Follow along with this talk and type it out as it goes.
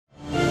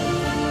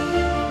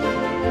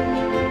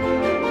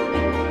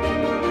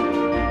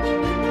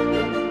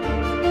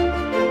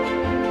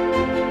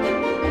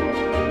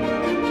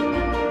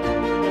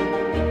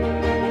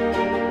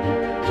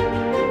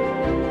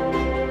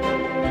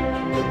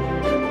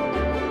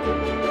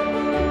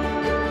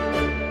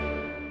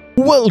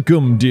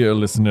Welcome, dear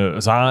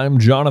listeners. I'm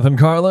Jonathan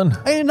Carlin.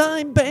 And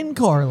I'm Ben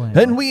Carlin.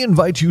 And we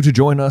invite you to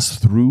join us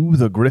through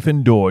the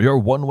Griffin Door, your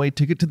one-way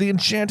ticket to the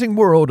enchanting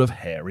world of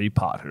Harry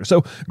Potter.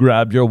 So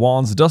grab your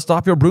wands, dust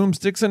off your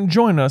broomsticks, and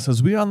join us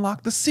as we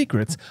unlock the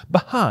secrets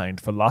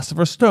behind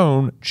Philosopher's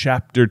Stone,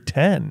 Chapter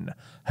 10,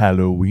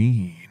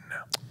 Halloween.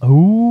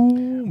 Oh,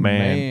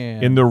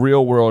 Man. In the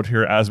real world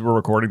here, as we're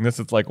recording this,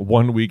 it's like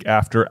 1 week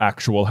after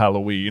actual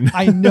Halloween.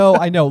 I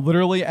know.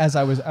 Literally, as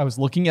I was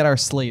looking at our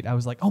slate, I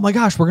was like, oh my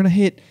gosh, we're going to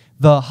hit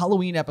the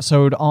Halloween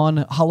episode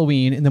on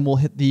Halloween, and then we'll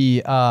hit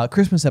the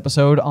Christmas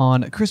episode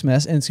on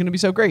Christmas, and it's going to be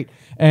so great.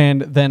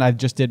 And then I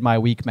just did my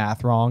week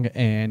math wrong,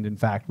 and in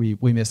fact, we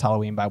missed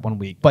Halloween by 1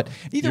 week. But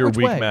either which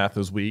way. Your week math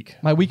is weak.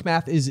 My week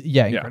math is,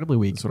 incredibly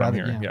weak. That's what I'm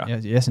hearing, yeah.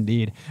 Yes,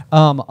 indeed.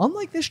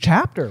 Unlike this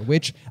chapter,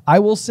 which I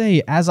will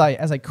say, as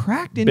I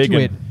cracked into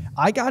it,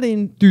 I got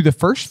in through the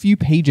first few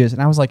pages,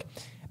 and I was like,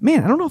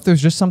 man, I don't know if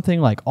there's just something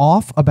like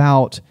off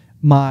about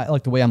my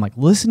the way I'm like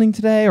listening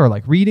today or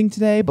like reading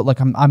today, but like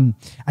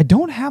I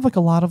don't have like a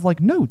lot of like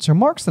notes or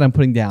marks that I'm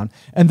putting down.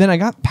 And then I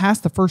got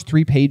past the first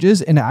 3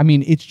 pages, and I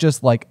mean it's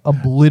just like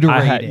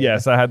obliterated.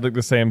 I had like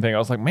the same thing. I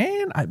was like,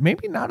 man,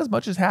 maybe not as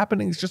much is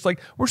happening. It's just like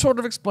we're sort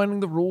of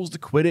explaining the rules to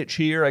Quidditch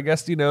here. I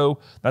guess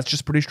that's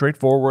just pretty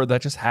straightforward.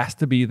 That just has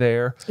to be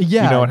there.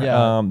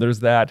 Yeah,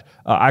 there's that.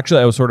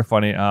 Actually, it was sort of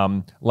funny.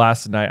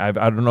 Last night,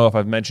 I don't know if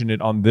I've mentioned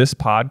it on this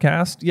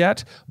podcast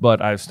yet,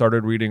 but I've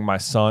started reading my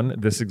son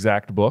this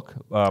exact book.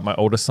 My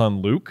oldest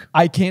son, Luke.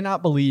 I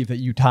cannot believe that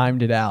you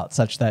timed it out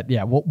such that,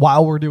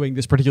 while we're doing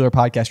this particular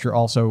podcast, you're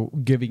also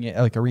giving it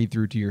like a read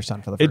through to your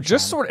son for the first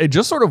time. It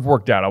just sort of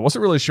worked out. I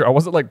wasn't really sure. I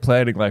wasn't like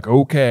planning like,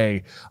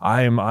 okay,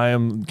 I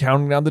am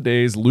counting down the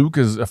days. Luke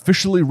is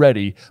officially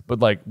ready. But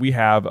like we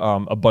have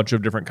a bunch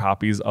of different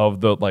copies of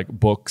the like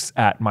books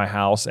at my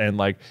house. And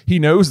like he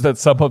knows that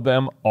some of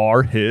them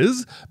are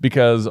his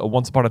because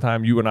once upon a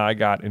time, you and I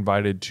got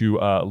invited to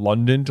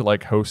London to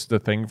like host the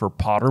thing for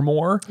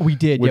Pottermore. We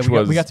did. We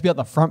got to be on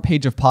the front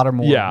page of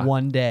Pottermore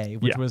one day,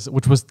 which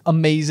was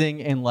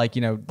amazing and like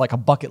a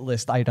bucket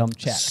list item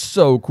check.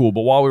 So cool.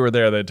 But while we were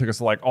there, they took us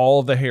to like all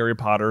of the Harry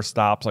Potter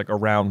stops like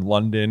around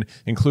London,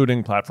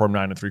 including platform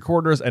 9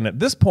 3/4. And at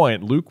this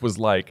point, Luke was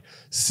like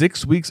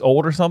 6 weeks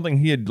old or something.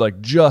 He had like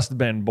just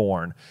been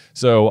born,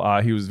 so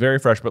he was very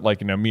fresh. But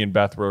like me and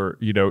Beth were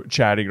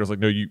chatting. It was like,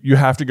 no, you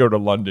have to go to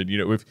London.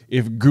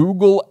 If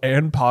Google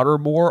and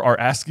Pottermore are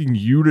asking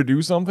you to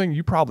do something,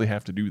 you probably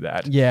have to do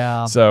that.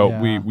 Yeah. So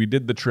we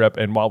did the trip,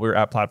 and while we were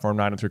at platform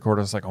 9 3/4, I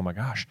was like, oh my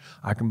gosh,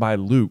 I can buy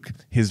Luke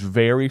his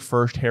very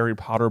first Harry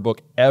Potter book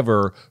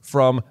ever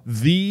from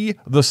the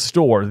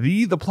store,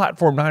 the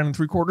platform 9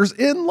 3/4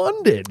 in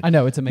London. I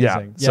know, it's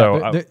amazing. Yeah.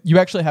 So you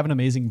actually have an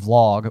amazing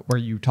vlog where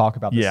you talk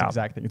about this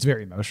exact thing. It's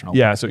very emotional.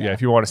 Yeah. So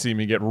if you want to see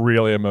me get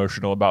really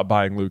emotional about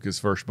buying Luke his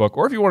first book,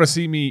 or if you want to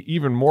see me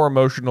even more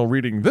emotional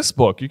reading this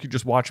book, you could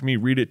just watch me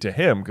read it to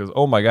him because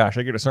oh my gosh,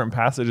 I get to certain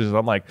passages and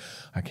I'm like,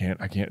 I can't.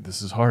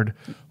 This is hard.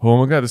 Oh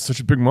my God, this is such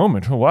a big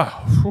moment. Oh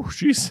wow.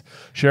 Jeez,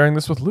 sharing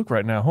this with Luke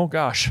right now. Oh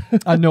gosh.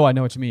 I know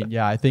what you mean.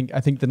 Yeah, I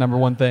think the number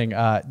one thing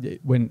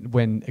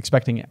when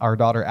expecting our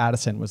daughter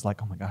Addison was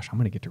like, oh my gosh, I'm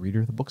going to get to read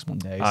her the books one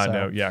day. I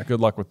know. Yeah, good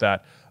luck with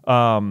that.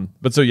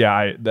 But so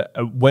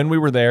when we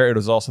were there, it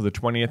was also the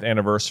 20th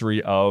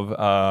anniversary of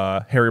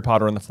Harry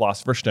Potter and the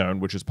Philosopher's Stone,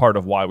 which is part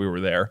of why we were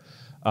there.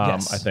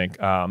 Yes. I think.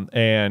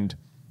 And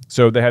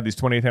so they had these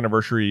 20th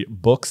anniversary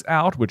books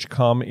out, which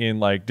come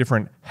in like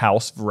different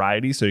house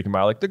varieties. So you can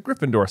buy like the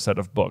Gryffindor set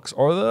of books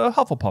or the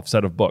Hufflepuff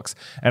set of books.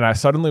 And I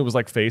suddenly was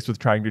like faced with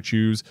trying to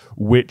choose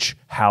which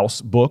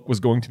house book was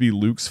going to be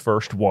Luke's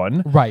first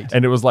one. Right.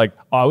 And it was like,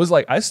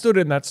 I stood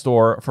in that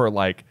store for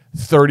like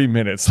 30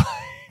 minutes.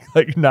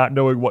 Like not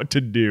knowing what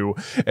to do,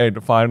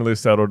 and finally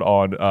settled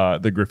on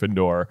the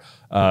Gryffindor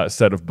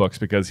set of books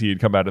because he had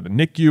come out of the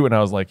NICU, and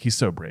I was like, he's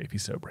so brave.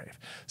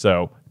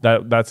 So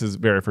that's his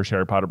very first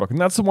Harry Potter book, and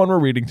that's the one we're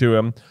reading to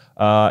him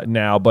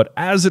now. But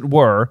as it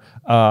were,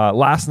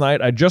 last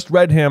night I just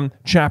read him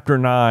chapter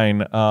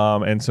 9,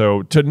 and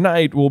so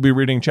tonight we'll be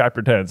reading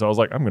chapter 10. So I was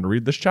like, I'm going to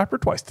read this chapter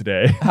twice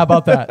today. How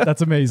about that?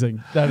 That's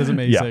amazing. That is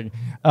amazing.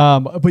 Yeah.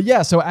 But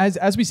yeah, so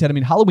as we said, I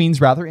mean,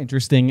 Halloween's rather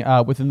interesting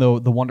within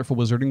the wonderful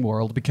wizarding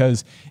world because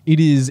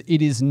it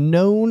is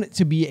known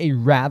to be a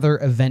rather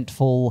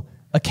eventful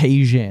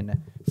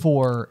occasion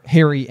for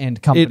Harry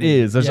and company. It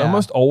is. There's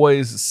almost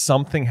always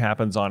something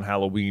happens on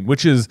Halloween,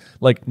 which is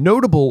like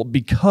notable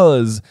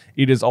because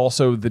it is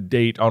also the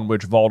date on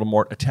which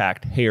Voldemort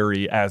attacked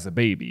Harry as a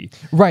baby.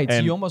 Right. And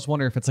so you almost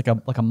wonder if it's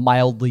like a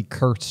mildly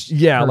cursed.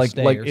 Yeah. Cursed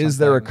like is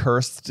there a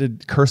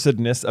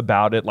cursedness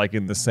about it? Like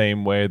in the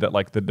same way that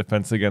like the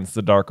Defense Against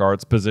the Dark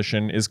Arts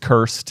position is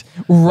cursed.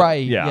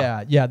 Right.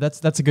 Yeah.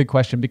 That's a good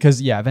question because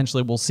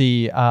eventually we'll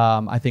see.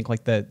 I think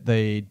like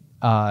the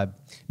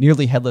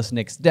Nearly Headless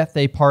Nick's Death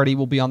Day party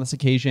will be on this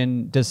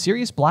occasion. Does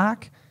Sirius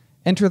Black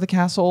enter the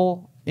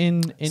castle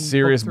in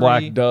Sirius book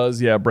 3? Black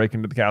does, break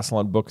into the castle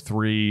on book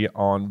 3.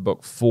 On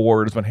book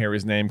 4 is when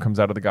Harry's name comes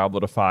out of the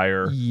Goblet of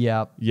Fire.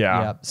 Yep.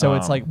 Yeah. So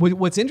it's like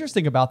what's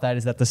interesting about that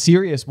is that the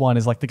Sirius one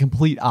is like the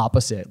complete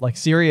opposite. Like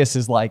Sirius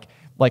is like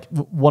like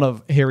one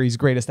of Harry's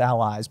greatest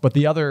allies. But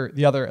the other,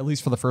 at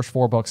least for the first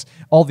 4 books,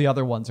 all the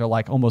other ones are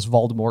like almost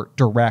Voldemort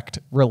direct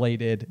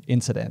related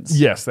incidents.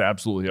 Yes, they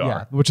absolutely are.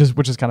 Yeah, which is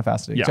kind of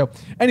fascinating. Yeah. So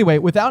anyway,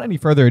 without any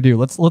further ado,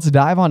 let's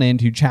dive on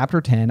into chapter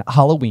 10,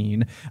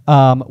 Halloween,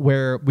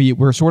 where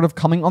we're sort of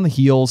coming on the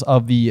heels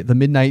of the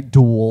midnight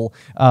duel,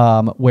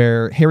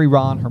 where Harry,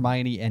 Ron,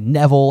 Hermione, and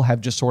Neville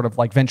have just sort of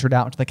like ventured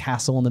out into the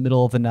castle in the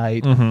middle of the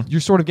night. You're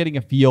sort of getting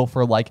a feel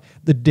for like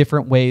the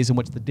different ways in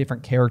which the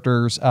different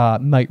characters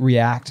might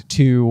react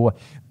to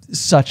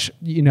such,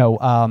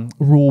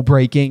 rule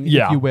breaking,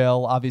 if you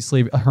will.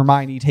 Obviously,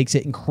 Hermione takes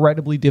it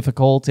incredibly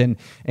difficult, and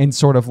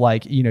sort of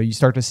like, you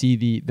start to see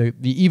the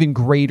even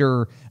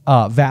greater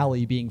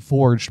valley being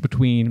forged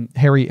between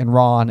Harry and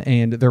Ron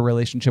and their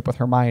relationship with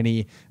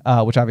Hermione,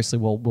 which obviously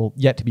will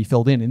yet to be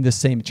filled in this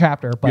same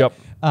chapter. But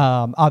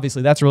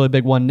obviously, that's a really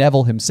big one.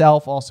 Neville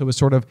himself also is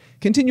sort of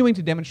continuing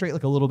to demonstrate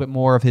like a little bit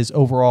more of his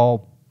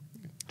overall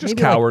just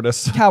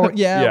cowardice. Like,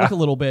 like a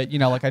little bit.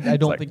 Like I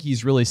don't think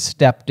he's really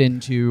stepped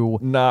into.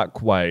 Not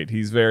quite.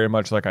 He's very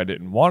much like, I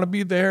didn't want to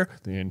be there.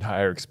 The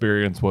entire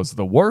experience was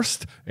the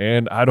worst,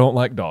 and I don't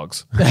like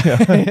dogs.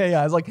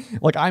 It's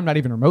like I'm not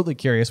even remotely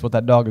curious what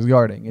that dog is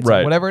guarding. It's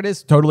like, whatever it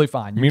is, totally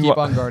fine. You keep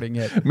on guarding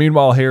it.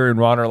 Meanwhile, Harry and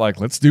Ron are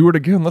like, let's do it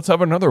again. Let's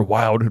have another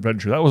wild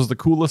adventure. That was the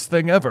coolest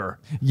thing ever.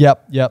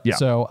 Yep.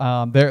 So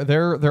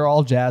they're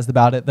all jazzed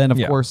about it. Then of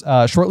course,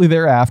 shortly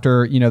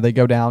thereafter, they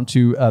go down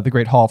to the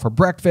Great Hall for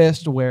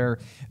breakfast, where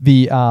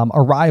the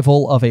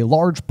arrival of a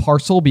large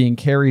parcel being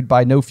carried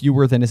by no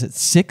fewer than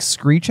 6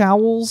 screech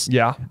owls.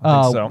 Yeah,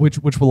 I think so.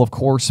 Which will of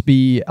course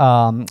be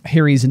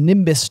Harry's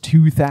Nimbus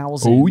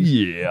 2000. Oh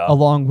yeah,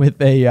 along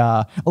with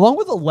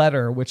a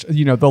letter, which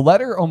the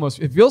letter almost,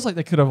 it feels like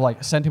they could have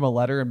like sent him a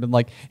letter and been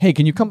like, hey,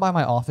 can you come by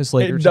my office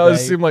later? It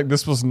does seem like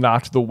this was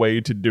not the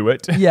way to do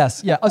it.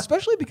 Yes, yeah,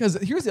 especially because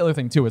here's the other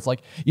thing too. It's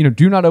like,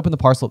 do not open the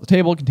parcel at the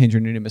table. It contains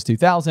your new Nimbus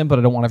 2000, but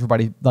I don't want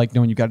everybody like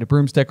knowing you got a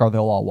broomstick, or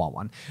they'll all want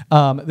one.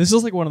 This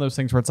is like one of those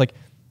things where it's like,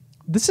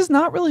 this is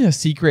not really a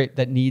secret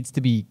that needs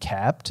to be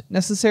kept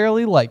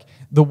necessarily. Like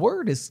the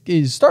word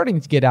is starting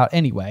to get out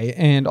anyway.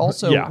 And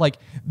also like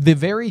the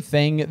very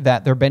thing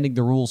that they're bending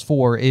the rules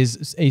for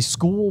is a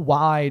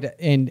school-wide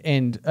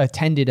and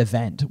attended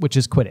event, which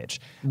is Quidditch.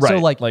 Right. So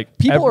like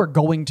people are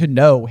going to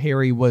know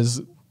Harry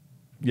was...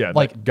 Yeah,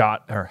 like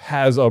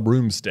has a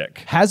broomstick.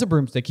 Has a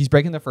broomstick. He's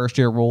breaking the first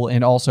year rule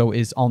and also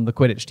is on the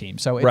Quidditch team.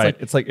 So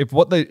it's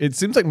it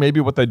seems like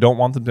maybe what they don't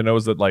want them to know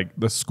is that like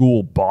the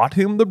school bought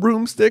him the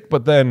broomstick,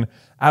 but then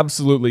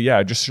absolutely,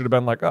 it just should have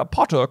been like,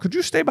 Potter, could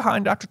you stay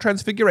behind after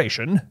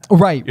Transfiguration?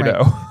 Right. You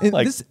know,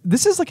 like,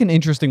 this is like an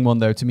interesting one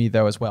though to me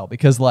though as well,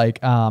 because like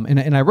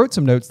and I wrote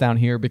some notes down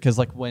here because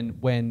like when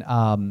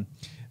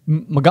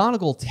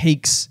McGonagall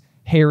takes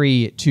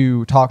Harry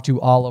to talk to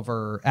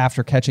Oliver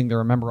after catching the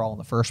Remember All in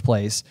the first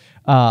place,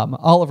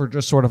 Oliver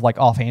just sort of like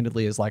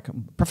offhandedly is like,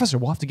 Professor,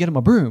 we'll have to get him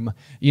a broom,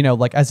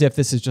 like as if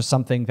this is just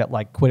something that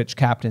like Quidditch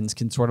captains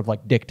can sort of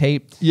like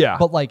dictate. Yeah.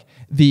 But like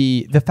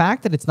the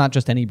fact that it's not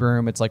just any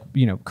broom, it's like,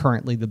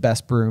 currently the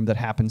best broom that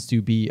happens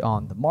to be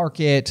on the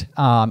market,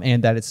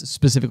 and that it's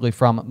specifically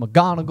from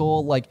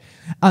McGonagall. Like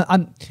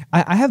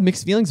I have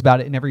mixed feelings about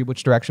it in every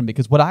which direction,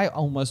 because what I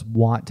almost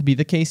want to be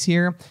the case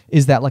here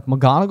is that like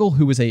McGonagall,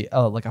 who is a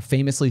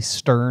famously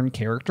stern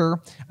character,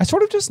 I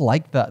sort of just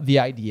like the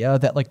idea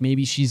that like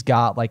maybe she's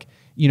got like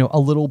a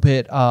little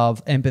bit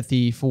of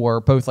empathy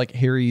for both like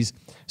Harry's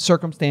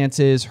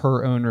circumstances,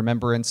 her own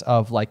remembrance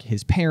of like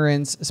his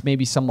parents,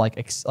 maybe some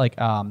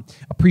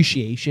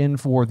appreciation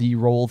for the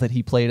role that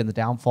he played in the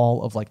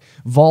downfall of like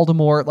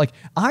Voldemort. Like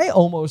I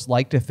almost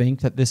like to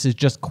think that this is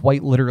just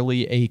quite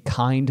literally a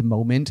kind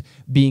moment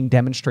being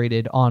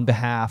demonstrated on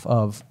behalf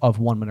of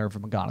one Minerva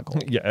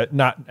McGonagall. Yeah,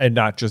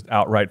 not just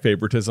outright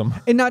favoritism.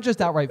 And not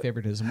just outright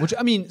favoritism, which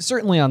I mean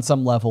certainly on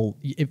some level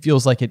it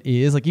feels like it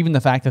is. Like even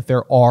the fact that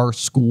there are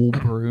school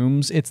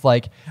brooms, it's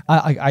like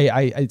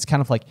it's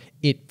kind of like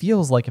it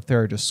feels like if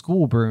there are just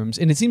school brooms,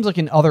 and it seems like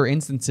in other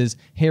instances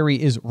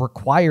Harry is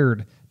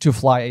required to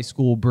fly a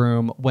school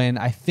broom when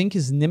I think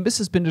his Nimbus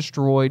has been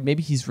destroyed.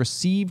 Maybe he's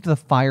received the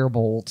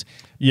firebolt.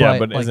 Yeah,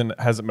 but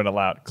hasn't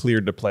been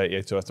cleared to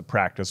play, so has to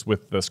practice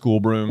with the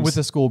school brooms. With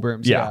the school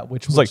brooms, yeah.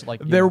 Which was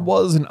like there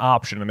was an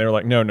option, and they were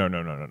like, no,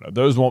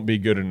 those won't be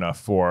good enough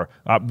for.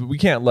 We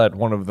can't let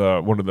one of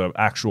the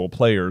actual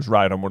players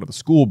ride on one of the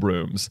school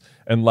brooms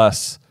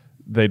unless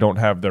they don't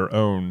have their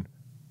own,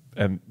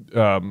 and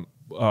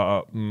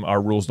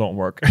our rules don't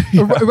work.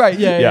 Right,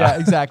 yeah,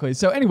 exactly.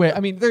 So anyway,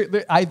 I mean,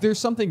 there's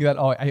something that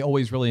I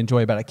always really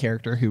enjoy about a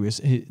character who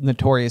is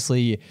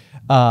notoriously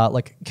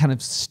like kind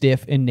of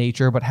stiff in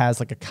nature, but has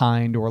like a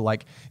kind or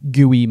like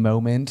gooey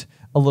moment.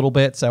 a little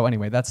bit. So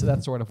anyway, that's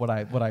sort of what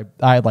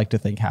I'd like to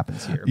think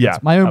happens here. Yeah,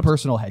 it's my own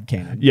personal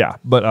headcanon. Yeah,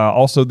 but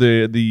also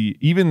the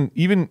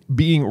even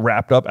being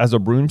wrapped up as a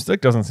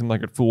broomstick doesn't seem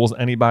like it fools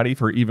anybody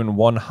for even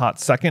one hot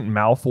second.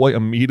 Malfoy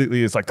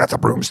immediately is like, "That's a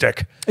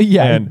broomstick."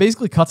 Yeah, and it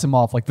basically cuts him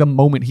off like the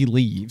moment he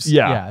leaves.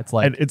 Yeah, it's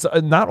like, and it's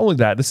not only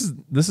that. This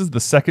is the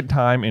second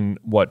time in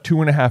what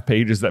 2.5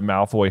 pages that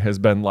Malfoy has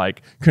been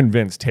like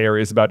convinced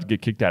Harry is about to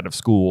get kicked out of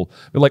school.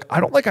 But like, I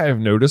don't think I have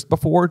noticed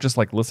before, just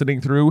like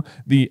listening through,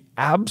 the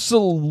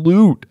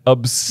absolute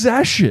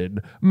obsession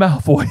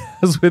Malfoy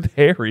has with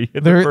Harry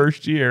in the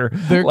first year.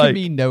 There can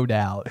be no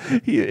doubt.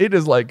 It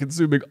is like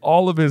consuming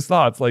all of his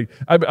thoughts. Like,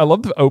 I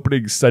love the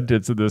opening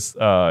sentence of this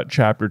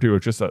chapter too.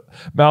 It's just that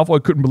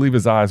Malfoy couldn't believe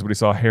his eyes when he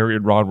saw Harry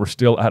and Ron were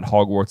still at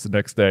Hogwarts the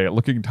next day,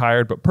 looking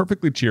tired but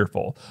perfectly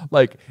cheerful.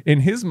 Like,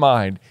 in his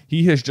mind,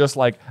 he has just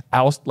like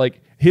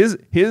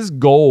his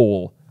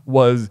goal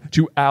was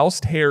to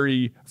oust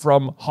Harry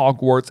from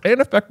Hogwarts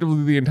and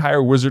effectively the entire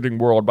wizarding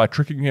world by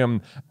tricking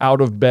him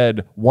out of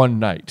bed one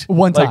night.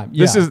 One time.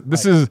 This is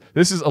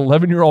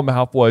 11-year-old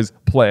Malfoy's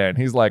plan.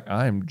 He's like,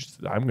 I'm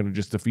going to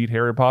just defeat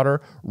Harry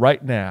Potter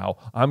right now.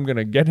 I'm going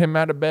to get him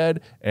out of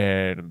bed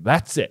and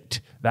that's it.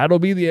 That'll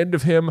be the end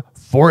of him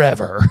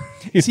forever.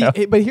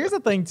 But here's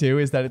the thing too,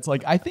 is that it's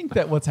like, I think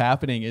that what's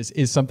happening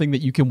is something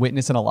that you can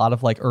witness in a lot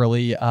of like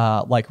early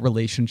like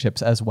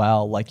relationships as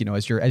well. Like, you know,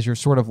 as you're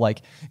sort of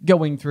like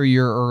going through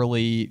your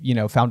early, you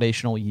know,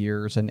 foundational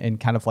years and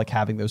kind of like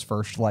having those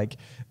first like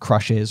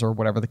crushes or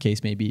whatever the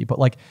case may be. But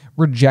like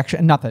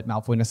rejection, not that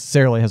Malfoy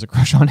necessarily has a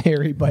crush on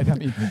Harry, but I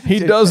mean, he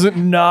doesn't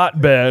not,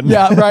 Ben.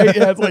 Yeah, right.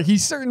 Yeah, it's like he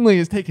certainly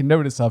has taken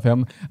notice of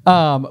him.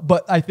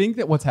 But I think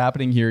that what's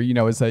happening here, you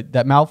know, is that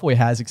Malfoy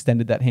has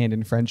extended that hand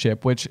in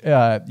friendship, which,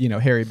 you know,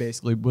 Harry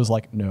basically was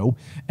like, no.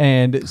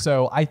 And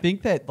so I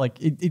think that like,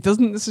 it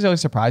doesn't necessarily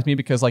surprise me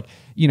because like,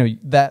 you know,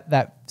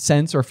 that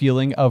sense or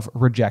feeling of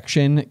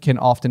rejection can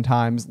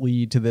oftentimes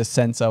lead to this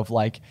sense of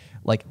like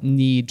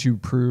need to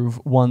prove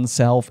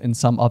oneself in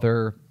some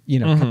other, you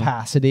know,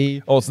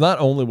 capacity. Oh, it's not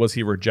only was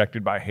he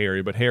rejected by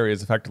Harry, but Harry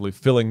is effectively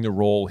filling the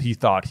role he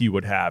thought he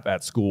would have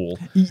at school.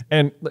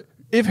 And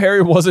if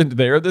Harry wasn't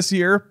there this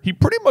year, he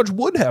pretty much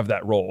would have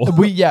that role.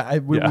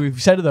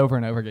 We've said it over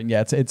and over again.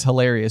 Yeah, it's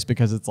hilarious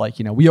because it's like,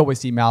 you know, we always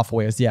see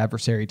Malfoy as the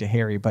adversary to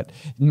Harry, but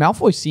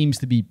Malfoy seems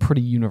to be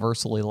pretty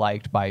universally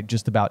liked by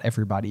just about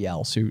everybody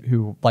else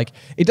who like,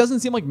 it doesn't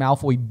seem like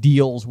Malfoy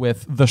deals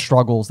with the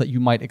struggles that you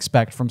might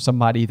expect from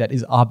somebody that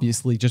is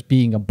obviously just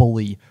being a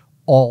bully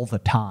all the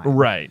time.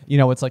 Right. You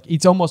know, it's like,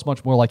 it's almost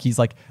much more like he's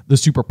like the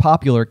super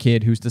popular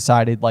kid who's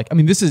decided like,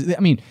 this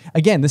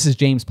is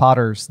James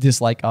Potter's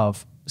dislike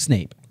of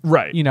Snape.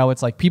 Right. You know,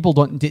 it's like people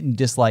didn't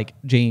dislike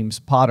James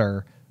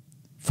Potter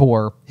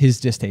for his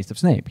distaste of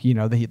Snape. You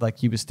know,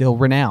 he was still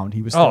renowned.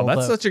 He was still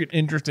that's such an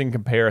interesting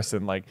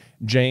comparison. Like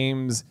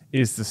James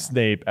is to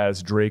Snape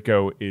as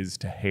Draco is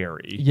to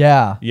Harry.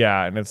 Yeah.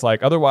 Yeah, and it's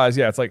like otherwise,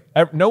 it's like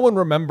no one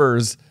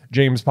remembers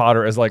James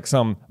Potter as like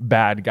some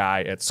bad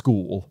guy at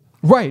school.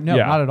 Right. No,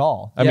 not at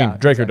all. I mean,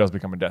 Draco does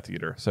become a Death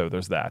Eater, so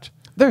there's that.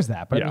 There's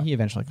that, but I mean, he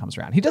eventually comes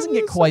around. He doesn't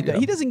get quite that.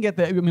 He doesn't get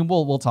the. I mean,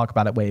 we'll talk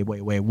about it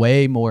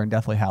way more in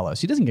Deathly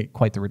Hallows. He doesn't get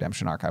quite the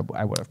redemption arc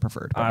I would have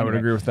preferred. I would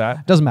agree with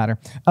that. Doesn't matter.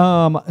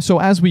 So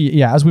as we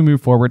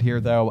move forward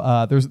here,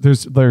 though,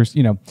 there's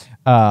you know,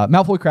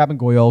 Malfoy, Crabbe, and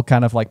Goyle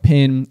kind of like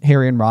pin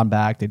Harry and Ron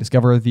back. They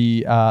discover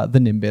the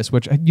Nimbus,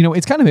 which, you know,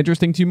 it's kind of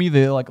interesting to me.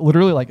 They like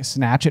literally like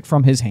snatch it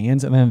from his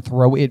hands and then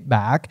throw it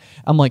back.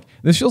 I'm like,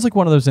 this feels like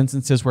one of those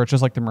instances where it's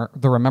just like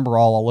the Remember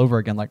all over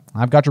again. Like,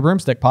 I've got your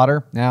broomstick,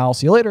 Potter. Now I'll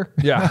see you later.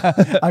 Yeah.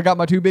 I got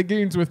my 2 big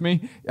games with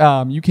me.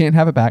 You can't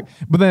have it back.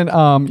 But then,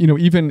 you know,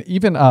 even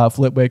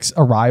Flitwick's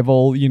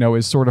arrival, you know,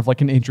 is sort of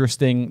like an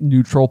interesting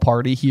neutral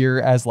party here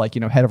as like,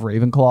 you know, head of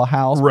Ravenclaw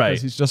House. Right.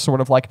 Because he's just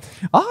sort of like,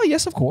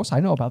 yes, of course,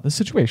 I know about this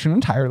situation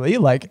entirely.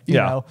 Like, you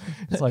know,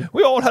 it's like,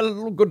 we all had a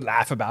little good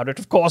laugh about it.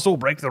 Of course, we'll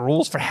break the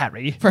rules for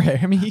Harry.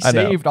 I mean, he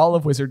saved all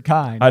of wizard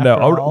kind. I know.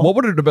 What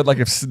would it have been like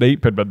if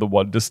Snape had been the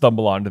one to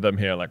stumble onto them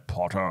here, like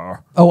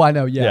Potter? Oh, I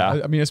know.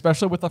 Yeah. I mean,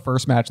 especially with the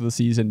first match of the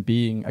season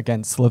being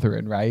against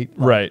Slytherin, right?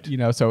 Like, right. You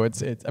know, so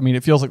it's. I mean,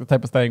 it feels like the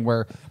type of thing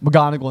where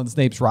McGonagall and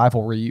Snape's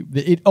rivalry.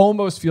 It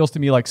almost feels to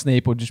me like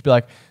Snape would just be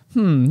like,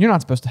 you're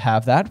not supposed to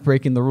have that,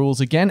 breaking the rules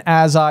again,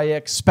 as I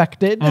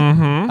expected.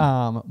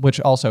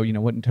 Which also, you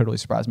know, wouldn't totally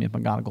surprise me if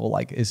McGonagall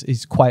like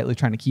is quietly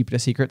trying to keep it a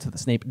secret so that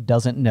Snape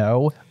doesn't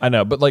know. I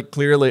know, but like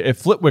clearly, if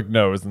Flitwick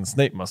knows, then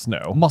Snape must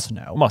know. Must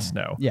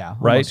know. Yeah,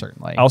 right.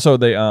 Certainly. Also,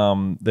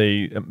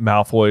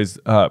 Malfoy's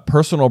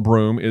personal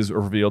broom is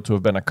revealed to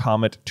have been a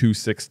Comet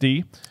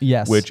 260.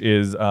 Yes, which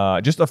is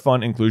just a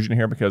fun inclusion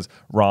here because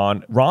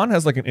Ron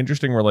has like an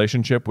interesting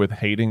relationship with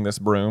hating this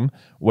broom,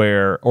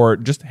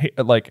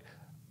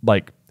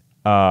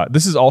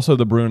 this is also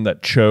the broom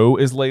that Cho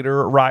is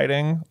later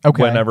riding.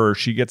 Okay. Whenever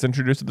she gets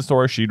introduced to the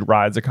story, she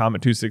rides a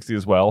Comet 260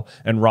 as well.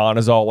 And Ron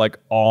is all like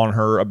on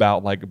her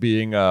about like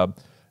being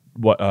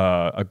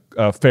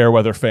a fair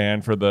weather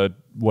fan for the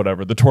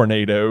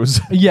tornadoes.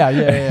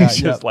 Yeah. He's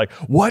just like,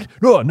 what?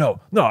 No,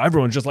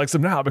 everyone just likes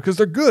them now because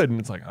they're good. And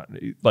it's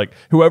like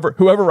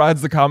whoever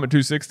rides the Comet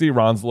 260,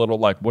 Ron's a little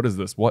like, what is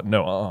this? What?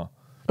 No,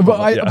 But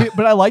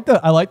I like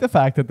the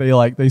fact that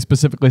they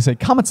specifically say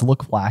comets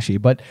look flashy,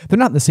 but they're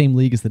not in the same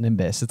league as the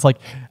Nimbus. It's like,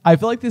 I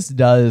feel like this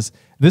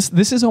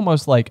is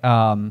almost like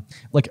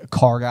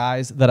car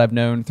guys that I've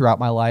known throughout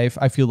my life.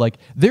 I feel like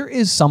there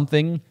is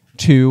something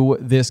to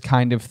this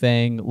kind of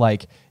thing,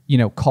 like, you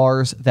know,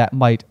 cars that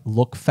might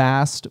look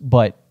fast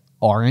but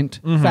aren't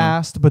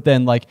fast, but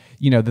then like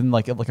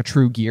a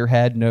true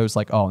gearhead knows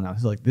like, oh no,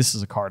 like this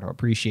is a car to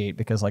appreciate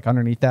because like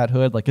underneath that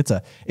hood, like it's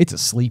a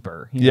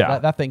sleeper. You know,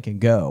 that thing can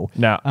go.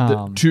 Now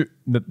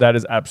that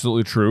is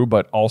absolutely true,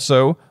 but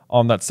also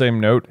on that same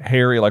note,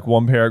 Harry, like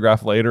one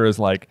paragraph later, is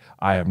like,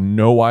 I have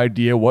no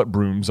idea what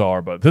brooms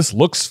are, but this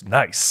looks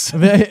nice.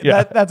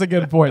 That's a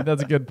good point.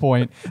 That's a good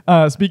point.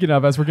 Speaking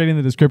of, as we're getting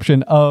the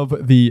description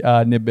of the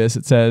Nimbus,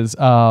 it says,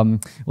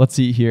 let's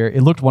see here.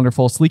 It looked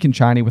wonderful, sleek and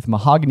shiny with a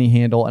mahogany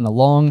handle and a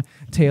long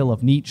tail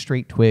of neat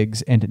straight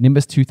twigs and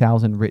Nimbus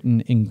 2000 written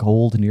in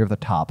gold near the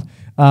top.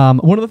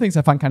 One of the things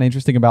I find kind of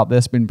interesting about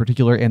this in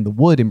particular, and the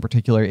wood in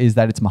particular, is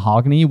that it's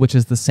mahogany, which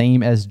is the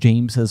same as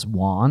James's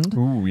wand.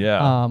 Ooh,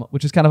 yeah.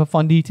 Which is kind of a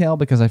fun detail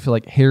because I feel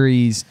like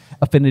Harry's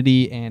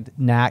affinity and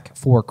knack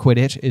for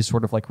Quidditch is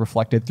sort of like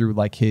reflected through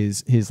like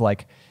his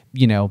like,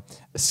 you know,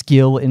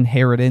 skill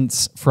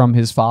inheritance from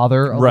his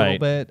father a little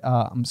bit.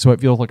 So it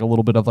feels like a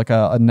little bit of like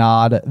a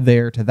nod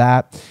there to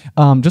that.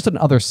 Just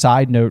another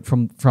side note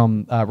from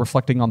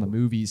reflecting on the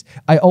movies,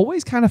 I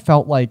always kind of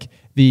felt like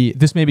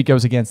this maybe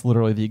goes against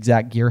literally the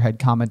exact gearhead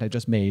comment I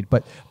just made,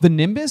 but the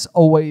Nimbus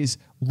always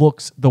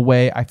looks the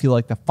way I feel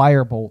like the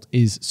Firebolt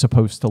is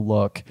supposed to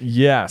look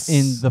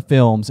in the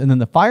films. And then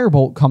the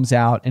Firebolt comes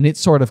out and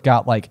it's sort of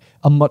got like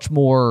a much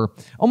more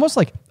almost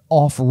like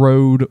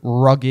off-road,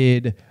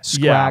 rugged,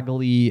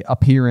 scraggly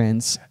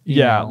appearance.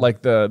 You know?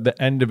 Like the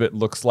end of it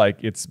looks like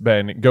it's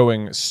been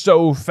going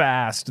so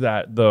fast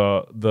that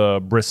the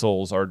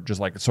bristles are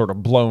just like sort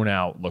of blown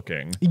out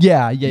looking.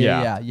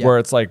 Yeah. Where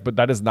it's like, but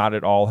that is not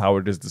at all how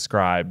it is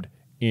described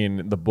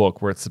in the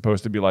book, where it's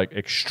supposed to be like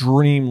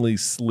extremely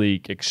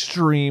sleek,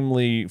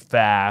 extremely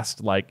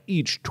fast, like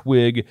each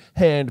twig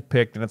hand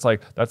picked, and it's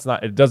like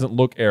it doesn't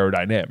look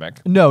aerodynamic.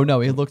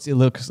 No, it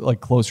looks like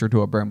closer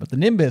to a broom, but the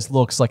Nimbus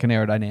looks like an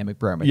aerodynamic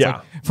broom. It's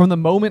like, from the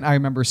moment I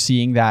remember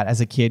seeing that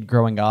as a kid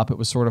growing up, it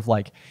was sort of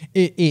like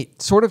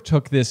it sort of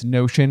took this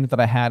notion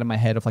that I had in my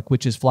head of like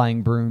witches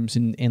flying brooms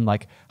in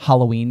like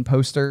Halloween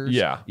posters.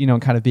 You know,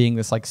 and kind of being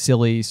this like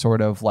silly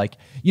sort of like,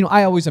 you know,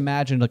 I always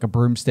imagined like a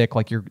broomstick,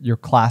 like your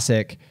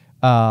classic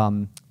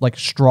like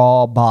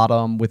straw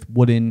bottom with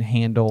wooden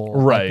handle,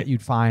 like, that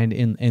you'd find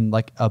in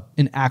like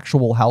an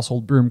actual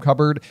household broom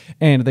cupboard.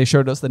 And they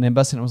showed us the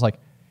Nimbus and it was like,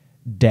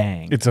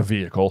 dang, it's a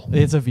vehicle.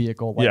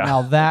 Like,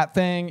 now that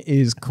thing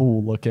is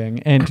cool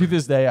looking, and to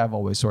this day I've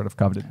always sort of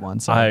coveted one.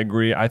 So I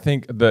agree. I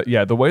think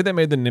the way they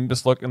made the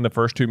Nimbus look in the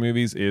first two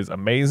movies is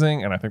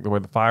amazing, and I think the way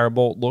the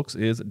Firebolt looks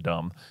is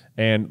dumb.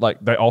 And like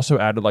they also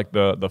added like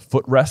the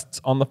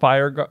footrests on the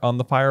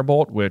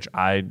Firebolt, which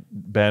I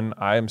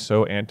am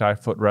so anti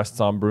footrests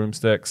on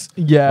broomsticks.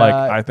 Like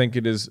I think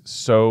it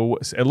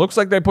looks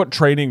like they put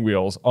training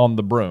wheels on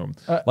the broom.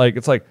 Like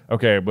it's like,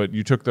 okay, but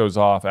you took those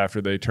off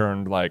after they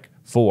turned like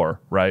 4,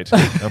 right?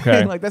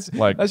 Okay. That's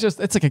like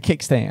a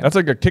kickstand. That's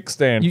like a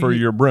kickstand for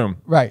your broom.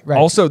 Right.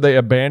 Also, they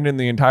abandoned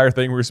the entire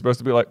thing. We were supposed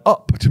to be like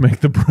up to make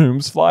the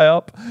brooms fly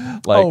up.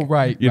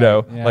 Like, you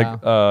know,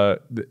 like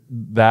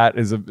that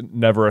is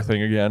never a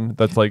thing again.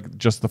 That's like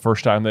just the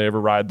first time they ever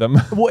ride them.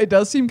 Well, it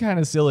does seem kind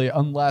of silly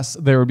unless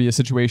there would be a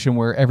situation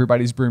where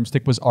everybody's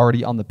broomstick was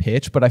already on the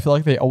pitch, but I feel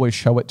like they always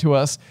show it to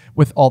us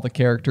with all the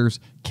characters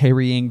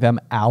carrying them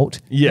out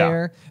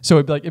there. So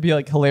it'd be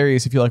like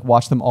hilarious if you like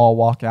watch them all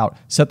walk out,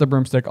 set the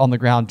broomstick on the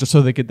ground just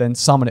so they could then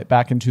summon it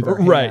back into their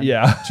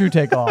hand to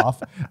take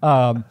off.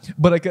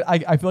 But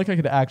I feel like I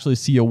could actually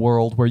see a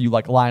world where you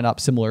like line up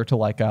similar to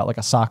like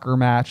a soccer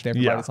match.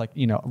 Everybody's like,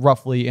 you know,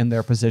 roughly in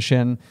their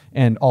position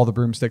and all the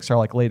broomsticks are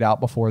like laid out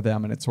before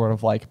them, and it's sort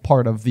of like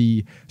part of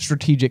the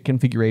strategic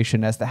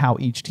configuration as to how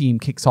each team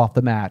kicks off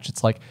the match.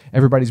 It's like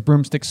everybody's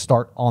broomsticks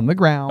start on the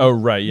ground.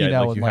 You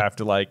know, like you have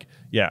to like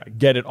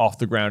get it off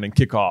the ground and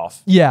kick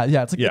off.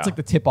 It's like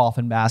the tip off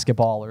in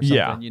basketball or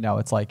something. You know,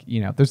 it's like,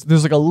 you know,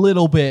 there's like a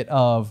little bit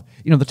of,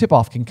 you know, the tip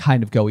off can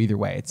kind of go either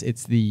way.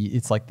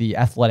 It's like the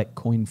athletic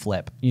coin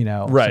flip, you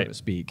know, so to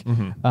speak.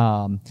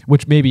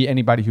 Which maybe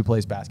anybody who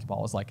plays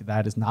basketball is like,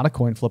 that is not a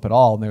coin flip at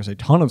all, and there's a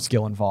ton of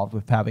skill involved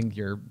with having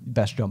your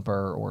best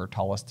jumper or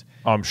tallest.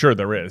 I'm sure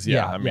there is.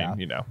 I mean,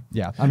 you know.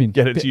 I mean,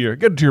 get it to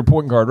your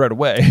point guard right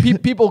away.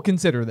 People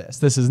consider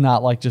this is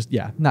not like just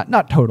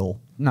not total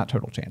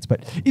chance,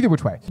 but either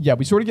which way.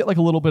 We sort of get like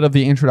a little bit of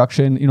the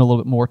introduction, you know, a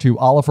little bit more to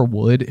Oliver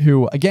Wood,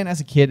 who again, as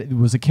a kid,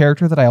 was a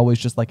character that I always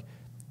just like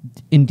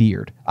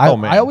endeared.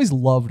 I always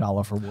loved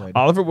Oliver Wood.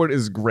 Oliver Wood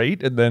is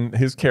great, and then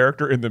his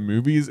character in the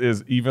movies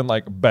is even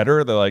like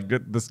better. They're like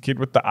this kid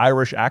with the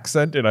Irish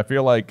accent, and I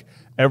feel like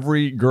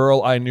every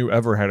girl I knew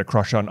ever had a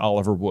crush on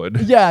Oliver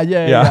Wood. Yeah.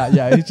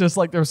 It's just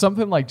like there's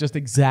something like just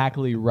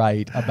exactly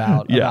right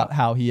about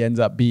how he ends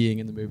up being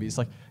in the movie. It's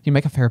like you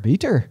make a fair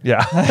beater.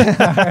 Yeah.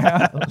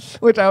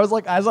 Which I was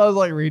like, as I was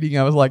like reading,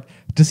 I was like,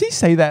 does he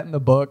say that in the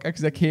book?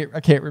 Because I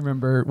can't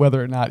remember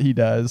whether or not he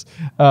does.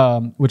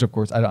 Which of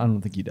course I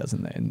don't think he does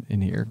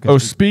in here. Oh,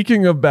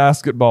 speaking of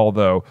basketball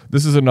though,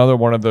 this is another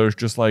one of those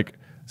just like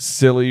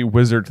silly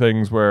wizard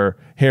things where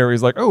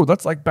Harry's like, oh,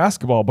 that's like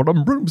basketball, but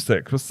on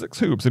broomsticks with 6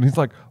 hoops. And he's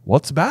like,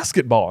 what's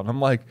basketball? And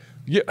I'm like,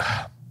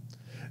 yeah,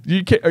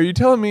 are you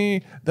telling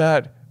me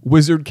that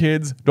wizard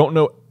kids don't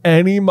know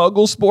any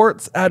Muggle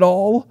sports at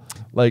all?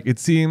 Like, it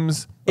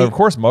seems, of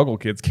course, Muggle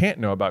kids can't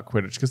know about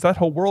Quidditch because that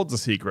whole world's a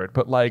secret.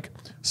 But like,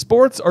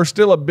 sports are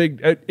still a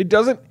big. It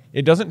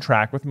doesn't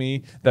track with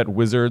me that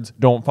wizards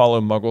don't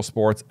follow Muggle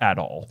sports at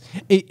all.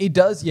 It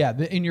does, yeah,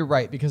 and you're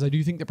right, because I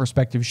do think the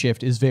perspective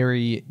shift is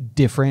very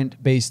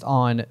different based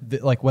on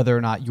like whether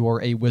or not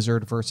you're a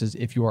wizard versus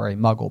if you are a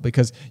Muggle.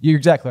 Because you're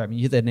exactly right. I mean,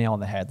 you hit the nail on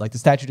the head. Like the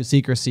statute of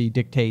secrecy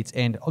dictates,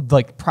 and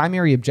like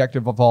primary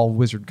objective of all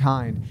wizard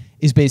kind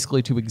is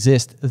basically to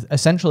exist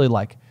essentially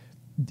like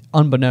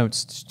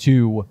unbeknownst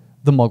to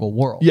the Muggle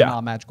world, the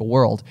non-magical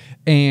world,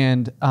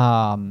 and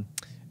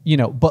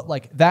but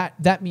like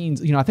that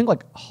means, I think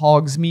like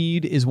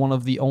Hogsmeade is one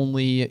of the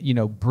only,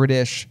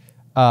 British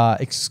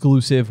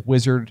exclusive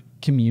wizard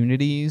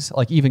communities.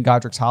 Like even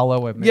Godric's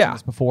Hollow, I've mentioned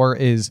this before,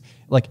 is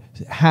like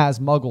has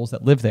Muggles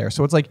that live there.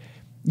 So it's like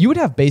you would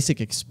have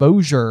basic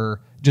exposure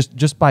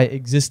just by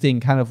existing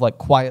kind of like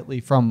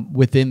quietly from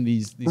within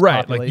these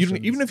right. populations.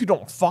 Like even if you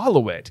don't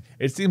follow it,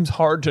 it seems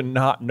hard to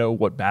not know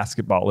what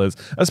basketball is,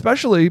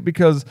 especially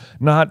because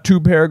not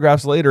 2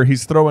 paragraphs later,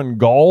 he's throwing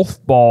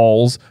golf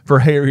balls for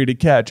Harry to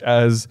catch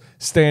as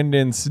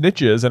stand-in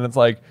snitches. And it's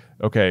like,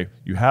 okay,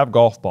 you have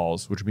golf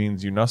balls, which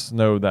means you must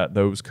know that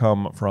those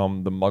come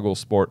from the Muggle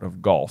sport of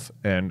golf.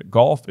 And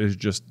golf is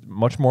just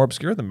much more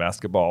obscure than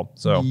basketball.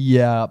 So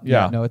yeah,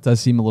 no, it does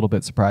seem a little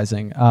bit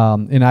surprising.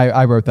 And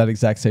I wrote that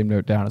exact same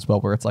note down as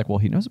well, where it's like, well,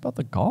 he knows about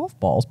the golf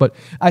balls, but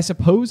I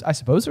suppose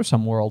there's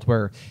some world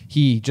where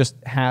he just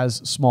has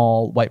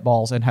small white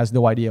balls and has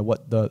no idea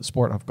what the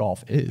sport of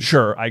golf is.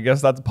 Sure, I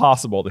guess that's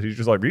possible, that he's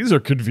just like, these are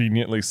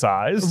conveniently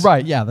sized.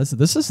 Right. Yeah. This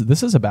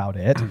is about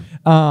it.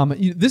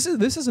 This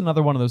is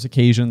another one of those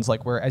occasions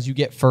like where as you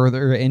get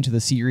further into the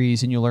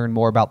series and you learn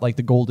more about like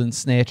the golden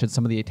snitch and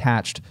some of the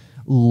attached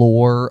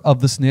lore of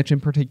the snitch in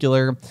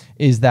particular,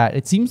 is that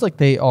it seems like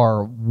they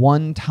are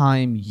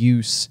one-time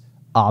use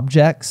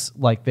objects.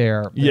 Like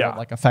they're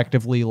like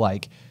effectively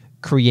like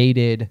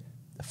created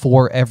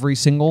for every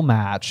single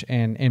match,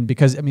 and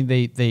because I mean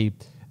they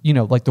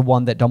like the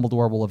one that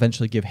Dumbledore will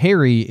eventually give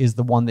Harry is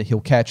the one that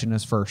he'll catch in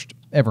his first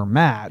ever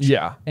match.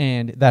 Yeah.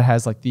 And that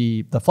has like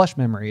the flesh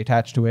memory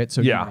attached to it.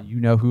 So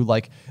you know who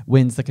like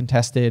wins the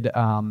contested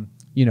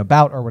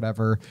bout or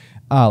whatever,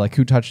 like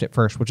who touched it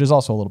first, which is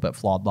also a little bit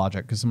flawed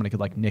logic because somebody could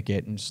like nick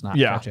it and just not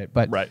catch it.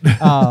 But right.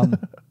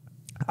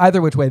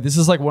 Either which way, this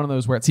is like one of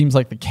those where it seems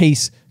like the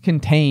case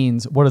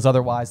contains what is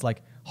otherwise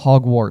like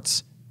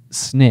Hogwarts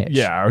snitch.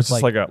 Yeah, or it's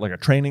just like a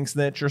training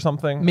snitch or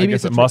something. Maybe I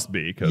guess it must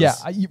be.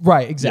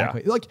 Right,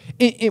 exactly. Yeah.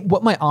 Like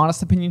what my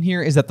honest opinion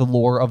here is that the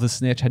lore of the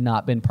snitch had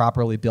not been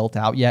properly built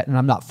out yet, and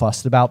I'm not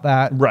fussed about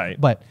that. Right.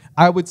 But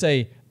I would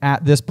say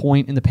at this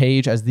point in the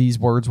page, as these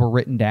words were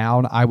written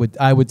down, I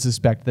would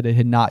suspect that it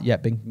had not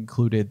yet been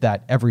concluded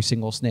that every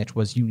single snitch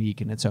was unique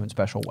in its own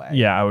special way.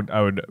 Yeah,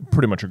 I would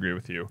pretty much agree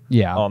with you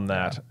on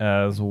that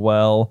as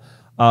well.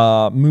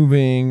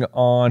 Moving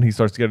on, he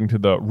starts getting to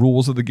the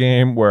rules of the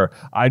game, where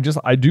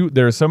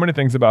there's so many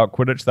things about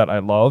Quidditch that I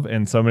love,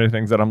 and so many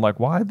things that I'm like,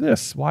 why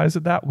this? Why is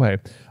it that way?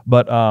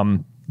 But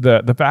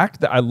the fact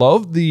that I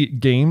love the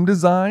game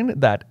design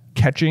that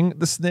catching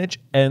the snitch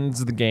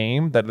ends the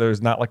game, that there's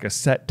not like a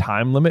set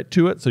time limit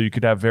to it, so you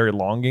could have very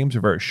long games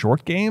or very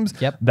short games.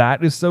 Yep.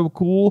 That is so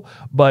cool.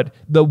 But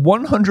the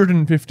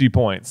 150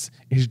 points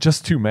is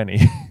just too many.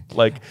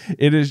 Like,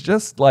 it is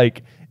just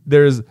like,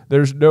 there's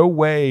no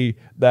way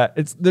that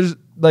there's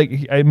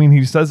like, I mean,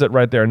 he says it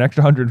right there, an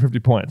extra 150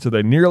 points. So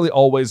they nearly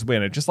always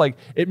win. It just like,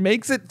 it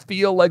makes it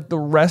feel like the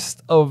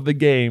rest of the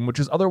game, which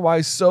is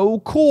otherwise so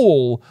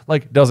cool,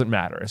 like doesn't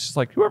matter. It's just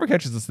like whoever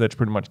catches the snitch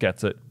pretty much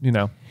gets it,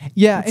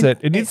 Yeah. That's it.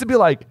 It needs to be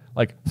like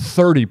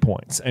 30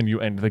 points and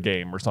you end the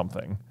game or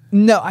something.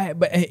 No,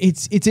 but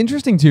it's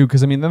interesting too,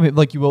 because I mean,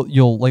 like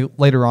you'll like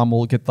later on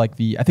we'll get like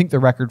I think the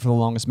record for the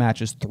longest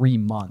match is 3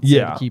 months.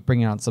 Yeah. To keep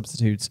bringing on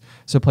substitutes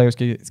so players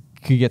could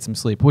get some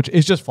sleep, which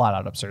is just flat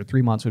out absurd.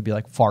 3 months would be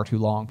like far too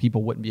long.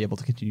 People wouldn't be able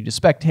to continue to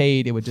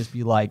spectate. It would just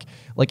be like,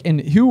 and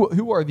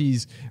who are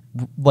these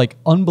like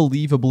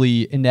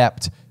unbelievably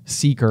inept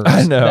seekers?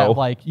 I know. That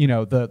like,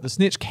 the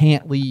snitch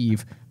can't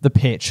leave the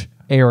pitch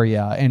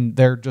area, and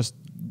they're just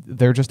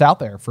out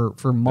there for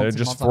months.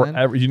 They're just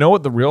forever. You know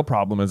what the real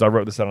problem is? I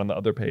wrote this out on the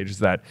other page. Is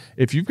that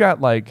if you've got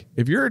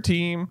if you're a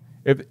team,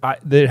 it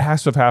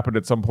has to have happened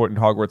at some point in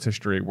Hogwarts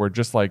history where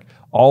just like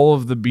all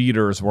of the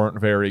beaters weren't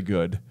very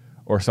good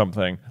or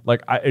something.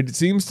 Like it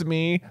seems to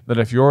me that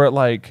if you're at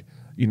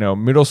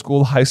middle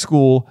school, high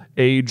school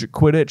age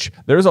Quidditch,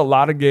 there's a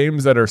lot of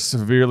games that are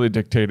severely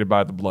dictated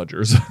by the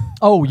bludgers.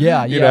 Oh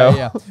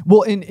yeah.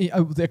 Well, and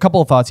a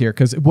couple of thoughts here,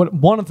 because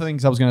one of the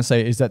things I was going to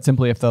say is that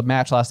simply if the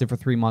match lasted for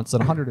 3 months, then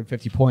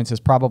 150 points is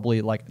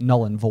probably like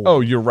null and void.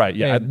 Oh, you're right.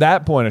 Yeah, at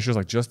that point, it's just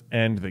like, just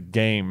end the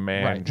game,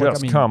 man. Right.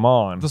 Just come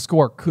on. The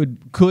score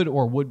could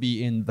or would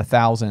be in the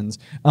thousands.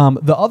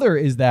 The other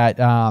is that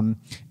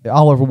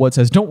Oliver Wood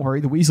says, "Don't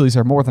worry, the Weasleys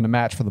are more than a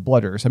match for the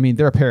Bludgers. I mean,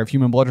 they're a pair of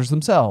human bludgers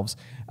themselves."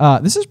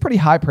 This is pretty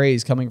high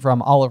praise coming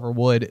from Oliver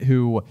Wood,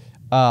 who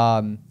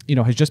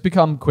has just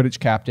become Quidditch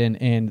captain,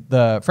 and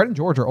Fred and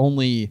George are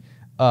only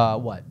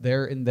are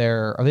they in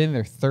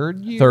their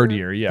third year? Third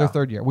year, yeah. Their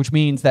third year, which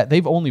means that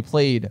they've only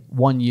played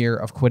 1 year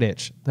of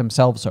Quidditch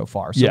themselves so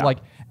far. So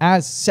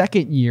as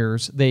second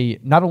years, they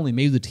not only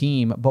made the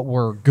team, but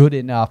were good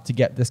enough to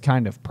get this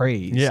kind of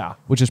praise. Yeah.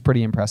 Which is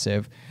pretty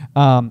impressive.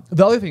 The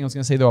other thing I was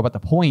going to say, though, about the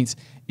points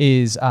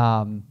is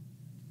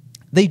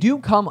they do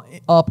come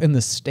up in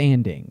the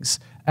standings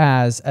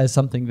as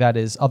something that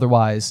is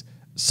otherwise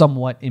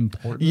somewhat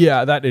important.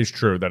 Yeah, that is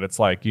true. That it's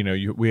like,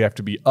 we have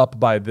to be up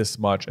by this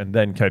much and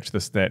then catch the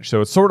snitch.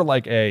 So it's sort of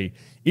like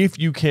if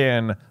you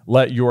can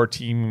let your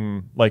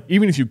team, like,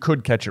 even if you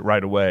could catch it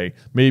right away,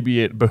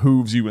 maybe it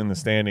behooves you in the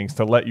standings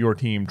to let your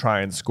team try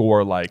and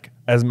score like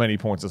as many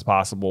points as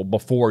possible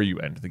before you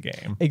end the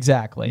game.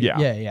 Exactly.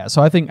 Yeah.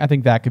 So I think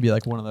that could be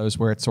like one of those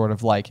where it's sort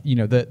of like,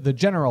 the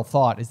general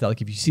thought is that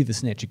like if you see the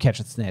snitch, you catch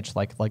the snitch,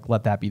 like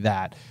let that be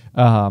that.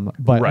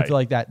 But I feel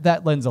like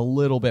that lends a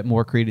little bit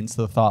more credence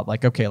to the thought,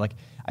 like, okay, like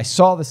I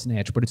saw the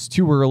snitch, but it's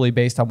too early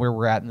based on where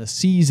we're at in the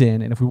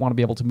season. And if we want to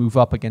be able to move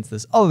up against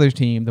this other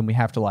team, then we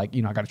have to I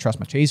got to trust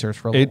my chasers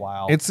for a little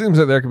while. It seems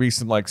that there could be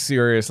some like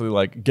seriously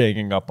like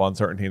ganging up on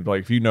certain teams. Like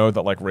if you know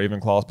that like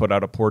Ravenclaw's put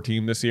out a poor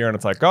team this year and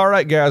it's like, all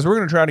right, guys, we're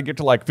going to try to get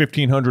to like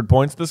 1,500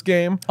 points this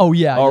game. Oh,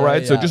 yeah. All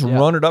right. So just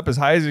run it up as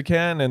high as you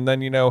can. And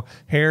then,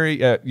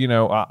 Harry,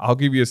 I'll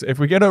give you, if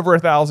we get over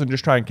 1,000,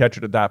 just try and catch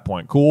it at that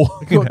point. Cool.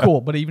 Cool.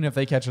 But even if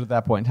they catch it at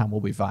that point in time,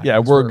 we'll be fine. Yeah,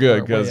 we're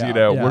good because,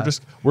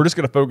 we're just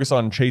going to focus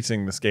on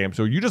chasing this game.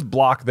 So you just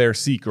block their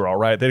Seeker, all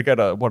right? They got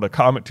a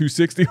Comet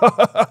 260.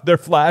 They're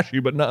flashy,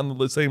 but not in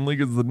the same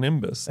league as the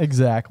Nimbus.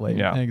 Exactly.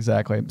 Yeah.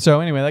 Exactly. So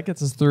anyway, that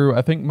gets us through,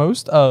 I think,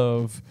 most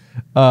of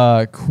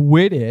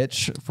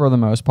Quidditch for the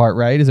most part,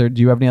 right?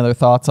 Do you have any other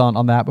thoughts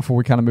on that before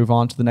we kind of move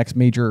on to the next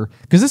major?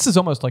 Because this is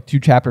almost like 2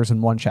 chapters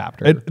in 1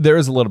 chapter. There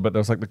is a little bit.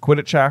 There's like the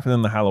Quidditch half and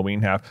then the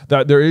Halloween half.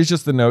 There is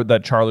just the note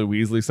that Charlie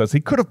Weasley says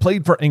he could have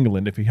played for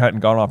England if he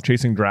hadn't gone off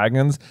chasing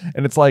dragons.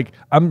 And it's like,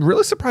 I'm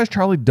really surprised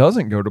Charlie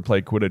doesn't go to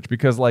play Quidditch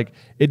because like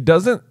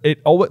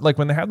like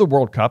when they have the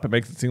World Cup, it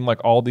makes it seem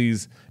like all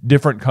these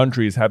different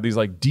countries have these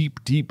like deep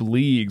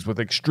leagues with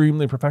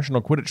extremely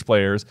professional Quidditch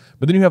players.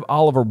 But then you have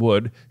Oliver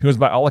Wood, who is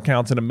by all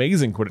accounts an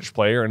amazing Quidditch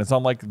player, and it's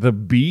on like the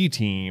B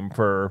team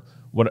for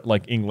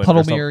England or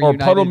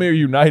Puddlemere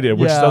United,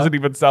 which doesn't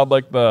even sound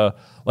like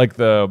like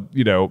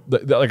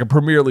a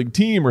Premier League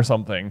team or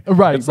something.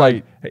 Right. It's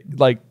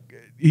like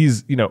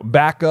he's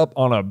backup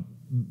on a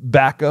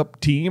backup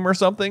team or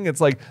something.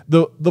 It's like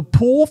the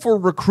pool for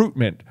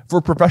recruitment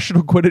for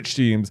professional Quidditch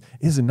teams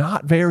is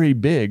not very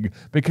big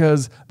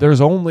because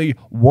there's only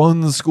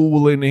one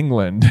school in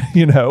England,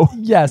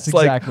 Yes, it's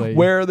exactly. Like,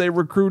 where are they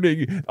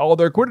recruiting all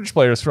their Quidditch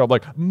players from?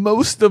 Like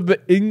most of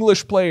the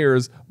English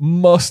players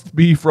must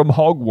be from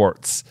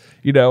Hogwarts,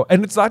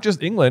 and it's not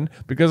just England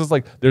because it's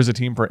like there's a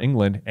team for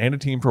England and a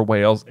team for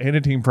Wales and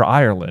a team for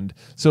Ireland.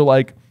 So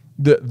like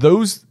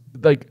those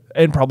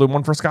and probably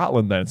one for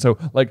Scotland then. So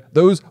like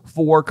those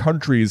 4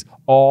 countries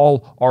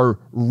all are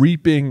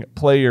reaping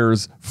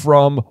players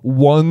from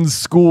one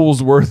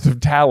school's worth of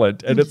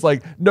talent. And it's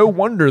like, no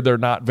wonder they're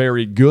not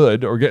very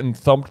good or getting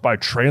thumped by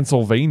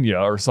Transylvania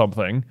or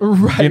something.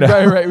 Right.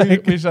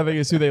 Which I think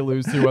is who they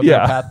lose to on their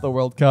path to the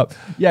World Cup.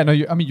 Yeah, no,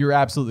 you're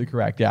absolutely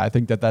correct. Yeah, I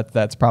think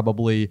that's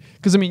probably,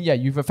 because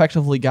you've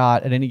effectively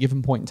got at any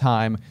given point in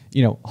time,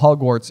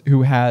 Hogwarts,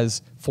 who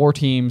has 4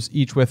 teams,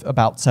 each with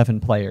about 7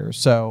 players.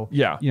 So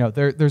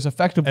there's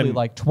effectively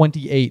like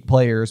 28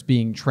 players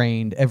being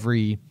trained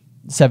every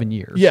 7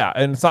 years. Yeah,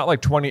 and it's not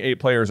like 28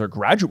 players are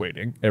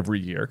graduating every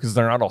year because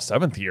they're not all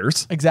 7th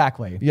years.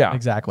 Exactly. Yeah,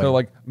 exactly. So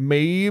like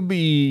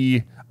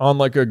maybe on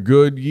like a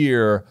good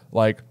year,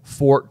 like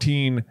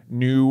 14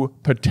 new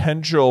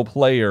potential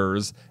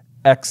players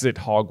exit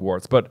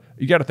Hogwarts. But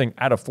you got to think,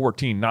 out of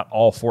 14, not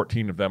all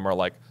 14 of them are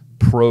like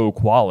pro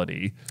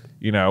quality.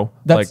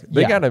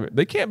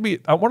 They can't be.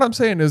 What I'm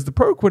saying is the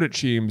pro Quidditch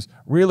teams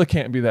really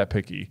can't be that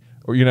picky,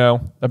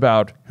 or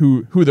about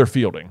who they're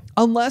fielding.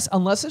 Unless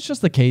it's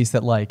just the case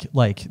that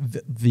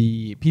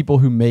the people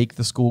who make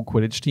the school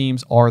Quidditch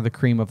teams are the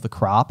cream of the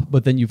crop,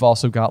 but then you've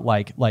also got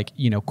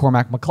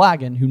Cormac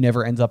McLagan, who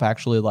never ends up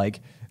actually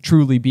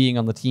truly being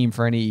on the team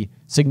for any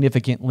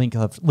significant length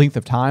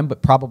of time,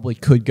 but probably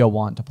could go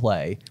on to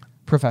play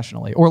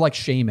professionally, or like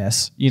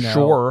Seamus, you know.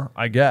 Sure,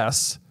 I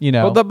guess. You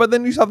know. But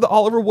then you have the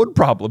Oliver Wood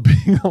problem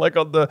being like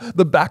on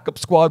the backup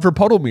squad for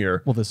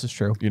Puddlemere. Well, this is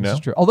true. You know? This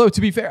is true. Although, to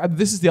be fair,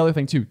 this is the other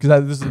thing, too,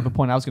 because this is the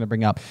point I was going to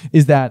bring up,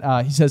 is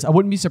that he says, I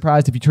wouldn't be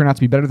surprised if you turn out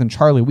to be better than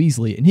Charlie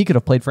Weasley, and he could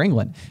have played for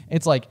England.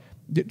 It's like,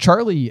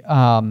 Charlie,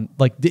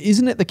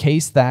 isn't it the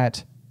case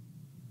that,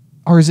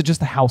 or is it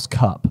just the House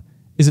Cup?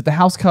 Is it the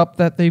House Cup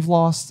that they've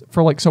lost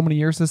for like so many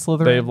years to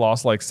Slytherin? They've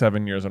lost like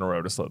 7 years in a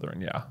row to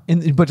Slytherin,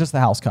 yeah. But just the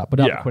House Cup, but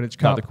not the Quidditch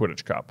Cup? Not the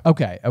Quidditch Cup.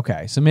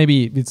 Okay. So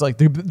maybe it's like,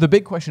 the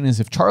big question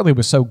is, if Charlie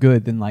was so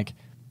good, then like,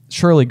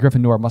 surely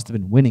Gryffindor must have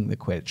been winning the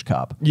Quidditch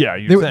Cup. Yeah,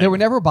 they were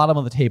never bottom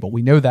of the table.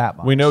 We know that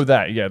much. We know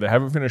that, yeah. They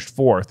haven't finished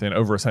fourth in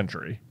over a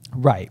century.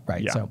 Right.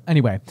 Yeah. So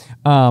anyway,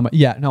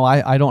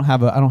 I don't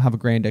have a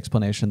grand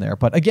explanation there.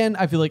 But again,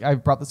 I feel like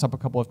I've brought this up a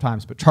couple of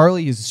times, but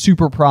Charlie is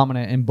super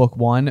prominent in book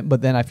 1,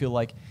 but then I feel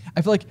like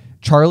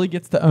Charlie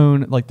gets to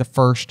own like the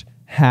first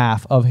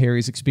half of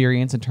Harry's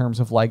experience in terms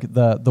of like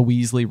the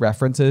Weasley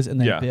references, and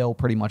then Bill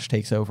pretty much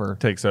takes over.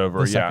 The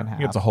second half.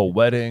 He gets a whole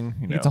wedding,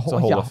 it's a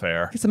whole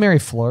affair. It's a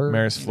Mary's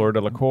Fleur de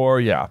la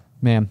Cour, yeah.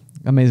 Man,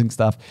 amazing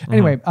stuff.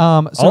 Anyway, so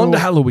on to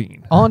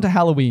Halloween. On to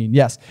Halloween,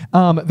 yes.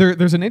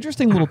 There's an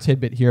interesting little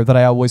tidbit here that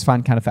I always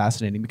find kind of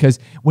fascinating, because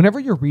whenever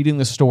you're reading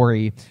the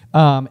story,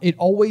 it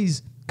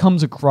always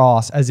comes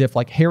across as if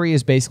like Harry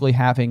is basically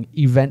having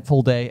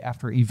eventful day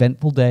after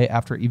eventful day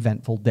after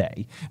eventful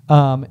day,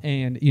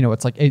 and you know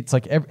it's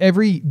like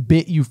every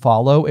bit you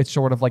follow, it's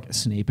sort of like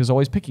Snape is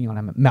always picking on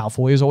him,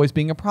 Malfoy is always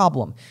being a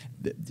problem,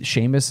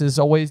 Seamus is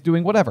always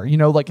doing whatever, you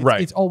know, like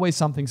it's always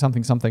something,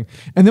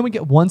 and then we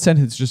get one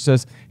sentence that just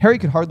says Harry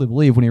could hardly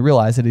believe when he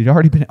realized that he'd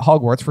already been at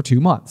Hogwarts for 2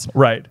 months.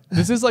 Right.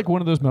 This is like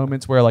one of those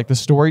moments where like the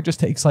story just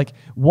takes like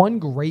one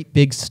great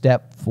big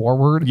step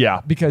forward.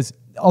 Yeah. Because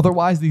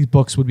otherwise, these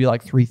books would be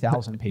like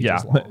 3,000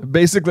 pages long.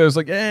 Basically, it was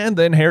like, and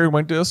then Harry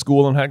went to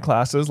school and had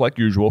classes like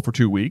usual for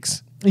 2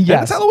 weeks. Yes.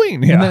 And it's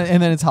Halloween. Yeah.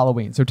 And then it's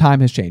Halloween. So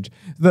time has changed.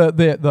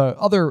 The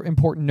other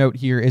important note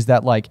here is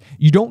that like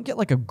you don't get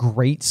like a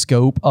great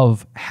scope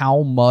of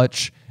how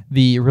much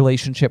the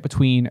relationship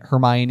between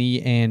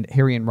Hermione and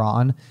Harry and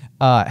Ron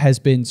has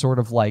been sort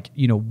of like,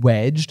 you know,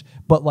 wedged.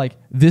 But like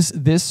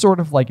this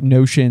sort of like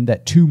notion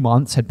that 2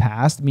 months had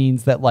passed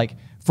means that like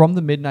from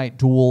the midnight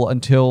duel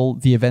until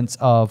the events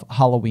of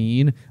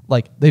Halloween,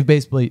 like they've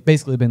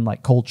basically been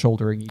like cold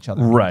shouldering each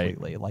other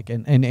completely, like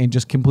and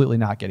just completely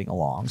not getting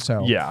along.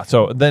 So yeah,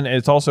 so then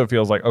it also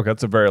feels like, okay,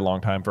 that's a very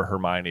long time for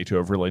Hermione to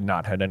have really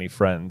not had any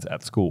friends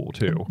at school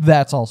too.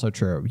 That's also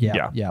true.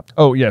 Yeah.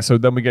 Oh yeah, so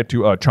then we get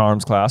to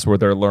Charms class where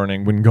they're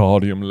learning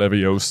Wingardium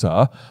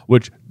Leviosa,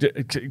 which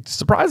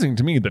surprising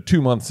to me that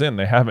 2 months in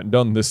they haven't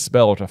done this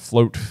spell to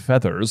float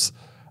feathers,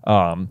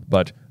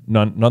 but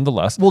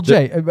nonetheless. Well,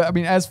 Jay, I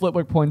mean, as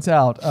Flitwick points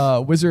out,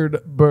 Wizard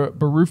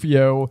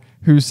Barufio,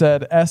 who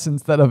said S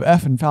instead of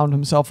F and found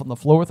himself on the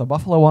floor with a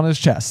buffalo on his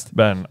chest.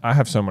 Ben, I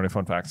have so many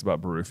fun facts about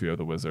Barufio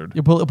the Wizard.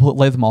 You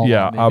lay them all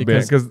yeah, on me. I'll be,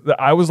 because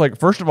I was like,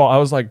 first of all, I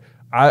was like,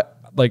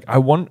 I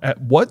wonder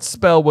what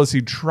spell was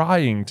he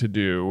trying to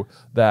do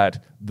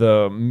that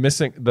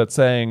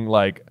saying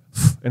like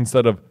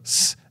instead of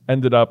s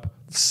ended up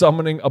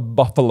summoning a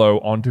buffalo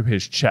onto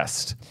his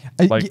chest.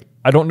 Like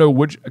I don't know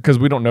which, because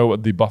we don't know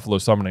what the buffalo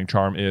summoning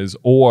charm is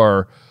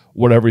or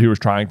whatever he was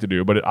trying to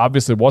do, but it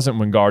obviously wasn't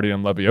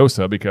Wingardium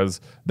Leviosa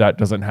because that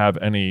doesn't have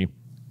any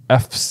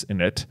F's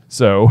in it.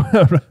 So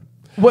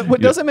what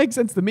doesn't make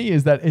sense to me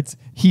is that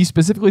he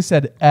specifically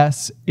said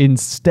S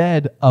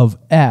instead of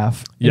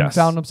F and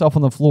found himself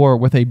on the floor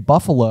with a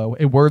buffalo,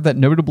 a word that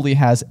notably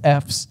has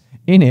F's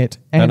in it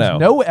and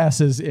no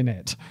S's in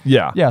it.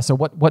 Yeah. So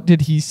what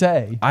did he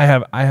say? I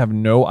have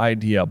no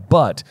idea,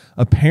 but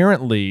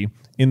apparently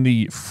in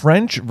the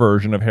French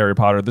version of Harry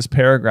Potter, this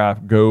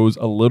paragraph goes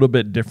a little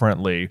bit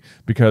differently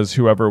because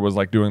whoever was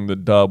like doing the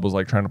dub was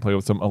like trying to play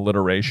with some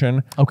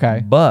alliteration.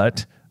 Okay.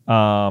 But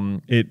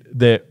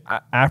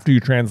after you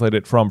translate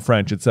it from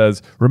French, it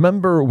says,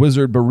 "Remember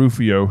Wizard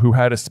Barufio, who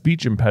had a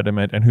speech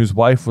impediment and whose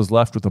wife was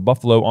left with a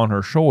buffalo on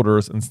her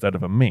shoulders instead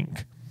of a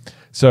mink."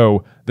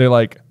 So they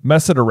like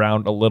mess it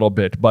around a little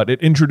bit, but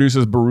it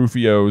introduces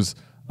Barufio's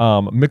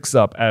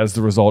mix-up as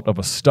the result of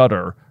a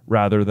stutter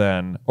rather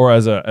than, or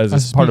as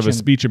part of a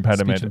speech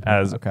impediment,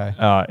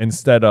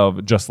 instead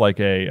of just like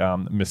a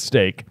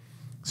mistake.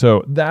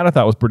 So that I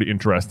thought was pretty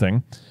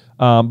interesting.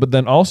 But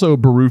then also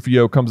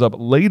Barufio comes up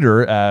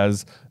later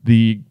as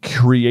the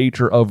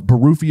creator of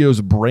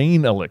Barufio's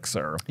brain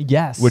elixir.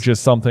 Yes. Which is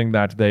something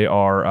that they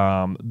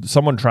are,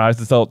 someone tries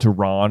to sell it to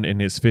Ron in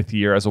his 5th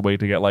year as a way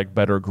to get like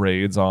better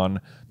grades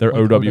on their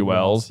like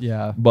OWLs.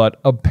 Yeah. But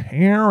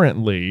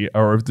apparently,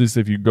 or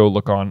if you go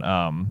look on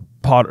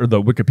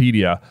the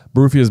Wikipedia,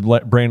 Barufio's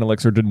brain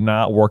elixir did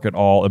not work at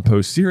all and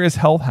pose serious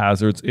health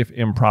hazards if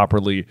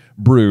improperly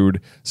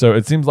brewed. So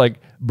it seems like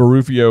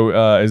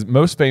Barufio is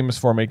most famous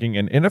for making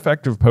an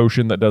ineffective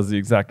potion that does the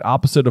exact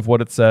opposite of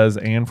what it says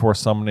and for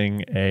summoning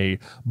a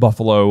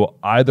buffalo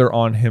either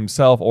on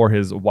himself or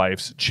his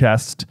wife's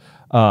chest.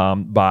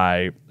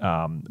 by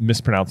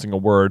mispronouncing a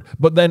word.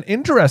 But then,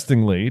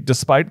 interestingly,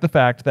 despite the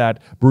fact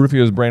that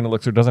Barufio's brain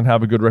elixir doesn't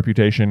have a good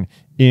reputation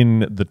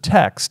in the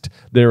text,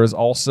 there is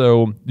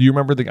also, do you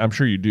remember the, I'm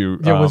sure you do.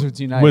 Yeah, Wizards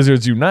Unite.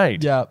 Wizards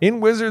Unite. Yeah.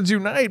 In Wizards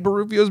Unite,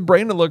 Barufio's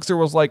brain elixir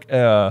was like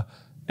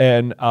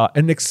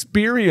an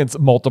experience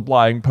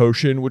multiplying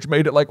potion, which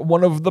made it like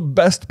one of the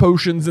best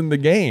potions in the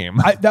game.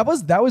 That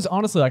was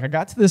honestly like, I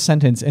got to this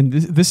sentence, and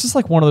this is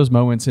like one of those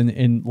moments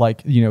in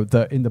like, you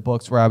know, in the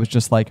books where I was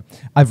just like,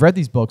 I've read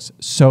these books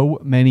so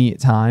many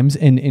times,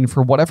 and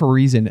for whatever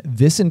reason,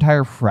 this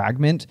entire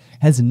fragment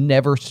has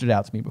never stood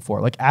out to me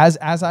before. Like as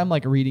I'm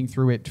like reading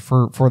through it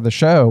for the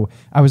show,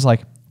 I was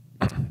like,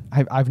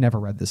 I've never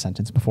read this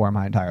sentence before in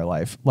my entire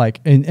life.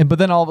 Like, but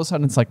then all of a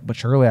sudden it's like, but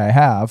surely I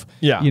have.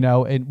 Yeah. You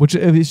know, and which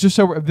is just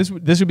so. This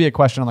would be a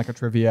question on like a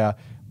trivia,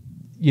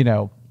 you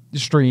know,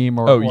 stream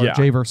or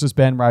Jay versus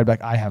Ben, where I'd be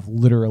like, I have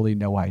literally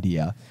no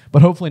idea.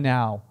 But hopefully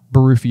now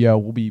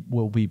Barufio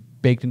will be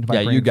baked into my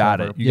brain. Yeah, you got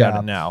forever. it. You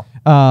got it now.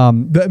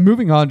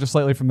 Moving on just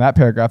slightly from that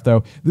paragraph,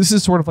 though, this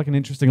is sort of like an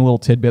interesting little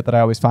tidbit that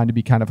I always find to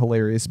be kind of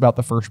hilarious about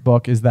the first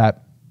book is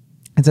that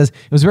it says,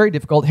 it was very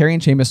difficult. Harry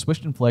and Seamus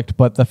switched and flicked,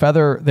 but the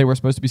feather they were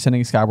supposed to be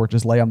sending skyward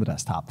just lay on the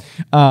desktop.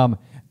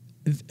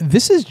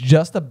 This is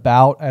just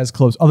about as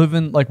close, other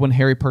than like when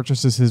Harry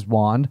purchases his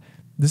wand,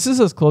 this is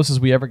as close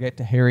as we ever get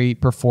to Harry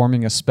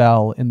performing a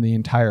spell in the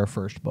entire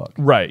first book.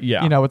 Right,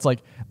 yeah. You know, it's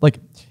like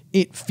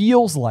it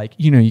feels like,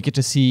 you know, you get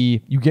to see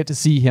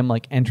him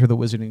like enter the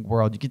wizarding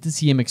world. You get to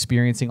see him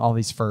experiencing all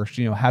these first,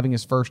 you know, having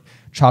his first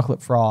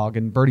chocolate frog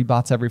and Bertie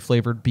Bott's every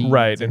flavored bean.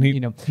 Right, and he, you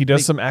know, he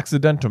does some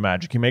accidental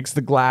magic. He makes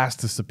the glass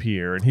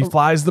disappear, and he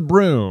flies the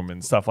broom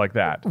and stuff like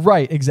that.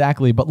 Right,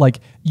 exactly. But like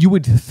you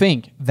would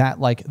think that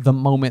like the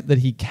moment that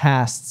he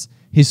casts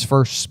his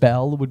first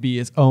spell would be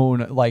his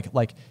own like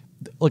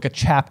a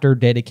chapter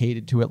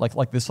dedicated to it,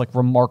 like this like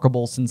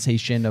remarkable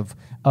sensation of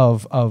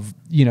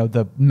you know,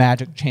 the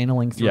magic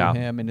channeling through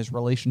him and his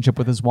relationship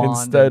with his wand.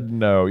 Instead,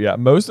 no,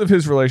 most of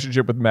his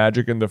relationship with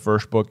magic in the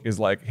first book is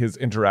like his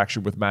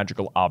interaction with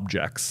magical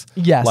objects.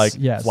 Yes, like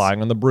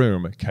flying on the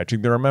broom,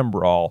 catching the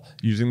Remember-All,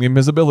 using the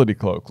invisibility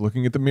cloak,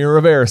 looking at the mirror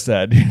of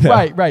Erised. You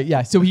know? Right,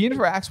 yeah. So he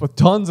interacts with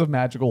tons of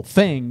magical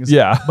things.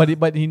 Yeah,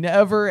 but he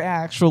never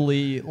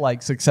actually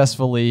like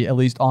successfully, at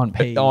least on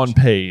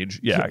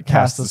page,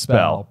 cast the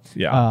spell.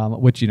 Yeah,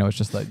 which, you know, it's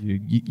just that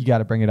you got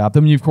to bring it up.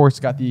 Then you of course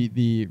got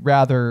the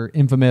rather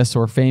infamous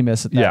or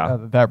famous at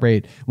that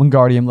rate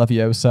Wingardium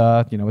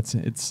Leviosa. You know,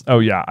 it's. Oh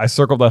yeah, I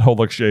circled that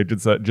whole exchange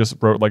and just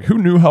wrote like, who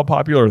knew how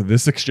popular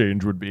this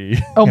exchange would be?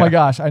 Oh my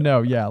gosh, I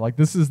know. Yeah, like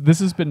this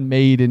has been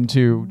made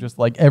into just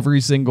like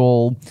every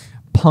single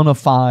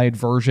punified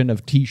version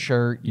of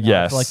T-shirt. You know?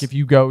 Yes. Like if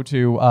you go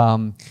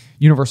to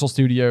Universal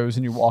Studios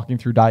and you're walking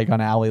through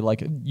Diagon Alley,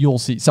 like you'll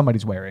see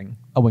somebody's wearing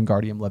a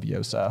Wingardium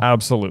Leviosa.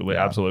 Absolutely.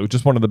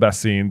 Just one of the best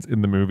scenes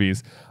in the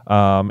movies,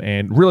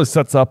 and really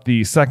sets up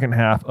the second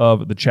half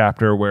of the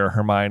chapter where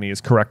Hermione is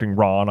correcting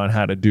Ron on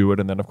how to do it,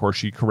 and then of course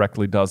she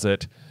correctly does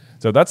it.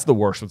 So that's the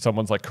worst, when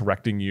someone's like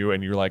correcting you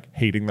and you're like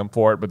hating them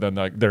for it, but then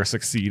like they're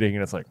succeeding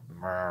and it's like,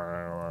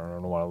 I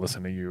don't want to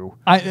listen to you.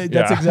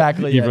 That's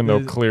exactly even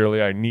though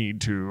clearly I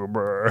need to.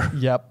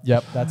 Yep.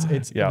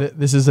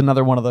 This is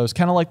another one of those,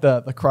 kind of like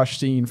the crush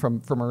scene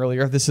from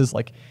earlier. This is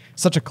like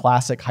such a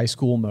classic high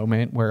school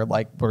moment where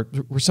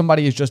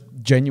somebody is just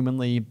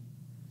genuinely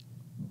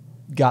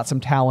got some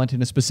talent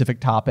in a specific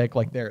topic,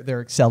 like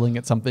they're excelling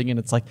at something, and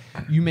it's like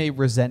you may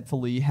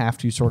resentfully have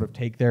to sort of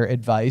take their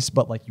advice,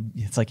 but like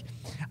it's like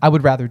I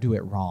would rather do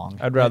it wrong.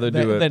 I'd rather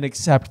do it than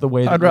accept the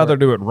way. I'd rather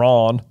do it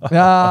wrong.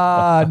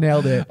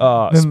 Nailed it.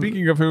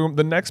 Speaking of whom,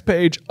 the next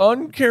page,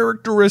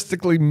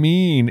 uncharacteristically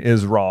mean,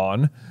 is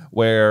Ron,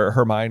 where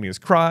Hermione is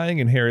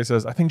crying and Harry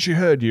says, "I think she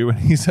heard you," and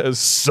he says,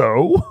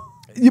 "So."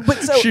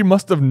 But she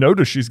must have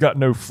noticed she's got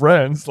no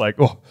friends. Like,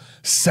 oh,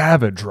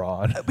 savage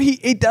Ron.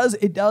 It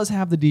does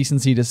have the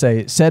decency to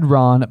say, said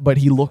Ron, but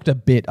he looked a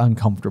bit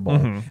uncomfortable.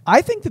 Mm-hmm.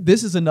 I think that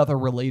this is another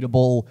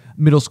relatable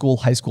middle school,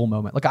 high school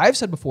moment. Like I've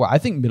said before, I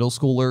think middle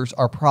schoolers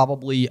are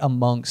probably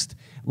amongst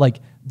like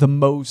the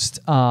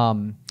most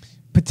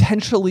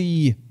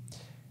potentially...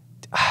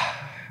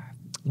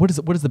 What is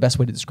the best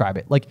way to describe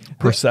it? Like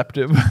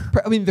perceptive.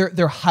 I mean,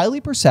 they're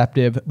highly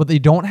perceptive, but they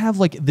don't have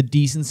like the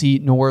decency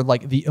nor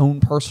like the own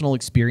personal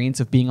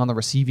experience of being on the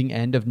receiving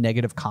end of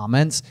negative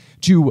comments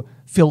to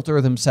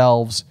filter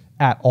themselves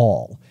at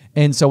all.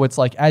 And so it's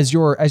like as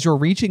you're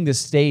reaching this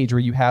stage where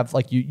you have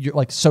like you're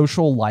like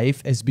social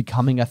life is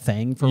becoming a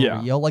thing for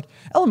real. Like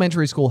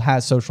elementary school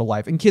has social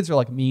life and kids are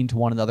like mean to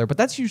one another, but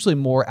that's usually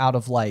more out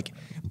of like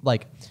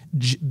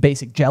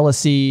basic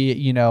jealousy,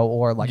 you know,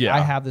 or like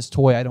I have this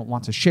toy, I don't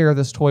want to share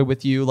this toy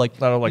with you.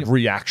 Like not like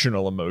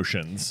reactional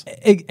emotions.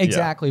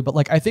 Exactly. But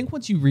like I think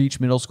once you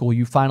reach middle school,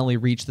 you finally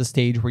reach the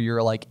stage where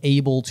you're like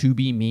able to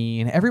be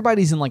mean.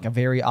 Everybody's in like a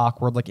very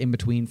awkward like in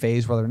between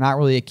phase where they're not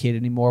really a kid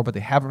anymore, but they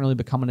haven't really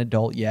become an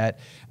adult yet.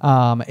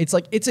 It's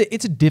like it's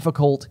a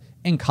difficult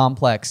and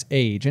complex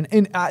age.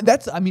 And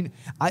that's, I mean,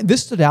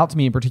 this stood out to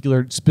me in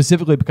particular,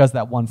 specifically because of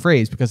that one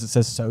phrase, because it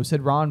says, "So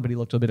said Ron," but he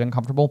looked a bit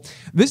uncomfortable.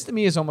 This to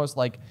me is almost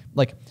like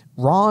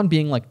Ron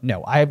being like,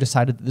 "No, I have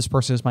decided that this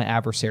person is my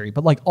adversary,"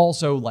 but like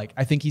also like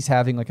I think he's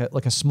having like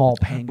a small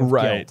pang of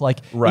guilt.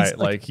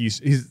 Like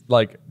he's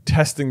like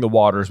testing the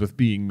waters with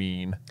being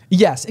mean.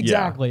 Yes,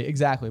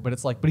 exactly. But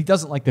it's like, but he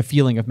doesn't like the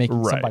feeling of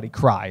making somebody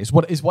cry. Is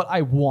what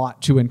I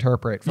want to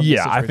interpret from this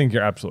situation. I think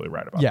you're absolutely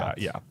right about that.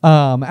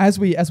 Yeah. As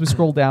we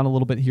scroll down a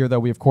little bit here, though,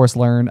 we of course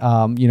learn,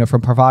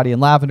 from Parvati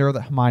and Lavender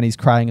that Hermione's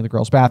crying in the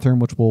girls' bathroom,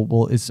 which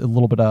is a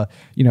little bit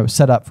of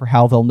set up for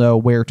how they'll know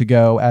where to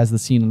go as the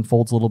scene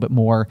unfolds a little bit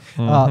more.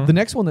 The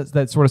next one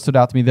that sort of stood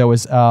out to me though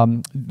is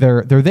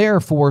they're there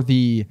for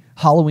the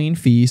Halloween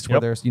feast where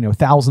there's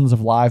thousands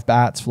of live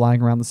bats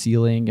flying around the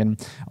ceiling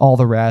and all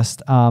the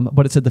rest.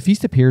 But it said the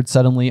feast appeared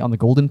suddenly on the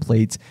golden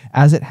plates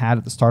as it had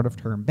at the start of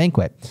term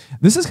banquet.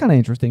 This is kind of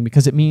interesting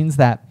because it means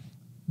that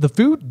the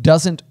food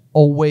doesn't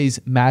always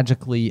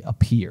magically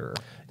appear.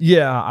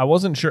 Yeah, I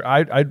wasn't sure.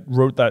 I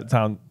wrote that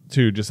down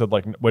too. Just said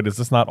like, wait, is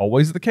this not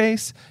always the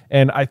case?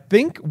 And I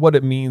think what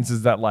it means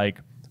is that like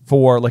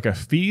for like a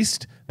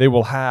feast, they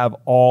will have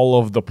all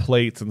of the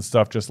plates and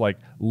stuff just like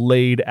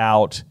laid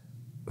out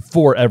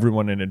for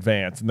everyone in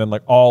advance, and then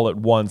like all at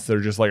once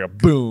they're just like a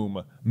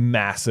boom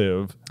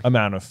massive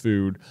amount of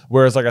food.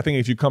 Whereas like I think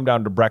if you come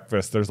down to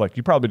breakfast, there's like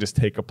you probably just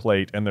take a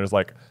plate and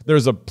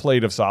there's a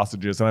plate of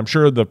sausages, and I'm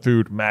sure the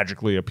food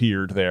magically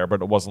appeared there,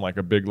 but it wasn't like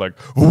a big like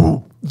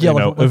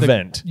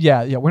event.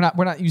 We're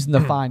not using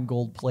the fine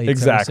gold plates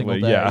exactly.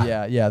 Every single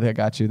day. Yeah, I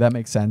got you. That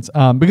makes sense.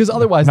 Because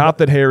otherwise, not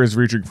that Harry's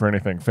reaching for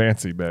anything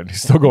fancy, man.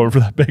 He's still going for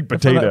that baked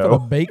potato, for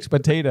the baked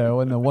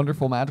potato in the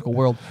wonderful magical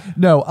world.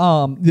 No,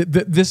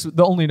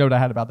 the only note I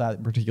had about that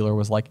in particular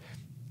was like,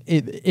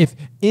 if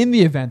in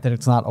the event that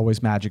it's not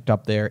always magicked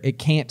up there, it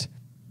can't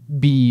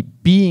be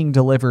being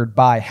delivered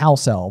by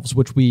house elves,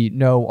 which we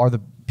know are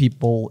the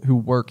people who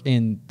work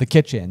in the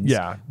kitchens.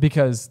 Yeah.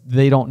 Because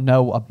they don't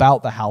know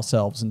about the house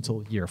elves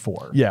until year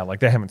 4. Yeah,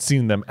 like they haven't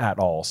seen them at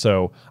all.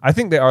 So I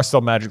think they are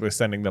still magically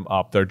sending them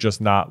up. They're just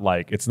not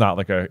like, it's not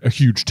like a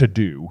huge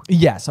to-do.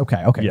 Yes,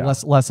 okay. Yeah.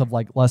 Less of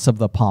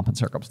the pomp and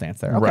circumstance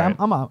there. Okay, right.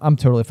 I'm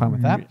totally fine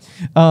with that.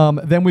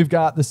 Then we've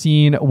got the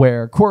scene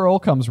where Quirrell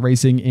comes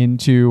racing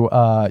into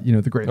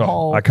the Great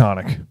Hall.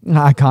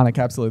 Iconic,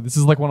 absolutely. This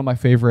is like one of my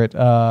favorite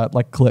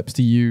like clips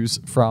to use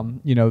from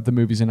the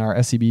movies in our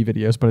SCB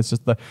videos, but it's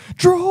just the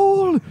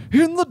 "Troll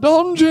in the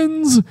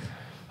dungeons."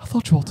 I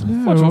thought you ought to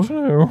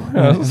know.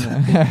 Yes.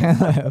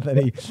 That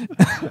he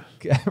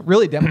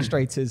really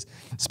demonstrates his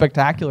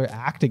spectacular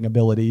acting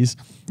abilities.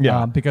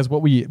 Yeah. Because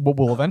what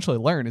we'll eventually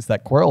learn is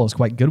that Quirrell is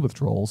quite good with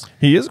trolls.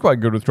 He is quite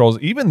good with trolls.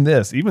 Even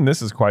this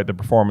is quite the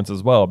performance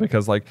as well,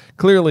 because like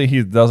clearly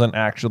he doesn't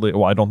actually.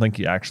 Well, I don't think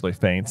he actually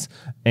faints,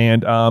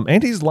 and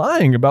he's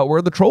lying about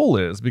where the troll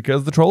is,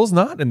 because the troll is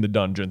not in the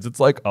dungeons. It's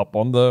like up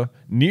on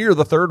near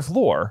the 3rd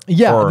floor.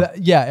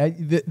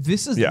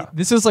 This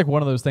is like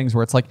one of those things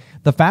where it's like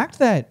the fact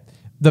that.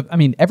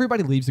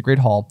 Everybody leaves the Great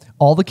Hall.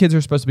 All the kids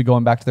are supposed to be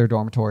going back to their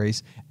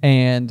dormitories,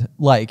 and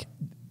like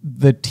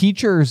the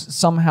teachers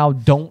somehow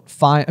don't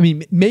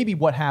find. Maybe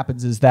what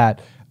happens is that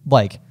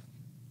like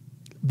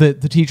the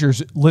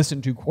teachers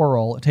listen to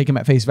Quirrell, take him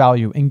at face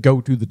value, and go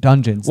to the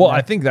dungeons. Well,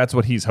 I think that's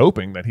what he's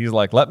hoping, that he's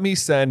like, let me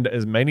send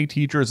as many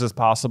teachers as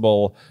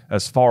possible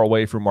as far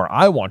away from where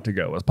I want to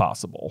go as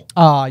possible.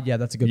 Yeah,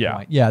 that's a good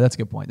point. Yeah, that's a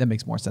good point. That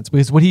makes more sense,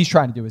 because what he's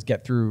trying to do is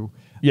get through.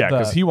 Yeah,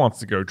 because he wants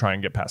to go try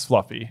and get past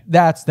Fluffy.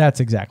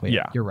 That's exactly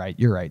it. You're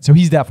right. So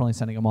he's definitely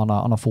sending him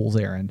on a fool's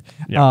errand.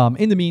 Yeah.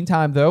 In the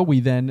meantime, though, we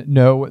then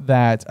know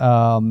that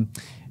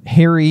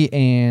Harry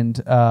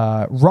and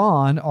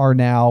Ron are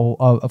now,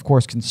 of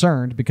course,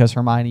 concerned because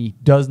Hermione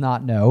does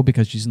not know,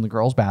 because she's in the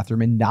girls'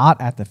 bathroom and not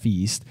at the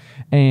feast.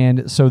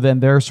 And so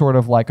then they're sort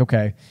of like,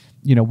 okay,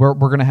 we're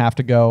gonna have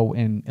to go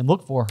and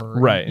look for her,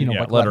 right? And,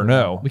 like let her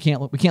know. We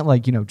can't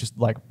like just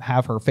like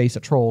have her face a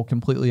troll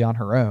completely on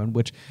her own,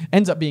 which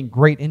ends up being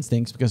great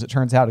instincts, because it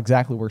turns out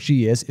exactly where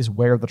she is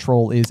where the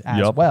troll is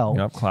as well.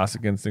 Yep,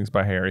 classic instincts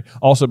by Harry.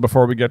 Also,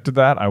 before we get to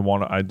that,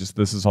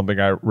 this is something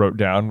I wrote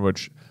down,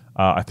 which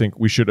I think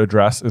we should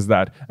address, is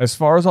that as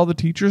far as all the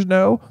teachers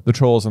know, the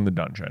troll is in the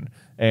dungeon,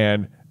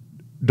 and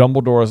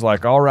Dumbledore is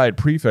like, all right,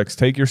 prefects,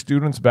 take your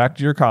students back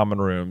to your common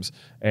rooms.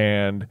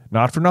 And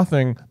not for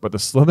nothing, but the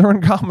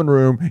Slytherin common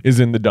room is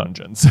in the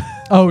dungeons.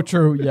 Oh,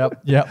 true.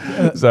 Yep.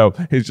 So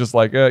he's just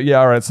like, yeah,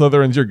 all right,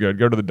 Slytherins, you're good.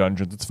 Go to the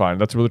dungeons. It's fine.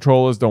 That's where the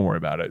troll is. Don't worry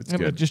about it. It's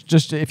good.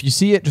 Just if you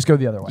see it, just go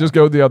the other way. Just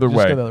go the other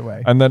way. Go the other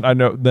way. And then I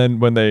know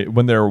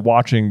when they're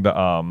watching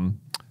the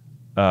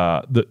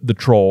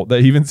troll, that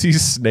even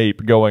sees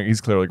Snape going,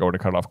 he's clearly going to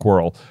cut off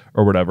Quirrell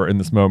or whatever in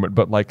this moment,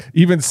 but like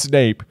even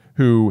Snape,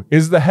 who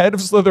is the head of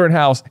Slytherin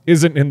House,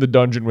 isn't in the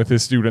dungeon with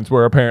his students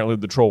where apparently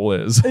the troll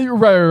is.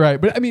 Right.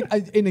 But I mean,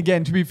 and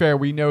again, to be fair,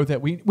 we know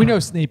that we know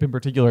Snape in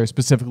particular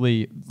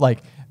specifically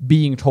like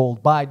being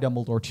told by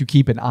Dumbledore to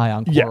keep an eye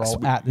on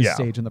Quirrell at this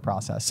stage in the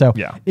process. So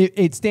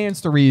it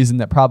stands to reason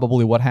that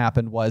probably what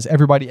happened was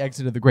everybody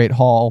exited the Great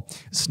Hall.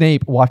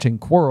 Snape, watching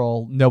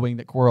Quirrell, knowing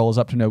that Quirrell is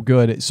up to no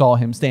good, saw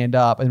him stand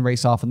up and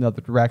race off in the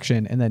other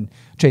direction and then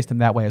chased him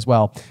that way as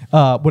well.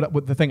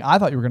 What the thing I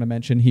thought you were going to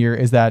mention here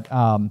is that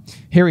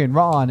Harry and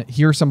Ron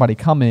hear somebody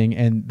coming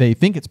and they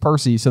think it's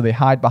Percy, so they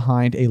hide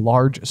behind a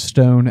large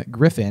stone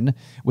griffin,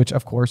 which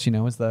of course, you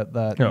know, is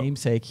the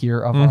namesake here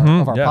of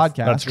our podcast.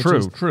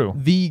 That's true.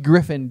 The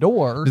Griffin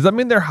Door. Does that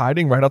mean they're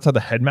hiding right outside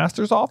the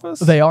headmaster's office?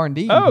 They are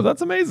indeed. Oh,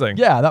 that's amazing.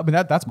 Yeah,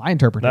 that's my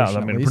interpretation.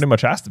 No, I mean, it pretty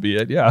much has to be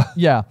it. Yeah.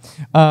 Yeah.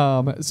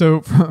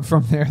 So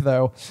from there,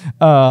 though,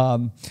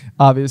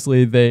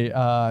 obviously they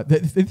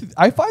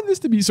I find this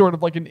to be sort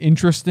of like an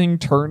interesting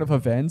turn of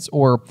events,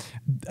 or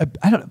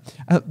I don't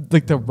know,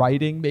 like the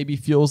writing maybe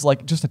feels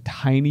like just a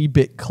tiny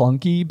bit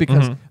clunky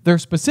because they're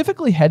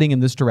specifically heading in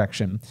this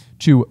direction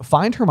to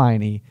find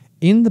Hermione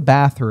in the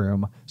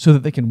bathroom so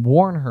that they can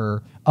warn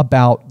her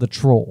about the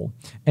troll.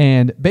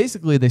 And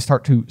basically they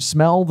start to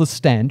smell the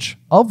stench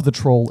of the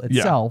troll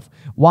itself,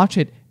 watch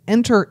it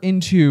enter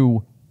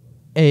into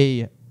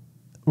a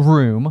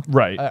room,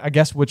 right? I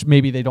guess, which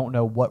maybe they don't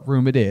know what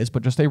room it is,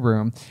 but just a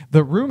room.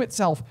 The room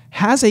itself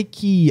has a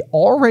key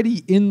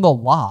already in the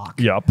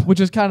lock, which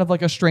is kind of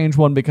like a strange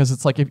one because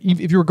it's like if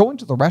you were going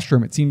to the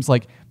restroom, it seems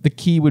like the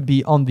key would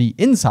be on the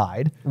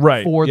inside,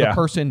 for the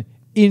person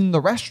in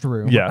the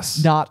restroom,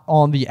 not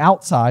on the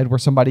outside where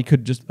somebody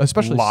could just,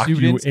 especially lock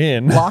students, you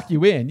in. lock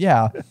you in.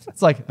 Yeah,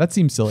 it's like that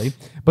seems silly,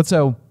 but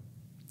so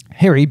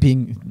Harry,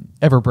 being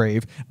ever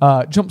brave,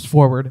 jumps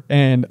forward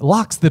and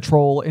locks the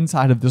troll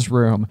inside of this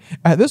room.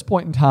 At this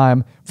point in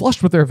time,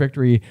 flushed with their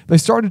victory, they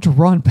started to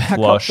run back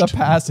up the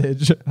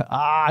passage.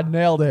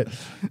 Nailed it.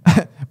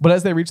 But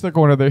as they reach the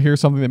corner, they hear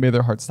something that made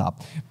their heart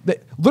stop.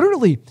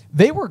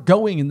 They were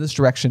going in this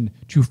direction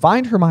to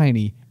find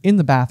Hermione in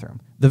the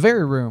bathroom, the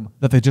very room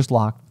that they just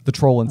locked the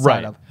troll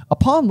inside of.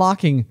 Upon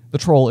locking the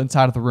troll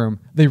inside of the room,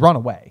 they run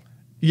away.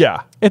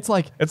 Yeah, it's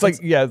like they've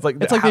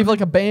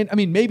like abandoned. I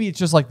mean, maybe it's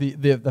just like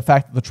the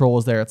fact that the troll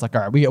is there. It's like,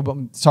 all right,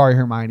 sorry,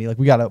 Hermione, like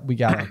we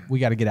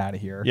gotta get out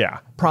of here. Yeah,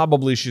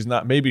 probably she's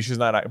not. Maybe she's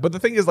not. But the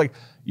thing is, like,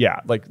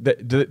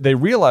 they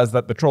realize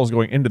that the troll's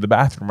going into the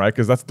bathroom, right?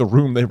 Because that's the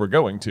room they were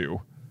going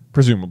to,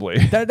 presumably.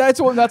 That's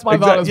my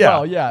thought as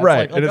well. Yeah,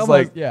 right. And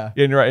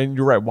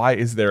you're right. Why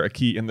is there a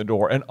key in the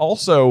door? And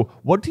also,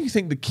 what do you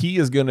think the key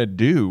is going to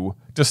do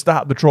to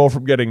stop the troll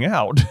from getting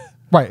out?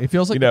 Right, it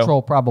feels like the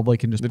troll probably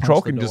can just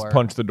just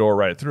punch the door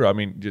right through. I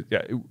mean,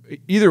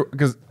 either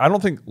because I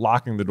don't think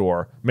locking the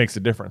door makes a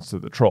difference to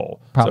the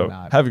troll. Probably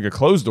not. Having a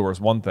closed door is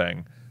one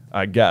thing,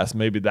 I guess.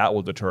 Maybe that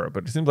will deter it,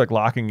 but it seems like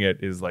locking it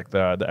is like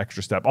the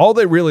extra step. All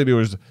they really do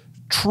is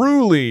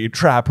truly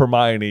trap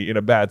Hermione in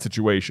a bad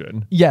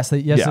situation. Yes,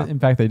 in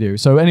fact they do.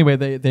 So anyway,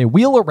 they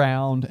wheel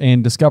around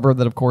and discover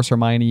that, of course,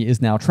 Hermione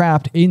is now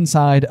trapped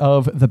inside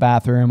of the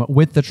bathroom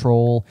with the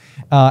troll,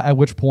 at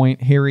which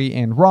point Harry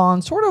and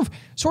Ron sort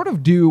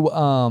of do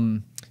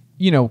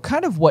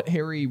kind of what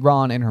Harry,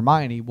 Ron, and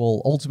Hermione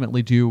will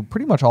ultimately do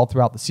pretty much all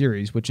throughout the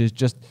series, which is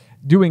just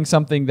doing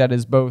something that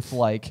is both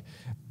like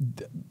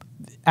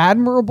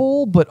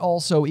admirable but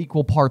also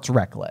equal parts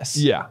reckless.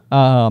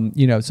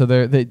 So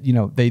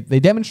they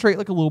demonstrate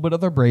like a little bit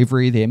of their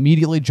bravery. They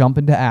immediately jump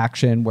into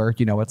action where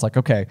it's like,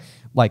 okay,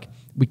 like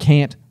we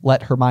can't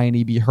let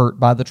Hermione be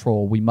hurt by the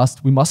troll. We must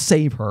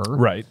save her.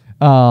 Right.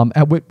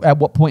 At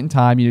what point in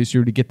time you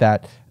sort of get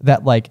that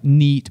like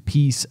neat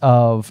piece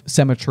of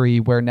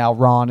symmetry where now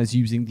Ron is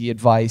using the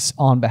advice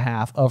on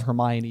behalf of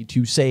Hermione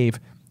to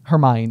save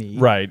Hermione.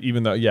 Right,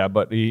 even though,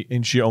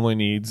 and she only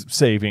needs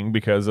saving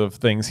because of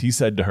things he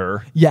said to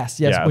her. Yes.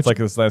 Yeah, it's like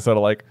this nice sort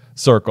of like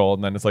circle,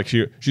 and then it's like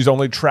she's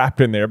only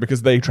trapped in there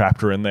because they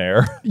trapped her in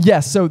there.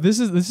 Yes, so this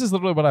is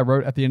literally what I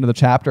wrote at the end of the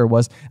chapter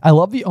was, I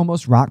love the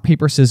almost rock,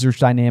 paper, scissors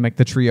dynamic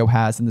the trio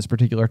has in this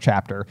particular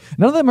chapter.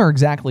 None of them are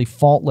exactly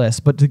faultless,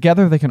 but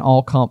together they can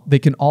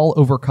all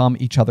overcome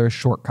each other's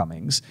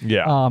shortcomings.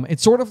 Yeah.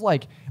 It's sort of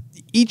like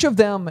each of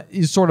them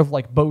is sort of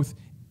like both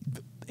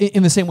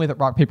in the same way that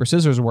rock, paper,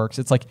 scissors works.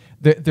 It's like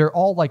they're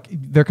all like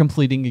they're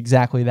completing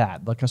exactly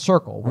that, like a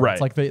circle. Right.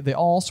 It's like they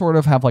all sort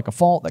of have like a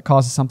fault that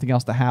causes something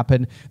else to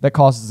happen, that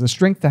causes a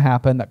strength to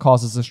happen, that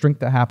causes a strength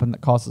to happen, that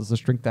causes a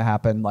strength to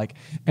happen. Like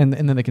and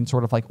then they can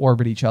sort of like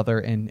orbit each other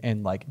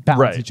and like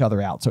balance each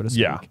other out, so to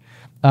speak.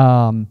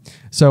 Yeah.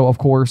 So of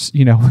course,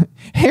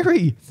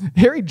 Harry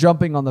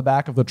jumping on the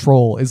back of the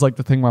troll is like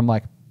the thing where I'm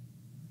like,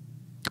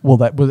 well,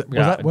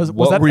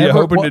 what were you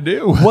hoping to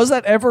do? Was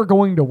that ever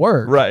going to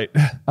work? Right.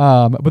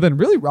 But then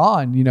really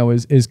Ron,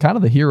 is kind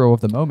of the hero of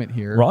the moment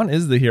here. Ron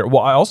is the hero.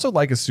 Well, I also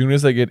like as soon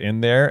as they get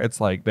in there,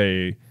 it's like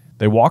they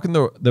walk in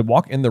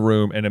the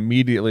room and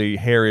immediately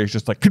Harry is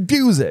just like,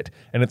 confuse it.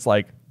 And it's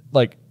like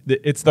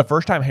it's the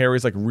first time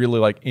Harry's like really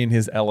like in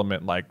his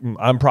element, like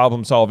I'm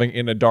problem solving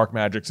in a dark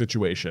magic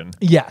situation.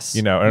 Yes.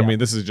 You know, and I mean,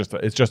 this is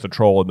it's just a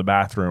troll in the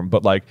bathroom,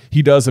 but like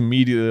he does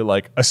immediately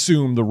like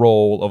assume the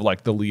role of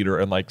like the leader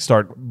and like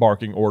start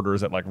barking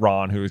orders at like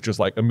Ron, who's just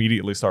like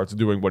immediately starts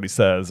doing what he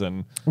says.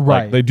 And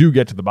like, they do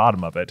get to the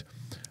bottom of it,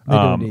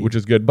 which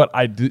is good. But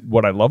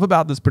what I love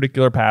about this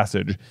particular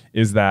passage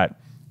is that,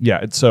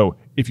 so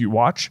if you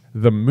watch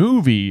the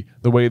movie,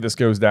 the way this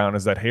goes down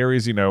is that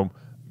Harry's,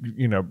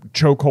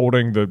 choke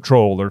holding the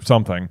troll or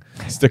something,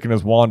 sticking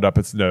his wand up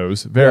its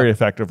nose very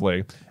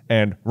effectively.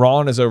 And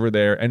Ron is over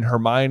there and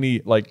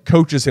Hermione like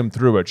coaches him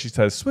through it. She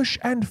says, swish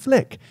and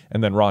flick.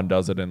 And then Ron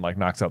does it and like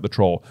knocks out the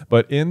troll.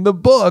 But in the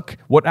book,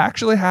 what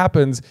actually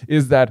happens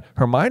is that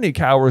Hermione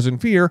cowers in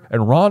fear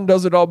and Ron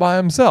does it all by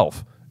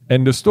himself.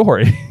 End of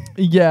story.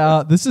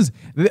 Yeah,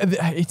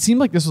 it seemed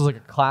like this was like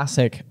a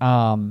classic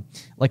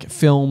like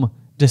film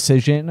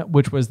decision,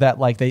 which was that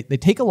like they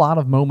take a lot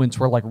of moments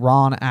where like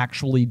Ron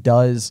actually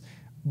does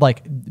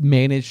like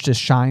manage to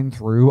shine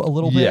through a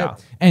little bit.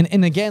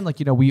 And again, like,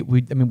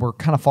 we're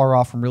kind of far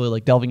off from really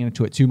like delving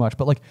into it too much,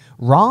 but like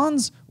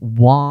Ron's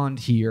wand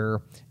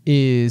here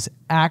is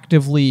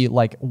actively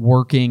like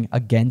working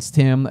against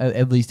him,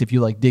 at least if you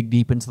like dig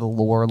deep into the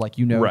lore, like,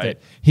 that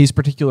his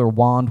particular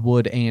wand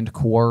would and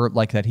core,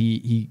 like that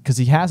because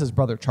he has his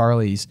brother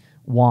Charlie's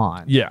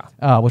wand.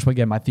 Which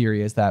again, my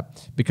theory is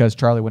that because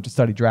Charlie went to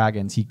study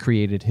dragons, he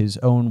created his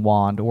own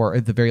wand, or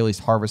at the very least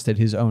harvested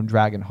his own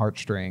dragon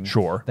heartstring.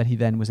 That he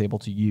then was able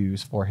to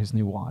use for his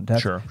new wand.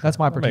 That's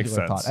my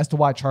particular thought as to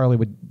why Charlie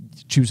would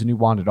choose a new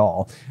wand at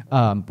all,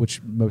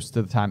 which most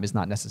of the time is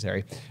not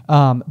necessary.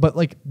 But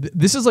like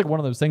this is like one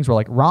of those things where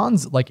like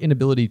Ron's like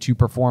inability to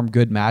perform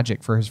good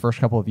magic for his first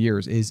couple of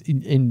years is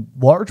in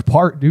large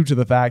part due to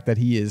the fact that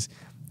he is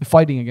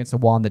fighting against a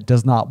wand that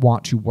does not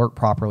want to work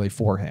properly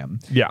for him.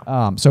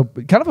 So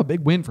kind of a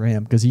big win for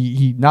him, because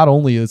he not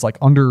only is like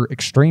under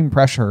extreme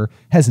pressure,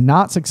 has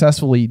not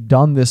successfully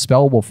done this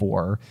spell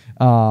before,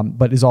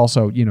 but is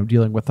also,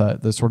 dealing with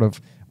the sort of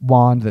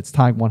wand that's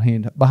tying one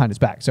hand behind his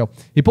back. So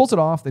he pulls it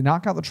off. They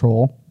knock out the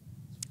troll.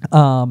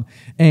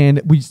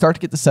 And we start to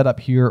get the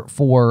setup here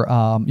for,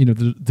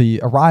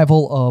 the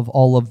arrival of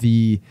all of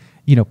the,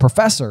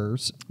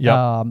 professors,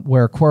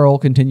 where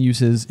Quirrell continues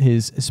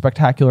his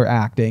spectacular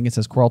acting. It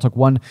says Quirrell took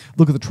one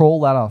look at the troll,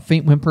 let out a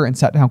faint whimper, and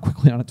sat down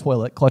quickly on a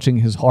toilet, clutching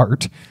his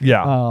heart.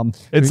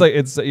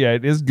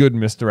 It is good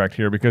misdirect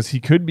here, because he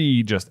could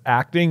be just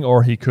acting,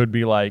 or he could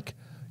be like,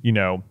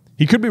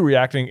 he could be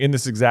reacting in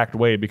this exact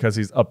way because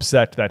he's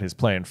upset that his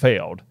plan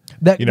failed.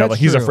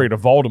 He's afraid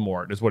of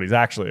Voldemort is what he's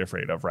actually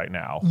afraid of right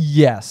now.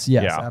 Yes,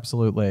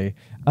 absolutely.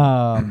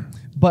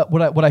 But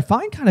what I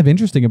find kind of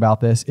interesting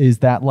about this is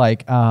that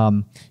like,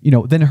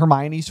 then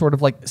Hermione sort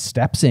of like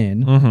steps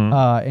in,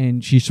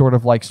 and she sort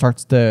of like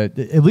starts to,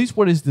 at least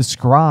what is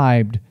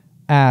described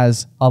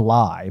as a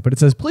lie, but it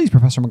says, please,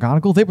 Professor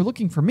McGonagall, they were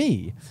looking for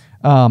me.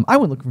 I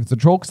went looking for the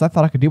troll because I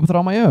thought I could deal with it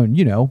on my own,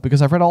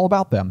 because I've read all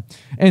about them.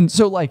 And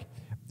so like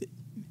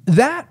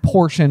that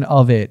portion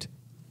of it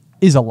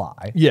is a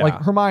lie.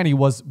 Like Hermione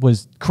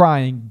was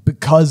crying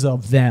because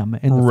of them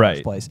in the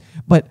first place.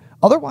 But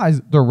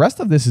otherwise, the rest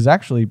of this is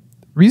actually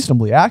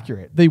reasonably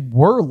accurate. They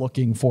were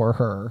looking for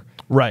her.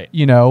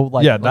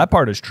 That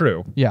part is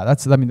true.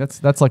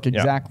 That's like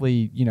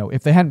exactly,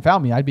 if they hadn't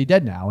found me, I'd be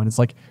dead now. And it's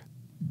like,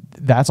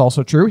 that's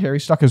also true. Harry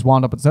stuck his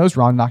wand up its nose.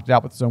 Ron knocked it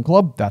out with his own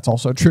club. That's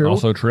also true.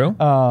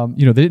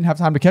 They didn't have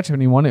time to catch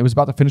anyone. It was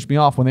about to finish me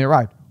off when they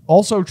arrived.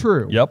 Also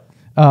true.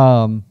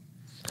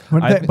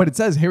 But it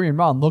says Harry and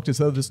Ron looked as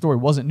though this story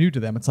wasn't new to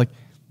them. It's like,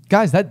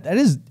 guys, that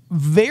is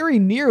very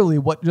nearly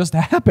what just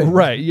happened.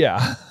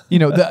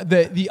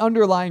 The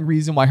underlying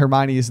reason why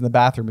Hermione is in the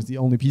bathroom is the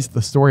only piece of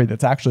the story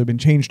that's actually been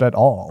changed at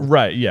all.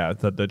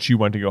 That she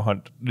went to go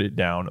hunt it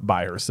down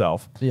by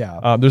herself.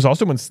 There's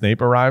also when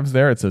Snape arrives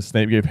there, it says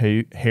Snape gave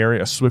Harry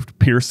a swift,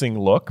 piercing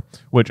look,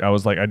 which I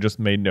was like, I just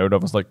made note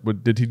of. I was like,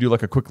 did he do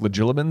like a quick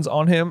Legilimens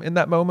on him in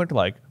that moment?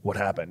 Like, what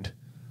happened?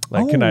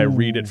 Like, can I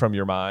read it from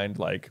your mind?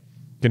 Like,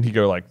 can he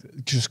go like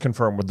just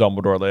confirm with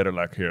Dumbledore later,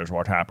 like, here's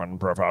what happened,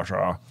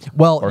 Professor?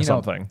 Well, or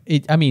something.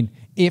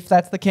 If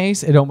that's the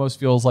case, it almost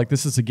feels like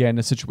this is again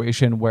a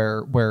situation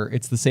where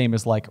it's the same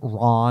as like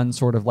Ron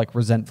sort of like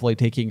resentfully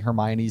taking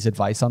Hermione's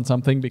advice on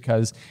something,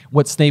 because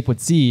what Snape would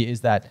see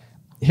is that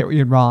Harry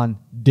and Ron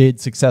did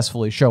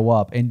successfully show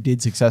up and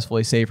did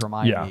successfully save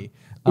Hermione.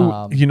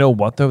 You know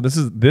what though?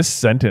 This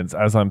sentence,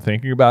 as I'm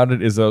thinking about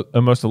it, is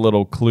almost a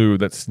little clue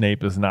that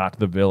Snape is not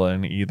the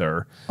villain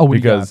either.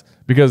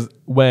 Because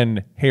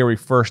when Harry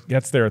first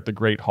gets there at the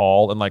Great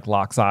Hall and like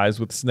locks eyes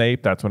with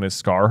Snape, that's when his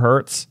scar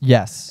hurts.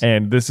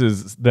 And this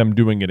is them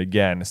doing it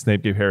again.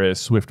 Snape gave Harry a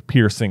swift,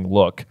 piercing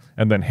look,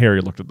 and then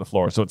Harry looked at the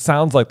floor. So it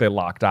sounds like they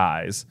locked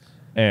eyes.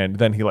 And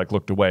then he like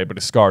looked away, but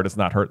his scar does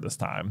not hurt this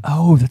time.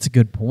 Oh, that's a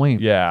good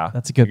point.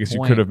 That's a good point. I guess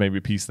you could have maybe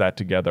pieced that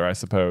together, I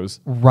suppose.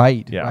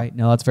 Right.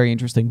 No, that's very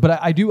interesting.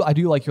 But I do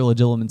like your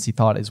legitimacy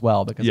thought as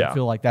well, because I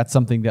feel like that's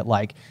something that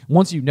like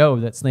once you know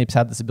that Snape's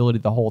had this ability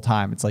the whole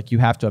time, it's like you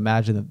have to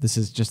imagine that this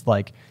is just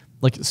like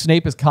like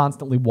Snape is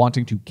constantly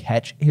wanting to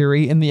catch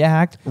Harry in the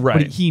act, right?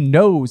 But he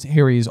knows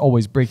Harry is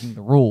always breaking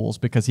the rules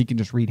because he can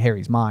just read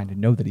Harry's mind and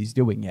know that he's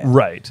doing it,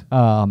 right?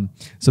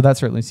 So that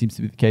certainly seems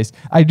to be the case.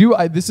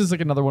 This is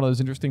like another one of those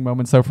interesting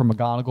moments though from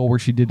McGonagall where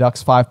she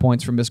deducts 5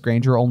 points from Miss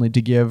Granger only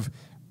to give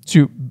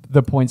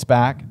the points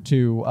back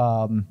to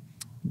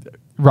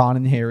Ron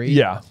and Harry.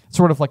 Yeah,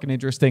 sort of like an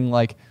interesting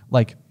like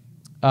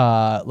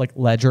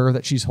ledger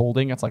that she's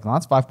holding. It's like, well,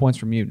 that's 5 points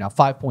from you. Now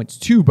 5 points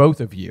to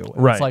both of you.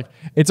 And right. It's like,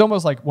 it's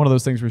almost like one of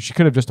those things where she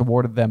could have just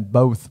awarded them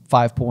both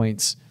 5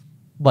 points,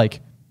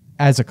 like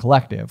as a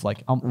collective.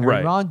 Like,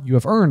 right. Ron, you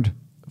have earned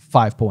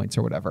 5 points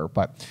or whatever.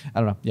 But I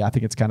don't know. Yeah, I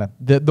think it's kind of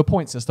the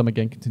point system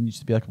again continues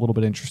to be like a little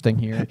bit interesting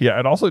here. Yeah,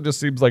 it also just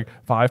seems like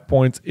 5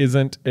 points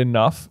isn't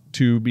enough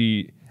to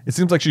be. It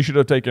seems like she should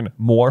have taken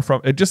more from.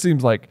 It just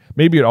seems like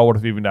maybe it all would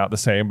have evened out the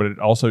same, but it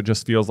also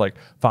just feels like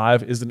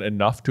 5 isn't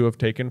enough to have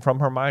taken from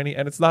Hermione,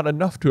 and it's not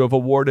enough to have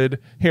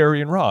awarded Harry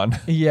and Ron.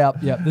 Yeah.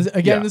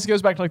 This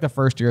goes back to like the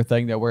first year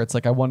thing though, where it's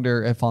like I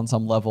wonder if on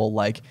some level,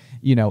 like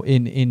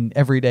in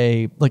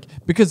everyday, like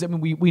because I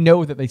mean we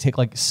know that they take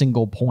like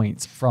single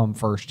points from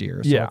first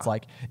year, so it's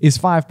like is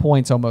 5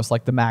 points almost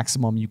like the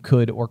maximum you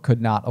could or could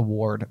not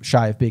award,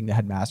 shy of being the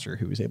headmaster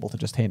who was able to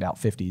just hand out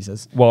 50s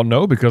as well.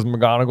 No, because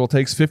McGonagall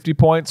takes 50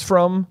 points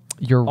from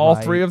all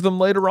right. 3 of them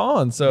later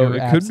on, so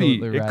You're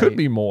it could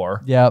be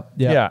more. Yep.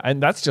 Yeah,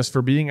 and that's just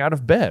for being out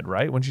of bed,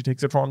 right? When she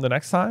takes it from the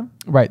next time.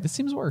 Right. This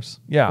seems worse.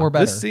 Yeah, or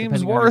better. This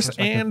seems worse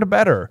and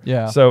better.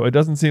 Yeah. So it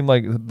doesn't seem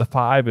like the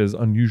 5 is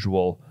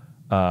unusual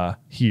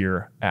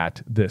here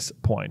at this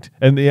point.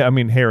 And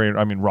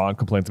Ron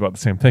complains about the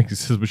same thing. He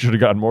says we should have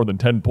gotten more than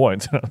 10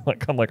 points.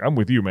 I'm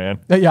with you,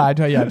 man. Yeah, I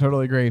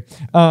totally agree.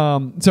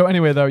 So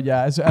anyway, though,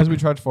 yeah, as we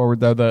trudge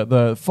forward, though,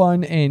 the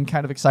fun and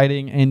kind of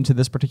exciting into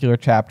this particular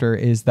chapter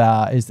is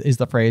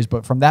the phrase,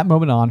 but from that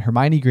moment on,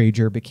 Hermione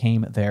Granger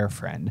became their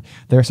friend.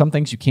 There are some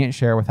things you can't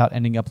share without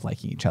ending up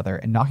liking each other,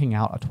 and knocking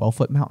out a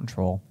 12-foot mountain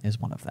troll is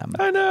one of them.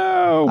 I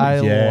know. I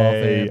love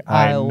it.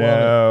 I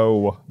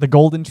know. The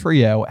Golden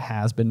Trio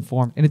has been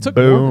formed. And it took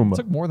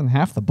more than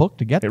half the book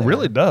to get there. It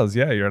really does.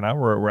 Yeah, now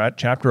we're at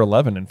chapter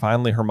 11, and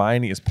finally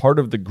Hermione is part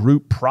of the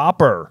group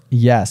proper.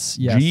 Yes.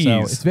 Jeez. So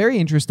it's very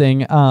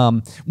interesting.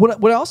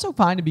 What I also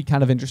find to be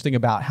kind of interesting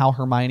about how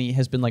Hermione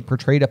has been like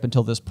portrayed up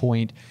until this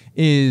point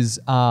is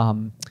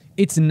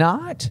it's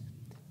not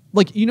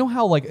like,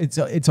 how like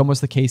it's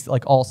almost the case that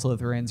like all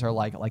Slytherins are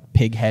like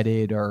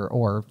pig-headed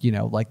or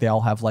like they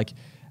all have like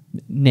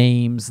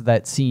names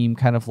that seem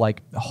kind of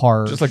like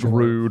harsh, just like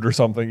rude or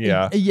something.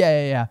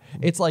 Yeah.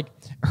 It's like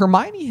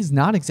Hermione has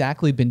not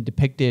exactly been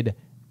depicted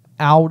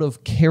out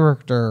of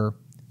character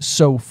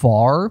so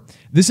far.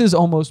 This is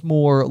almost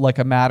more like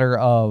a matter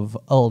of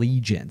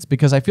allegiance,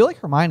 because I feel like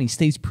Hermione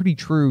stays pretty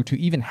true to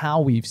even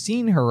how we've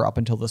seen her up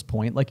until this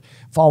point. Like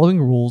following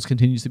rules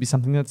continues to be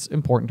something that's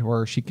important to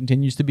her. She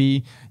continues to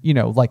be,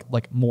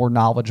 like more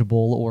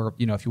knowledgeable, or,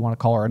 if you want to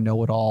call her a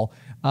know-it-all,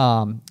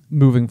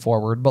 moving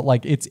forward. But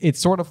like it's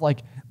sort of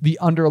like the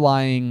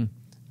underlying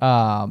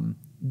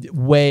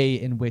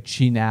way in which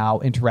she now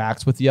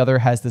interacts with the other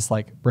has this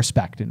like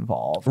respect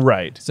involved,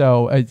 right?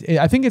 So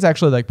I think it's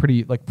actually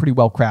pretty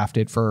well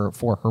crafted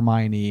for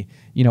Hermione,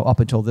 up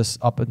until this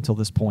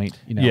point.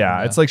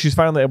 It's like she's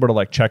finally able to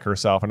like check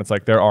herself, and it's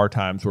like there are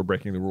times where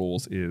breaking the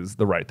rules is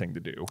the right thing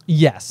to do.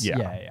 Yes,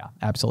 yeah,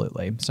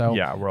 absolutely. So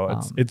yeah,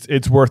 well,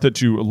 it's worth it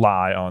to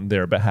lie on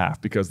their behalf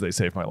because they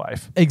saved my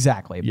life.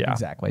 Exactly.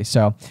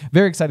 So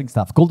very exciting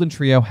stuff. Golden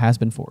Trio has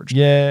been forged.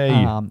 Yay!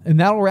 And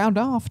that'll round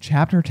off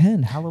chapter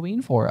 10,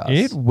 Halloween, for us.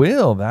 It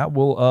will. That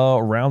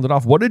will round it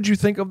off. What did you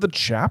think of the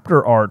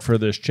chapter art for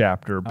this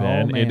chapter,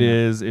 Ben? It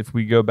is, if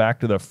we go back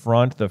to the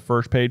front, the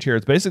first page here,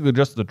 it's basically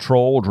just the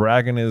troll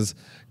dragging his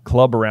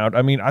club around.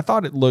 I mean, I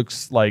thought it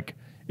looks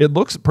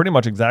pretty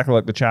much exactly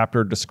like the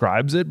chapter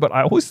describes it, but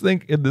I always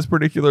think in this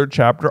particular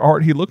chapter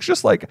art, he looks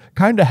just like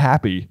kind of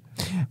happy.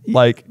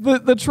 Like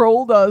the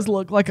troll does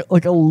look like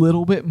a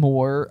little bit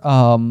more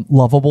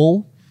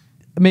lovable,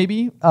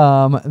 maybe,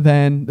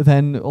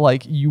 than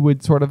like you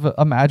would sort of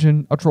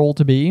imagine a troll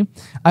to be.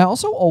 I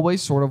also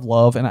always sort of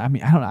love, and I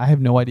mean, I don't know, I have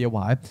no idea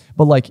why,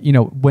 but like,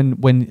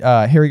 when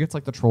Harry gets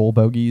like the troll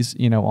bogies,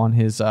 on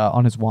his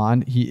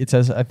wand, it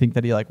says, I think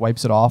that he like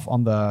wipes it off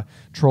on the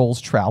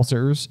troll's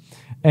trousers.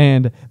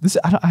 And this,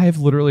 I have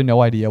literally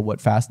no idea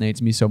what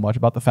fascinates me so much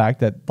about the fact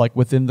that like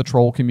within the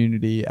troll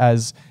community,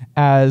 as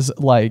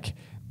like,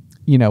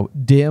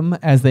 dim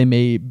as they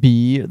may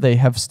be, they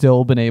have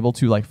still been able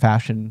to like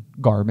fashion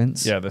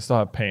garments. Yeah, they still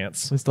have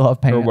pants. They still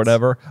have pants or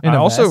whatever. And I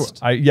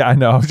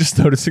know. I was just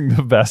noticing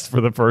the vest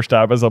for the first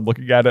time as I'm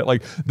looking at it.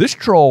 Like this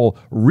troll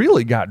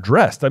really got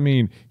dressed. I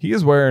mean, he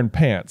is wearing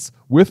pants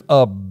with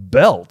a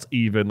belt,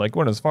 even like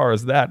went as far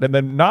as that, and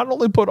then not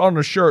only put on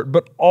a shirt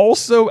but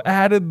also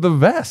added the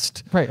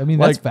vest. Right. I mean,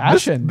 that's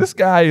fashion. This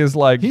guy is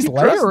like he's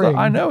layering.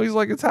 I know. He's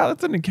like it's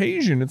an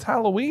occasion. It's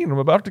Halloween. I'm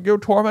about to go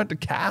torment a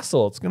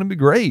castle. It's gonna be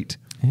great.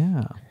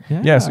 Yeah.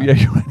 So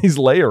he's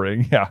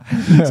layering. Yeah.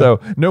 So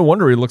no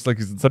wonder he looks like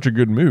he's in such a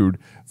good mood.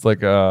 It's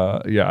like,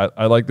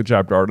 I like the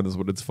chapter art in this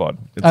one. It's fun.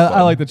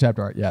 I like the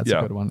chapter art. Yeah, it's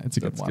a good one. It's a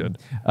good one. Good.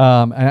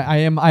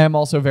 And I am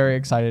also very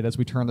excited as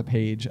we turn the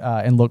page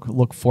and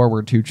look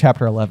forward to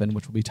chapter 11,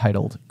 which will be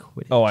titled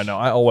Quidditch. Oh, I know.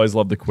 I always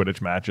love the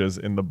Quidditch matches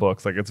in the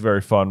books. Like, it's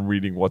very fun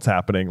reading what's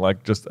happening.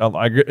 Like, just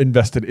I get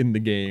invested in the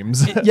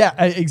games. Yeah,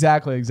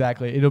 exactly.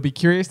 It'll be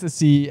curious to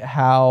see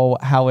how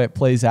it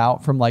plays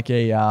out from like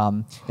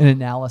an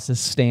analysis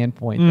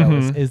standpoint.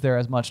 Though. Is there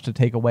as much to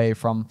take away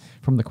from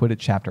the Quidditch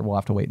chapter? We'll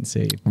have to wait and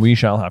see. We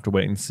shall have to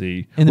wait and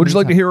see. Would you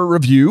like to hear a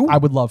review? I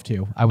would love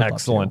to.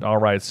 Excellent. All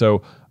right.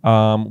 So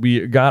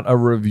we got a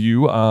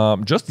review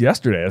just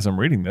yesterday as I'm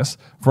reading this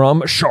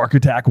from Shark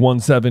Attack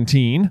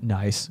 117.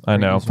 Nice. I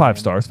know. 5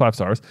 stars. 5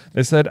 stars.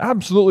 They said,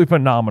 absolutely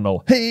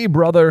phenomenal. Hey,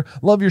 brother.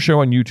 Love your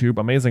show on YouTube.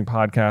 Amazing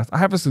podcast. I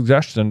have a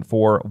suggestion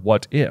for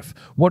what if.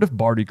 What if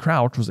Barty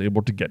Crouch was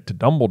able to get to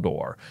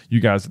Dumbledore? You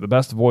guys are the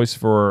best voice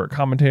for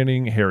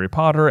commentating Harry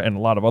Potter and a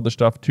lot of other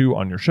stuff too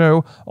on your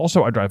show.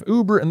 Also, I drive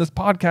Uber and this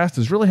podcast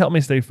has really helped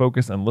me stay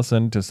focused and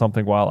listen to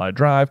something while I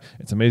drive.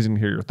 It's amazing to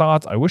hear your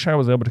thoughts. I wish I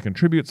was able to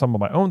contribute some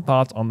of my own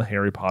thoughts on the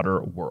Harry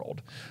Potter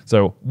world.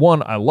 So,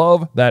 one, I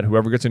love that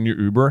whoever gets in your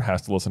Uber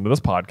has to listen to this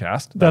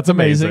podcast. That's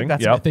amazing.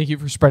 Thank you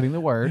for spreading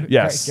the word.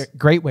 Yes.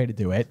 Great way to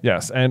do it.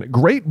 Yes. And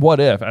great what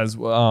if as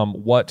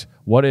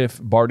what if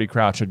Barty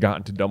Crouch had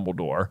gotten to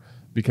Dumbledore?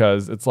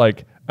 Because it's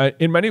like,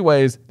 in many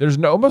ways, there's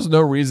almost no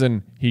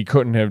reason he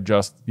couldn't have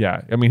just,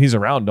 I mean, he's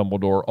around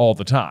Dumbledore all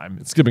the time.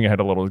 It's skipping ahead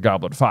a little with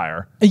Goblet of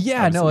Fire.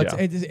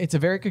 It's a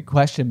very good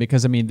question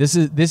because, I mean, this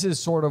is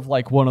sort of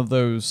like one of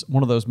those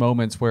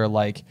moments where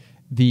like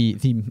the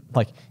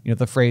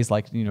phrase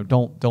like,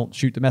 don't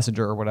shoot the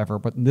messenger or whatever,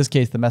 but in this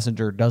case, the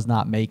messenger does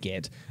not make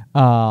it.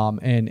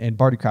 And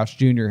Barty Crouch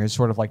Jr. has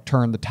sort of like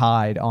turned the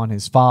tide on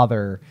his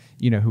father,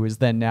 who is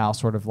then now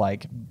sort of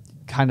like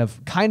kind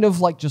of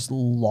like just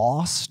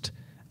lost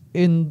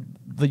in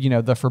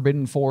the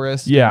Forbidden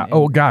Forest. Yeah.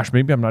 Oh gosh,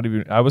 maybe I'm not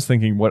even. I was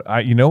thinking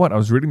I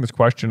was reading this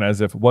question as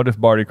if what if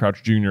Barty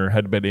Crouch Jr.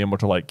 had been able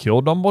to like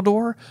kill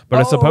Dumbledore? But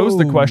I suppose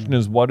the question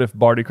is what if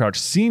Barty Crouch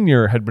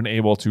Sr. had been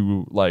able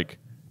to like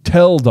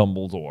tell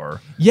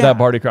Dumbledore that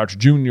Barty Crouch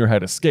Jr.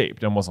 had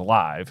escaped and was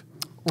alive.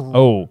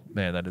 Oh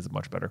man, that is a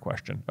much better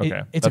question.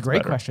 Okay, it's a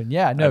great question.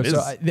 Yeah, no. So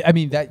I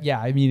mean that. Yeah,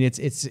 I mean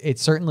it's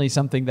certainly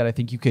something that I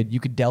think you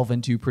could delve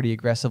into pretty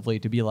aggressively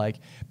to be like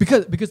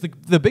because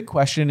the big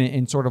question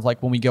in sort of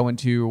like when we go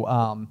into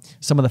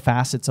some of the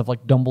facets of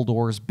like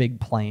Dumbledore's big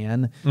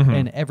plan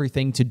and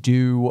everything to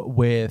do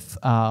with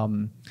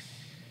like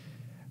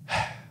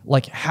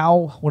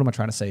what am I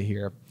trying to say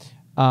here?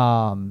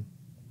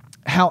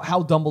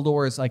 How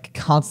Dumbledore is like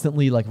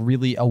constantly like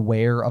really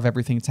aware of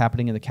everything that's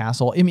happening in the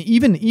castle. I mean,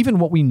 even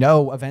what we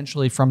know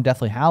eventually from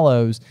Deathly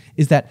Hallows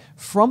is that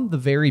from the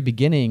very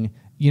beginning,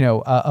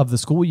 of the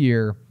school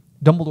year,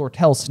 Dumbledore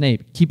tells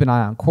Snape, "Keep an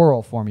eye on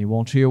Quirrell for me,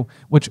 won't you?"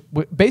 Which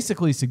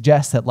basically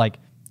suggests that like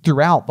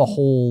throughout the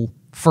whole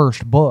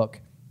first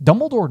book,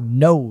 Dumbledore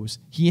knows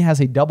he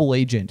has a double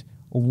agent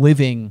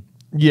living,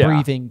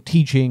 breathing,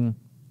 teaching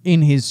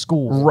in his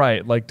school.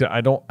 Right. Like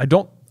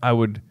I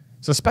would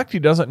suspect he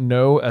doesn't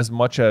know as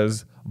much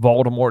as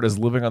Voldemort is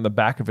living on the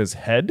back of his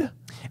head.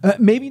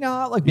 Maybe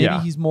not. Like maybe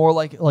he's more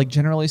like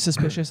generally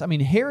suspicious. I mean,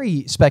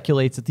 Harry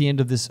speculates at the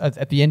end of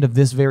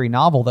this very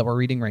novel that we're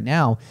reading right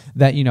now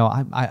that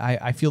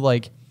I feel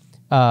like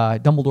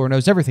Dumbledore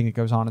knows everything that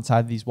goes on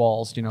inside these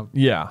walls.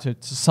 To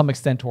some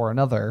extent or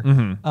another.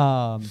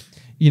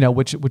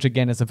 Which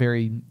again is a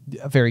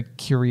very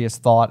curious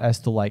thought as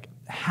to like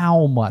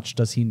how much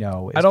does he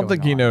know? I don't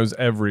think he knows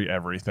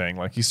everything.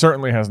 Like he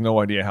certainly has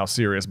no idea how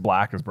Sirius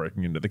Black is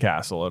breaking into the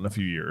castle in a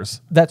few years.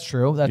 That's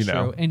true. That's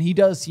true. And he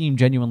does seem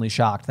genuinely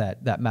shocked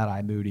that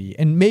Mad-Eye Moody.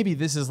 And maybe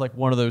this is like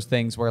one of those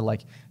things where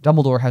like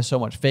Dumbledore has so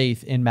much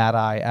faith in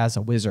Mad-Eye as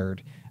a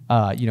wizard,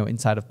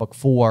 inside of Book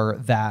 4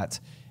 that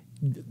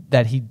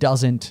he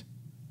doesn't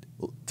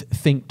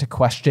think to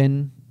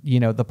question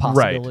the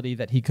possibility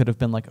that he could have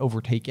been like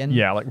overtaken.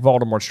 Yeah, like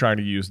Voldemort's trying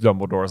to use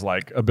Dumbledore's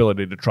like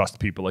ability to trust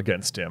people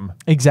against him.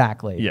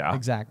 Exactly. Yeah.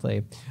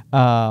 Exactly.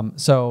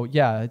 So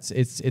yeah,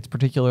 it's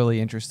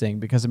particularly interesting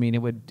because I mean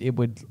it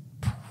would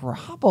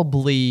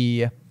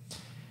probably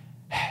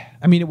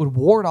it would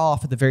ward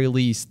off at the very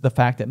least the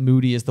fact that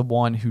Moody is the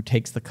one who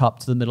takes the cup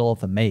to the middle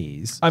of the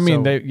maze. I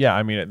mean,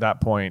 at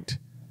that point,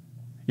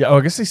 I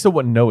guess they still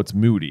wouldn't know it's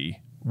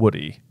Moody, would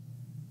he?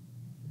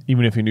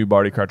 Even if he knew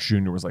Barty Crouch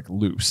Jr. was like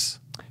loose.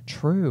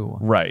 True.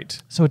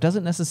 Right. So it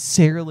doesn't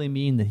necessarily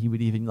mean that he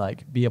would even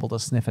like be able to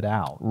sniff it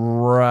out.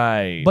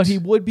 Right. But he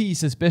would be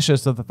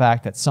suspicious of the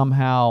fact that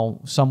somehow,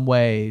 some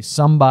way,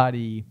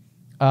 somebody,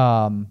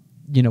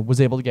 was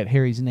able to get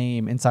Harry's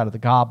name inside of the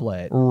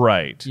goblet.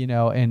 Right.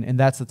 And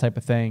that's the type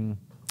of thing.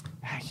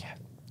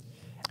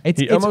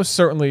 He almost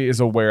certainly is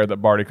aware that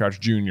Barty Crouch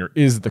Jr.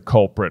 is the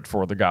culprit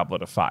for the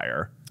Goblet of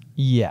Fire.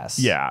 Yes.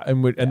 Yeah.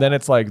 And then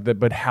it's like,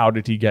 but how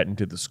did he get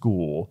into the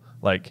school?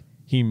 Like,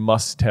 he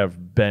must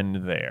have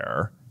been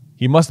there.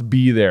 he must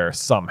be there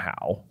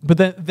somehow. But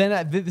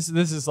then this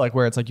is like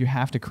where it's like you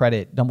have to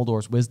credit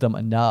Dumbledore's wisdom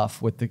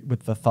enough with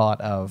the thought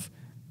of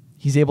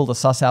he's able to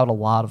suss out a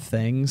lot of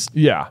things.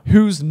 Yeah.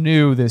 Who's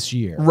new this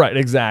year? Right,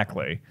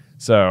 exactly.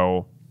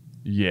 So,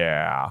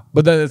 yeah.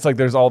 But then it's like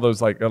there's all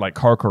those like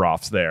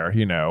Karkaroffs there,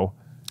 you know.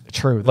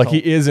 True. Like he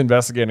is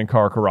investigating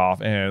Karkaroff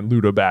and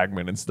Ludo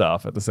Bagman and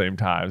stuff at the same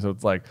time. So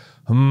it's like,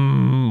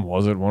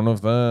 was it one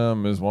of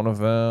them? Is one of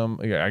them?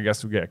 Yeah, I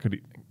guess, yeah, could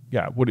he,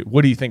 yeah.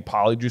 What do you think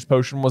Polyjuice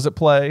Potion was at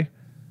play?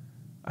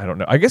 I don't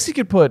know. I guess he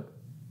could put,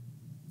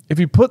 if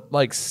you put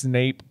like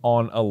Snape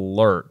on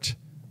alert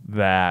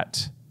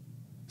that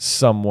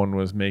someone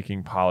was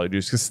making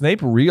Polyjuice, because Snape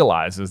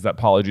realizes that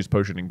Polyjuice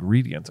Potion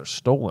ingredients are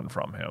stolen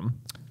from him.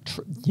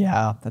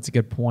 Yeah, that's a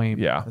good point.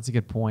 Yeah, that's a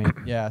good point.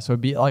 Yeah, so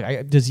it'd be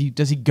like, does he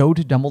go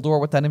to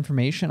Dumbledore with that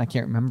information? I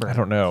can't remember. I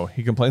don't know.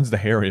 He complains to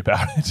Harry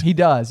about it. He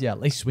does. Yeah,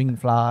 lace swing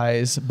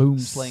flies, boom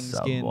sling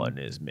skin. Someone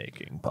is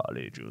making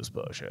Polyjuice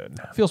Potion.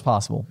 Feels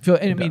possible.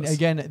 I mean,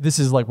 again, this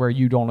is like where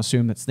you don't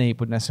assume that Snape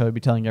would necessarily be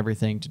telling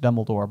everything to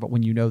Dumbledore, but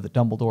when you know that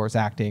Dumbledore is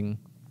acting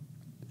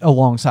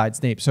alongside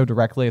Snape so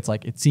directly, it's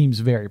like it seems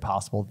very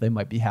possible they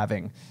might be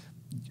having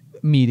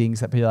meetings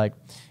that be like,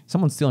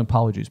 someone's stealing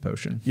Polyjuice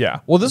Potion.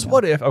 Yeah. Well, this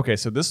what if, okay,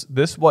 so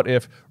this what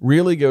if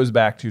really goes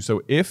back to,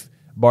 so if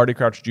Barty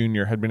Crouch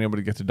Jr. had been able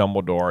to get to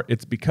Dumbledore,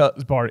 it's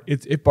because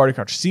if Barty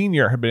Crouch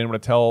Sr. had been able to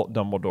tell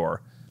Dumbledore,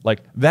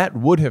 like that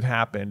would have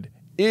happened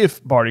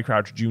if Barty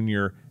Crouch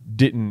Jr.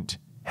 didn't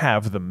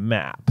have the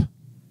map.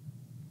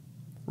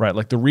 Right,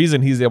 like the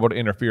reason he's able to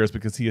interfere is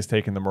because he has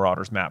taken the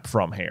Marauders map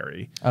from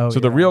Harry. Oh, so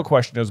the real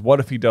question is,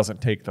 what if he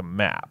doesn't take the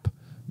map?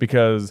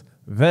 Because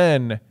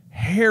then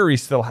Harry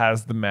still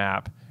has the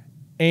map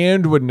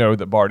and would know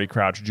that Barty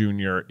Crouch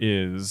Jr.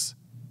 is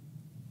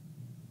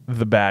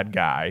the bad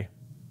guy,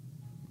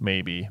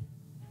 maybe.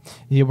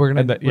 Yeah,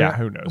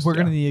 who knows? We're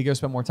gonna need to go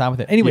spend more time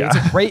with it. Anyway,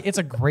 it's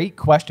a great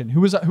question.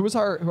 Who was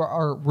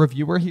our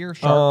reviewer here?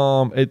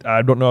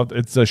 I don't know if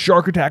it's a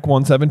Shark Attack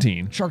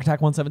 117. Shark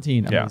Attack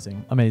 117.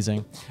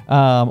 Amazing.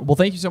 Well,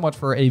 thank you so much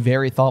for a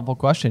very thoughtful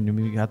question. I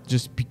mean, we have to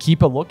just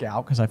keep a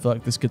lookout because I feel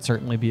like this could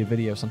certainly be a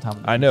video sometime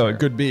in the future. I know it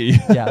could be.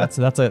 Yeah, that's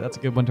a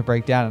good one to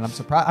break down, and I'm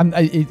surprised.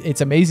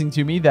 It's amazing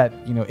to me that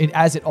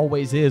as it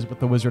always is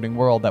with the Wizarding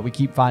World, that we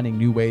keep finding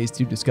new ways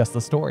to discuss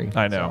the story.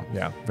 I know. So,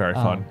 yeah, very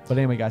fun. But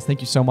anyway, guys, thank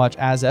you so much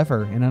as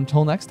ever, and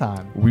until next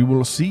time, we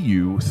will see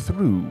you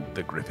through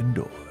the Griffin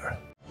Door.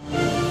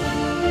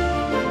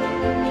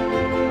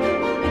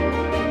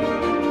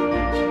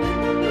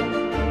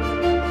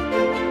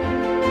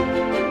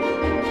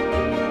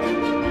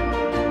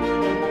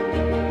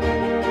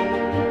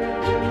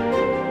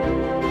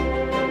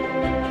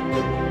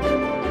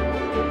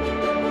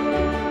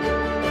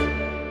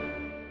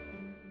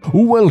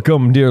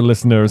 Welcome, dear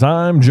listeners.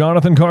 I'm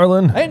Jonathan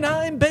Carlin. And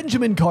I'm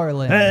Benjamin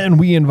Carlin. And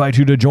we invite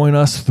you to join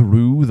us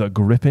through the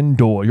Griffin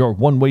Door, your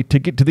one-way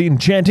ticket to the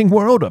enchanting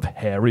world of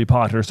Harry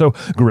Potter. So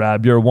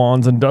grab your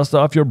wands and dust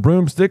off your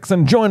broomsticks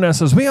and join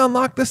us as we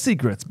unlock the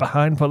secrets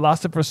behind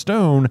Philosopher's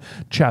Stone,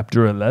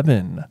 Chapter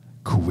 11,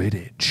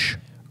 Quidditch.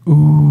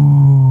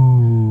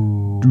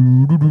 Ooh.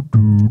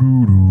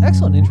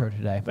 Excellent intro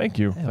today. Thank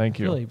you. Yeah, Thank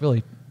you. Really,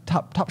 really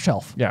top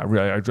shelf. Yeah,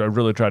 really. I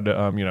really tried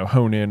to,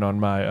 hone in on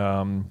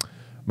my...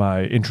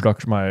 my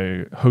introduction,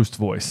 my host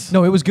voice.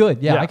 No, it was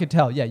good. Yeah, I could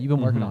tell. Yeah, you've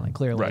been working on it,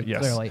 clearly. Right, yes.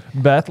 Clearly.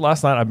 Beth,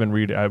 last night I've been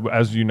reading,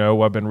 as you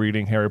know, I've been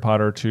reading Harry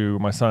Potter to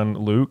my son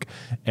Luke,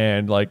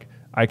 and like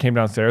I came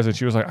downstairs and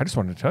she was like, I just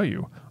wanted to tell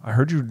you, I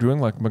heard you doing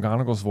like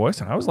McGonagall's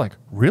voice, and I was like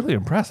really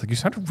impressed. Like you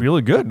sounded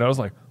really good, and I was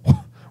like,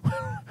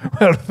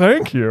 well,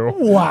 thank you.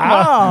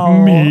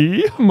 Wow.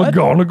 Me,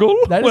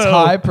 McGonagall? That is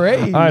high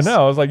praise. I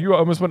know. I was like, you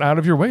almost went out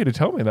of your way to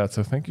tell me that,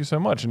 so thank you so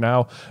much. And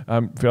now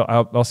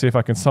I'll see if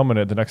I can summon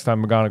it the next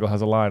time McGonagall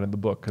has a line in the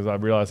book, because I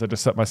realized I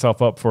just set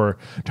myself up for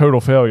total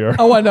failure.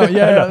 Oh, I know.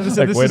 Yeah.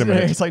 Like, wait a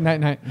minute. It's like,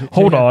 night.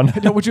 Hold on.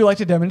 Would you like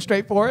to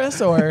demonstrate for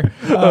us? Or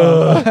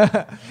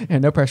yeah,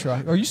 no pressure.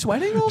 Are you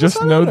sweating all just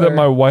of a sudden, know that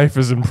my wife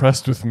is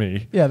impressed with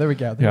me. Yeah, there we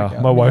go.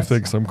 My wife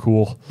thinks I'm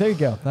cool. There you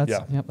go. That's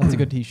a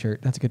good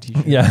t-shirt. That's a good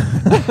t-shirt. Yeah.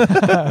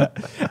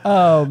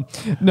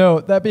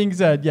 No, that being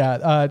said,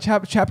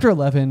 chapter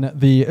 11,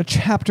 the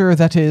chapter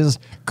that is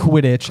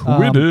Quidditch.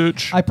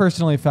 Quidditch. I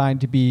personally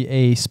find to be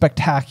a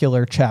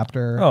spectacular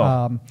chapter.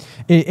 Oh.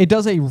 It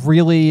does a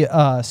really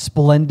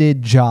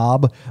splendid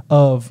job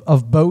of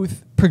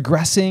both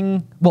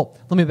progressing. Well,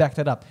 let me back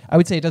that up. I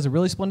would say it does a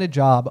really splendid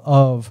job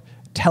of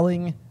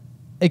telling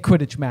a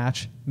Quidditch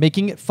match,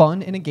 making it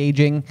fun and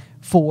engaging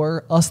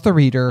for us, the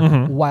reader,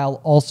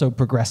 while also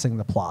progressing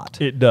the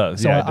plot. It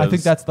does. So yeah, I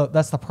think that's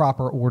the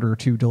proper order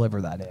to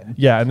deliver that in.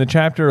 Yeah, and the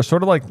chapter,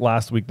 sort of like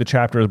last week, the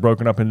chapter is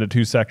broken up into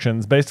two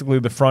sections. Basically,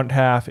 the front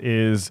half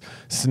is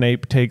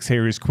Snape takes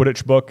Harry's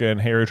Quidditch book and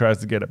Harry tries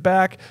to get it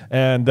back,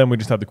 and then we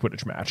just have the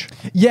Quidditch match.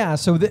 Yeah,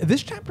 so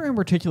this chapter in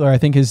particular, I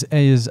think, is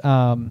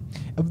the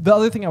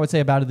other thing I would say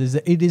about it is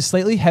that it is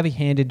slightly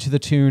heavy-handed to the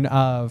tune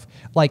of,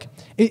 like,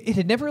 it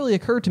had never really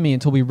occurred to me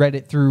until we read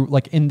it through,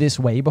 like, in this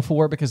way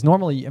before, because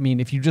normally, I mean, mean,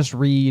 if you just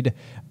read,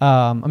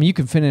 I mean, you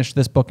can finish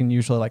this book in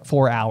usually like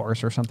 4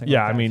 hours or something.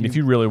 Yeah, like that. I mean, if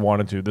you really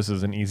wanted to, this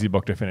is an easy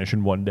book to finish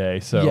in one day.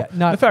 So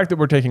Yeah, the fact that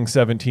we're taking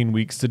 17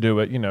 weeks to do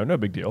it, you know, no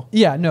big deal.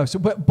 Yeah, no. So,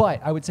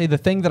 but I would say the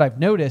thing that I've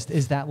noticed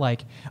is that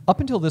like up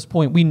until this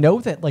point, we know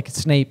that like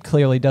Snape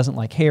clearly doesn't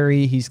like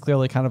Harry. He's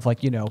clearly kind of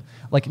like, you know,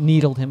 like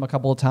needled him a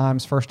couple of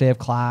times. First day of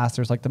class,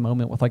 there's like the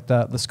moment with like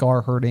the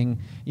scar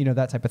hurting, you know,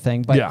 that type of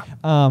thing. But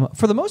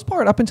for the most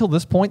part, up until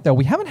this point, though,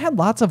 we haven't had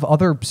lots of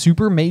other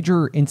super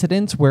major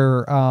incidents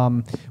where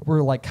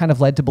we're like kind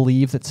of led to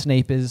believe that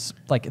Snape is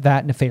like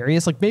that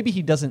nefarious. Like maybe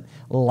he doesn't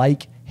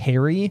like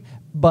Harry,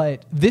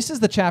 but this is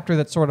the chapter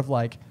that's sort of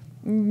like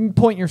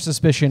point your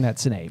suspicion at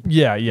Snape.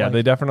 Yeah, Like,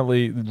 they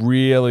definitely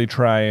really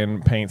try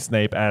and paint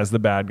Snape as the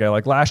bad guy.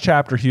 Like last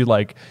chapter, he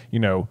like, you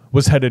know,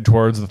 was headed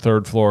towards the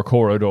 3rd floor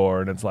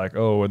corridor, and it's like,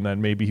 oh, and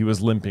then maybe he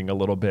was limping a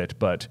little bit,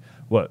 but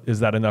what, is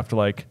that enough to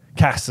like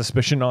cast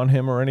suspicion on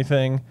him or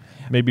anything?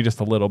 Maybe just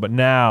a little, but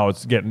now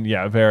it's getting,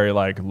 very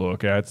like,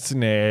 look at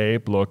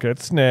Snape, look at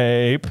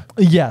Snape.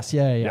 Yes,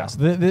 yeah.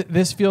 So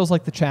this feels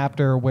like the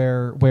chapter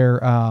where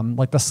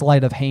like the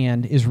sleight of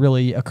hand is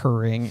really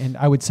occurring, and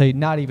I would say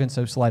not even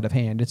so sleight of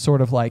hand. It's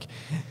sort of like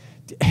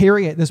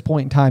Harry at this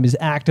point in time is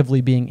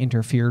actively being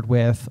interfered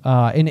with,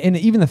 and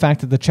even the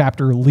fact that the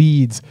chapter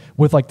leads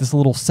with like this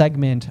little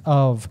segment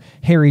of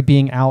Harry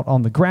being out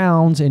on the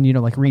grounds and, you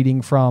know, like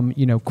reading from,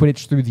 you know,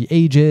 Quidditch Through the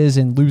Ages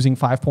and losing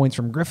 5 points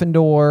from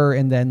Gryffindor,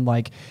 and then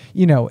like,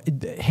 you know,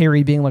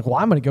 Harry being like, well,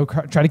 I'm going to go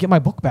try to get my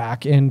book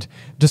back, and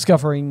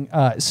discovering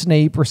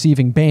Snape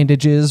receiving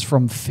bandages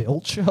from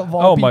Filch of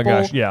all people. My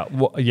gosh,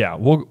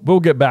 we'll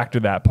get back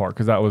to that part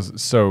because that was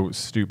so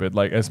stupid.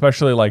 Like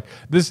especially like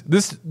this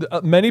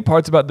many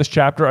parts about this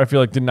chapter I feel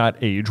like did not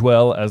age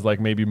well as like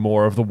maybe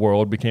more of the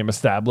world became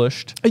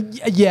established. I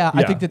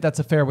think that's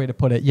a fair way to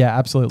put it. Yeah,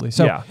 absolutely.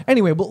 So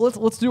anyway, but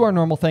let's do our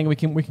normal thing. We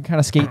can kind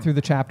of skate through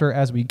the chapter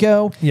as we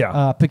go.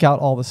 Pick out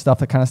all the stuff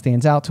that kind of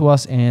stands out to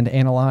us and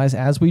analyze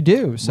as we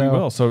do. So we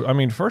will. So I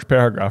mean, first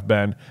paragraph,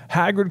 Ben.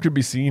 Hagrid could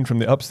be seen from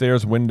the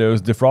upstairs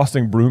windows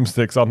defrosting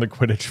broomsticks on the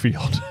Quidditch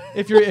field.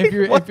 if you're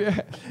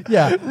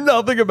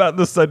Nothing about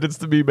this sentence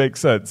to me makes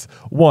sense.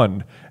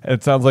 1,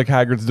 it sounds like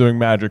Hagrid's doing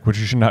magic, which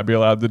he should not be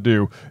allowed to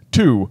do.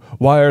 2,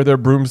 why are there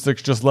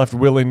broomsticks just left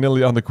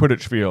willy-nilly on the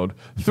Quidditch field?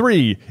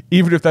 3,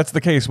 even if that's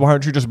the case, why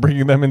aren't you just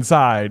bringing them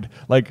inside?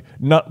 Like,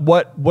 not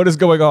what is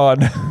going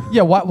on?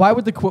 Yeah, why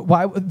would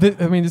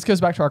I mean, this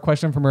goes back to our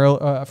question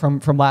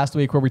from last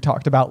week where we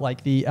talked about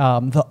like the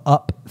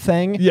up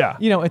thing. Yeah,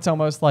 you know, it's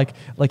almost like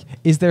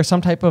is there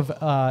some type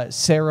of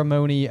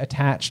ceremony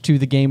attached to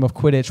the game of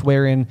Quidditch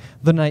wherein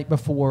the night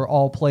before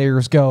all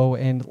players go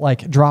and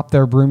like drop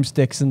their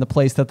broomsticks in the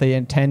place that they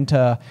intend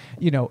to,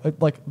 you know,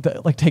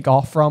 like take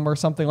off from or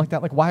something like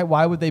that? Like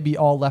why would they be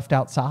all left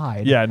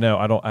outside? Yeah,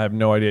 no, I have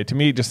no idea. To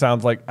me, it just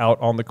sounds like out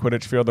on the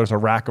Quidditch field, there's a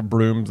rack of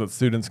brooms that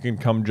students can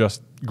come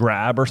just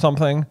grab or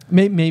something.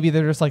 Maybe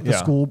they're just like the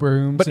school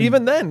brooms. But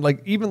even then,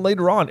 like even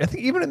later on, I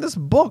think even in this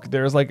book,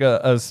 there's like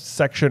a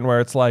section where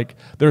it's like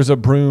there's a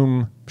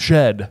broom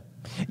shed.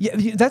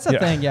 Yeah, that's the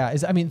thing. Yeah,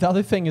 I mean, the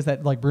other thing is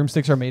that like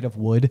broomsticks are made of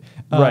wood,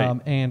 right?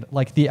 And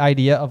like the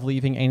idea of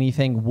leaving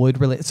anything wood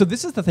related. So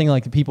this is the thing,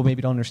 like the people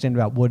maybe don't understand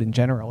about wood in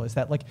general, is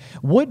that like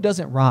wood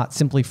doesn't rot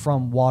simply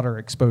from water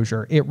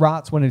exposure. It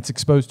rots when it's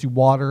exposed to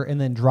water and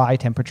then dry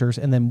temperatures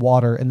and then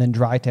water and then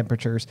dry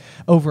temperatures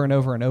over and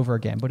over and over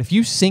again. But if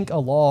you sink a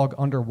log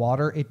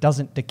underwater, it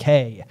doesn't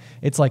decay.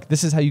 It's like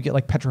this is how you get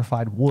like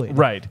petrified wood.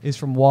 Right, is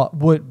from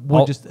wood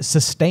just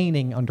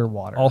sustaining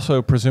underwater.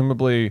 Also,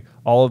 presumably,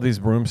 all of these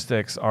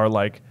broomsticks are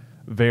like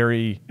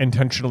very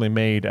intentionally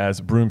made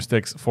as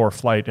broomsticks for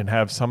flight and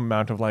have some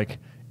amount of like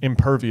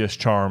impervious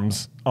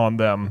charms on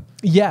them.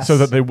 Yes. So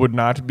that they would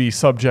not be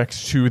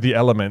subject to the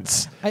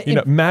elements.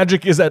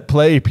 Magic is at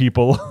play,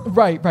 people.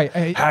 Right.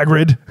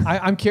 Hagrid.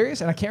 I'm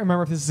curious, and I can't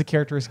remember if this is a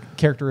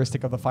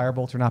characteristic of the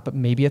firebolt or not, but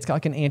maybe it's got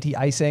like an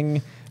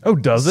anti-icing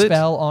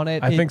spell on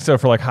it. I think so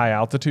for like high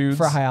altitudes.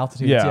 For high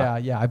altitudes,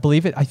 yeah. I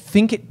believe it. I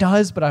think it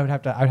does, but I would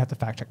have to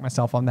fact check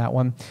myself on that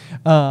one.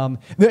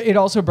 It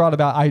also brought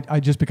about, I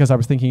just because I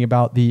was thinking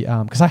about the,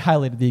 because I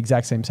highlighted the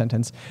exact same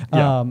sentence.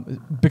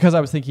 Because I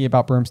was thinking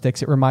about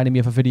broomsticks, it reminded me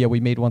of a video we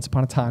made once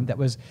upon a time that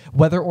was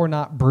whether or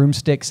not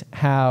broomsticks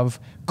have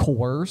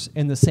cores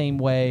in the same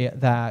way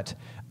that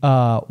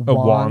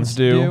wands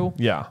do.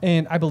 Yeah.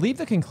 And I believe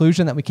the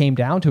conclusion that we came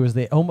down to is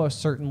they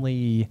almost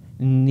certainly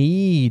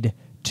need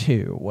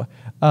to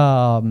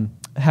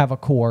have a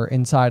core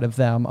inside of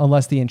them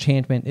unless the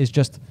enchantment is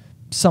just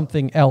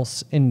something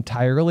else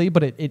entirely.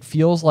 But it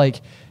feels like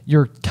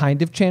you're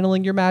kind of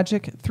channeling your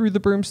magic through the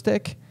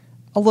broomstick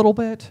a little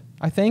bit,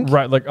 I think.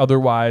 Right, like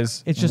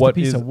otherwise it's just a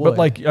piece of wood.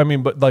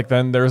 But like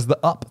then there's the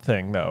up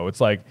thing though.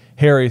 It's like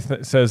Harry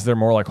says they're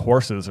more like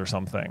horses or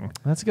something.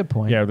 That's a good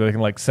point. Yeah, they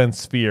can like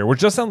sense fear, which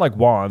does sound like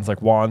wands.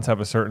 Like wands have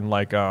a certain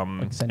like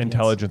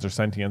intelligence or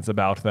sentience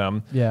about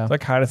them. Yeah. So that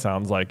kind of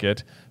sounds like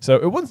it. So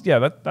it was,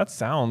 that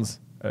sounds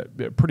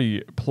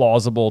pretty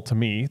plausible to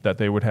me that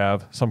they would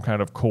have some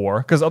kind of core.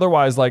 Because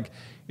otherwise, like,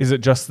 is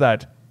it just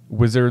that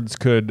wizards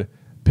could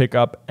pick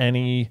up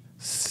any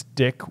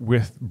stick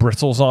with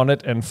bristles on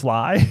it and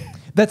fly?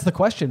 That's the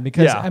question,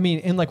 because I mean,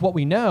 in like what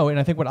we know, and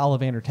I think what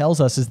Ollivander tells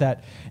us is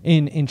that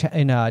in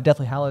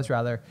Deathly Hallows,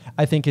 rather,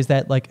 I think is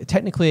that like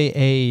technically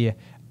a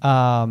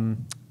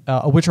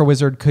witch or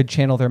wizard could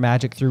channel their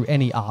magic through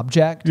any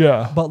object.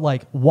 Yeah. But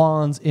like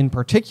wands in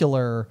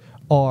particular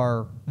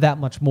are that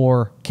much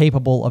more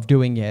capable of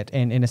doing it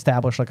and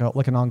establish like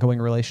an ongoing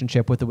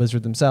relationship with the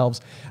wizard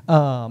themselves.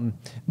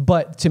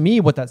 But to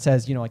me, what that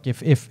says, you know, like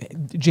if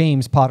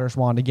James Potter's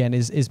wand again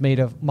is made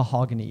of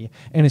mahogany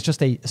and it's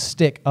just a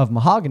stick of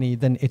mahogany,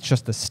 then it's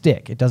just a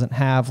stick. It doesn't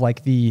have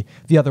like the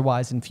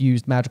otherwise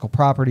infused magical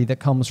property that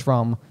comes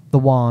from the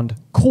wand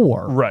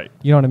core. Right.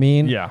 You know what I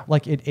mean? Yeah.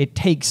 Like it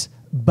takes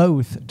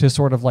both to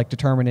sort of like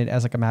determine it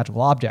as like a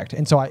magical object.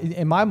 And so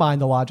in my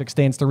mind, the logic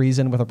stands to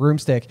reason with a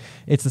broomstick.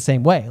 It's the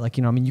same way. Like,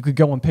 you know, I mean, you could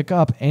go and pick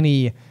up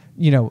any,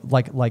 you know,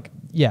 like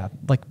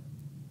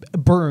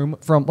broom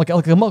from like a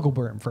muggle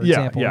broom, for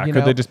example. Yeah.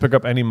 Could they just pick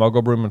up any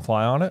muggle broom and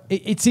fly on it?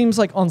 It seems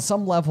like on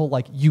some level,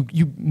 like you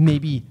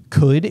maybe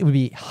could. It would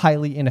be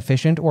highly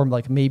inefficient, or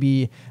like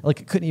maybe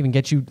like it couldn't even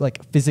get you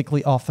like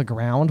physically off the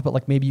ground, but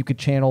like maybe you could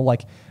channel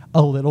like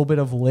a little bit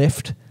of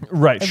lift,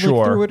 right?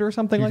 Sure, through it or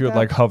something like that. You could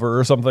like hover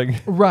or something,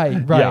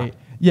 right.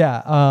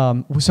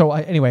 Yeah. So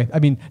anyway, I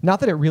mean, not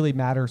that it really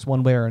matters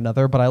one way or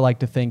another, but I like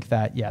to think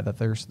that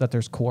that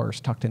there's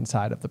cores tucked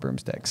inside of the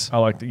broomsticks. I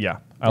like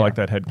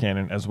that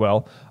headcanon as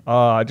well.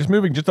 Just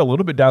moving just a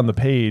little bit down the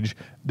page,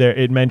 there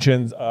it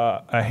mentions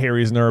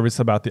Harry's nervous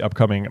about the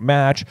upcoming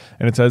match,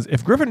 and it says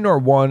if Gryffindor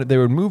won, they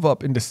would move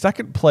up into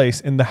second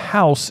place in the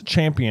House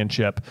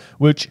Championship,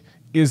 which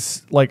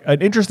is like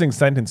an interesting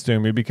sentence to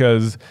me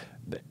because.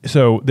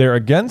 So they're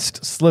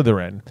against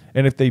Slytherin,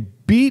 and if they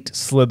beat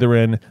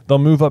Slytherin, they'll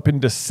move up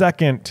into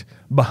second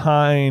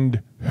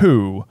behind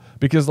who?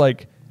 Because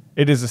like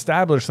it is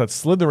established that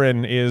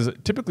Slytherin is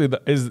typically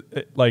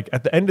like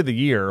at the end of the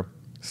year,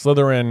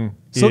 Slytherin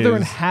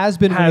has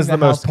the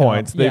most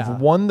points. They've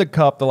won the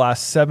cup the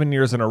last 7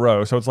 years in a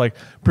row. So it's like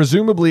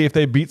presumably if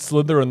they beat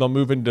Slytherin, they'll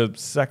move into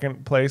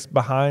second place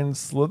behind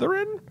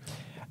Slytherin.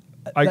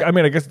 I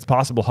mean, I guess it's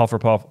possible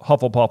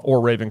Hufflepuff or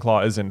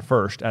Ravenclaw is in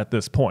first at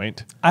this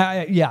point.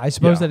 I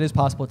suppose that is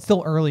possible. It's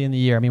still early in the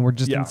year. I mean, we're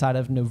just inside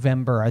of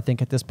November, I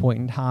think, at this point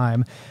in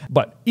time.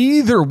 But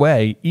either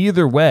way,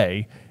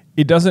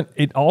 it doesn't.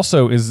 It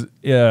also is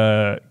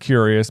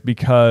curious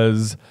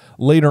because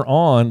later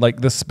on,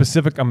 like the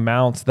specific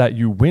amounts that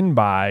you win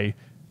by,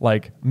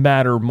 like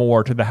matter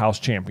more to the House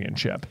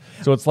Championship.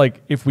 So it's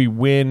like if we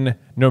win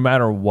no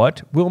matter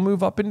what, we'll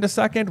move up into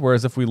second,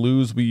 whereas if we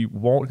lose, we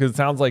won't. Because it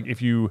sounds like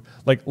if you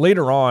like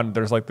later on,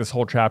 there's like this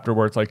whole chapter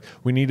where it's like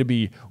we need to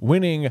be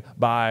winning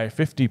by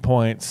 50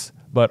 points,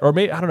 or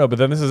maybe I don't know. But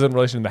then this is in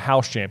relation to the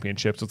House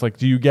Championship. So it's like,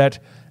 do you get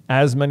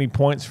as many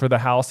points for the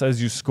house as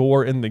you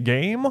score in the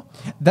game?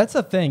 That's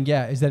the thing,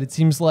 is that it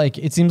seems like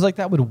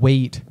that would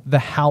weight the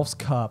House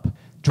Cup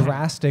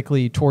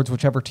drastically towards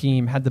whichever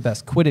team had the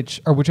best Quidditch,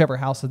 or whichever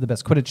house had the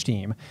best Quidditch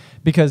team,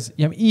 because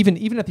you know,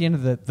 even at the end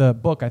of the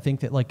book, I think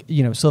that like,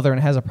 you know,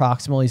 Slytherin has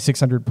approximately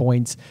 600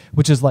 points,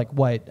 which is like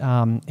what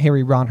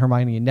Harry, Ron,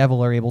 Hermione, and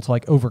Neville are able to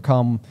like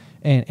overcome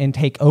and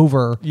take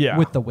over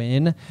with the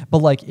win. But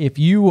like if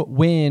you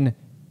win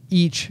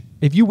 3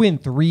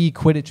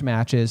 Quidditch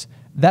matches,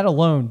 that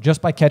alone,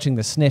 just by catching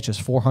the snitch, is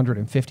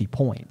 450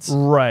 points.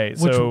 Right.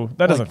 So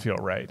that doesn't feel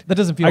right. That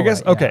doesn't feel right. I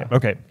guess,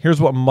 okay. Here's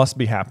what must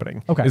be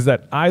happening. Okay. Is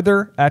that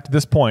either at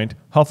this point,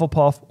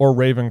 Hufflepuff or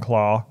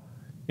Ravenclaw,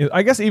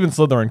 I guess even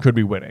Slytherin could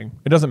be winning.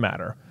 It doesn't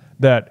matter.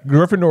 That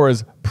Gryffindor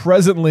is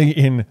presently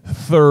in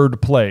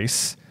third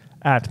place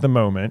at the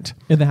moment.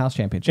 In the House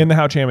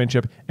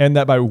Championship. And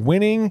that by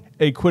winning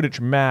a Quidditch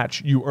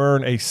match, you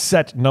earn a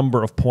set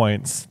number of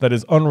points that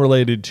is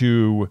unrelated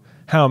to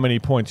how many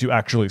points you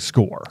actually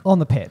score. On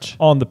the pitch.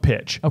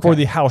 For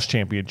the House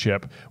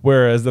Championship.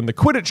 Whereas then the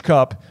Quidditch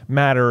Cup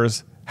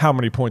matters how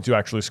many points you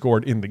actually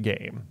scored in the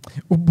game.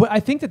 But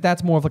I think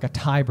that's more of like a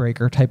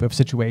tiebreaker type of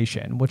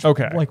situation, which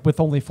like with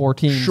only 4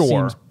 teams seems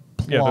plausible.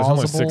 Yeah, there's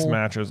only 6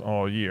 matches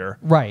all year.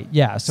 Right,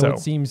 yeah. So it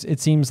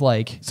seems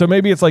like... So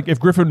maybe it's like if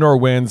Gryffindor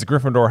wins,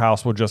 Gryffindor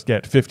House will just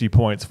get 50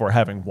 points for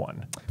having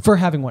won.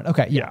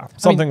 Okay, yeah.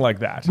 Something like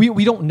that.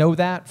 We don't know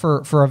that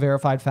for a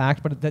verified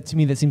fact, but that to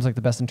me, that seems like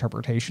the best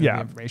interpretation of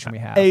the information we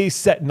have. A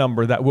set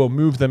number that will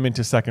move them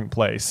into second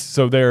place.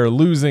 So they're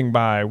losing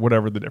by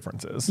whatever the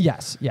difference is.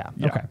 Yes, yeah.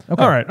 Okay.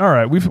 All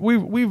right.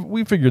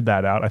 We've figured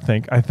that out, I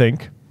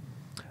think.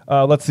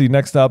 Let's see.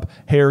 Next up,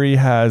 Harry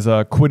has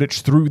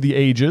Quidditch Through the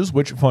Ages,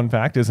 which, fun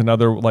fact, is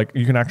another, like,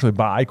 you can actually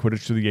buy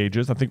Quidditch Through the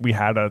Ages. I think we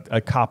had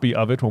a copy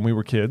of it when we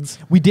were kids.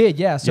 We did,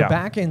 yeah. So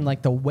back in,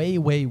 like, the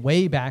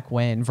way back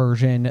when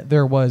version,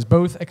 there was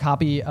both a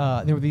copy,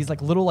 there were these,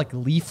 like, little, like,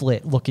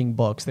 leaflet-looking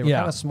books. They were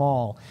kind of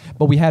small,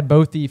 but we had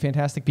both the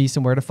Fantastic Beasts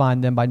and Where to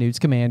Find Them by Newt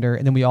Scamander,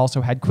 and then we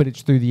also had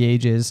Quidditch Through the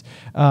Ages,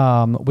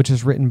 which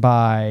is written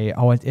by,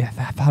 I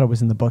thought it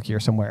was in the book here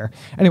somewhere.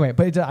 Anyway,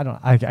 but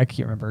I can't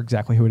remember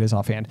exactly who it is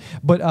offhand.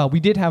 But we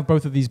did have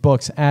both of these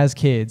books as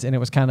kids, and it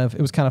was kind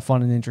of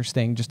fun and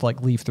interesting just to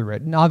like leaf through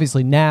it. And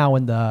obviously now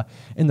in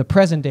the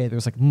present day,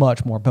 there's like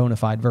much more bona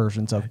fide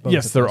versions of both.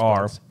 Yes, there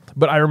are.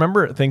 But I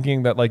remember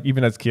thinking that like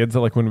even as kids, that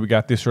like when we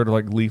got these sort of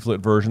like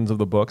leaflet versions of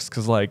the books,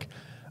 because like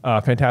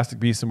Fantastic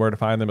Beasts and Where to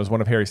Find Them was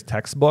one of Harry's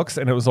textbooks,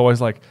 and it was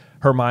always like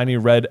Hermione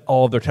read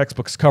all of their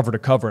textbooks cover to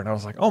cover, and I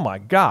was like, oh my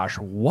gosh,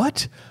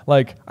 what?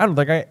 Like, I don't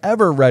think I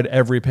ever read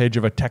every page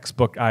of a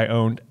textbook I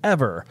owned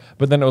ever.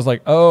 But then it was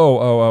like,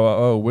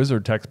 oh,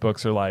 wizard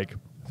textbooks are like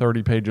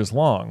 30 pages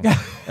long,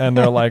 and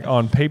they're like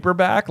on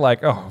paperback,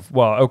 like, oh,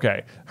 well,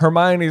 okay,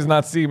 Hermione's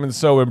not seeming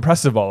so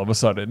impressive all of a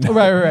sudden.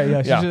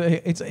 Right, yeah.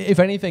 It's, if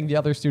anything, the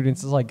other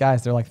students is like,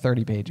 guys, they're like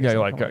 30 pages. Yeah,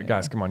 you're like,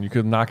 guys, come on, you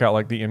could knock out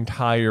like the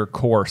entire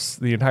course,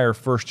 the entire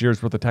first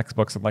year's worth of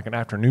textbooks in like an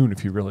afternoon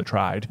if you really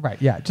tried.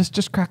 Right, yeah,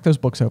 just crack those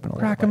books open a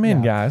little bit. Crack them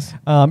in, guys.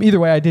 Either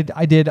way, I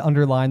did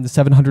underline the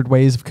 700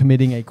 ways of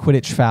committing a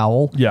Quidditch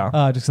foul.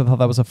 Yeah. Just 'cause I thought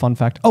that was a fun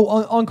fact. Oh,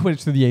 on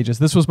Quidditch Through the Ages,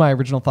 this was my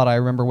original thought. I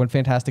remember when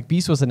Fantastic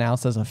Beasts was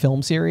announced as a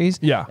film series.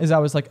 Yeah. Is I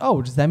was like,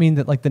 oh, does that mean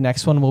that like the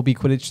next one will be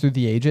Quidditch Through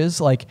the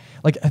Ages? Like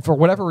for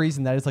whatever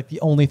reason, that is like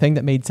the only thing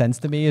that made sense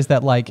to me, is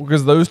that like,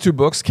 because those two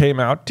books came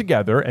out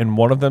together and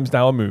one of them's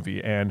now a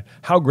movie, and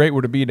how great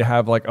would it be to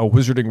have like a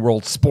Wizarding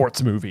World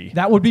sports movie?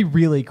 that would be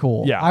really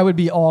cool. Yeah. I would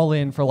be all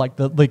in for like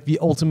the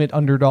ultimate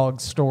underdog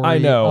story. I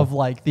know. Of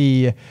like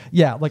I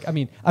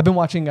mean, I've been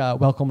watching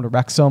Welcome to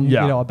Wrexham,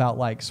 Yeah. about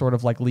like sort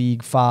of like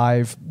League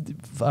 5,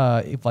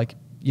 like,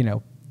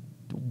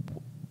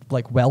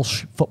 like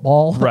Welsh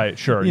football, Right,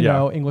 sure, you yeah.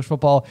 know, English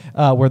football,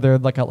 where they're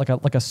like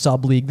a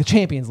sub league, the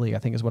Champions League, I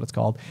think is what it's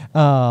called,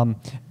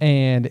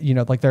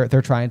 and like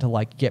they're trying to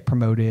like get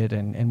promoted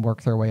and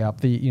work their way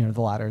up the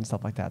the ladder and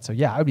stuff like that. So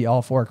yeah, I'd be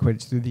all for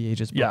Quidditch Through the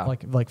Ages, Yeah.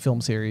 like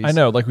film series. I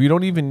know, like you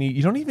don't even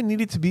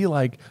need it to be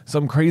like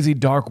some crazy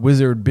dark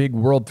wizard, big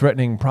world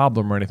threatening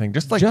problem or anything.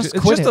 Just like it's just a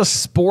Quidditch.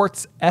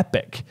 sports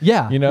epic.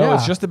 Yeah, yeah.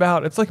 It's just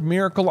about, it's like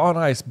Miracle on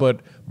Ice, but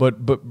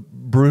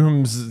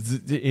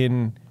brooms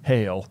in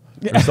hail.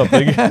 Or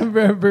something.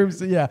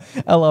 Yeah,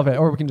 I love it.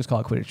 Or we can just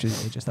call it Quidditch Through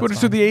the Ages. Quidditch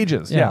Through the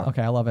Ages. Yeah.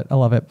 Okay, I love it.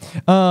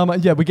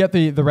 Yeah, we get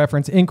the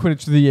reference in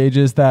Quidditch Through the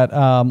Ages that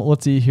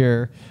let's see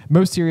here.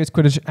 Most serious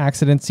Quidditch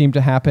accidents seem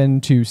to happen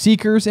to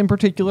Seekers in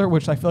particular,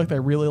 which I feel like they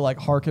really like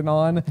harken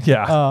on.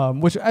 Yeah.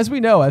 Which, as we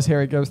know, as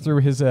Harry goes through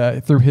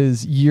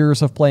his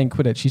years of playing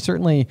Quidditch, he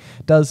certainly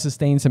does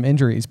sustain some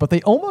injuries. But they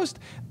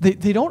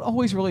don't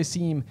always really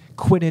seem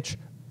Quidditch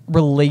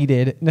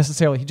related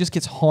necessarily. He just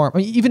gets harmed. I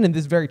mean, even in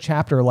this very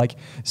chapter, like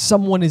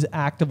someone is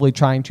actively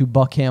trying to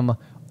buck him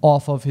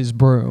off of his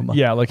broom.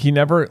 Yeah, like he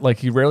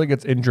rarely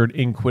gets injured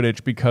in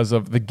Quidditch because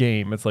of the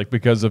game. It's like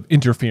because of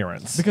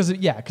interference. Because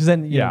then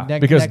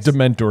because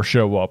Dementors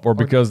show up, or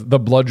because the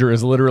bludger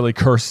is literally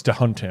cursed to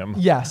hunt him.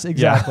 Yes,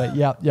 exactly.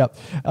 Yeah. Yep.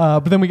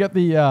 But then we get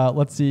the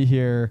let's see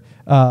here.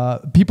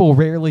 People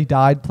rarely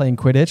died playing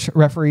Quidditch.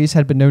 Referees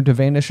had been known to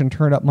vanish and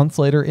turn up months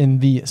later in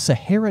the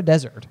Sahara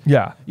Desert.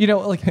 Yeah.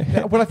 Like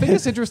what I think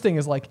is interesting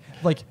is like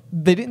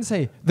they didn't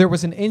say there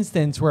was an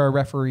instance where a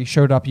referee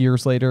showed up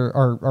years later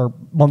or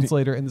months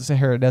later in the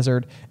Sahara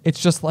Desert. It's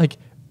just like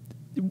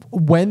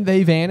when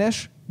they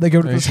vanish, they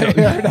go to the Sahara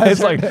Desert. It's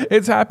like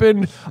it's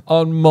happened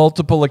on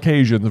multiple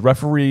occasions.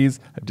 Referees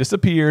have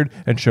disappeared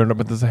and shown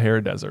up at the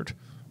Sahara Desert.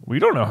 We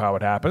don't know how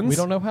it happens. We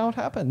don't know how it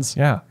happens.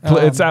 Yeah,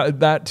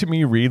 that to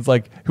me reads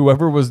like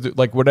whoever was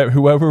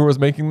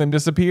making them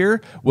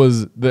disappear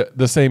was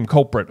the same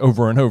culprit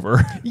over and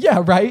over.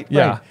 Yeah, right.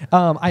 Yeah,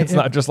 right. It's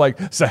not just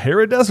like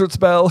Sahara Desert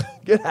spell.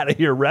 Get out of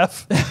here,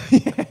 ref.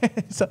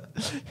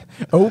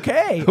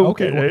 Okay,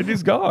 and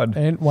he's gone.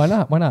 And why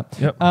not?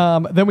 Yep.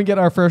 Then we get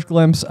our first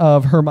glimpse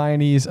of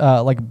Hermione's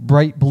like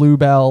bright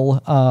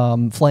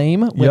bluebell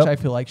flame, which I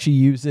feel like she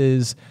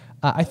uses.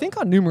 I think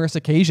on numerous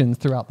occasions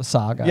throughout the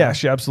saga. Yeah,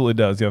 she absolutely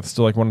does. Yeah, it's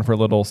still like one of her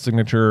little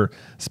signature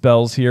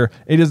spells here.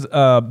 It is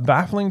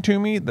baffling to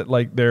me that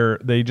like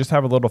they just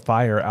have a little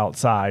fire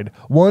outside.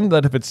 One,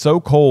 that if it's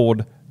so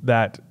cold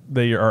that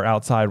they are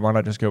outside, why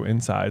not just go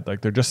inside?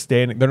 Like they're just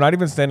standing. They're not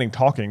even standing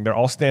talking. They're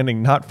all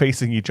standing, not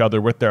facing each other,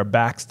 with their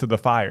backs to the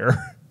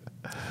fire.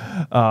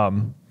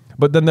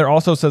 But then there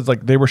also says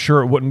like they were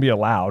sure it wouldn't be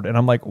allowed, and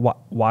I'm like,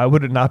 why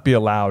would it not be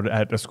allowed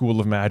at a school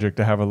of magic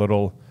to have a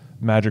little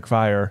magic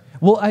fire?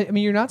 Well, I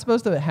mean, you're not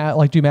supposed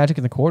to do magic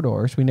in the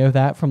corridors. We know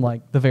that from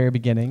like the very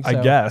beginning. So,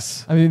 I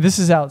guess. I mean, this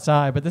is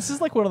outside, but this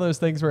is like one of those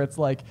things where it's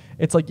like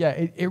yeah,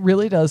 it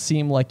really does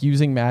seem like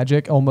using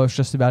magic almost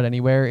just about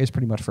anywhere is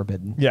pretty much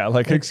forbidden. Yeah,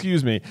 like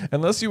excuse me,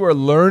 unless you are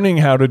learning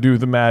how to do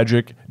the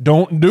magic,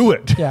 don't do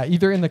it. Yeah,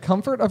 either in the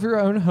comfort of your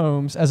own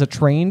homes as a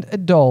trained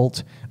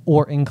adult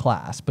or in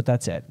class, but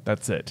that's it.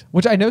 That's it.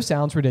 Which I know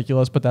sounds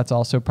ridiculous, but that's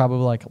also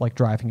probably like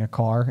driving a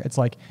car. It's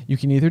like you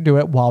can either do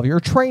it while you're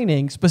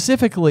training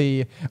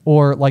specifically,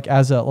 or like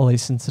as a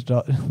licensed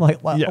adult, a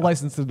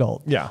licensed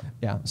adult. Yeah.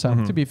 Yeah. So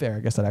to be fair, I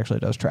guess that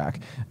actually does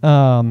track.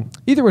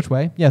 Either which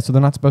way, yeah. So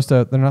they're not supposed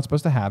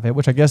to have it,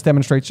 which I guess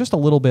demonstrates just a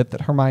little bit that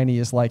Hermione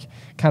is like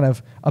kind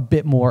of a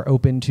bit more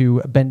open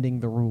to bending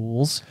the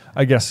rules.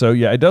 I guess so.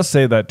 Yeah, it does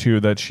say that too,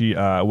 that she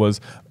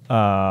was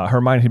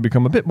Hermione had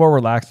become a bit more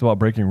relaxed about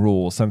breaking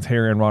rules since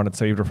Harry and Ron had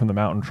saved her from the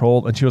mountain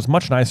troll, and she was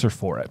much nicer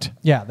for it.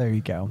 Yeah, there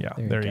you go. Yeah,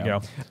 there you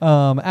go.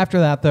 After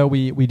that, though,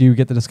 we do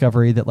get the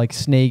discovery that like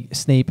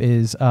Snape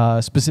is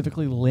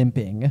specifically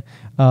limping,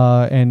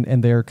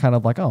 and they're kind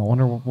of like, oh, I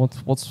wonder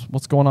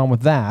what's going on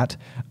with that,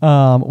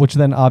 which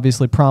then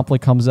obviously promptly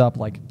comes up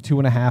like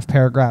 2.5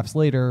 paragraphs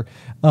later,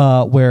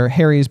 where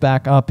Harry's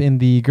back up in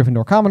the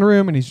Gryffindor common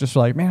room, and he's just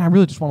like, man, I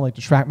really just want to like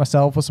distract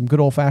myself with some good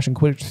old fashioned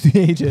Quidditch through the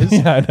ages.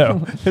 Yeah, I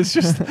know. It's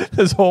just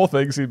this whole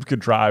thing seems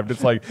contrived.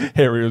 It's like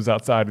Harry was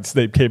outside and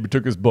Snape came and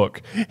took his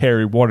book.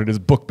 Harry wanted his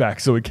book back,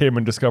 so he came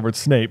and discovered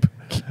Snape.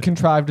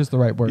 Contrived is the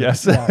right word.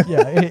 Yes.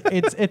 Yeah.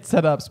 It's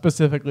set up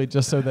specifically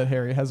just so that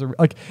Harry has a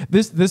like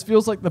this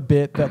feels like the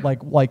bit that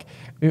like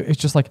it's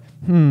just like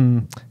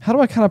how do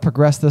I kind of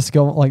progress this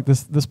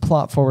this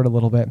plot forward a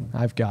little bit?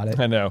 I've got it.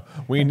 I know.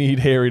 We need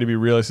Harry to be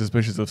really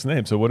suspicious of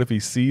Snape. So what if he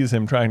sees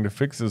him trying to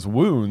fix his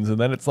wounds, and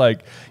then it's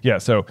like, yeah.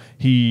 So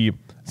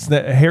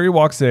Harry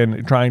walks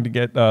in trying to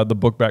get the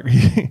book back.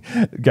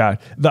 God,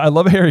 I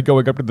love Harry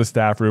going up to the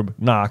staff room,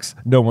 knocks,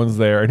 no one's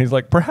there, and he's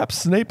like, perhaps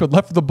Snape had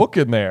left the book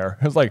in there.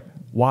 I was like,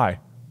 why?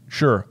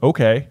 Sure,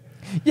 okay.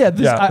 Yeah,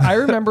 I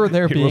remember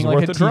there being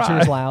like a try.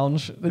 teacher's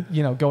lounge,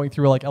 going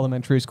through like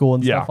elementary school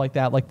and stuff like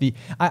that. Like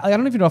I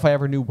don't even know if I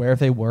ever knew where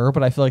they were,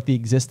 but I feel like the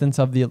existence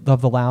of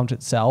the lounge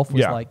itself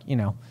was it's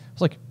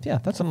like, yeah,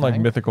 that's some like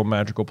mythical,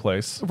 magical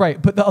place.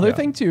 Right. But the other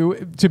thing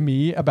too, to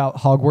me, about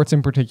Hogwarts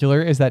in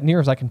particular, is that near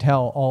as I can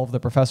tell, all of the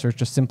professors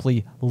just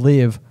simply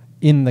live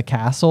in the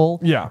castle.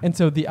 Yeah. And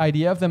so the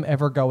idea of them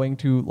ever going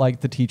to like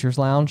the teacher's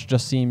lounge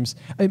just seems,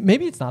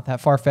 maybe it's not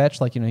that far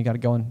fetched. Like, you got to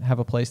go and have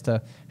a place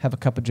to have a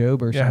cup of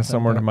job or something. Yeah,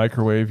 somewhere to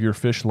microwave your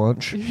fish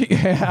lunch.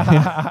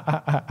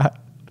 Yeah.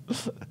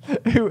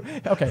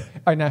 Okay.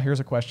 All right. Now here's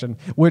a question: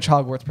 which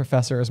Hogwarts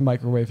professor is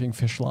microwaving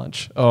fish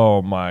lunch?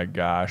 Oh my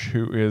gosh,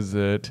 who is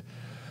it?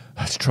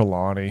 It's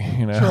Trelawney.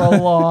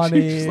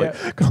 Trelawney she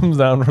just, comes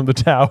down from the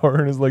tower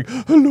and is like,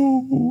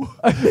 "Hello,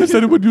 is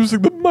anyone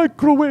using the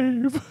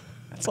microwave?"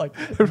 It's like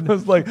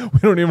everyone's like, "We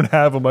don't even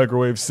have a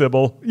microwave,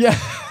 Sybil." Yeah.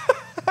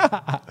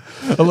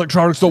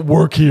 Electronics don't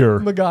work here.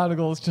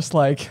 McGonagall is just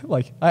like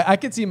I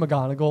could see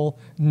McGonagall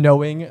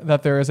knowing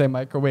that there is a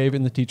microwave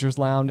in the teacher's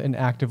lounge and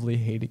actively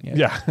hating it.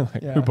 Yeah,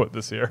 who put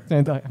this here?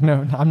 And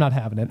no, I'm not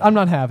having it. I'm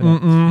not having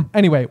it.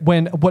 Anyway,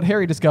 what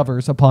Harry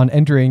discovers upon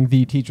entering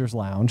the teacher's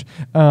lounge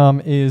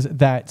is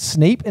that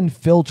Snape and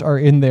Filch are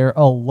in there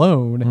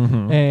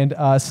alone, and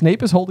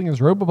Snape is holding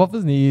his robe above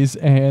his knees,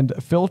 and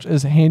Filch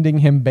is handing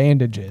him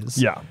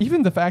bandages. Yeah.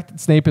 Even the fact that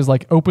Snape is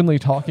like openly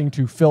talking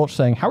to Filch,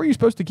 saying, "How are you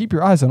supposed to keep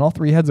your eyes on all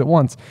 3 heads at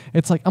once?"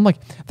 It's like, I'm like,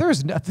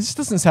 this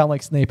doesn't sound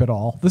like Snape at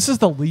all. This is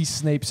the least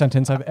Snape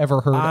sentence I've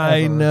ever heard.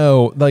 I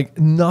know,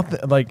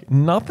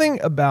 nothing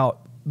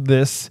about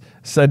this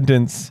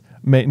sentence.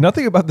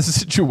 Nothing about this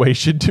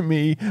situation to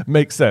me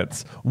makes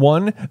sense.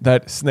 One,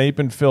 that Snape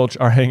and Filch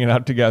are hanging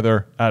out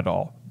together at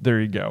all. There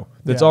you go.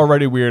 It's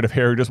already weird if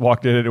Harry just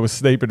walked in and it was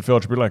Snape and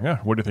Filch. Be like,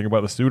 what do you think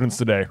about the students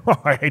today?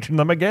 I hated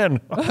them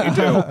again. I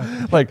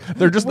do. Like,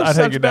 they're just not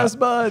hanging out. Best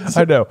buds.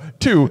 I know.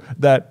 2,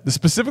 that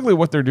specifically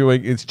what they're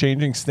doing is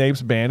changing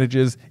Snape's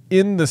bandages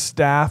in the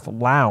staff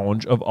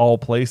lounge of all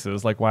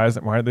places. Like, why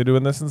are they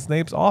doing this in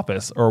Snape's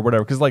office or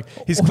whatever? Because like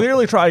he's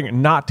clearly trying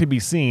not to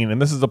be seen,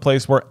 and this is a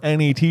place where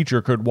any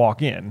teacher could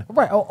walk in.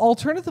 Right.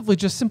 Alternatively,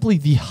 just simply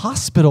the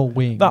hospital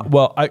wing.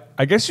 Well,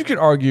 I guess you could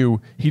argue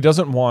he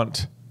doesn't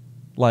want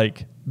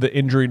like the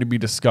injury to be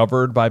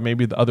discovered by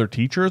maybe the other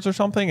teachers or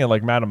something, and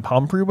like Madame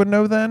Pomfrey would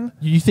know then.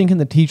 You think in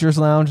the teacher's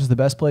lounge is the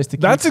best place to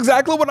keep? That's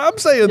exactly what I'm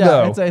saying,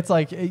 though. It's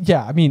like,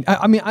 yeah, I mean, I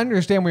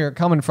understand where you're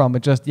coming from,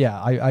 but just,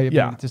 I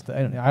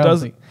don't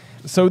think.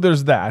 So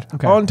there's that.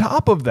 Okay. On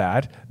top of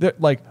that,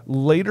 like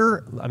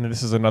later, I mean,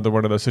 this is another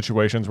one of those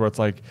situations where it's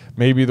like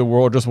maybe the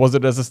world just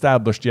wasn't as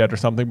established yet or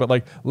something. But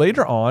like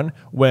later on,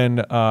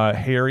 when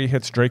Harry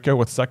hits Draco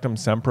with Sectum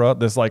Sempra,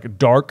 this like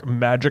dark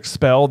magic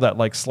spell that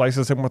like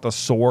slices him with a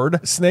sword,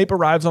 Snape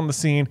arrives on the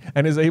scene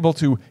and is able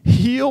to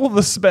heal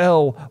the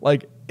spell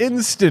like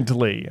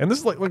instantly. And this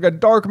is like a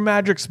dark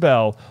magic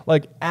spell,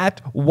 like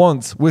at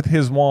once with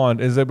his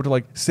wand is able to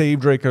like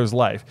save Draco's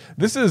life.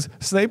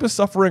 Snape is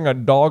suffering a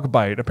dog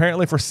bite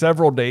apparently for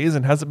several days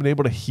and hasn't been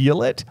able to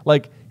heal it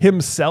like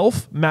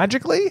himself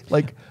magically.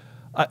 Like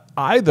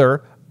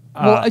either.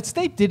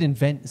 Snape did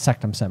invent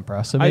Sectum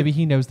Sempra, so maybe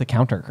he knows the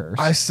counter curse.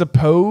 I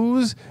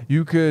suppose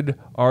you could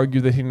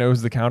argue that he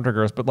knows the counter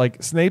curse, but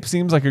like Snape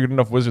seems like a good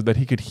enough wizard that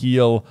he could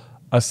heal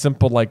a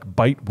simple like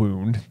bite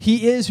wound.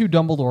 He is who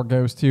Dumbledore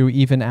goes to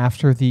even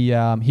after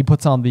he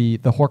puts on the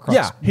Horcrux.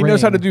 Yeah, he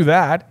knows how to do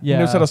that. Yeah. He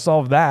knows how to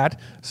solve that.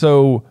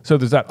 So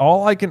there's that.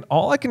 All I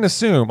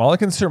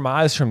can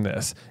surmise from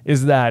this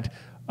is that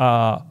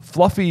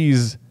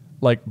Fluffy's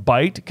like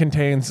bite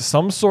contains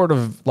some sort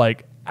of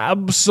like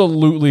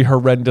absolutely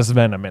horrendous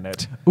venom in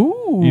it. Ooh.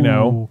 Ooh, you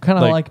know, kind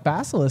of like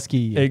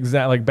Basilisk-y.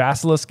 Exactly, like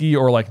Basilisk-y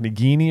or like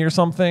Nagini or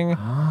something.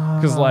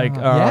 Because like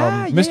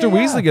Mr.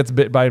 Weasley gets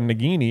bit by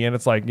Nagini, and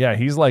it's like, yeah,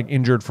 he's like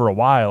injured for a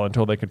while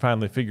until they can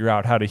finally figure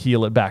out how to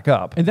heal it back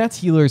up. And that's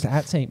healers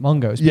at St.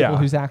 Mungo's, people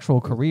whose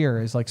actual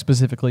career is like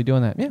specifically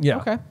doing that. Yeah,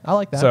 okay, I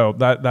like that. So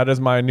that is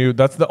my new.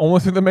 That's the only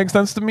thing that makes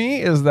sense to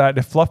me is that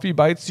if Fluffy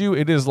bites you,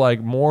 it is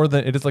like more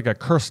than it is like a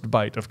cursed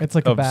bite of it's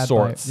like of a bad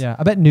sorts. bite. Yeah,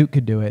 I bet Newt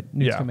could do it.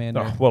 Newt's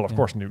commander. Oh, well, of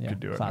course Newt could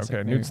do it. Classic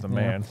Okay, Newt's the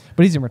man.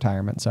 But he's in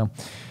retirement, so.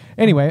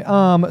 Anyway,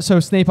 so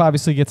Snape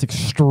obviously gets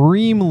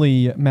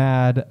extremely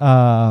mad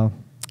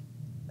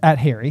at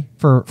Harry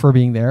for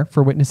being there,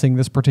 for witnessing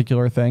this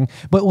particular thing.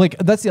 But like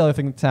that's the other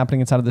thing that's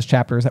happening inside of this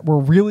chapter is that we're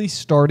really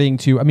starting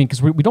to, I mean,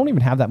 because we don't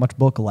even have that much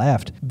book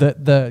left.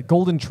 The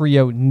Golden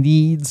Trio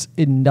needs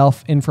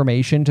enough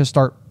information to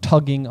start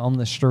tugging on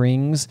the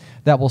strings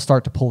that will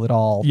start to pull it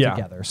all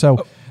together.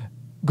 So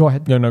go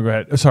ahead. No, go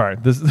ahead. Sorry.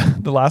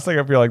 The last thing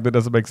I feel like that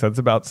doesn't make sense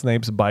about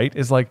Snape's bite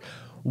is like,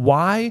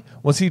 why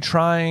was he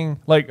trying,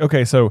 like,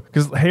 okay, so,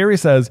 because Harry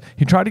says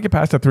he tried to get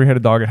past a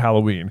three-headed dog at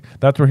Halloween.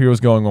 That's where he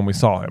was going when we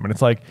saw him. And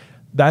it's like,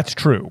 that's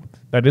true.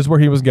 That is where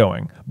he was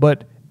going.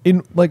 But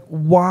in, like,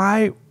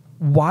 why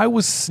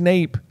was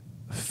Snape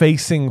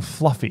facing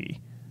Fluffy?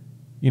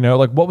 You know,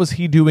 like, what was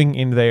he doing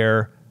in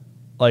there?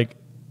 Like,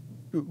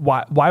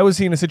 why was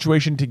he in a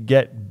situation to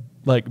get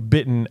like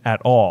bitten at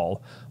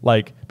all?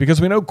 Like, because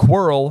we know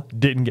Quirrell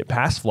didn't get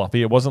past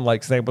Fluffy. It wasn't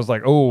like Snape was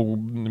like, oh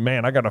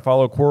man, I gotta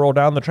follow Quirrell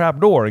down the trap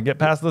door and get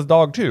past this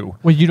dog too.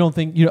 Well, you don't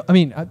think, you know, I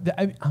mean,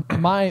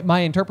 my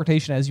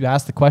interpretation as you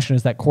asked the question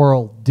is that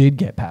Quirrell did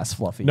get past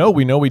Fluffy. No,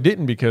 we know we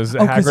didn't because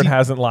Hagrid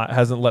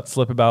hasn't let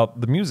slip about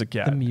the music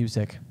yet. The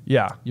music.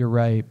 Yeah. You're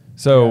right.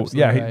 So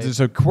right.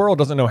 So Quirrell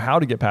doesn't know how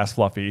to get past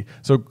Fluffy.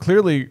 So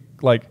clearly,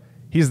 like,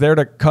 he's there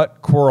to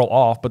cut Quirrell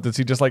off, but does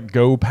he just like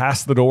go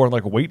past the door and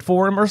like wait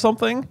for him or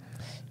something?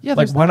 Yeah,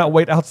 like why not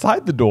wait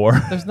outside the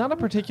door? There's not a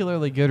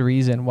particularly good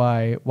reason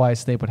why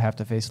Snape would have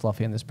to face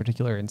Fluffy in this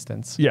particular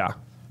instance. Yeah.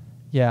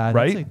 Yeah,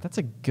 right? That's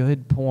a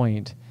good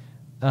point.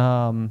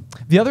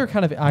 The other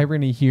kind of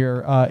irony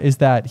here is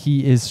that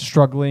he is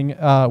struggling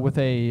with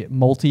a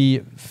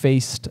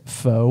multi-faced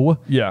foe.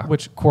 Yeah.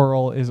 Which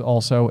Quirrell is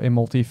also a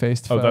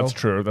multi-faced foe. Oh, that's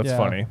true. That's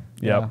funny.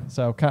 Yeah.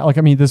 So kind of like,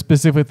 I mean, the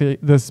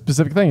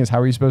specific thing is how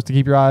are you supposed to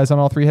keep your eyes on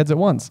all three heads at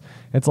once?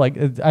 It's like,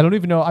 I don't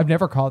even know. I've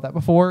never caught that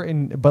before.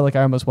 But like,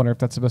 I almost wonder if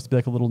that's supposed to be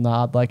like a little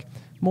nod, like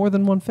more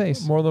than one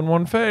face. More than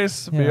one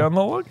face. Yeah. Be on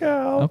the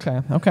lookout.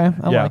 Okay.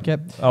 I like it.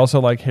 I also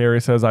like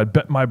Harry says, I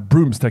bet my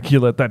broomstick he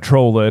let that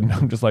troll in.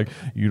 I'm just like,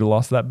 you'd have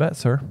lost that bet,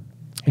 sir.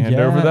 Hand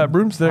over that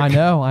broomstick. I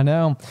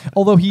know.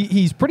 Although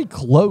he's pretty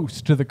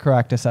close to the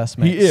correct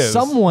assessment. He is.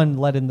 Someone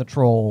let in the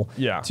troll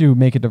to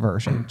make a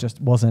diversion. It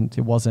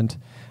wasn't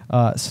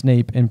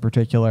Snape in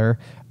particular.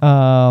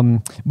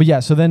 But yeah,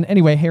 so then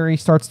anyway, Harry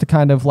starts to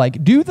kind of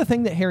like do the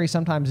thing that Harry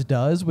sometimes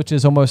does, which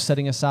is almost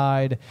setting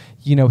aside,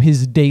 you know,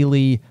 his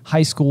daily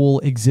high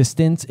school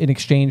existence in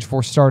exchange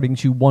for starting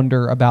to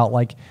wonder about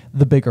like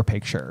the bigger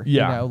picture.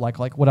 Yeah. You know,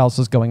 like what else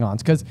is going on?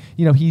 Because,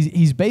 you know,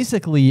 he's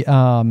basically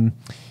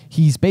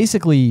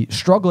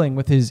struggling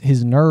with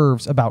his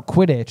nerves about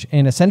Quidditch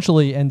and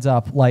essentially ends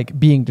up like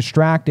being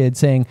distracted,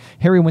 saying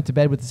Harry went to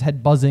bed with his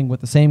head buzzing with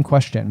the same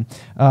question,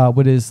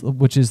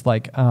 which is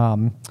like,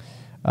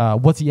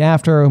 what's he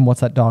after and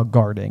what's that dog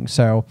guarding?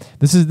 So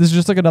this is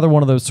just like another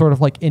one of those sort of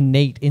like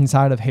innate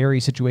inside of Harry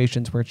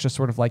situations where it's just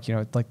sort of like, you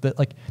know,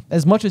 like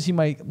as much as he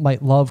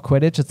might love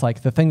Quidditch, it's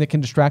like the thing that can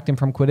distract him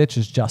from Quidditch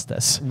is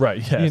justice. Right.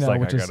 Yeah. You It's know,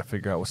 like I gotta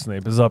figure out what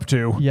Snape is up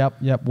to.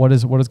 Yep. What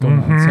is going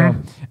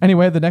on? So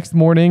anyway, the next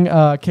morning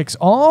kicks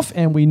off,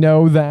 and we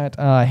know that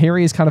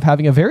Harry is kind of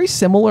having a very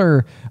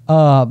similar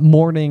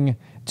morning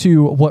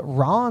to what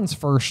Ron's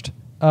first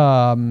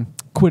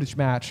Quidditch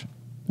match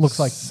looks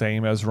like.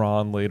 Same as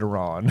Ron later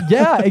on.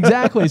 Yeah,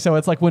 exactly. So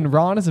it's like when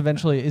Ron is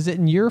eventually, is it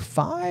in year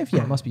 5?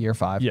 Yeah, it must be year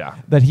 5. Yeah.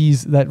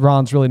 That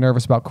Ron's really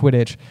nervous about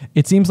Quidditch.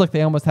 It seems like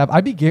they almost have,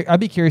 I'd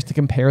be curious to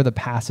compare the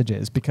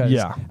passages because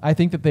I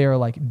think that they are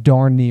like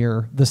darn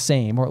near the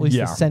same, or at least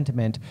the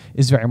sentiment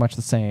is very much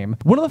the same.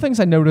 One of the things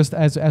I noticed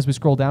as we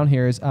scroll down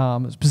here is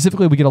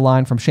specifically we get a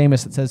line from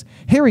Seamus that says,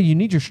 Harry, you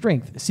need your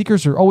strength.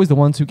 Seekers are always the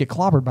ones who get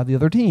clobbered by the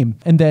other team.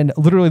 And then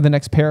literally the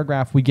next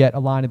paragraph we get a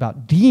line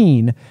about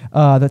Dean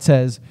that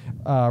says,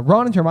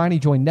 Ron and Hermione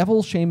join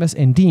Neville, Seamus,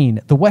 and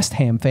Dean, the West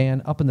Ham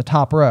fan, up in the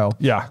top row.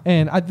 Yeah.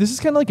 And this is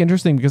kind of like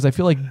interesting because I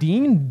feel like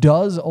Dean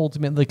does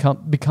ultimately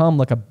become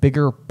like a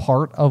bigger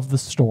part of the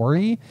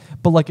story,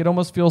 but like it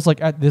almost feels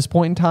like at this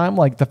point in time,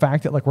 like the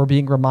fact that like we're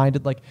being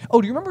reminded, like,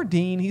 oh, do you remember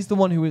Dean? He's the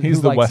one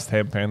he's the West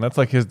Ham fan. That's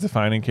like his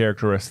defining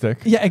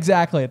characteristic. Yeah,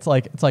 exactly. It's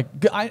like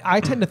I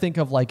tend to think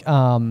of like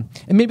and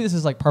maybe this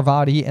is like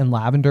Parvati and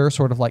Lavender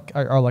sort of like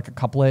are like a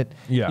couplet.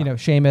 Yeah. You know,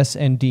 Seamus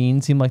and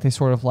Dean seem like they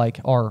sort of like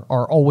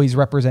are always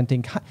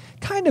representing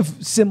kind of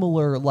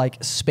similar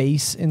like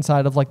space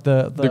inside of like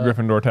the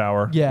Gryffindor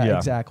Tower. Yeah,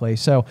 exactly.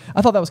 So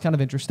I thought that was kind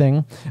of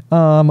interesting.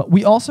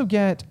 We also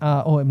get,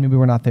 maybe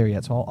we're not there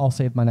yet, so I'll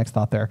save my next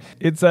thought there.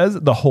 It says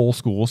the whole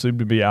school seemed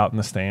to be out in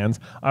the stands.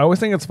 I always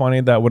think it's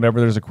funny that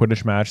whenever there's a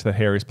Quidditch match that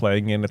Harry's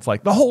playing in, it's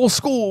like the whole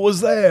school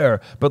was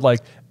there. But like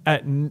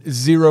at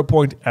 0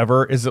 point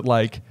ever is it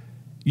like,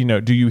 you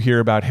know, do you hear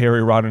about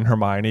Harry, Ron, and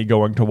Hermione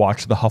going to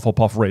watch the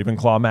Hufflepuff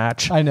Ravenclaw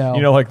match? I know.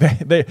 You know, like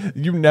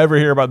you never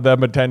hear about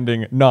them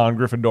attending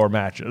non-Gryffindor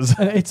matches.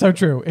 It's so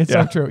true. It's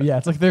so true. Yeah,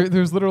 it's like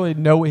there's literally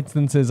no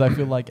instances I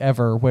feel like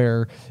ever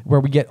where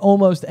we get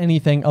almost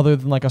anything other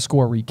than like a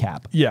score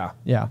recap. Yeah.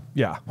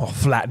 Yeah. Well,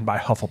 flattened by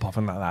Hufflepuff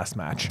in that last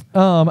match.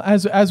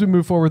 As we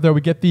move forward, though, we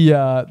get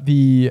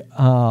the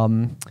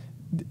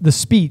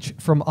speech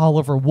from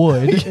Oliver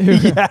Wood.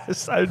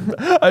 Yes, I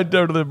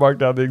totally marked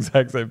down the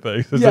exact same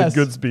thing. It's a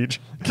good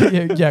speech.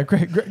 Yeah,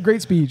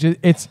 great speech.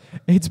 It's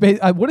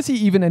what does he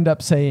even end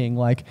up saying?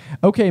 Like,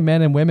 okay,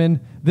 men and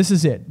women, this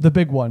is it, the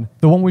big one,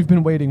 the one we've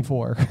been waiting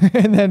for.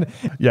 And then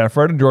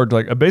Fred and George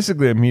like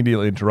basically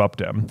immediately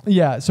interrupt him.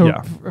 Yeah, so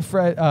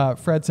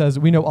Fred says,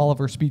 we know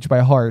Oliver's speech by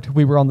heart.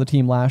 We were on the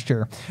team last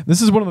year.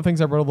 This is one of the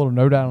things I wrote a little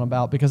note down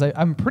about because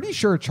I'm pretty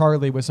sure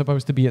Charlie was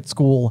supposed to be at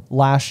school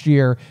last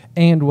year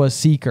and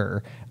was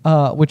Seeker,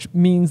 which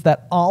means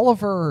that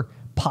Oliver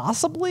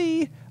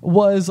possibly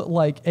was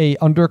like a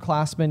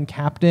underclassman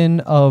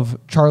captain of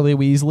Charlie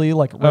Weasley,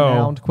 like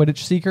renowned Quidditch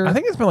Seeker. I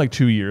think it's been like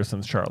 2 years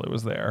since Charlie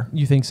was there.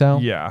 You think so?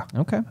 Yeah.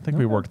 Okay. I think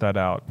we worked that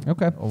out.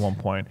 Okay. At one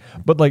point.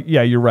 But like,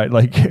 yeah, you're right.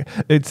 Like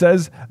it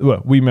says,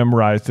 we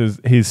memorized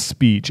his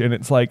speech, and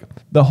it's like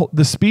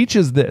the speech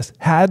is this.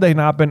 Had they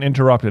not been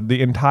interrupted,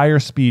 the entire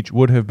speech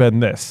would have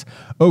been this.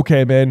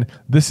 Okay, man,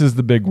 this is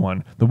the big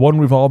one. The one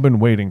we've all been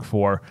waiting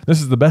for.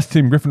 This is the best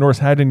team Gryffindor's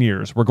had in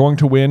years. We're going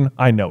to win.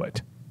 I know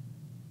it.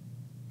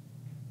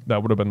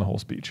 That would have been the whole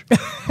speech.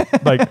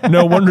 Like,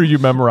 no wonder you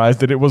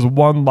memorized it. It was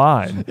one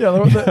line.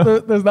 Yeah,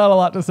 there's not a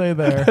lot to say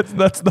there.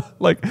 That's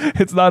not, like,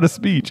 it's not a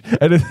speech.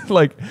 And it's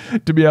like,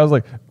 to me, I was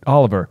like,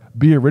 Oliver,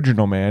 be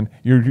original, man.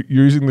 You're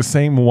using the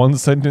same one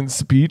sentence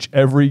speech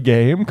every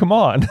game. Come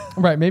on.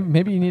 Right.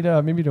 Maybe you need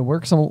to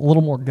work a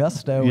little more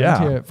gusto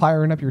into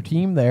firing up your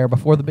team there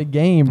before the big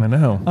game. I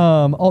know.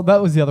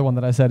 That was the other one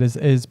that I said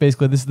is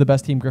basically this is the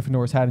best team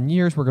Gryffindor's had in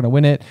years. We're going to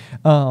win it.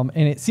 And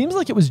it seems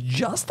like it was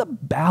just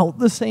about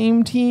the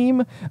same team.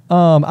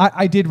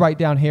 I did write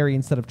down Harry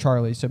instead of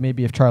Charlie, so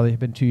maybe if Charlie had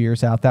been 2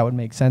 years out, that would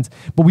make sense.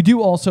 But we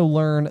do also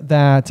learn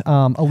that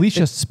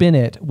Alicia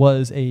Spinnet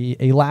was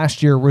a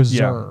last year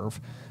reserve.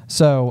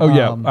 So,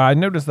 I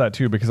noticed that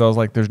too because I was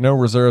like, there's no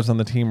reserves on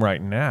the team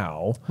right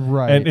now.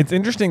 Right. And it's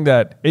interesting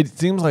that it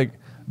seems like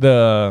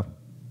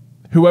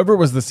whoever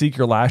was the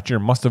Seeker last year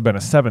must have been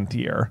a seventh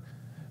year.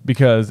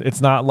 Because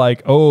it's not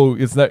like,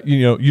 it's that,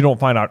 you don't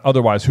find out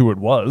otherwise who it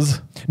was.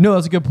 No,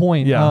 that's a good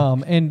point. Yeah.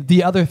 And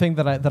the other thing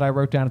that I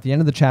wrote down at the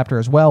end of the chapter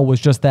as well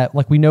was just that,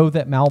 like, we know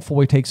that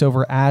Malfoy takes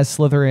over as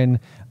Slytherin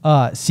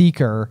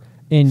Seeker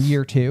in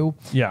year 2.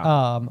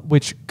 Yeah.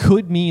 Which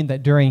could mean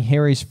that during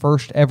Harry's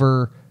first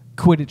ever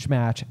Quidditch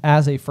match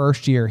as a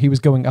first year, he was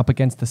going up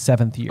against the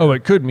 7th year. Oh,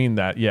 it could mean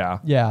that. Yeah.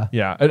 Yeah.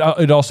 Yeah.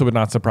 It also would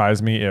not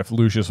surprise me if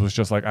Lucius was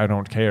just like, I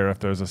don't care if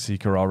there's a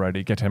Seeker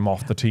already. Get him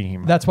off the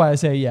team. That's why I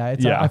say,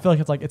 I feel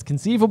like it's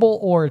conceivable,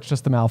 or it's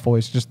just the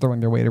Malfoys just throwing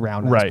their weight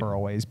around as per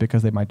always,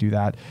 because they might do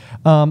that.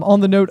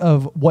 On the note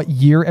of what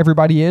year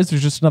everybody is,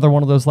 there's just another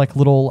one of those like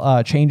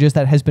little changes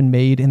that has been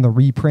made in the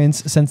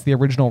reprints since the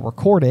original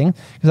recording,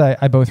 because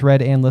I both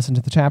read and listened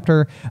to the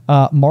chapter.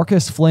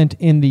 Marcus Flint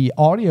in the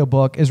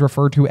audiobook is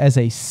referred to as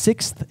a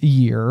 6th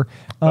year.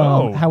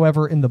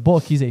 However, in the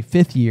book, he's a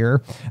 5th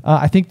year.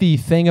 I think the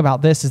thing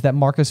about this is that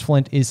Marcus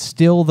Flint is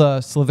still the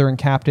Slytherin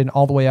captain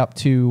all the way up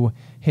to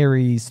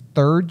Harry's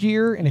 3rd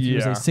year, and if he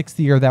was a 6th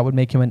year, that would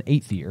make him an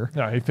 8th year.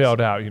 Yeah, he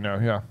failed out, Had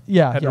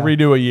to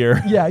redo a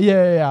year.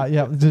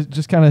 Yeah.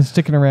 Just kind of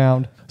sticking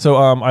around. So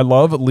I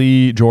love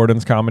Lee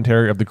Jordan's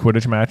commentary of the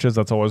Quidditch matches.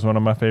 That's always one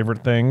of my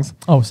favorite things.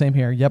 Oh, same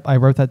here. Yep, I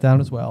wrote that down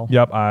as well.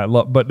 Yep,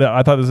 but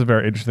I thought this is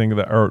very interesting,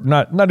 or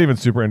not even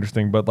super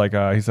interesting, but like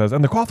he says,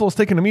 and the quaffle was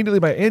taken immediately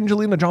by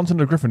Angelina Johnson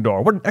to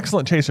Gryffindor. What an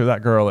excellent chaser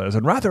that girl is,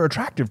 and rather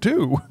attractive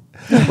too.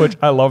 Which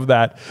I love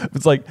that.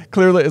 It's like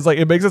clearly, it's like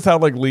it makes it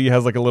sound like Lee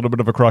has like a little bit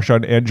of a crush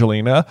on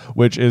Angelina,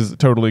 which is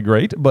totally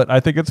great. But I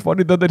think it's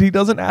funny though that he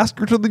doesn't ask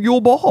her to the Yule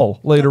Ball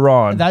later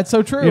on. That's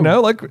so true.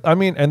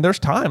 And there's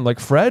time. Like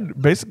Fred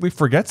basically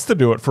forgets to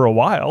do it for a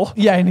while.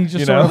 Yeah, and he's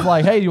just sort of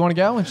like, hey, do you want to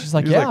go? And she's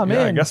like, yeah, man.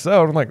 Yeah, I guess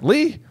so. And I'm like,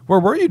 Lee, where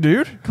were you,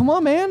 dude? Come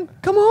on, man.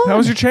 Come on. That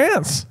was your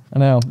chance. I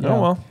know.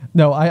 Oh,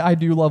 No, I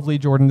do love Lee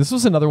Jordan. This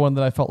was another one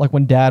that I felt like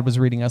when Dad was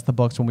reading us the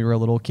books when we were a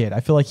little kid. I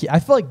feel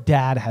like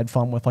Dad had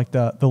fun with like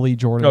the Lee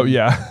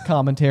Jordan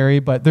commentary,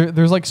 but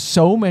there's like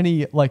so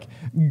many like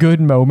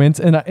good moments,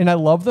 and I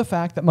love the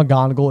fact that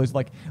McGonagall is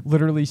like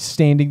literally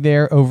standing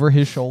there over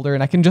his shoulder,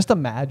 and I can just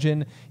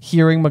imagine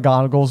hearing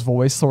McGonagall's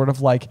voice sort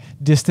of like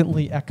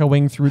distantly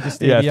echoing through the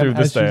stadium through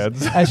the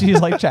stands as she's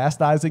like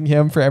chastising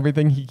him for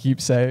everything he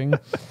keeps saying.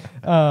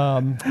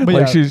 But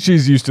like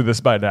she's used to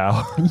this by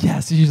now.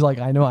 Yes, she's like,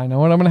 I know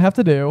what I'm gonna have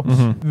to do.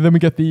 Then we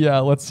get the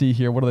let's see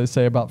here. What do they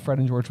say about Fred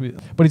and George?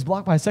 But he's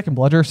blocked by a second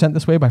bludger sent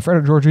this way by Fred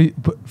or George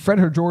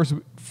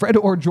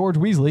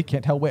Weasley.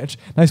 Can't tell which.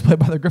 Nice play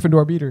by the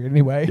Gryffindor beater.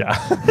 Anyway,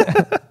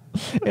 yeah.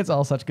 It's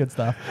all such good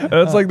stuff. And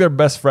it's like their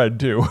best friend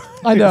too.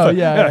 I know, like,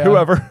 yeah,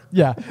 whoever.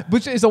 Yeah,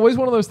 which is always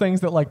one of those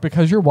things that like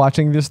because you're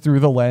watching this through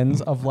the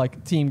lens of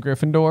like Team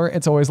Gryffindor,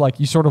 it's always like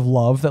you sort of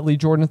love that Lee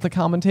Jordan is the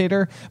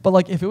commentator. But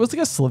like if it was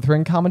like a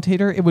Slytherin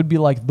commentator, it would be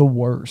like the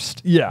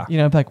worst. Yeah, you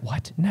know, I'd be like,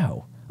 what?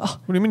 No. Oh,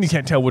 what do you mean you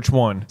can't tell which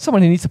one?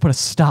 Somebody needs to put a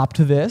stop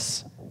to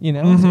this. You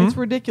know, it's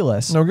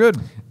ridiculous. No good.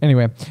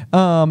 Anyway,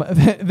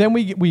 then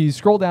we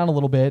scroll down a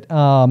little bit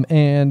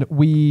and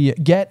we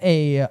get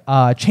a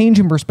change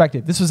in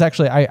perspective. This was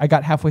actually, I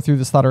got halfway through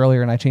this thought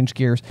earlier and I changed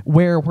gears,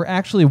 where we're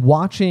actually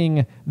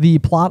watching the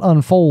plot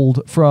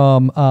unfold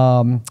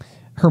from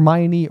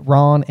Hermione,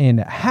 Ron, and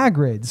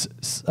Hagrid's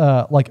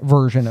like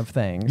version of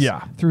things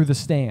through the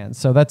stands.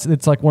 So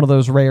it's like one of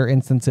those rare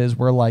instances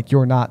where like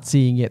you're not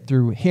seeing it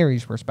through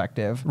Harry's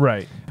perspective.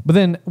 Right. But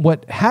then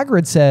what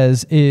Hagrid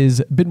says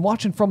is, been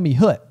watching from my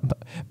hut,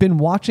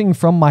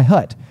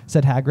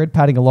 said Hagrid,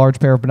 patting a large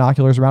pair of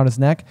binoculars around his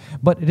neck.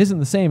 But it isn't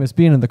the same as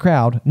being in the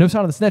crowd. No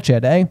sign of the snitch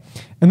yet, eh?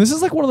 And this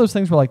is like one of those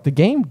things where like the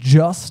game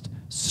just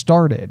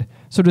started.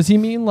 So does he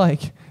mean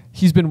like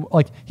he's been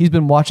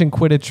watching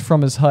Quidditch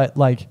from his hut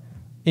like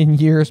in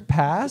years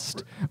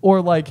past, or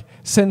like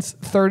since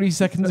 30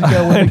 seconds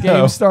ago when the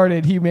game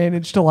started, he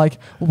managed to like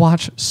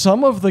watch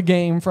some of the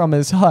game from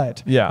his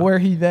hut, where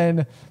he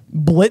then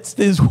blitzed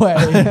his way.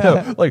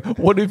 Like,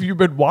 what have you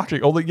been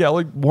watching? Only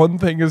like one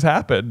thing has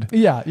happened.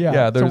 Yeah.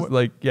 There's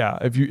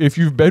if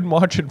you've been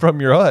watching from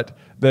your hut,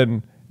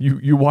 then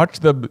you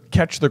watched them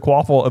catch the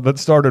quaffle and then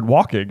started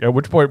walking, at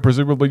which point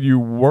presumably you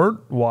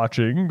weren't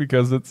watching,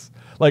 because it's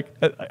like,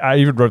 I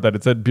even wrote that.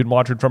 It said, been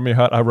watching from your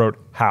hut. I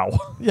wrote, how?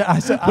 Yeah, I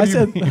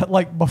said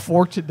like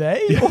before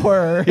today,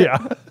 or...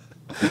 Yeah.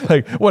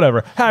 Like,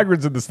 whatever.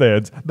 Hagrid's in the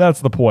stands.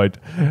 That's the point.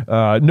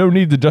 No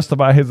need to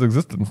justify his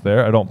existence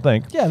there, I don't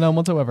think. Yeah, none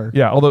whatsoever.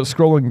 Yeah, although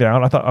scrolling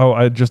down, I thought,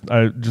 I just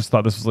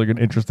thought this was like an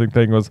interesting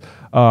thing was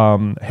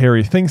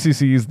Harry thinks he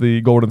sees the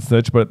golden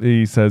snitch, but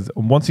he says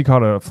once he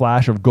caught a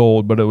flash of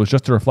gold, but it was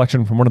just a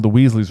reflection from one of the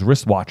Weasleys'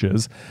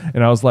 wristwatches.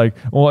 And I was like,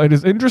 well, it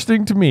is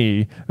interesting to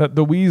me that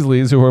the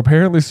Weasleys, who are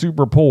apparently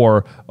super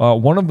poor,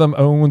 one of them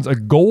owns a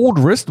gold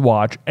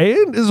wristwatch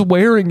and is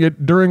wearing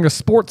it during a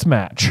sports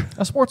match.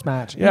 A sports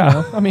match. Yeah. You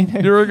know? I mean,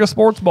 during a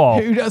sports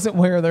ball. Who doesn't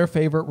wear their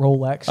favorite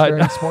Rolex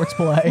during sports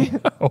play?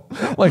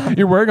 Like,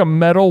 you're wearing a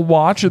metal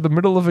watch in the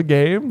middle of a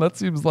game? That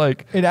seems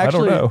like, it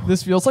actually, I don't know.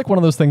 This feels like one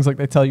of those things like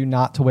they tell you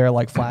not to wear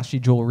like flashy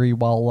jewelry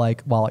while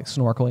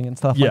snorkeling and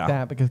stuff like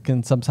that, because it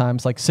can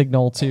sometimes like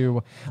signal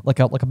to like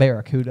a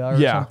barracuda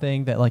or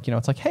something that like, you know,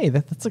 it's like, hey,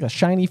 that's like a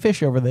shiny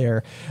fish over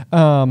there.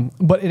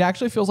 But it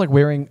actually feels like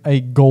wearing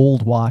a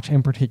gold watch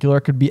in particular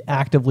could be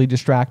actively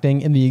distracting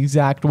in the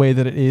exact way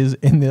that it is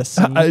in this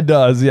scene. It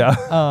does,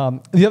 yeah.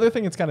 The other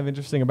thing that's kind of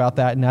interesting about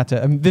that, and not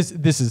to, I mean,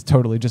 this is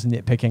totally just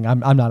nitpicking.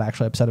 I'm not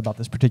actually upset about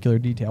this particular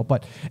detail,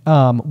 but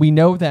we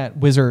know that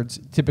wizards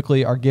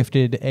typically are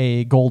gifted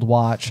a gold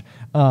watch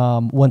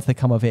once they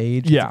come of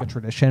age. It's like a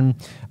tradition.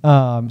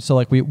 So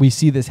like we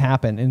see this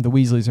happen, and the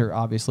Weasleys are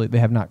obviously, they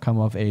have not come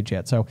of age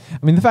yet. So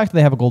I mean, the fact that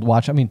they have a gold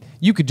watch, I mean,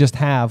 you could just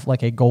have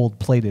like a gold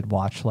plated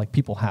watch. Like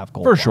people have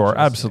gold watches, sure,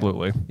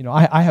 absolutely. You know,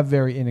 I have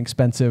very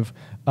inexpensive,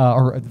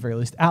 or at the very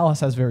least,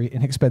 Alice has very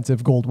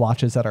inexpensive gold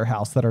watches at our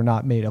house that are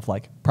not made of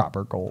like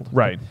proper gold.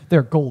 Right.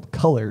 They're gold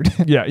colored.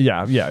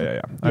 Yeah.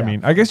 I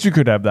mean, I guess you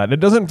could have that. It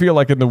doesn't feel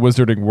like in the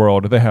wizarding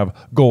world they have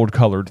gold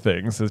colored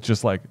things. It's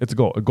just like, it's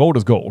gold. Gold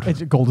is gold.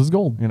 Gold is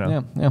gold. You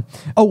know. Yeah.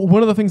 Oh,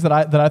 one of the things that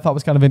I thought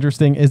was kind of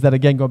interesting is that,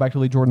 again, going back to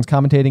Lee Jordan's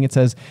commentating, it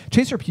says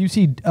Chaser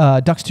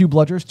Pusey ducks 2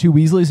 bludgers, 2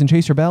 Weasleys, and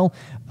Chaser Bell,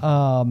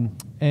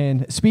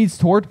 and speeds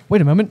toward.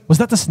 Wait a moment, was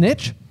that the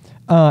snitch?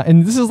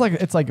 And this is like,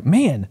 it's like,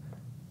 man.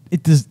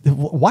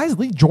 Why has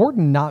Lee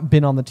Jordan not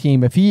been on the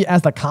team if he,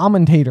 as the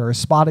commentator, is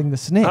spotting the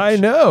snitch? I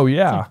know,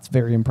 yeah. It's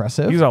very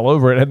impressive. He's all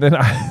over it. And then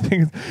I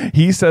think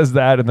he says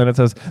that, and then it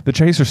says, the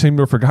chasers seem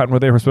to have forgotten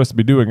what they were supposed to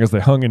be doing as they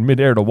hung in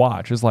midair to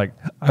watch. It's like,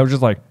 I was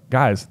just like,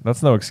 guys,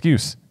 that's no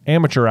excuse.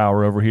 Amateur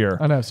hour over here.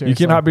 I know, seriously. You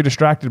cannot be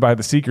distracted by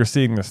the seeker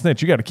seeing the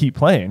snitch. You got to keep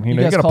playing. You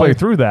got to play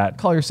through that.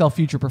 Call yourself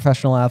future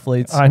professional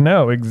athletes. I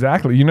know,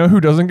 exactly. You know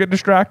who doesn't get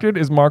distracted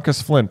is Marcus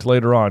Flint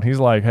later on. He's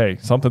like, hey,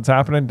 something's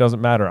happening.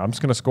 Doesn't matter. I'm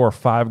just going to score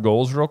 5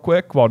 goals real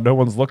quick while no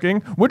one's looking,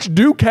 which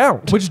do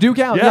count.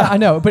 Yeah, I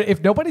know. But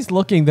if nobody's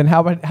looking, then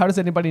how does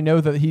anybody know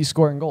that he's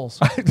scoring goals?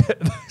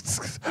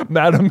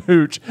 Madam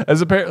Hooch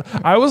as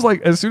I was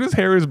like, as soon as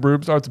Harry's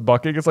broom starts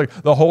bucking, it's like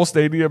the whole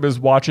stadium is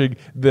watching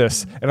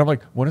this, and I'm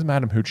like, what is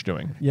Madam Hooch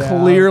doing? Yeah,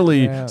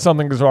 Clearly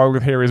something is wrong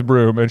with Harry's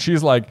broom, and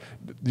she's like,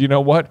 you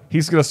know what?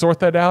 He's gonna sort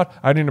that out.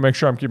 I need to make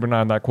sure I'm keeping an eye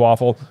on that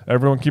quaffle.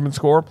 Everyone keeping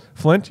score.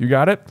 Flint, you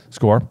got it.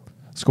 Score.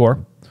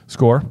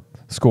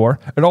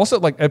 And also,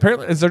 like,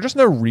 apparently, is there just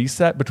no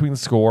reset between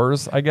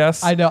scores, I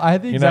guess? I know. I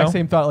had the exact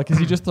same thought. Like, is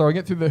he just throwing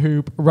it through the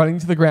hoop, running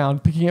to the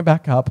ground, picking it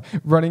back up,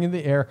 running in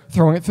the air,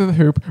 throwing it through the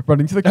hoop,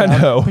 running to the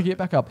ground, picking it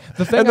back up?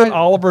 The thing and then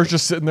Oliver's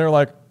just sitting there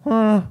like,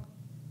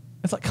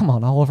 It's like, come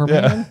on, Oliver,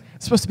 man.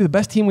 It's supposed to be the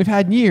best team we've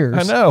had in years.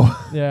 I know.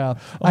 Yeah.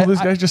 All these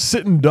guys just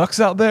sitting ducks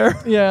out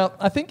there. Yeah.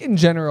 I think in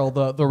general,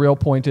 the real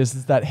point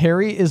is that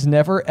Harry is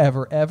never,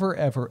 ever, ever,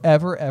 ever,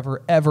 ever,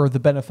 ever, ever the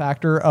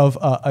benefactor of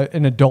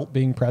an adult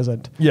being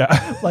present.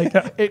 Yeah. Like,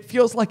 it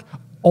feels like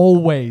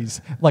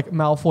always, like,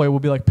 Malfoy will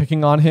be, like,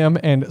 picking on him,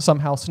 and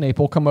somehow Snape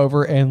will come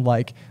over and,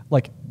 like,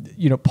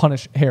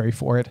 punish Harry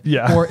for it.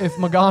 Yeah. Or if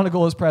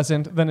McGonagall is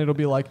present, then it'll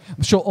be like,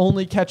 she'll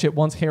only catch it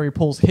once Harry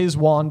pulls his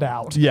wand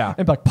out. Yeah.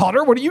 And be like,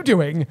 Potter, what are you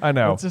doing? I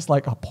know. And it's just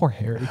like, oh, poor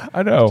Harry.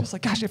 I know. It's just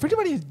like, gosh, if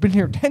anybody had been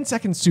here 10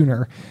 seconds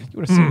sooner, you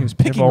would have seen he was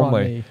picking on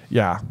me.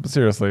 Yeah, but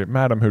seriously,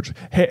 Madam Hooch.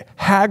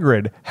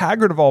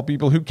 Hagrid of all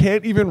people, who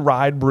can't even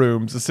ride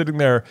brooms, is sitting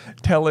there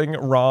telling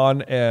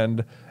Ron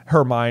and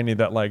Hermione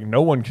that, like,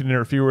 no one can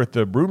interfere with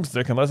the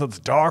broomstick unless it's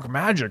dark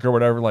magic or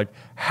whatever. Like,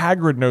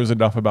 Hagrid knows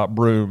enough about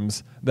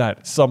brooms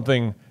that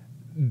something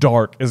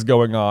dark is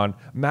going on.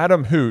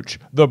 Madam Hooch,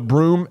 the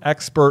broom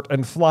expert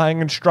and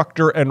flying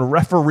instructor and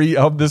referee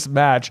of this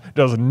match,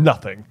 does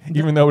nothing,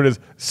 even though it is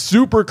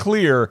super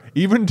clear,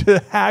 even to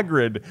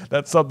Hagrid,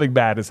 that something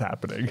bad is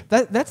happening.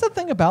 That's the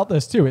thing about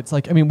this too. It's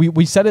like, I mean,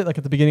 we said it like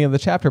at the beginning of the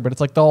chapter, but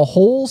it's like the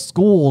whole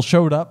school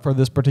showed up for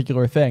this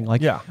particular thing.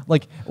 Like,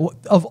 like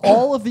of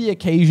all of the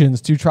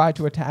occasions to try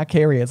to attack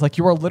Harry, it's like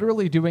you are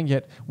literally doing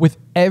it with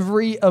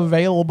every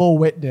available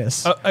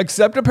witness,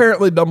 except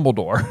apparently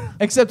Dumbledore.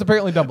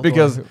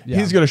 Because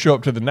he's going to show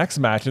up to the next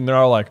match, and they're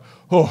all like,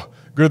 oh,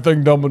 good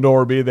thing Dumbledore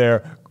will be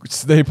there.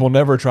 Snape will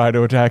never try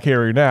to attack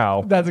Harry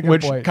now. That's a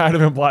good point. Which kind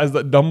of implies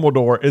that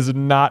Dumbledore is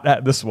not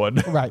at this one.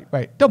 Right.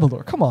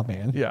 Dumbledore, come on,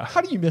 man. Yeah. How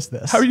do you miss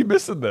this? How are you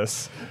missing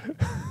this?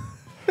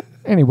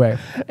 Anyway.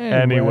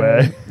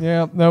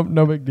 Yeah, no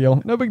big deal.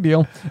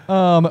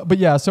 But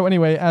yeah, so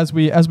anyway, as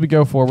we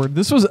go forward,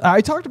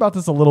 I talked about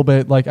this a little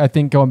bit, like, I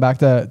think going back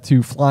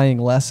to flying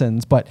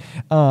lessons, but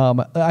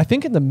I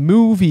think in the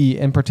movie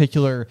in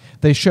particular,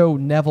 they show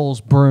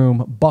Neville's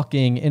broom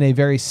bucking in a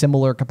very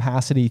similar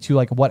capacity to,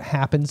 like, what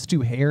happens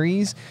to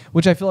Harry's,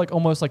 which I feel like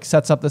almost, like,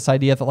 sets up this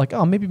idea that, like,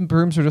 oh, maybe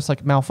brooms are just,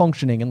 like,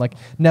 malfunctioning, and, like,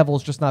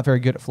 Neville's just not very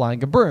good at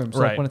flying a broom. So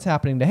like, when it's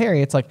happening to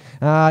Harry, it's like,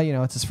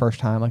 it's his first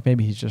time, like,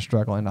 maybe he's just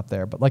struggling up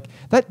there. But, like,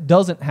 that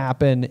doesn't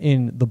happen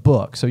in the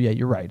book. So yeah,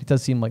 you're right. It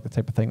does seem like the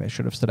type of thing that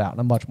should have stood out in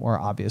a much more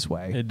obvious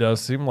way. It does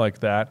seem like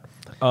that.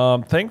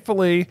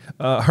 Thankfully,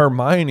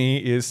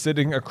 Hermione is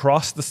sitting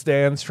across the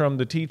stands from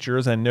the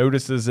teachers and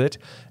notices it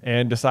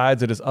and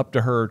decides it is up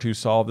to her to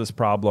solve this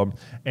problem.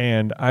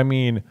 And I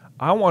mean,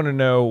 I want to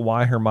know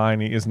why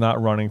Hermione is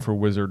not running for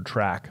wizard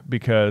track,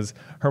 because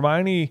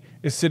Hermione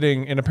is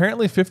sitting in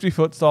apparently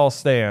 50-foot tall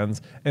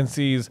stands and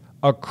sees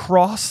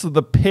across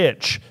the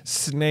pitch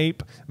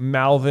Snape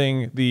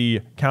mouthing the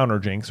counter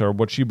jinx, or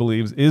what she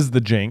believes is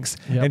the jinx.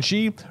 Yep. And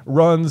she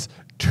runs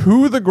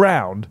to the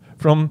ground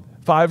from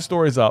 5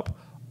 stories up,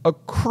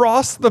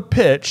 across the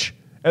pitch,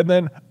 and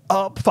then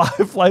up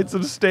 5 flights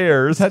of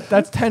stairs.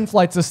 That's 10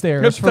 flights of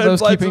stairs for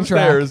those keeping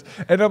track.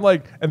 And I'm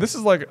like, and this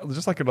is like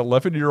just like an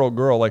 11-year-old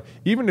girl. Like,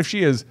 even if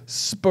she is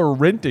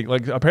sprinting,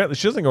 like, apparently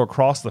she doesn't go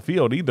across the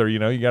field either. You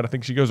know, you got to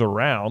think she goes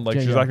around.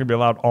 Like, she's not going to be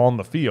allowed on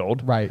the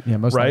field. Right. Yeah,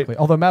 most likely.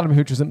 Although Madam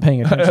Hooch isn't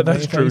paying attention.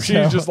 That's true.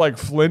 She's just like,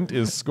 Flint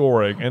is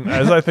scoring. And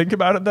as I think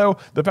about it, though,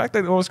 the fact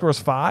that he only scores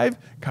 5,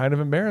 kind of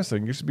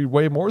embarrassing. You should be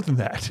way more than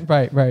that.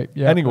 Right.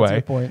 Yeah.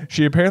 Anyway,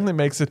 she apparently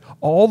makes it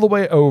all the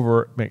way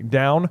over,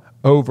 down,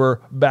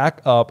 over, back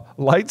up,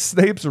 lights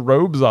Snape's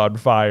robes on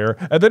fire,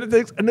 and then it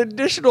takes an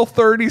additional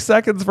 30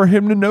 seconds for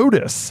him to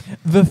notice.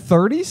 The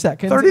 30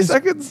 seconds? 30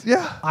 seconds,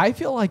 yeah. I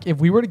feel like if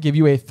we were to give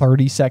you a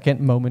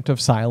 30-second moment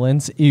of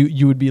silence,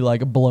 you would be,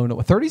 like, blown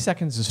away. 30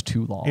 seconds is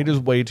too long. It is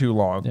way too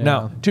long. Yeah.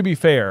 Now, to be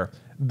fair,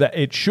 that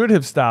it should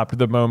have stopped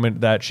the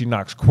moment that she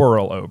knocks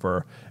Quirrell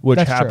over, which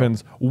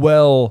happens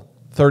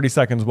 30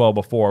 seconds well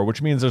before,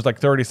 which means there's like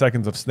 30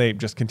 seconds of Snape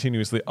just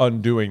continuously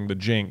undoing the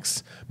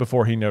jinx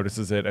before he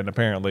notices it, and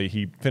apparently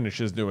he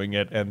finishes doing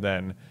it and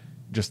then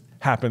just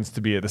happens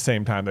to be at the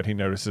same time that he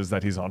notices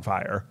that he's on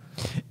fire.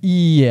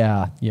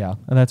 Yeah, and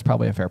that's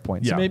probably a fair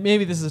point. So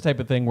maybe this is the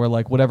type of thing where,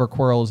 like, whatever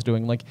Quirrell is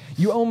doing, like,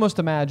 you almost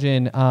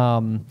imagine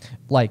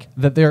like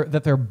that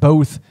they're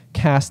both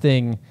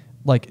casting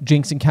like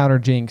Jinx and counter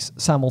Jinx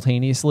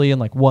simultaneously, and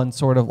like one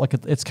sort of like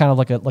it's kind of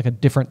like a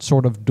different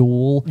sort of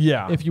duel,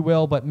 if you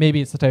will. But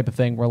maybe it's the type of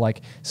thing where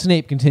like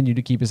Snape continued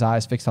to keep his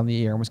eyes fixed on the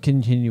ear and was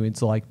continuing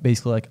to like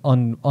basically like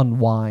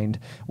unwind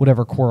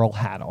whatever Quirrell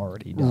had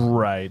already done.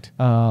 Right.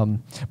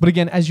 But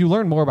again, as you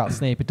learn more about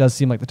Snape, it does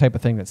seem like the type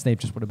of thing that Snape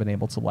just would have been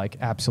able to like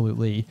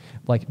absolutely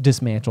like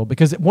dismantle.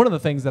 Because one of the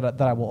things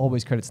that I will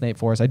always credit Snape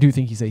for is I do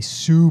think he's a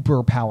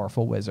super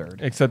powerful wizard.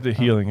 Except at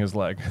healing his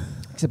leg.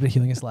 Except at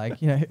healing his leg.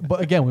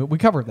 But again, we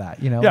covered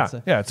that. You know.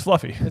 Yeah. It's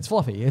fluffy. It's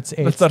fluffy. It's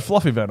that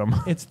fluffy venom.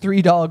 It's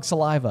 3 dog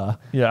saliva.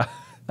 Yeah.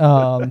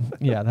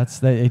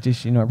 It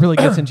just it really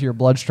gets into your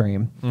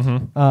bloodstream.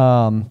 Mm-hmm.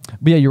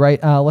 But yeah, you're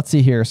right. Let's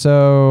see here.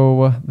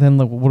 So then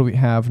what do we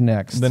have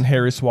next? Then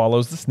Harry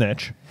swallows the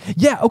snitch.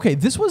 Yeah, okay.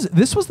 This was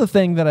the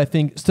thing that I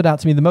think stood out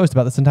to me the most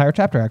about this entire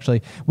chapter,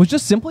 actually, was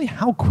just simply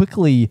how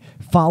quickly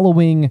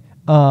following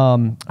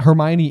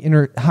Hermione's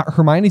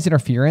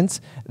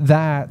interference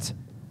that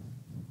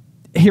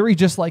Harry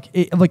just like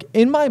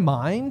in my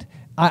mind,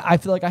 I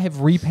feel like I have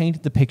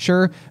repainted the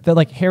picture that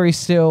like Harry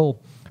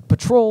still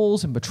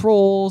patrols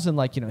and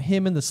like, you know,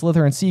 him and the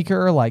Slytherin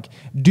Seeker like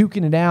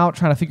duking it out,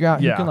 trying to figure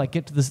out who can like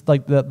get to this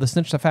like the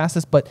snitch the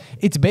fastest. But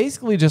it's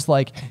basically just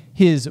like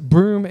his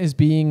broom is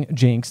being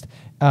jinxed,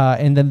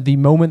 and then the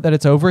moment that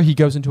it's over, he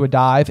goes into a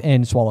dive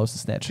and swallows the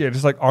snitch. Yeah,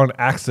 just like on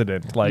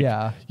accident. Like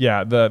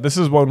yeah. This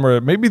is one where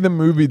maybe the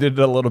movie did it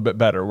a little bit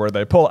better, where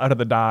they pull out of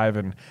the dive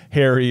and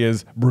Harry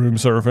is broom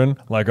surfing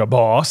like a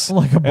boss.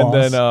 And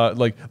then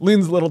like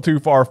leans a little too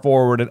far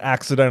forward and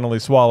accidentally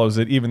swallows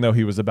it, even though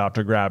he was about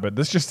to grab it.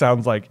 This just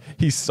sounds like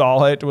he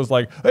saw it, was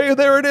like, hey,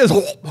 there it is.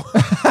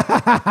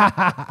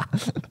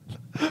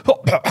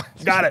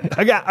 Got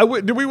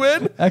it. Did we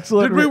win?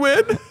 Excellent. Did we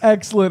win?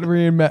 Excellent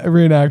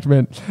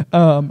reenactment.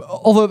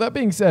 Although that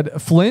being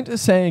said, Flint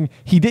is saying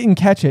he didn't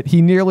catch it.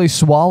 He nearly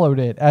swallowed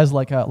it as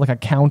like a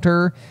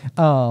counter.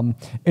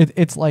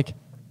 It's like,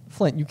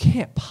 Flint, you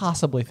can't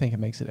possibly think it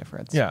makes a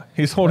difference. Yeah,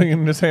 he's holding it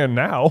in his hand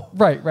now.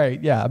 Right.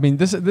 Yeah, I mean,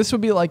 this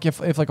would be like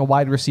if like a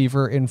wide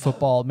receiver in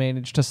football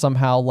managed to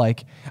somehow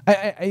like,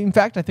 in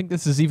fact, I think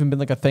this has even been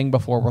like a thing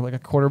before where like a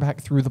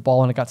quarterback threw the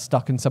ball and it got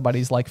stuck in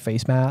somebody's like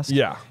face mask.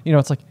 Yeah, you know,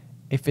 it's like,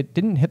 if it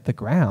didn't hit the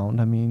ground,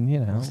 I mean, you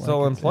know, it's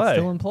still in play. It's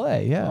still in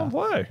play, yeah. Still in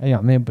play. Yeah,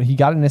 I mean, but he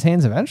got it in his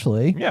hands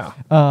eventually. Yeah.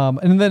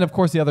 And then, of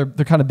course,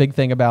 the kind of big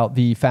thing about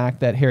the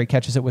fact that Harry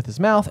catches it with his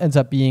mouth ends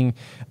up being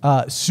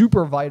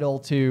super vital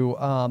to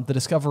the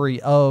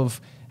discovery of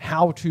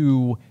how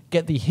to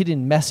get the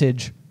hidden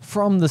message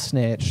from the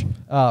snitch,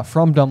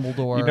 from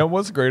Dumbledore. You know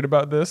what's great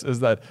about this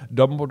is that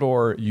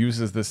Dumbledore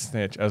uses this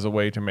snitch as a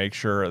way to make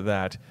sure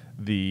that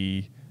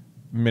the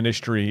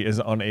Ministry is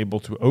unable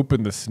to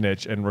open the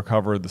snitch and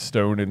recover the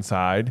stone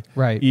inside.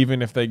 Right.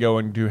 Even if they go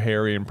and do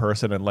Harry in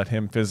person and let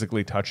him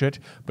physically touch it.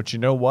 But you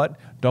know what?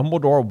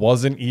 Dumbledore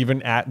wasn't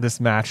even at this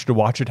match to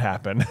watch it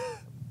happen.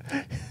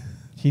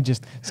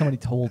 Somebody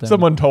told him.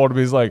 Someone told him,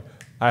 he's like,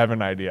 I have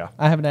an idea.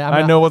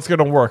 I know what's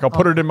going to work. I'll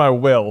put it in my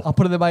will. I'm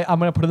going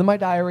to put it in my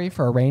diary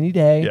for a rainy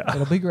day. Yeah.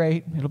 It'll be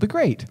great.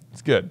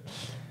 It's good.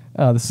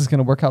 This is going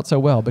to work out so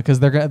well because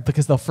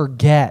they'll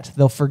forget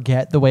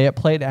the way it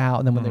played out,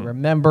 and then when they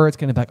remember, it's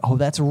going to be like, oh,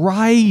 that's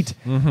right,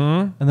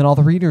 and then all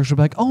the readers will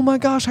be like, oh my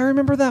gosh, I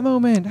remember that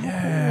moment.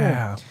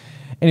 Yeah.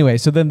 Anyway,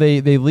 so then they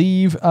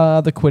leave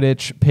the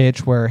Quidditch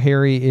pitch where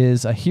Harry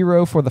is a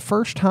hero for the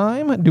first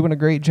time, doing a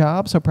great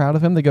job. So proud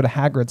of him. They go to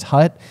Hagrid's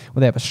hut where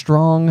they have a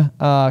strong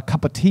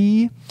cup of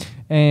tea,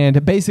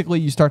 and basically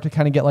you start to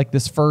kind of get like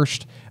this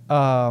first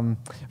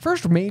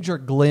major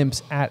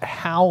glimpse at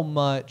how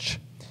much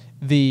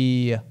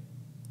the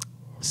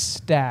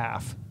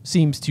staff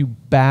seems to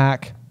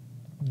back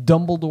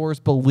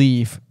Dumbledore's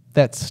belief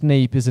that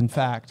Snape is in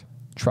fact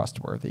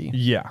trustworthy.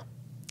 Yeah.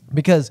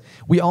 Because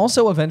we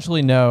also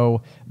eventually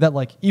know that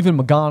like even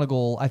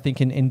McGonagall, I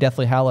think in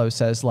Deathly Hallows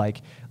says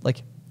like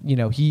you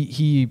know,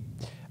 he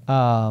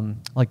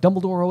like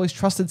Dumbledore always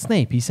trusted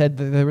Snape. He said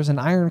that there was an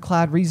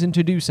ironclad reason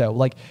to do so.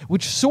 Like,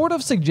 which sort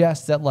of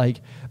suggests that like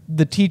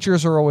the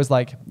teachers are always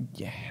like,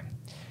 yeah,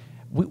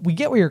 we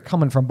get where you're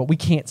coming from, but we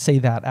can't say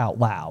that out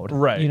loud.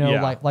 Right. You know,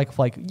 yeah.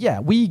 like, yeah,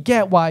 we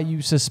get why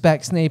you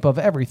suspect Snape of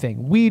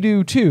everything. We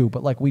do too,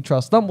 but like we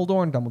trust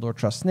Dumbledore and Dumbledore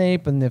trusts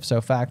Snape, and if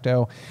so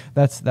facto,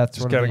 that's just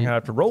sort gotta of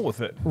have to roll with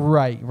it.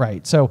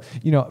 Right. So,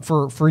 you know,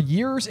 for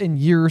years and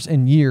years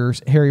and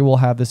years, Harry will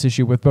have this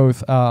issue with both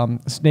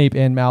Snape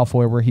and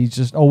Malfoy, where he's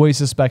just always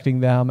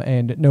suspecting them,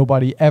 and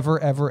nobody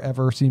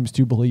ever seems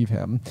to believe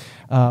him.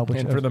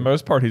 And for the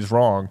most part, he's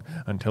wrong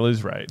until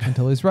he's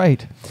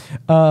right.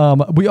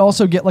 We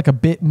also get like a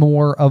bit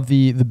more of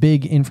the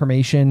big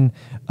information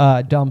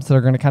dumps that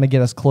are going to kind of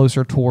get us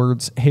closer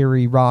towards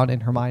Harry, Ron,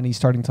 and Hermione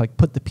starting to like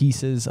put the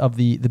pieces of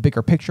the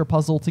bigger picture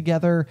puzzle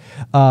together,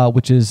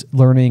 which is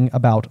learning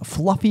about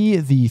Fluffy,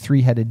 the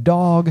 3-headed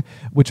dog,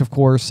 which of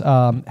course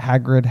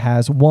Hagrid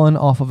has won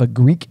off of a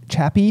Greek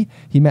chappie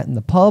he met in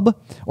the pub,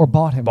 or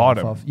bought him off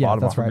of. Yeah,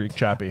 that's right. Greek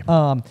chappie.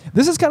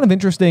 This is kind of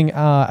interesting.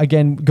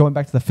 Again, going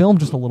back to the film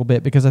just a little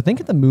bit, because I think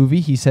in the movie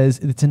he says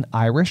it's an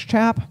Irish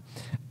chap.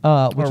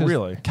 Which is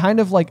really? kind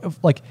of like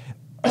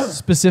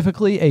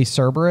specifically a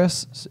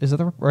Cerberus. Is that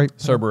the right?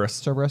 Cerberus.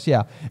 Cerberus,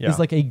 yeah. Yeah. Is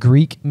like a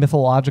Greek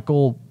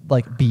mythological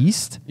like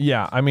beast.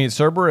 Yeah, I mean,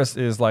 Cerberus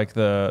is like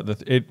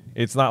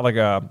it's not like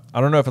I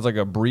don't know if it's like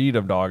a breed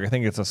of dog. I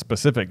think it's a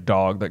specific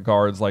dog that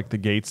guards like the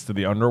gates to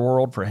the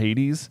underworld for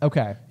Hades.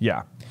 Okay.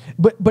 Yeah.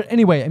 But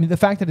anyway, I mean, the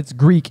fact that it's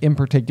Greek in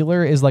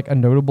particular is like a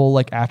notable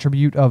like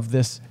attribute of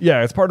this.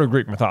 Yeah, it's part of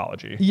Greek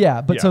mythology.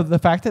 Yeah, but so the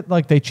fact that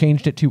like they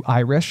changed it to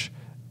Irish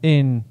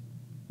in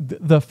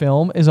the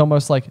film is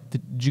almost like,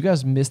 did you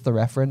guys miss the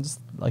reference?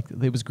 Like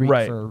it was Greek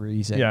for a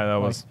reason. Yeah, that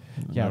was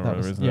that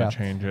was the reason to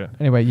change it.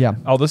 Anyway, yeah.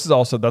 Oh,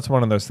 that's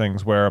one of those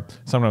things where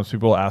sometimes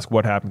people ask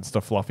what happens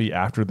to Fluffy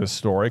after this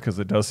story, because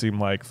it does seem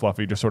like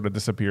Fluffy just sort of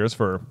disappears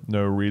for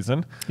no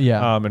reason.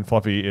 Yeah. And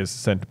Fluffy is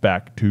sent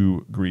back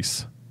to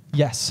Greece.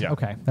 Yes. Yeah.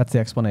 Okay. That's the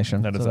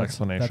explanation. That is the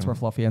explanation. That's where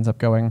Fluffy ends up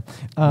going.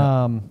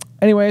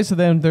 Anyway, so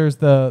then there's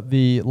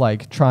the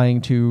like trying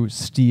to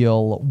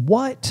steal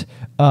what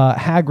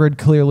Hagrid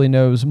clearly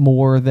knows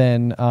more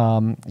than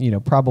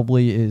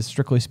probably is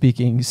strictly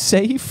speaking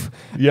safe.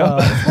 Yeah.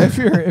 If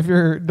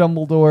you're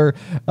Dumbledore,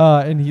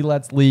 and he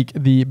lets leak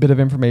the bit of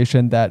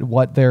information that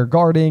what they're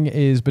guarding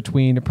is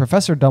between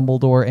Professor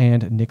Dumbledore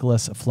and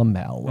Nicholas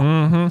Flamel.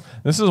 Mm-hmm.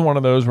 This is one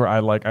of those where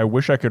I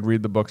wish I could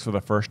read the books for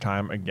the first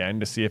time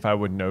again to see if I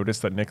would notice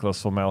that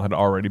Nicholas Flamel had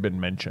already been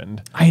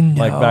mentioned. I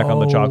know. Like back on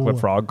the Chocolate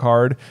Frog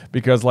card,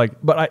 because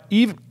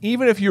even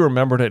if you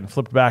remembered it and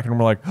flipped back and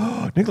were like,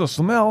 oh, Nicholas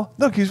Flamel,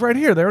 look, he's right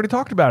here. They already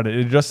talked about it.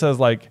 It just says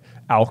like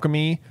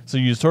alchemy. So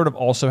you sort of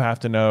also have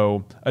to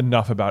know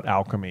enough about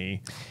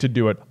alchemy to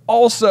do it.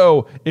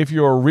 Also, if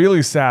you're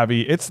really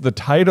savvy, it's the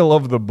title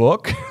of the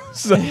book.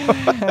 So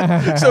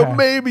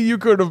maybe you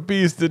could have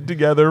pieced it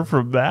together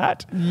from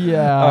that.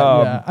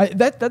 Yeah.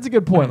 That's a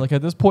good point. Like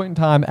at this point in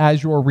time,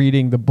 as you're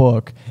reading the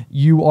book,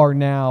 you are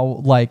now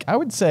like, I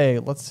would say,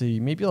 let's see,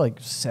 maybe like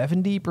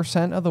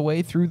 70% of the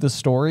way through the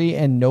story,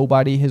 and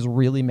nobody has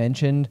really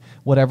mentioned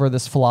whatever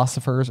this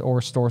Philosopher's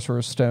or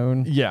Sorcerer's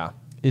Stone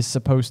is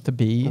supposed to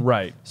be.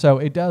 Right. So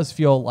it does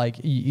feel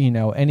like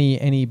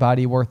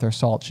anybody worth their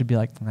salt should be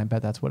like, I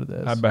bet that's what it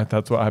is. I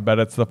bet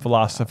it's the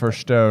Philosopher's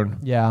Stone.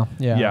 Yeah.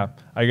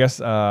 I guess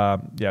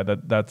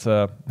that's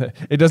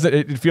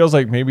it feels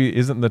like maybe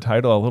isn't the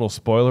title a little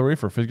spoilery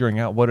for figuring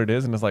out what it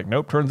is, and it's like,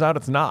 nope, turns out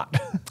it's not.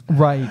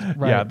 Right.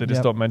 Yeah, they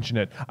just don't mention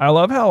it. I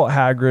love how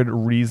Hagrid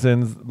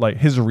reasons, like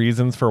his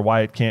reasons for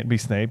why it can't be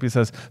Snape. He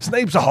says,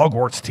 Snape's a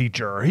Hogwarts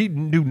teacher. He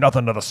knew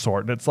nothing of the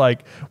sort. And it's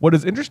like, what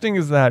is interesting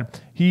is that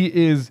he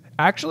is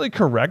actually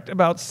correct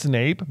about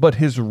Snape, but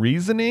his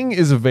reasoning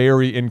is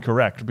very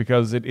incorrect,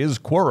 because it is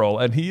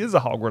Quirrell and he is a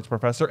Hogwarts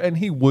professor and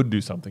he would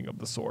do something of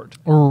the sort.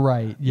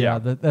 Right. Yeah.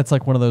 That's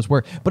like one of those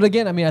where, but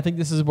again, I mean, I think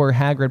this is where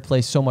Hagrid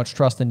places so much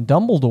trust in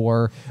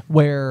Dumbledore,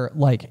 where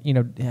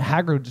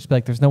Hagrid would just be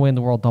like, there's no way in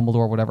the world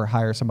Dumbledore would ever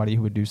hire somebody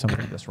who would do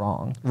something this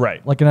wrong.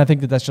 Right. Like, and I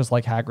think that's just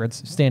like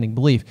Hagrid's standing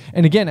belief.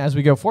 And again, as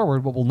we go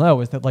forward, what we'll know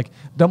is that like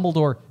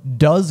Dumbledore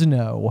does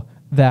know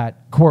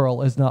that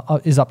Quirrell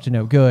is up to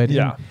no good.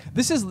 Yeah. And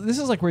this is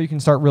like where you can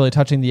start really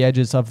touching the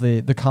edges of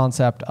the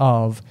concept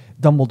of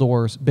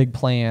Dumbledore's big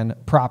plan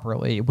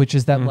properly, which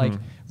is that like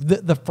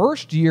the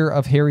first year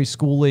of Harry's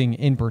schooling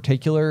in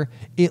particular,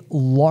 it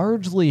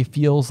largely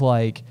feels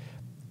like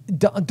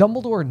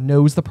Dumbledore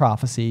knows the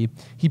prophecy.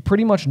 He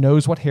pretty much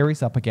knows what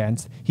Harry's up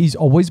against. He's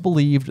always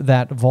believed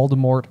that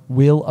Voldemort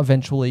will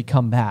eventually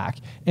come back,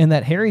 and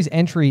that Harry's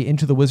entry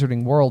into the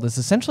wizarding world is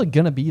essentially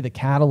going to be the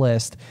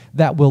catalyst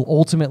that will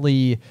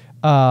ultimately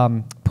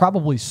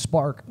probably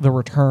spark the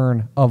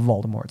return of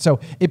Voldemort. So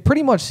it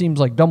pretty much seems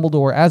like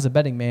Dumbledore, as a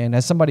betting man,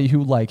 as somebody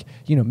who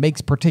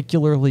makes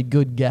particularly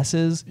good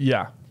guesses,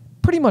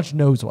 pretty much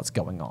knows what's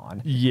going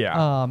on.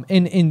 Yeah.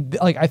 And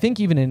I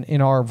think even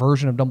in our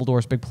version of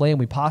Dumbledore's big plan,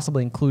 we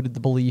possibly included the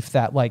belief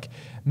that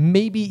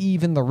maybe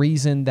even the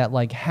reason that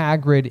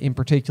Hagrid in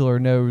particular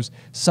knows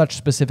such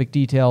specific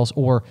details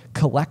or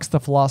collects the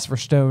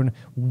Philosopher's Stone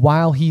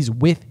while he's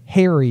with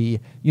Harry,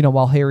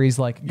 while Harry's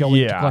going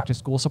to collect his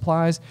school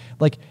supplies,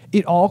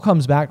 it all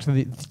comes back to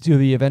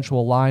the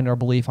eventual line or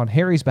belief on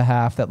Harry's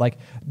behalf that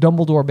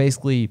Dumbledore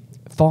basically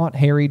thought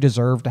Harry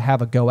deserved to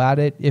have a go at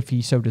it if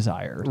he so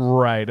desired.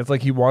 Right. It's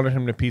like he wanted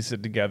him to piece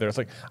it together. It's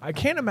like, I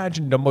can't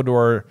imagine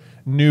Dumbledore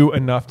knew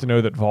enough to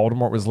know that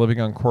Voldemort was living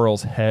on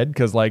Quirrell's head,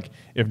 because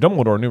if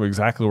Dumbledore knew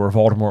exactly where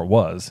Voldemort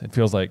was, it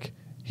feels like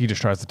he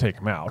just tries to take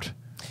him out.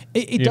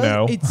 It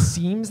does. It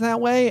seems that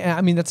way.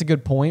 I mean, that's a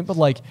good point,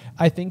 but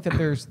I think that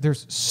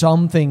there's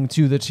something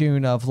to the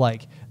tune of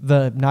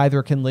the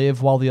neither can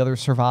live while the other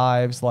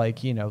survives.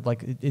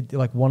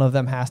 One of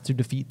them has to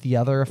defeat the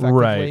other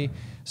effectively. Right.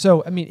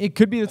 So I mean, it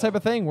could be the type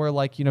of thing where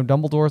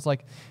Dumbledore's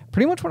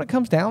pretty much when it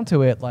comes down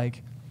to it,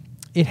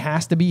 it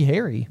has to be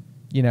Harry.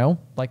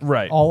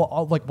 Right.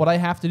 All what I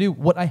have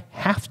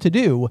to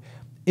do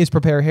is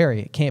prepare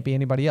Harry. It can't be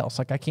anybody else.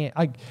 I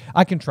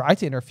can try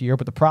to interfere,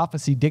 but the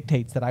prophecy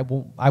dictates that I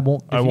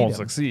won't defeat him.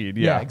 Succeed.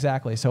 Yeah,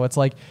 exactly. So it's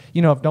if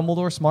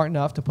Dumbledore's smart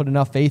enough to put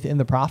enough faith in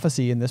the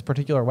prophecy in this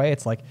particular way,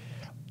 it's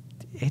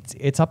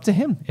it's up to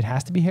him. It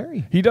has to be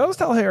Harry. He does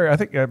tell Harry, I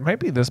think it might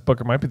be this book,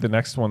 it might be the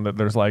next one, that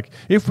there's like,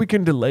 if we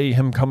can delay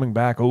him coming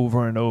back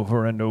over and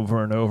over and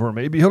over and over,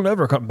 maybe he'll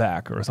never come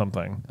back or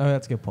something. Oh,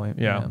 that's a good point.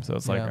 Yeah. So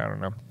it's like, I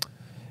don't know.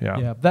 Yeah.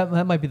 Yeah,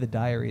 that might be the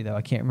diary, though.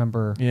 I can't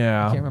remember.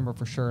 Yeah. I can't remember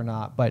for sure or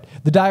not. But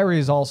the diary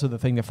is also the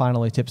thing that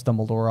finally tips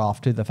Dumbledore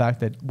off to the fact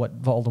that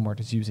what Voldemort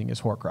is using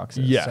is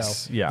Horcruxes.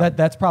 Yes. So yeah.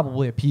 that's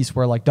probably a piece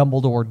where like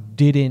Dumbledore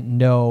didn't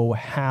know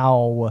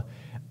how,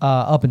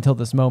 up until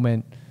this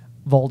moment,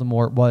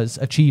 Voldemort was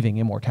achieving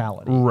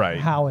immortality. Right.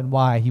 How and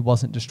why he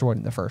wasn't destroyed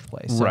in the first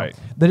place. So right.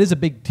 that is a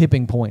big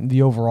tipping point in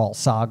the overall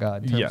saga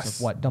in terms Yes.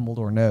 of what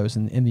Dumbledore knows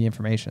in the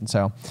information.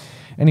 So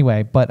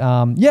anyway, but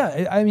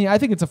yeah, I mean, I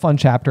think it's a fun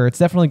chapter. It's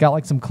definitely got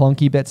like some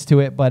clunky bits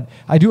to it, but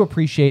I do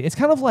appreciate it's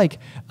kind of like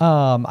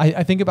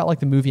I think about like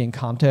the movie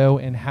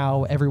Encanto and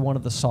how every one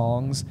of the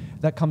songs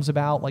that comes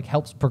about like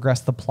helps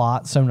progress the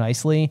plot so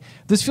nicely.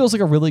 This feels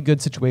like a really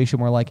good situation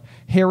where like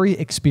Harry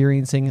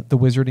experiencing the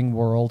wizarding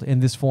world in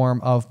this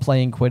form of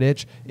playing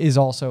Quidditch is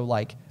also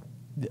like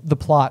the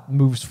plot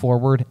moves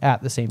forward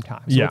at the same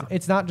time. So yeah.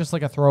 it's not just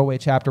like a throwaway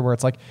chapter where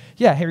it's like,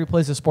 yeah, Harry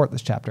plays a sport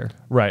this chapter.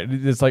 Right.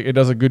 It's like it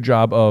does a good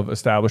job of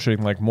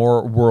establishing like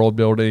more world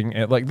building,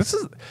 and like this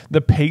is the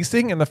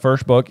pacing in the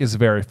first book is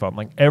very fun.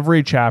 Like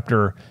every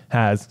chapter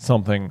has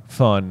something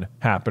fun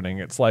happening.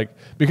 It's like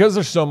because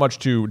there's so much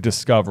to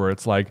discover.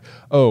 It's like,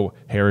 oh,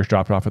 Harry's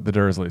dropped off at the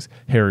Dursleys.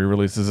 Harry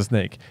releases a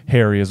snake.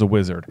 Harry is a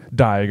wizard.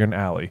 Diagon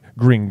Alley.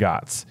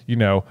 Gringotts. You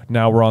know,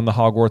 now we're on the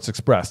Hogwarts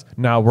Express.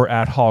 Now we're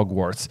at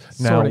Hogwarts.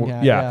 Now, Sorting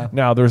hat, yeah.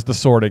 Now there's the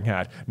Sorting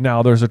Hat.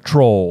 Now there's a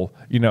troll.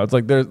 You know, it's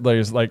like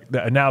there's like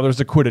now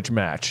there's a Quidditch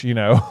match. You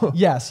know.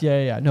 Yes.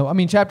 Yeah. No, I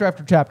mean, chapter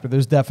after chapter,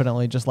 there's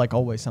definitely just like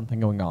always something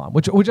going on,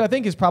 which I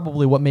think is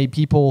probably what made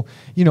people,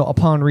 you know,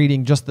 upon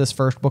reading just this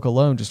first book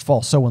alone, just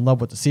fall so in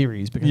love with the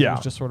series because it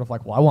was just sort of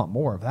like, well, I want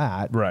more of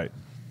that. Right.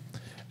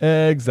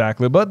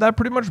 Exactly. But that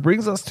pretty much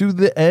brings us to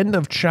the end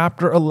of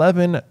chapter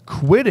 11,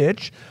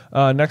 Quidditch.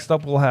 Next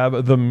up, we'll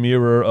have the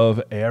Mirror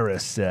of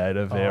Erised,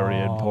 a very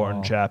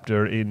important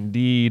chapter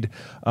indeed.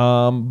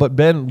 But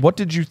Ben, what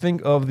did you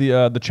think of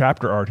the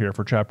chapter art here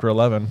for chapter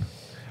 11?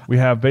 We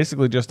have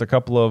basically just a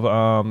couple of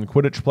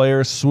Quidditch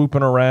players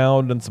swooping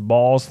around and some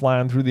balls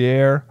flying through the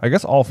air. I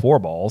guess all 4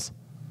 balls.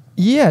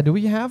 Yeah, do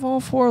we have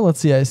all 4? Let's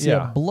see. I see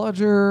Yeah. a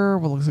bludger.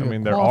 What looks like I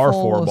mean, a there are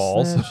quaffle, 4 a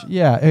balls. snitch.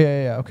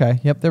 Yeah. Okay.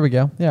 Yep. There we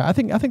go. Yeah, I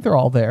think they're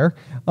all there.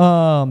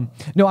 No,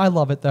 I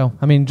love it though.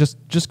 I mean, just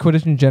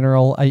Quidditch in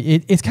general.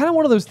 It's kind of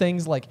one of those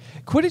things like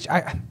Quidditch.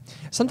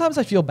 Sometimes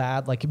I feel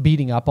bad like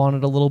beating up on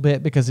it a little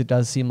bit because it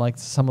does seem like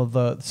some of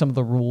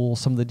the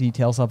rules, some of the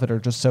details of it are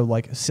just so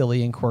like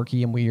silly and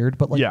quirky and weird.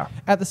 But like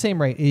at the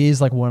same rate, it is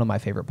like one of my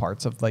favorite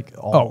parts of like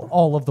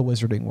all of the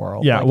wizarding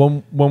world. Yeah.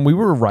 Like, when we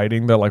were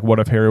writing the like what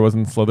if Harry was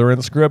in Slytherin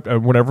script,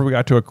 and whenever we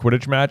got to a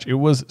Quidditch match, it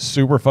was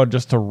super fun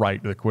just to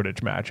write the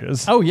Quidditch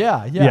matches. Oh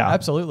yeah,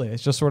 absolutely.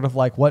 It's just sort of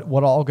like what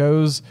all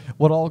goes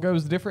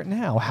different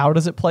now. How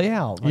does it play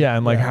out? Like,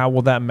 and like how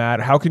will that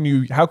matter? How can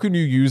you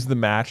use the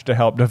match to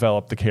help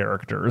develop the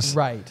characters?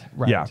 Right.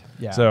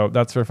 Yeah. So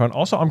that's very fun.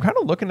 Also, I'm kind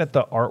of looking at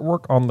the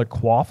artwork on the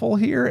quaffle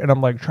here, and I'm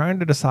like trying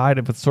to decide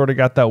if it's sort of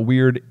got that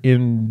weird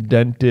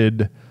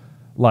indented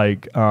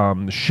like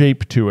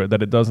shape to it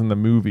that it does in the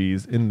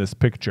movies in this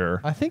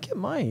picture. I think it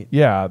might.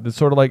 Yeah, it's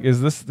sort of like,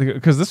 is this,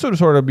 because this would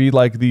sort of be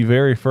like the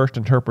very first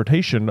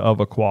interpretation of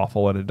a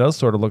quaffle, and it does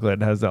sort of look like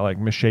it has that like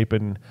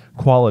misshapen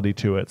quality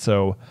to it.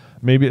 So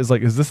maybe it's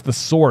like, is this the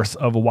source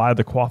of why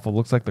the quaffle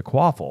looks like the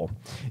quaffle?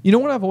 You know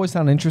what I've always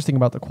found interesting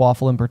about the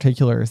quaffle in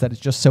particular is that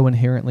it's just so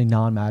inherently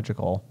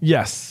non-magical.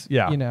 Yes,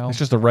 yeah. You know? It's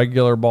just a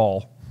regular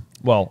ball.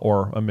 Well,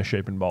 or a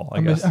misshapen ball,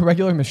 I guess. A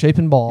regular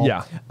misshapen ball.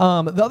 Yeah.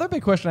 The other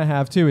big question I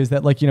have, too, is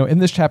that, like, you know, in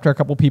this chapter, a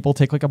couple people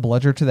take, like, a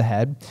bludger to the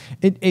head.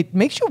 It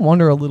makes you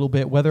wonder a little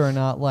bit whether or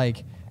not,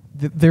 like,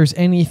 there's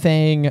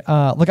anything...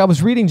 like, I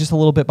was reading just a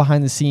little bit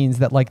behind the scenes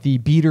that, like, the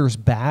beaters'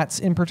 bats,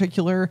 in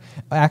particular,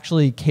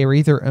 actually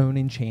carry their own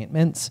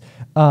enchantments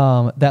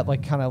that,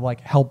 like, kind of,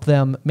 like, help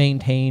them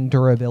maintain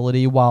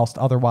durability whilst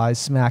otherwise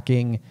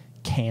smacking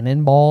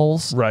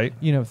cannonballs, right?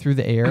 You know, through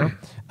the air.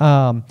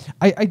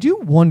 I do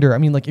wonder. I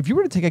mean, like, if you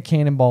were to take a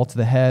cannonball to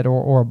the head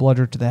or a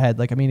bludger to the head,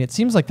 like, I mean, it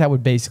seems like that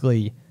would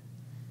basically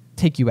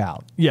take you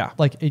out. Yeah.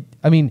 Like,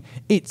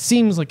 it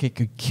seems like it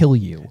could kill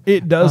you.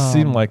 It does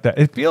seem like that.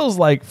 It feels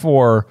like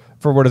for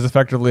what is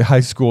effectively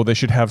high school, they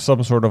should have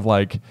some sort of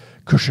like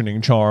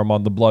cushioning charm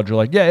on the bludger.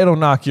 Like, yeah, it'll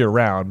knock you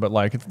around, but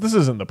like this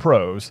isn't the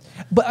pros.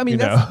 But I mean,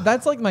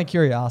 that's like my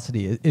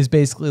curiosity is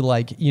basically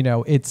like, you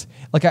know, it's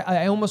like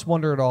I almost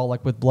wonder at all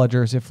like with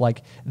bludgers if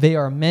like they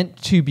are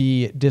meant to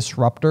be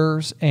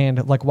disruptors,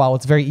 and like while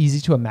it's very easy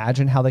to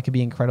imagine how they could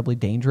be incredibly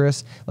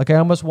dangerous, like I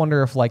almost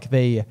wonder if like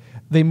they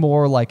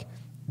more like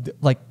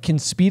can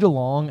speed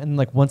along, and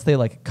like once they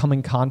like come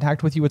in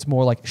contact with you, it's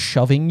more like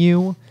shoving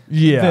you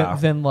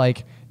than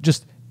like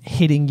just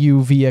hitting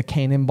you via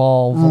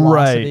cannonball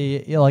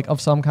velocity, like of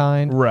some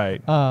kind,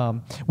 right?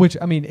 Which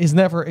I mean is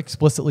never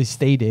explicitly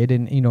stated,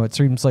 and you know it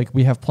seems like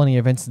we have plenty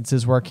of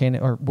instances where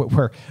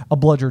where a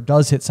bludger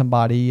does hit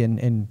somebody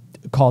and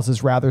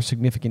causes rather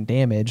significant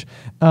damage.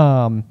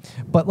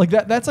 But like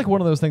that's like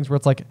one of those things where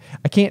it's like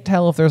I can't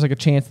tell if there's like a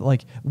chance that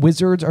like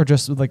wizards are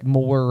just like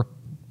more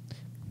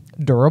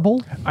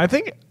durable. I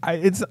think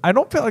I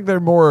don't feel like they're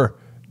more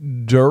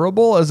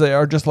durable as they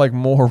are just like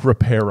more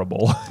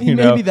repairable. You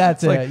know? Maybe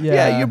that's it's it. Like,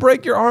 yeah, you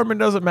break your arm, it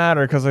doesn't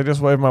matter because I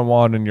just wave my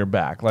wand and you're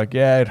back. Like,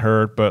 yeah, it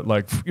hurt, but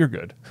like you're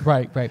good.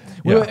 Right. Yeah.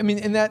 Well, I mean,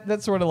 and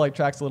that sort of like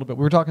tracks a little bit.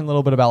 We were talking a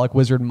little bit about like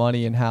wizard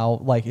money and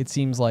how like it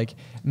seems like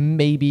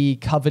maybe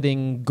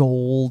coveting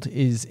gold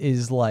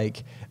is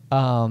like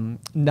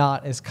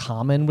not as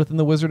common within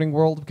the wizarding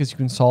world because you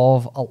can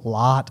solve a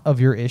lot of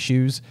your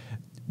issues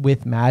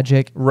with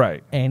magic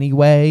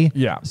anyway.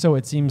 Yeah. So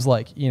it seems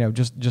like,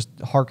 just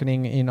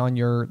hearkening in on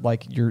your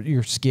like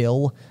your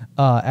skill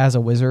as a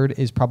wizard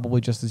is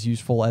probably just as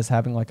useful as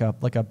having like a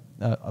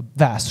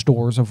vast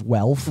stores of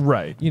wealth.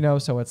 Right.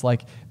 So it's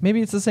like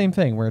maybe it's the same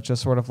thing where it's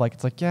just sort of like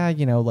it's like,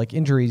 like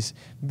injuries,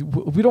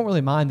 we don't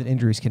really mind that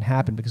injuries can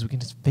happen because we can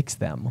just fix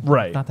them.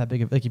 Right. It's not that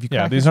big of like if you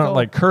these aren't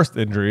like cursed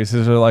injuries,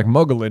 these are like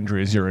muggle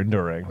injuries you're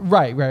enduring.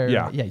 Right.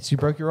 Yeah. So you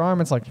broke your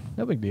arm, it's like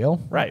no big deal.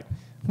 Right.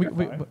 We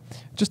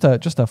just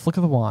a flick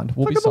of the wand.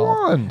 We'll Flick be of the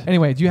solved. wand.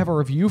 Anyway, do you have a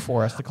review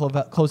for us to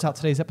close out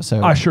today's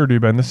episode? I sure do,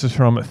 Ben. This is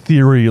from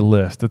Theory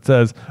List. It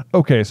says,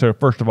 okay, so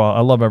first of all,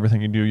 I love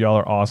everything you do. Y'all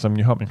are awesome.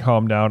 You help me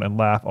calm down and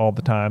laugh all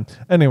the time.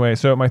 Anyway,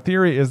 so my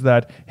theory is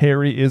that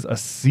Harry is a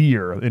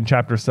seer. In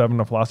Chapter 7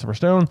 of Philosopher's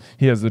Stone,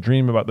 he has the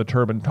dream about the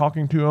turban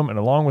talking to him, and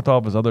along with all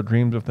of his other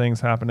dreams of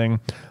things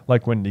happening,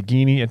 like when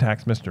Nagini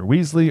attacks Mr.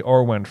 Weasley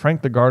or when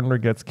Frank the Gardener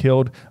gets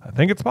killed. I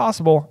think it's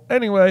possible.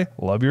 Anyway,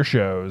 love your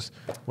shows.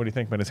 What do you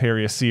think, Ben? Is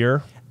Harry a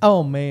seer?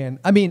 Oh man,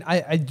 I mean,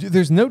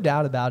 there's no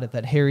doubt about it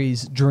that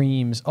Harry's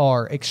dreams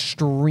are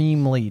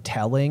extremely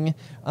telling.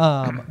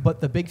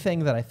 But the big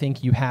thing that I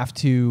think you have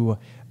to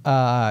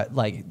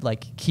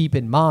keep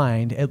in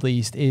mind, at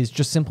least, is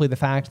just simply the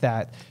fact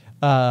that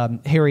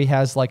Harry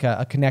has like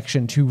a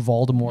connection to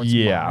Voldemort's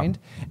mind.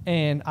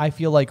 And I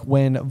feel like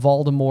when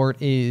Voldemort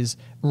is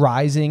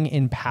rising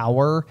in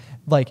power,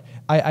 like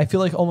I feel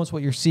like almost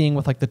what you're seeing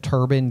with like the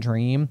turban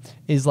dream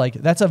is like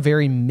that's a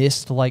very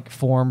mist-like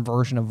form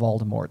version of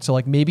Voldemort. So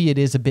like maybe it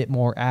is a bit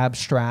more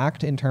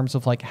abstract in terms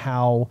of like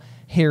how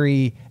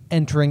Harry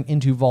entering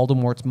into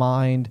Voldemort's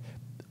mind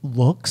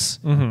looks,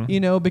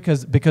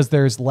 because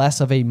there's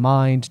less of a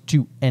mind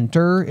to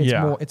enter.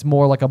 It's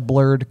more like a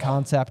blurred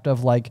concept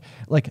of like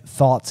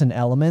thoughts and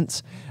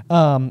elements.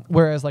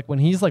 Whereas like when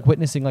he's like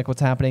witnessing like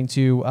what's happening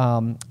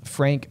to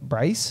Frank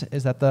Bryce,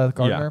 is that the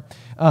gardener?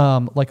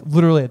 Like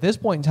literally at this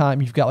point in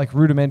time, you've got like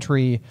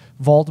rudimentary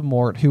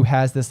Voldemort who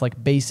has this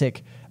like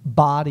basic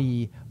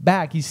body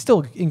back. He's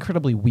still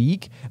incredibly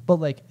weak, but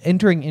like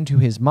entering into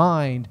his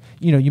mind,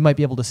 you might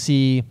be able to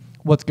see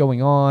what's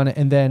going on,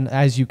 and then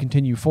as you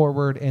continue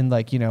forward and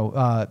like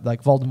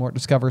Voldemort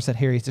discovers that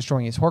Harry's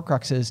destroying his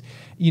Horcruxes,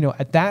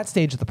 at that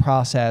stage of the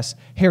process,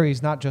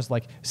 Harry's not just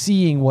like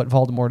seeing what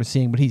Voldemort is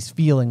seeing, but he's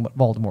feeling what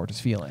Voldemort is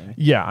feeling.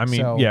 Yeah, I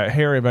mean,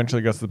 Harry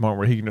eventually gets to the point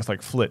where he can just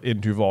like flit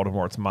into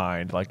Voldemort's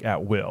mind like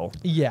at will.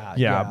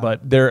 Yeah.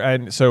 But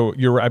so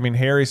you're, I mean,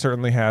 Harry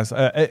certainly has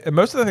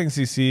most of the things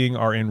he's seeing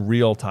are in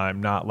real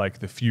time, not like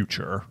the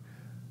future.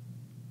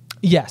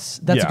 Yes,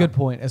 that's a good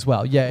point as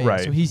well. Yeah.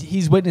 Right. So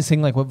he's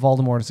witnessing like what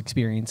Voldemort is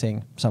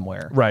experiencing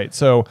somewhere. Right.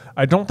 So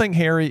I don't think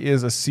Harry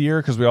is a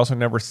seer because we also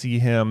never see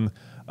him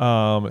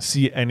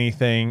see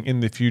anything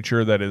in the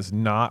future that is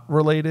not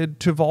related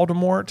to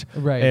Voldemort.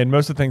 Right. And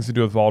most of the things to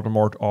do with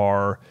Voldemort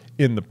are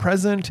in the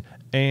present,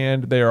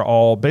 and they are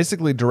all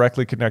basically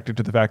directly connected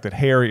to the fact that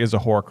Harry is a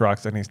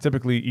Horcrux, and he's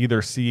typically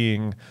either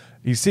seeing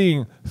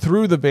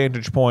through the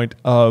vantage point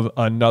of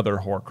another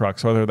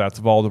Horcrux, whether that's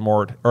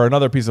Voldemort or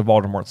another piece of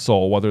Voldemort's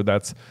soul, whether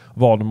that's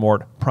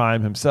Voldemort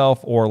Prime himself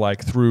or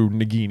like through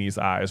Nagini's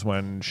eyes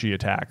when she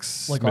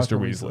attacks like Mr. Arthur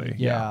Weasley.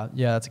 Yeah,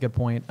 that's a good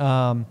point.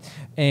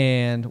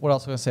 And what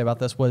else was I going to say about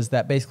this was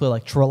that basically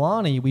like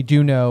Trelawney, we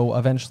do know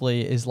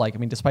eventually is like, I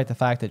mean, despite the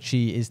fact that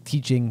she is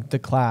teaching the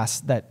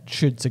class that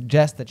should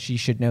suggest that she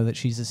should know that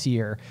she's a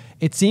seer,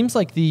 it seems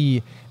like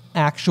the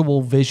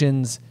actual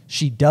visions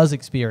she does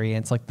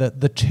experience, like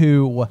the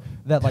two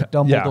that like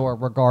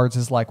Dumbledore regards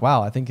as like,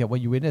 wow, I think that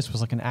what you witnessed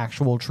was like an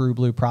actual true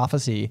blue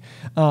prophecy.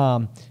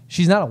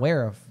 She's not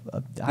aware of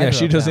either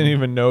she of doesn't them.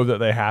 even know that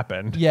they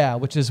happened. Yeah,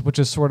 which is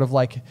sort of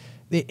like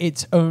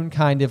its own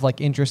kind of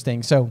like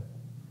interesting. So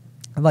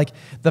like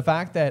the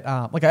fact that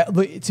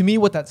to me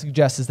what that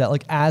suggests is that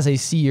like as a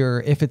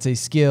seer, if it's a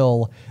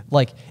skill,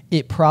 like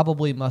it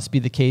probably must be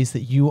the case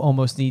that you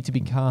almost need to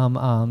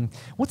become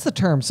what's the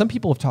term, some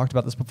people have talked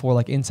about this before,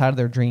 like inside of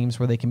their dreams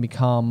where they can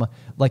become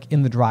like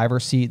in the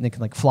driver's seat and they can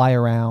like fly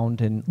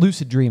around, and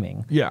lucid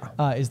dreaming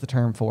is the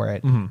term for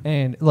it.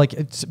 And like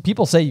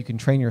people say you can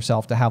train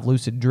yourself to have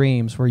lucid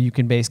dreams where you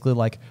can basically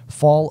like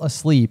fall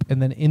asleep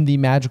and then in the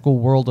magical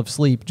world of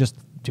sleep just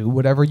do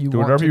whatever you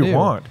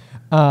want.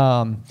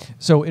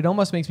 So it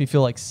almost makes me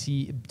feel like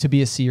to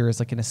be a seer is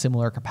like in a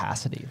similar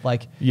capacity.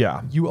 Like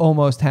you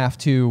almost have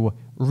to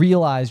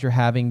realize you're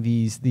having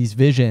these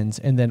visions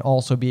and then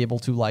also be able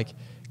to like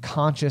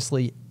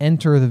consciously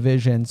enter the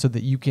vision so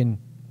that you can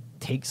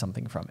take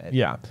something from it.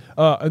 Yeah.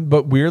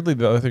 But weirdly,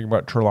 the other thing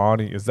about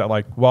Trelawney is that,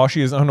 like, while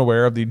she is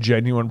unaware of the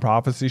genuine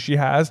prophecy she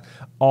has,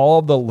 all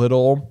of the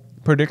little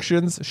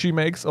predictions she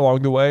makes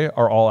along the way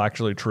are all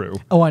actually true.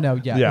 Oh, I know.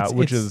 Yeah. Yeah,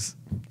 which is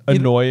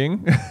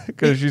annoying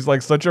because she's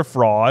like such a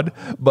fraud,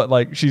 but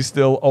like she's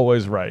still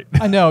always right.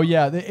 I know.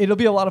 Yeah, it'll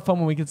be a lot of fun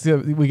when we get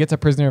to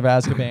Prisoner of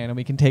Azkaban and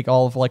we can take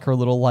all of like her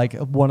little like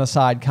one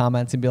aside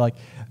comments and be like,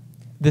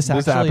 this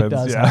actually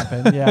does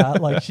happen. Yeah,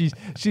 like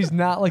she's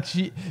not like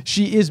she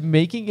is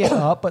making it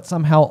up, but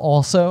somehow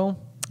also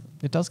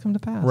it does come to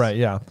pass. Right,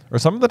 yeah. Or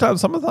some of the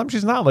time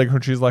she's not. Like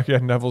when she's like, yeah,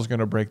 Neville's going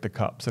to break the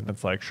cups. And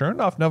it's like, sure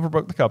enough, Neville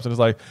broke the cups. And it's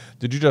like,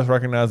 did you just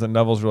recognize that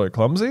Neville's really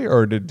clumsy?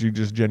 Or did you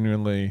just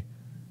genuinely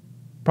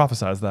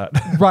prophesize that?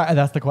 Right,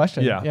 that's the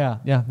question.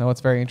 Yeah. No,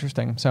 it's very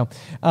interesting. So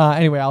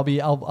anyway,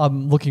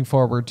 I'm looking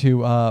forward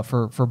to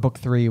for book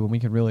 3 when we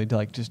can really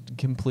like just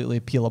completely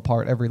peel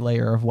apart every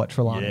layer of what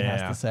Trelawney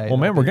has to say. Well,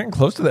 man, we're getting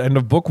close to the end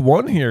of book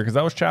 1 here because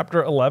that was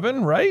chapter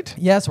 11, right?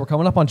 Yes, we're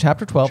coming up on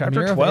chapter 12.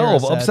 Chapter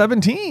 12 of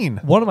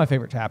 17. One of my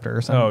favorite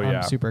chapters. I'm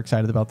I'm super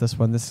excited about this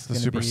one. This is a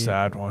super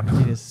sad one.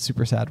 It is a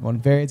super sad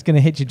one. It's going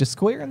to hit you just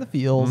square in the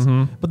feels.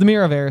 But the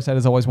Mirror of Erised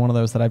is always one of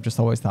those that I've just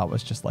always thought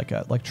was just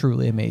like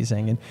truly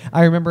amazing. And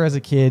I remember as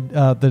a kid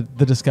the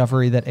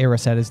discovery that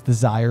Erised is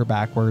desire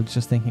backwards,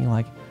 just thinking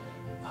like,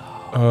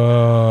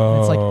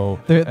 it's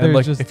like there's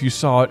like just, if you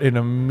saw it in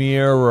a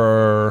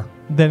mirror,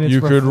 then it's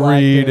you could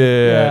read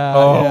it.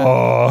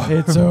 Yeah.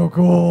 It's so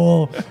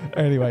cool.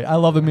 Anyway, I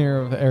love the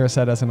Mirror of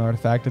Erised as an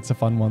artifact. It's a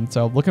fun one.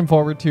 So looking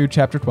forward to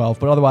chapter 12.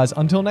 But otherwise,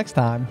 until next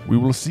time, we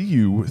will see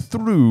you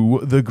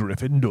through the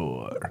Griffin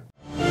Door.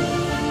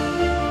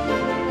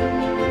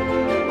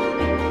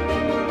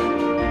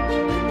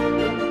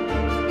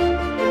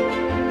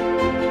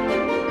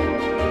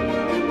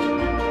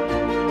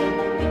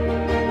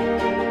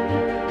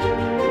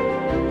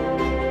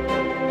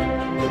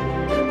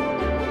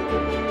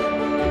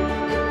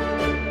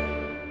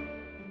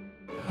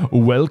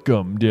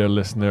 Welcome, dear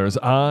listeners.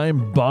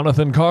 I'm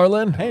Bonathan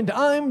Carlin. And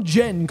I'm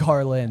Jen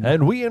Carlin.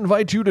 And we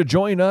invite you to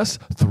join us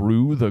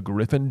through the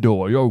Griffin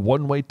Door, your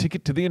one-way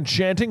ticket to the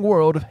enchanting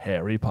world of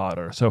Harry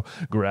Potter. So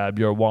grab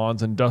your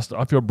wands and dust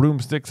off your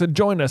broomsticks and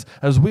join us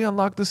as we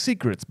unlock the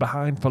secrets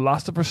behind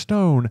Philosopher's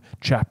Stone,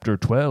 Chapter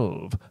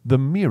 12, The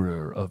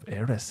Mirror of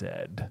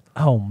Erised.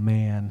 Oh,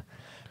 man.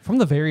 From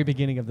the very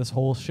beginning of this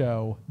whole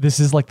show, this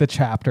is like the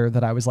chapter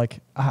that I was like,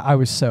 I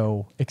was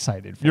so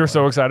excited for. You're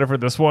so excited for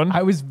this one?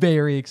 I was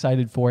very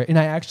excited for it. And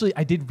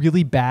I did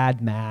really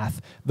bad math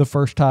the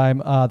first time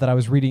that I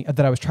was reading,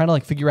 that I was trying to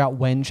like figure out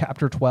when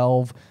chapter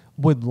 12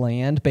 would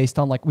land based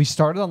on like, we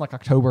started on like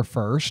October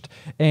 1st.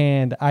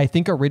 And I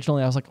think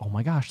originally I was like, oh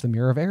my gosh, the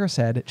Mirror of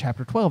Erised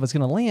chapter 12 is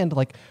going to land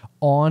like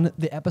on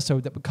the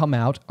episode that would come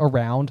out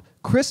around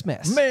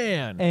Christmas.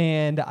 Man.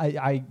 And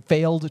I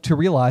failed to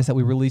realize that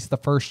we released the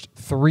first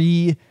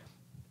 3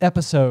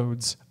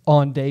 episodes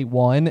on day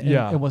 1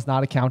 and was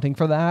not accounting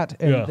for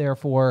that. And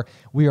therefore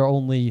we are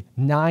only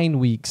 9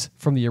 weeks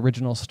from the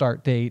original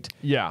start date.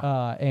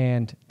 Yeah.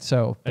 And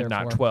so and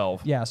not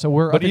 12. Yeah. So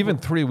we're, but even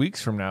 3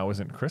 weeks from now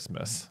isn't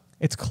Christmas.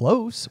 It's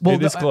close. Well,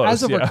 it is close,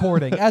 as of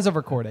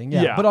recording,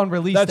 yeah. But on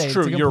release that's date,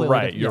 true. You're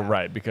right. You're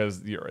right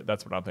because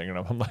that's what I'm thinking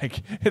of. I'm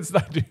like, it's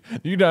not.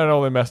 You not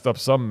only messed up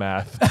some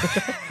math,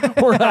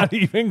 we're not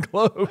even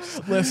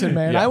close. Listen,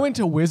 man, I went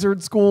to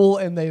wizard school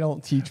and they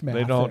don't teach math.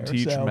 They don't there,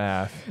 teach so.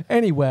 math.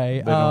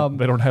 Anyway,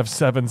 they don't have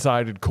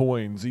 7-sided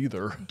coins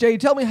either. Jay,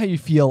 tell me how you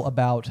feel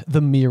about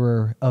the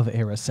Mirror of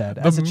Erised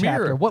as a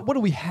chapter. What do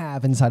we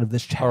have inside of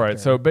this chapter? All right.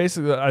 So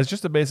basically, as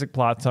just a basic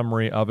plot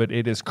summary of it,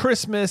 it is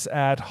Christmas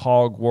at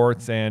Hogwarts.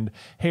 And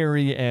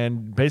Harry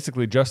and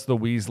basically just the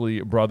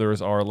Weasley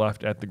brothers are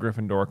left at the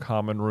Gryffindor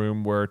common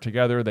room where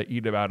together they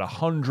eat about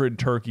 100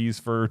 turkeys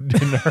for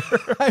dinner.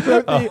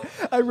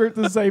 I wrote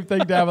the same thing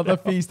down at the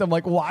feast. I'm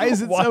like, why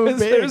is it so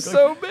big?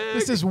 So big?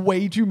 This is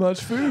way too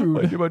much food.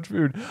 Way too much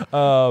food.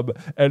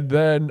 And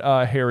then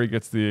Harry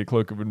gets the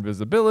Cloak of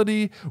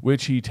Invisibility,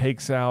 which he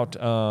takes out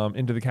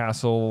into the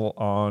castle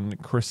on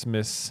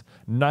Christmas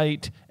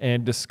night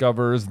and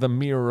discovers the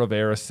Mirror of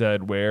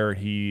Erised, where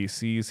he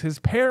sees his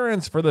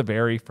parents for the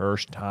very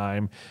first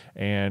time.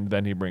 And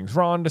then he brings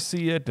Ron to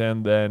see it.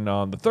 And then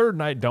on the third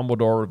night,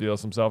 Dumbledore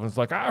reveals himself and it's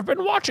like, I've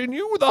been watching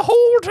you the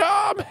whole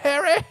time,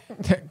 Harry.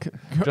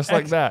 Just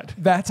like that.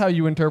 That's how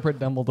you interpret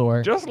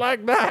Dumbledore. Just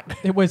like that.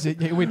 It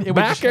would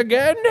back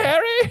again,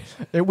 Harry.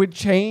 It would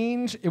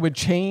change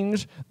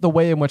the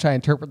way in which I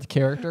interpret the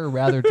character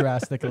rather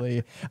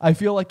drastically. I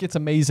feel like it's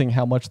amazing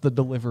how much the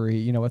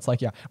delivery, it's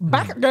like,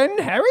 back again,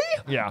 Harry?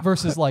 Yeah.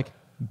 Versus like,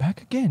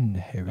 back again,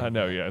 Harry. I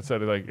know, yeah. It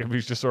sounded like if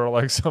he's just sort of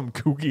like some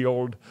kooky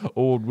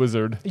old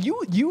wizard.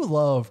 You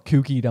love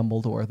kooky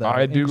Dumbledore, though.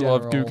 I do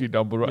love kooky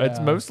Dumbledore.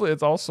 Yeah.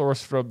 It's all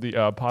sourced from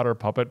the Potter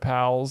Puppet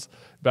Pals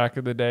back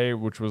in the day,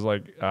 which was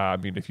like,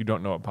 if you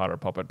don't know what Potter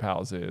Puppet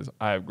Pals is,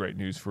 I have great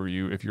news for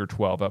you. If you're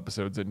 12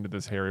 episodes into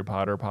this Harry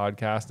Potter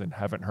podcast and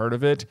haven't heard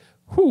of it,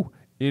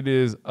 It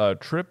is a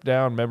trip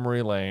down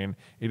memory lane.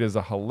 It is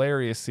a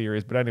hilarious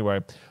series. But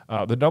anyway,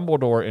 the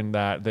Dumbledore in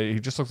that, he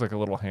just looks like a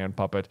little hand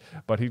puppet,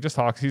 but he just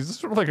talks. He's just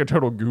sort of like a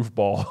total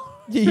goofball.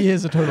 He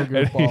is a total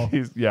goofball.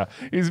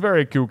 He's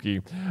very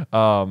kooky.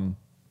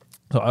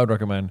 So I would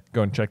recommend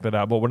go and check that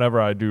out. But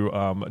whenever I do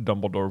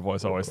Dumbledore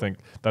voice, I always think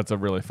that's a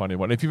really funny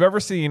one. If you've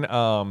ever seen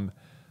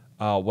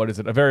what is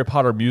it? A Harry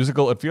Potter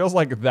musical. It feels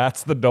like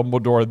that's the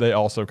Dumbledore they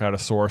also kind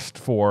of sourced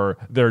for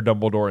their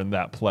Dumbledore in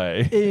that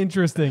play.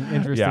 Interesting.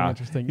 Yeah.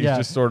 He's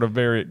just sort of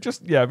very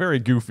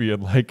goofy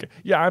and like,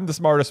 I'm the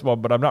smartest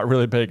one, but I'm not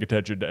really paying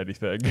attention to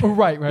anything.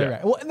 Right.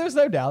 Well, and there's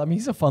no doubt. I mean,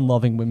 he's a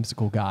fun-loving,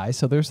 whimsical guy,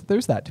 so there's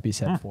that to be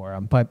said for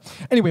him. But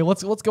anyway,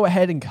 let's go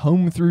ahead and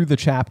comb through the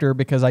chapter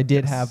because I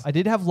did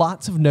have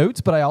lots of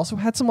notes, but I also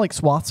had some like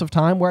swaths of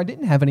time where I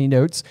didn't have any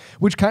notes,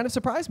 which kind of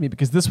surprised me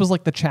because this was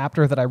like the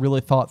chapter that I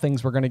really thought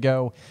things were going to go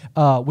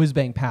whiz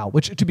bang pow,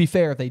 which to be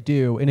fair they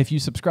do. And if you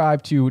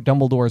subscribe to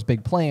Dumbledore's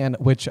big plan,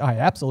 which I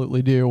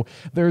absolutely do,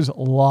 there's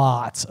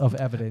lots of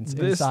evidence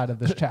inside of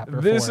this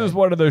chapter. This is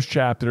one of those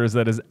chapters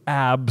that is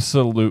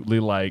absolutely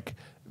like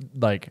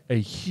a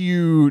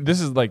huge.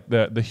 This is like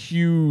the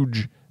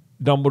huge.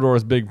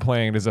 Dumbledore's big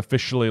plan is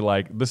officially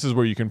like, this is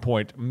where you can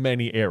point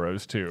many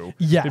arrows to.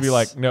 Yes. To be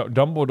like, no,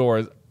 Dumbledore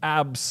is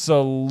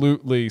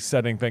absolutely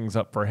setting things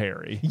up for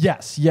Harry.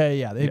 Yes.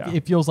 Yeah.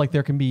 It feels like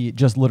there can be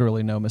just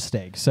literally no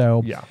mistake.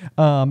 So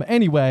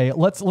anyway,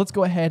 let's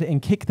go ahead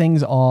and kick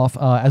things off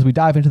as we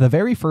dive into the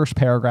very first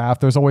paragraph.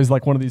 There's always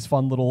like one of these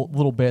fun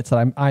little bits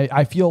that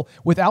I feel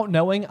without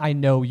knowing, I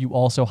know you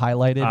also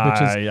highlighted,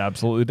 which I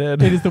absolutely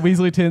did. It is the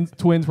Weasley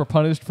twins were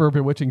punished for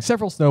bewitching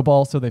several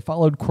snowballs, so they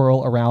followed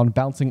Quirrell around,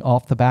 bouncing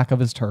off the back of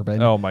his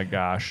turban. Oh my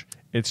gosh.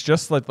 It's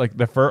just like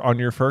on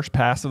your first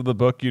pass of the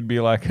book, you'd be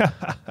like,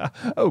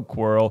 oh,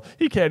 Quirrell,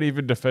 he can't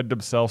even defend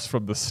himself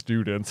from the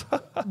students.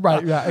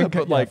 Right, yeah.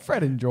 But like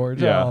Fred and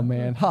George, oh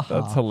man.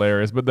 That's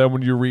hilarious. But then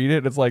when you read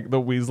it, it's like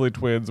the Weasley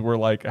twins were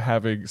like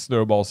having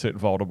snowballs hit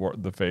Voldemort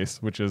in the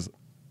face, which is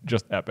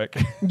just epic.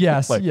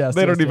 Yes, They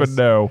don't even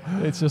know.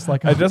 It's just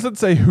like... It doesn't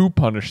say who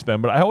punished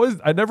them, but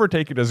I never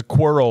take it as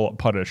Quirrell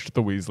punished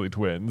the Weasley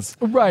twins.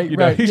 Right,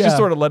 He's just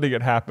sort of letting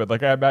it happen.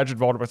 Like I imagine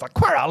Voldemort's like,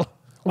 Quirrell!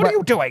 What are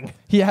you doing?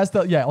 He has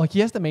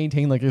to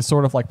maintain like his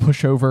sort of like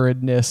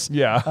pushover-ness.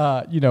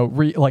 Yeah.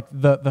 Like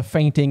the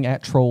fainting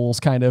at trolls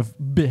kind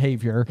of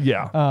behavior.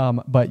 Yeah.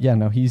 But yeah,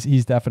 no,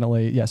 he's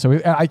definitely So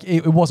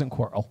it wasn't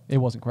Quirrell. It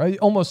wasn't Quirrell.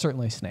 Almost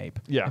certainly Snape.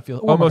 Yeah.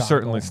 Almost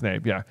certainly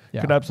Snape. Yeah.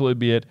 Could absolutely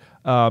be it.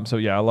 So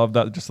yeah, I love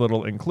that. Just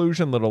little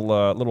inclusion,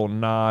 little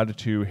nod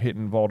to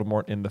hitting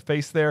Voldemort in the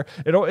face there.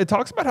 It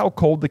talks about how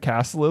cold the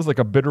castle is. Like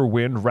a bitter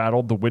wind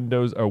rattled the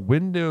windows.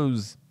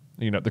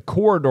 The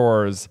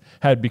corridors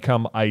had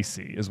become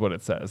icy, is what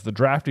it says. The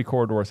drafty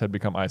corridors had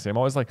become icy. I'm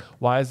always like,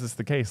 why is this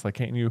the case?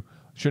 Like,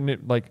 shouldn't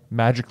it like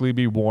magically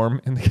be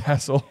warm in the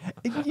castle?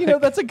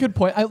 That's a good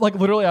point. I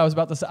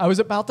was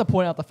about to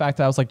point out the fact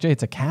that I was like, Jay,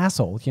 it's a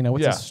castle.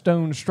 It's a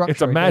stone structure.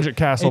 It's a magic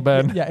castle,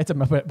 Ben.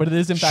 But it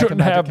is in fact shouldn't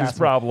a magic have castle. These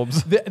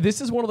problems. This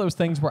is one of those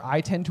things where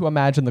I tend to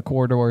imagine the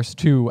corridors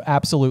to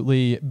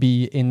absolutely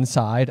be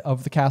inside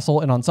of the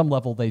castle, and on some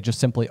level they just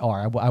simply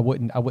are. I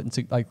wouldn't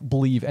like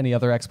believe any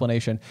other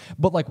explanation.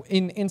 But like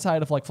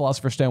inside of like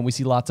Philosopher's Stone, we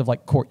see lots of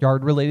like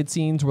courtyard related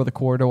scenes where the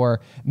corridor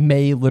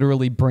may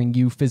literally bring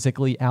you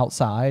physically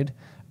outside.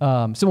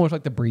 Similar to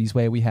like the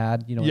breezeway we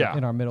had,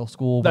 in our middle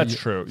school. That's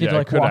true. You had to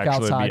like walk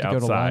outside to go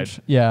to lunch.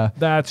 Yeah,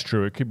 that's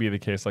true. It could be the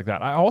case like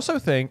that. I also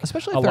think,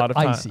 especially if they're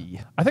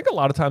icy. I think a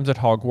lot of times at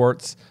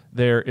Hogwarts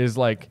there is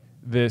like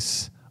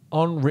this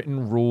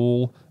unwritten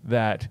rule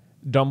that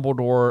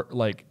Dumbledore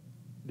like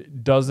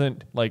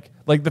doesn't like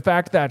the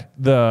fact that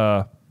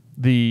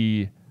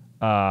the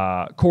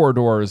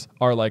corridors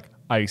are like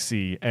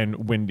icy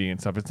and windy and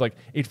stuff. It's like,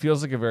 it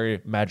feels like a very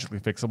magically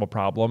fixable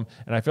problem.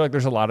 And I feel like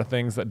there's a lot of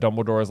things that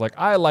Dumbledore is like,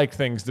 I like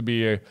things to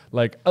be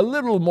like a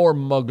little more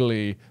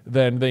muggly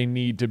than they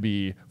need to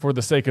be for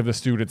the sake of the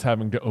students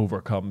having to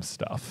overcome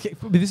stuff.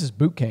 This is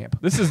boot camp.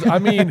 This is,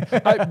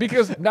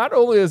 because not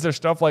only is there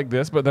stuff like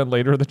this, but then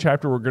later in the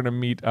chapter, we're going to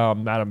meet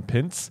Madam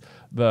Pince,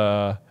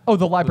 the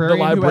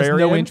librarian who has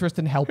no interest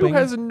in helping. Who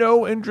has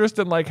no interest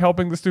in like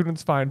helping the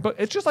students find. But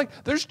it's just like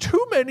there's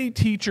too many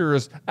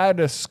teachers at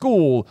a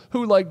school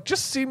who like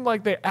just seem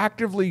like they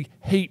actively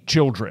hate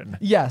children.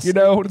 Yes.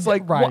 It's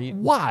like, right.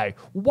 Why?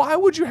 Why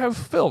would you have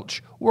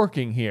Filch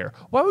working here?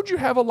 Why would you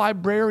have a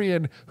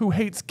librarian who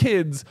hates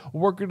kids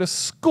work at a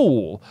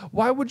school?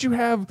 Why would you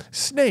have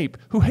Snape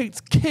who hates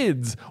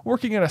kids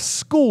working at a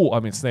school? I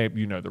mean, Snape,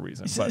 the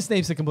reason.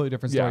 Snape's a completely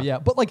different story. Yeah.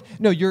 But like,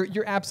 no,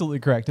 you're absolutely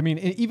correct. I mean,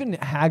 even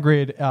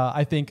Hagrid,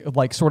 I think,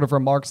 like, sort of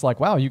remarks like,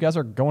 "Wow, you guys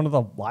are going to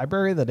the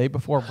library the day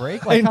before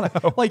break."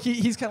 Like,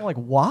 he's kind of like,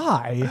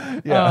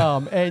 "Why?" Yeah.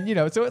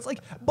 So it's like,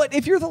 but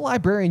if you're the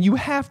librarian, you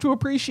have to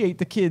appreciate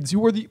the kids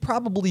who are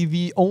probably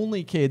the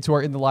only kids who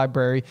are in the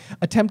library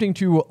attempting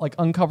to like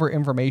uncover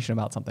information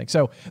about something.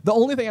 So the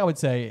only thing I would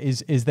say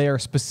is they are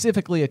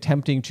specifically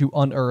attempting to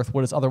unearth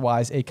what is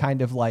otherwise a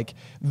kind of like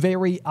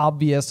very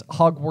obvious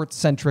Hogwarts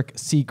centric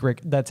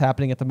secret that's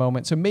happening at the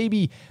moment. So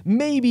maybe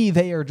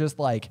they are just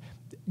like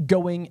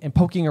going and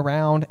poking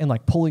around and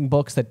like pulling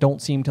books that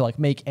don't seem to like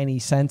make any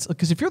sense.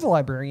 Because if you're the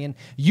librarian,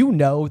 you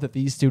know that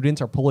these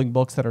students are pulling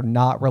books that are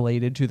not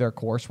related to their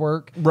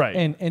coursework.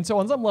 Right. And so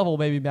on some level,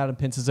 maybe Madam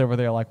Pince is over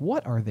there like,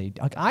 what are they?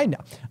 Like,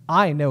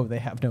 I know they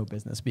have no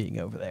business being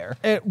over there.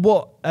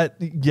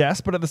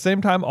 Yes, but at the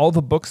same time, all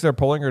the books they're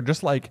pulling are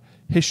just like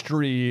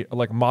history,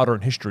 like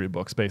modern history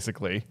books,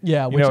 basically.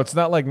 Yeah. It's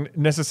not like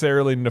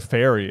necessarily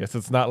nefarious.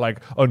 It's not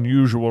like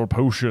unusual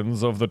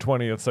potions of the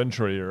 20th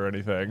century or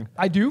anything.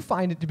 I do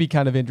find it to be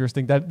kind of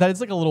interesting that it's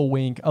like a little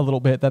wink, a little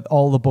bit, that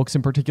all the books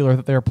in particular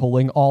that they're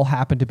pulling all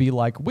happen to be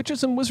like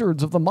witches and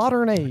wizards of the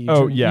modern age.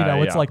 Oh, and, yeah.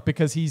 It's like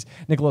because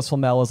Nicholas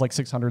Flamel is like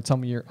 600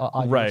 some years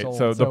right. old.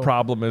 So the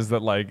problem is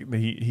that like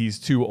he's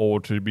too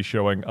old to be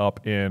showing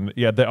up in.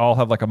 Yeah, they all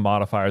have like a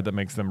modifier that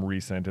makes them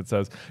recent. It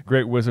says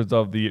great wizards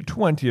of the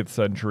 20th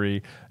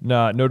century,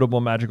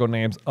 notable magical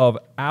names of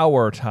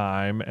our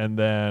time, and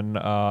then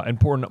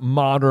important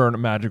modern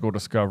magical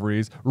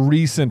discoveries,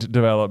 recent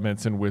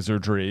developments in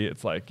wizardry.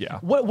 It's like, yeah.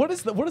 What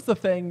is the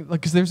thing?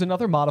 Because there's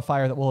another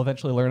modifier that we'll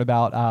eventually learn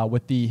about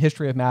with the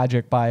History of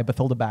Magic by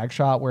Bathilda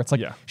Bagshot, where it's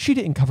like she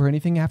didn't cover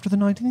anything after the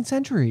 19th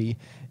century.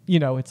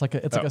 It's like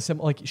a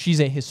symbol. Like she's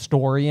a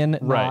historian,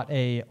 not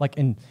a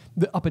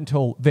up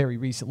until very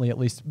recently, at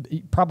least,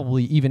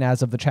 probably even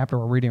as of the chapter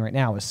we're reading right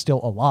now, is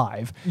still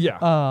alive.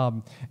 Yeah.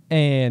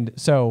 And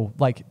so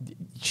like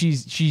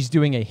she's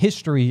doing a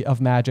history of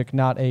magic,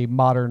 not a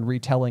modern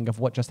retelling of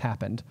what just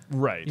happened.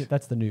 Right. Yeah,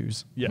 that's the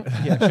news.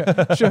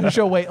 Yeah.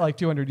 She'll wait like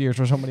 200 years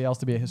for somebody else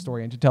to be a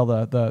historian to tell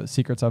the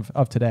secrets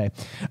of today.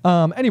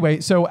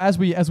 Anyway, so as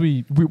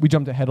we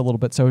jumped ahead a little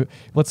bit, so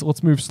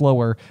let's move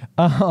slower.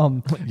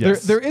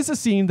 Yes. There is a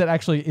scene that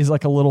actually is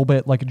like a little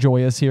bit like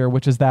joyous here,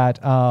 which is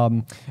that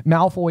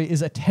Malfoy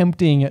is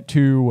attempting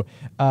to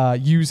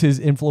use his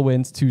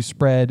influence to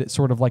spread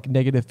sort of like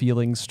negative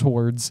feelings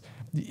towards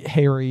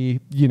Harry,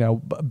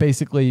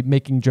 basically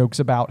making jokes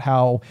about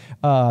how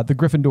the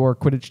Gryffindor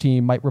Quidditch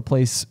team might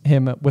replace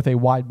him with a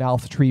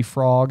wide-mouthed tree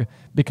frog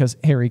because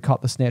Harry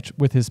caught the snitch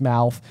with his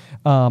mouth.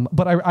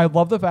 But I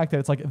love the fact that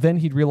it's like then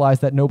he'd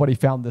realized that nobody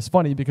found this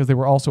funny because they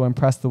were also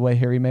impressed the way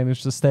Harry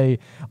managed to stay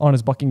on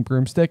his bucking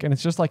broomstick. And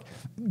it's just like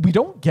we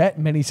don't get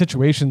many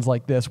situations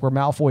like this where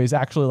Malfoy is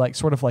actually like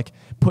sort of like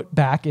put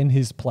back in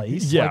his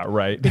place. Yeah, like,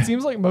 right. It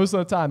seems like most of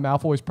the time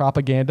Malfoy's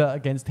propaganda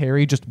against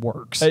Harry just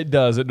works. It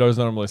does. It does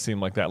normally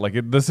seem like that.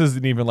 Like this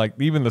isn't even like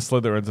even the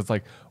Slytherins. It's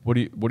like what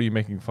are you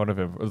making fun of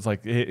him? It's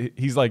like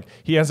he's like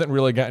he hasn't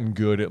really gotten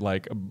good at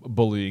like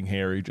bullying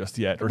Harry just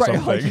yet or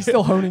something. Like he's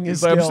still honing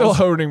his skills. I'm still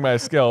honing my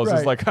skills. Right.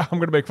 It's like I'm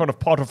going to make fun of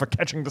Potter for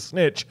catching the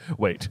snitch.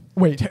 Wait,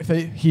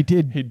 he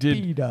did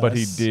beat us. But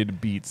he did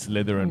beat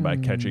Slytherin by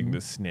catching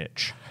the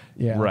snitch.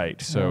 Yeah.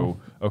 Right. So,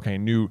 okay,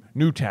 new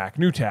tack.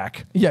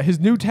 Yeah, his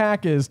new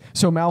tack is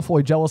so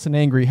Malfoy, jealous and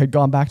angry, had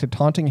gone back to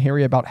taunting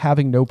Harry about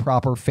having no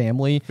proper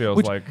family.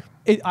 Feels like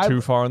too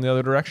far in the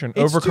other direction.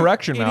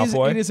 Overcorrection,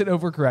 Malfoy. It is an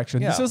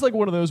overcorrection. Yeah. This is like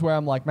one of those where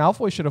I'm like,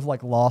 Malfoy should have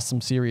like lost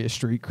some serious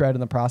street cred in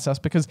the process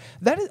because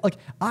that is like,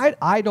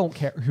 I don't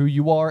care who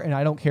you are and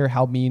I don't care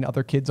how mean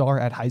other kids are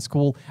at high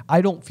school.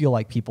 I don't feel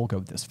like people go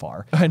this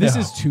far. This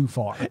is too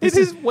far. It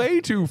is way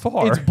too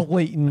far. It's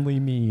blatantly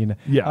mean.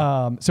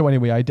 Yeah. So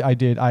anyway,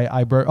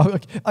 I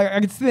wrote,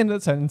 I could see the end of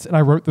that sentence and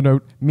I wrote the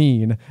note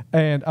mean.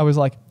 And I was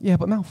like, yeah,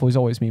 but Malfoy's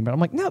always mean. But I'm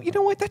like, no, you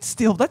know what? That's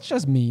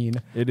just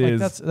mean. It like,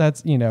 is.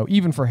 That's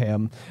even for him.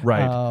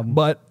 Right.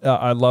 But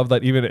I love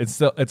that even it's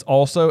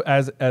also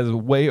as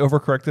way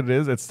overcorrected it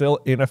is, it's still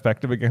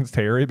ineffective against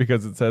Harry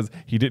because it says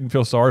he didn't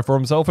feel sorry for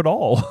himself at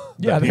all.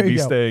 Yeah, that he'd be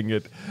staying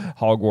at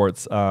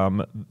Hogwarts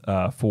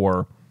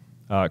for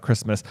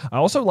Christmas. I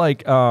also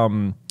like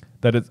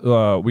that it's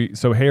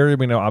so Harry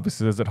we know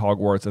obviously is at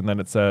Hogwarts, and then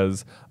it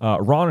says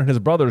Ron and his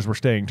brothers were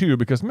staying too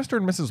because Mr.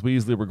 and Mrs.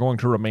 Weasley were going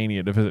to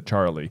Romania to visit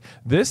Charlie.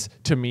 This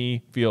to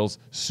me feels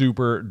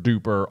super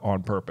duper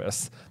on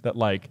purpose. That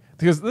like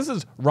because this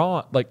is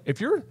Ron, like if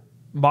you're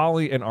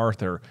Molly and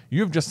Arthur,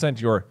 you've just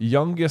sent your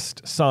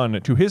youngest son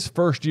to his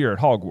first year at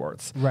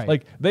Hogwarts. Right.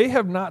 Like they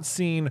have not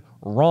seen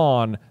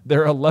Ron,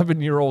 their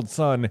 11-year-old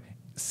son,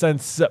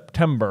 since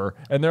September,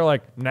 and they're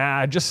like,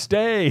 nah, just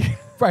stay.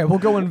 Right, we'll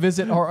go and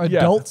visit our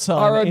adult son.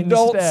 Our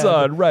adult instead.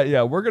 son, right?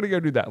 Yeah, we're gonna go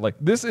do that. Like,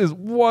 this is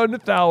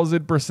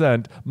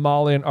 1,000%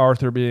 Molly and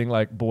Arthur being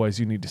like, boys,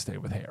 you need to stay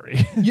with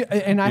Harry. Yeah,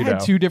 and I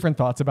had two different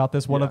thoughts about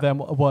this. One of them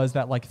was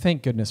that, like,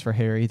 thank goodness for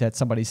Harry that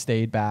somebody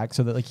stayed back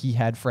so that like he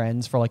had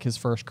friends for like his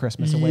first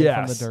Christmas away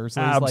from the Dursleys.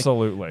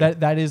 Absolutely. Like,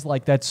 that is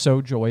like that's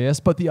so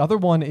joyous. But the other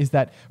one is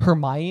that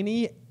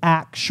Hermione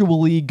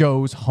actually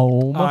goes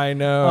home. I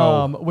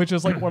know, which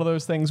is like one of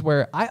those things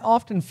where I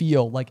often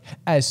feel like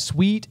as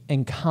sweet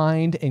and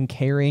kind kind and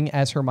caring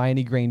as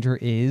Hermione Granger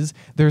is,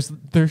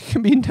 there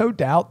can be no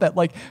doubt that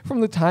like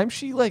from the time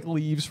she like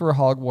leaves for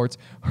Hogwarts,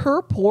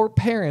 her poor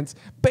parents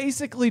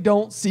basically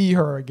don't see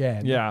her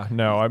again. Yeah,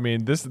 no, I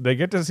mean they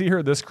get to see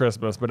her this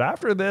Christmas, but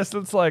after this,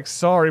 it's like,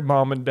 sorry,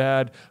 Mom and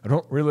Dad, I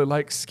don't really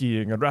like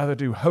skiing. I'd rather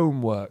do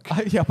homework.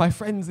 Yeah, my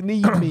friends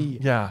need me.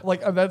 Yeah,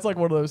 like that's like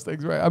one of those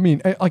things, right? I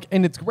mean,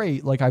 and it's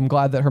great. Like I'm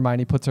glad that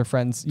Hermione puts her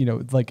friends,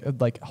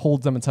 like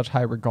holds them in such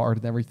high regard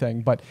and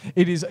everything. But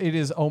it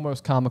is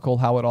almost comical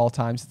how at all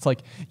times it's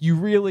like you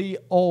really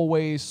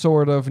always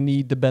sort of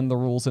need to bend the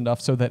rules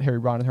enough so that Harry,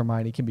 Ron, and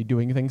Hermione can be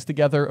doing things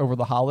together over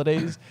the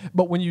holidays.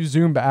 But when you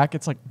zoom back,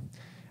 it's like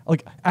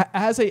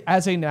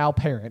as a now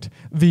parent,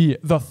 the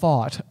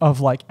thought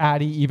of like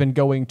Addie even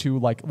going to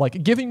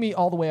like giving me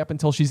all the way up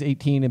until she's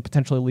 18 and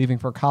potentially leaving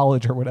for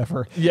college or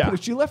whatever. Yeah. But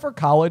if she left for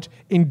college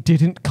and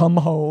didn't come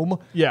home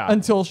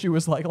until she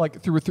was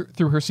like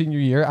through her senior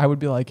year, I would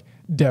be like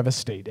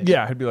devastated.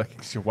 Yeah, I'd be like,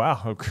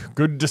 wow,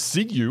 good to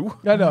see you.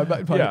 I know,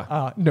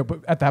 but no,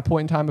 but at that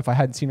point in time, if I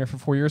hadn't seen her for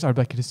 4 years, I'd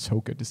be like, it is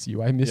so good to see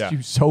you. I missed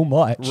you so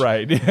much.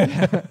 Right.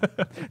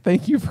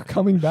 Thank you for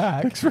coming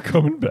back. Thanks for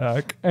coming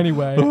back.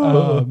 Anyway,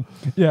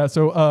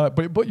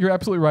 but you're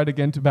absolutely right.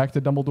 Again, back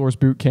to Dumbledore's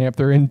boot camp.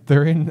 They're in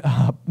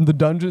the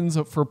dungeons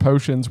for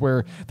potions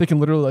where they can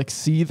literally like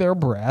see their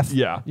breath.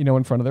 Yeah.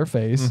 In front of their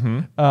face.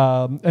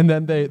 And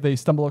then they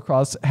stumble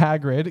across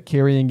Hagrid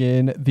carrying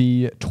in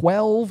the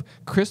 12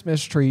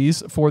 Christmas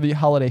trees for the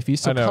holiday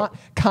feast. So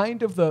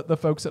kind of the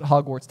folks at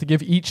Hogwarts to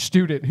give each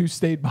student who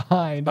stayed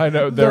behind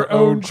their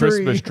own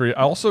Christmas tree.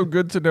 Also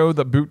good to know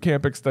that boot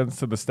camp extends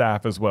to the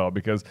staff as well,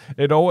 because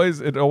it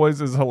always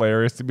is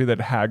hilarious to me that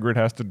Hagrid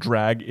has to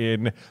drag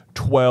in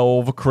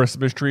 12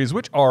 Christmas trees,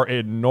 which are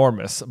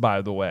enormous,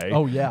 by the way.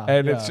 Oh yeah.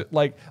 And it's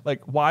like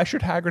why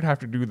should Hagrid have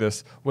to do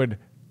this when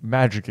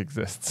magic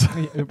exists?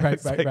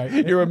 Right.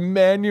 You're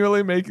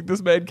manually making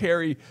this man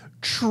carry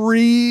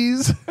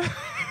trees.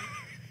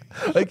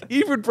 Like,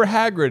 even for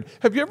Hagrid,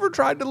 have you ever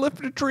tried to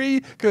lift a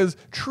tree? Because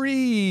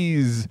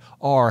trees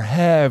are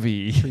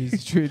heavy.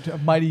 Trees,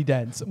 mighty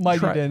dense.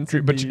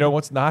 But you know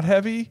what's not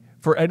heavy?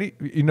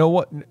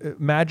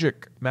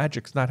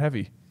 Magic's not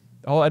heavy.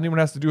 All anyone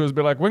has to do is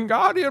be like,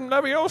 Wingardium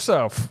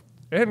Leviosa.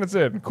 And it's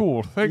in.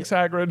 Cool. Thanks,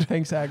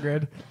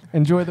 Hagrid.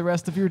 Enjoy the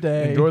rest of your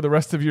day.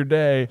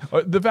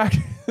 The fact,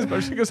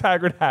 especially because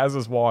Hagrid has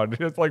his wand.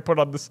 It's like put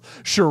on this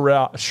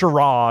charade. Of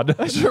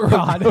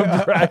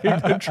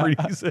dragging the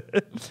trees in.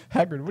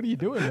 Hagrid, what are you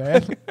doing,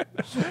 man?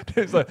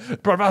 He's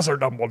like, Professor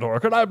Dumbledore,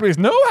 could I please?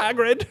 No,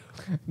 Hagrid.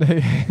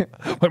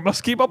 We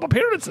must keep up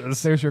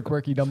appearances. There's your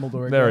quirky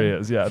Dumbledore again. There he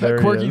is. Yeah, there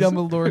quirky he is.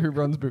 Dumbledore who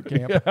runs boot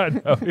camp. Yeah, I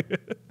know.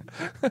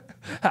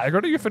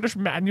 Hagrid, are you finished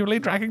manually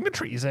dragging the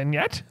trees in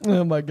yet?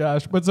 Oh my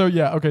gosh. But so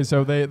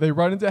they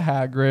run into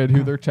Hagrid,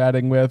 who they're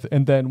chatting with,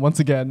 and then once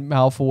again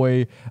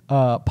Malfoy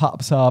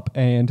pops up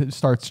and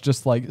starts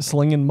just like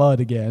slinging mud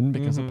again,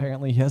 because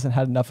apparently he hasn't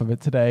had enough of it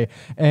today.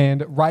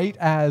 And right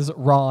as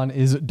Ron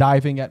is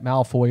diving at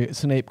Malfoy,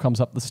 Snape comes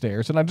up the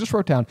stairs. And I just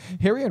wrote down,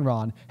 Harry and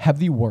Ron have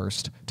the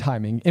worst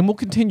timing and will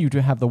continue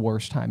to have the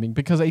worst timing,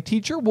 because a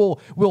teacher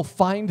will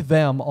find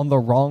them on the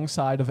wrong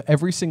side of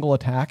every single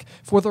attack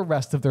for the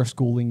rest of their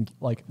schooling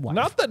life.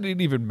 Not that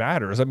it even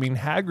matters. I mean,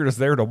 Hagrid is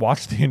there to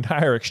watch the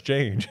entire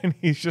exchange, and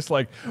he's just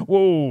like,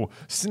 whoa,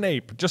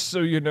 Snape, just so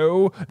you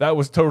know, that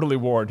was totally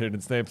warranted.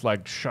 And Snape's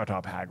like, shut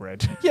up,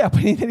 Hagrid. Yeah,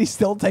 but then he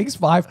still takes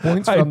 5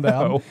 points from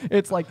them.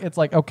 It's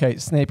like, okay,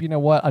 Snape, you know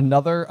what?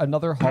 Another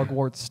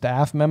Hogwarts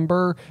staff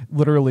member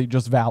literally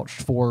just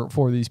vouched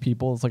for these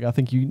people. It's like, I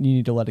think you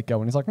need to let it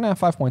go. And he's like, nah,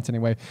 5 points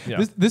anyway.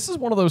 Yeah. This is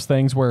one of those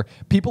things where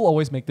people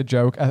always make the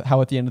joke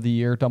how at the end of the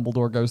year,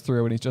 Dumbledore goes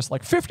through and he's just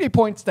like, 50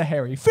 points to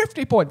Harry,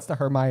 50 points to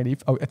Hermione.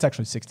 Oh, it's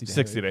actually 60 to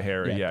 60 Harry. To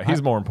Harry, yeah.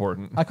 He's more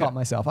important. I caught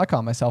myself.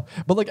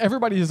 But like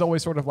everybody is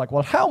always sort of like,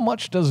 well, how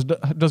much does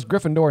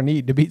Gryffindor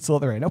need to beat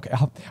Slytherin? Okay,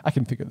 I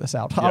can figure this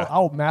out. Yeah.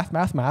 I'll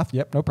math.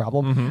 Yep, no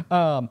problem.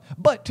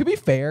 But to be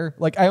fair,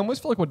 like I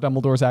almost feel like what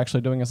Dumbledore's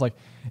actually doing is like,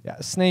 yeah,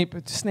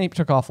 Snape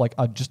took off like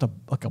a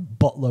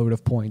buttload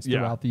of points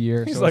throughout the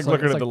year. He's so like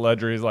looking at the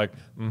ledger. He's like,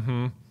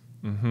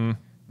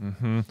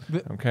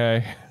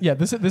 okay. Yeah,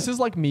 this is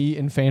like me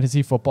in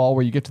fantasy football,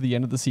 where you get to the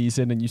end of the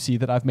season and you see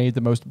that I've made the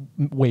most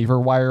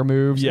waiver wire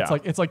moves. Yeah.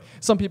 It's like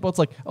some people, it's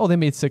like, oh, they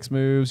made 6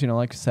 moves,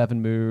 like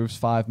 7 moves,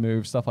 5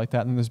 moves, stuff like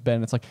that. And then there's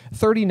Ben, it's like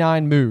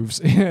 39 moves.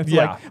 It's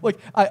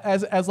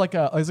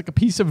as a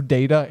piece of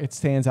data, it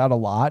stands out a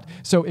lot.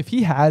 So if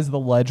he has the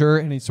ledger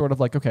and he's sort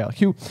of like, okay, like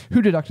who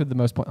deducted the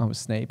most points? Oh, it was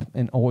Snape,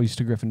 and always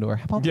to Gryffindor.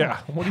 How about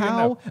that?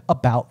 How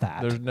about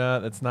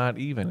that? It's not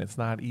even. It's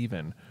not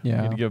even. Yeah.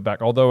 You need to give it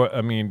back. Although,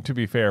 I mean, to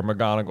be fair,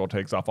 McGonagall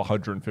takes off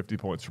 150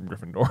 points from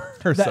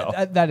Gryffindor herself.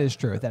 That is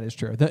true.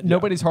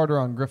 Nobody's harder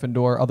on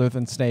Gryffindor other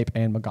than Snape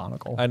and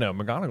McGonagall. I know.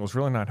 McGonagall's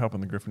really not helping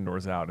the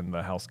Gryffindors out in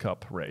the House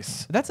Cup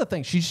race. That's the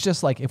thing. She's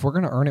just like, if we're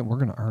going to earn it, we're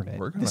going to earn it.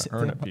 We're going to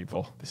earn it,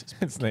 people.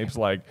 And Snape's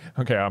like,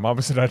 okay, I'm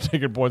obviously not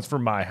taking points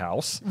from my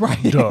house.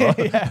 Right. Duh.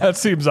 Yeah. That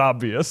seems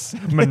obvious.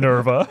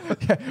 Minerva.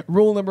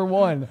 Rule number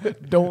 1,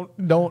 don't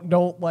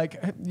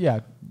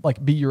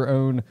like be your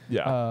own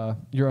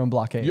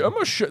blockade. You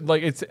almost should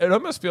like it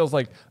almost feels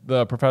like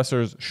the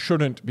professors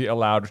shouldn't be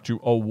allowed to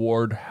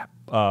award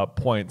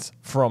points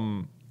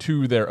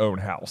to their own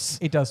house.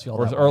 It does feel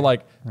that or way.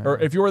 like or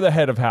if you're the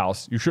head of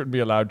house, you shouldn't be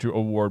allowed to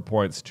award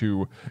points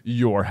to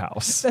your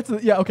house.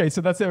 Okay, so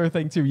that's the other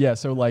thing too. Yeah,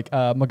 so like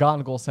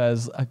McGonagall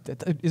says,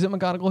 is it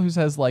McGonagall who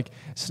says like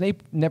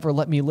Snape never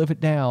let me live it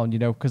down, you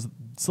know, because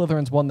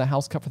Slytherin's won the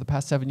House Cup for the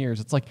past 7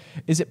 years. It's like,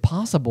 is it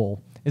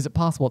possible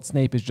that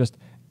Snape is just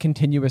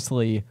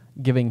continuously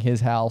giving his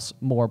house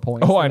more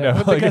points? Oh, I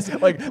know.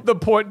 Like the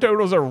point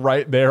totals are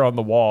right there on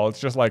the wall. It's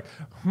just like,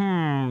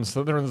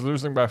 Slytherin's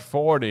losing by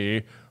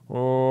 40.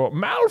 Oh,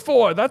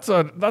 Malfoy, that's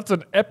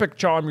an epic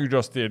charm you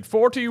just did.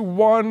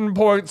 41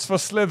 points for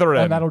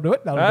Slytherin. And that'll do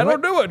it. That'll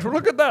do it.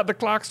 Look at that. The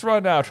clock's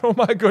run out. Oh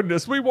my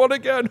goodness, we won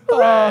again.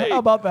 Hooray! How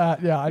about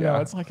that? Yeah, I know.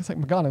 It's like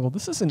McGonagall.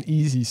 This is an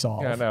easy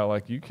solve. Yeah, no,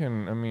 like you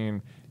can. I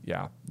mean,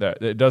 yeah,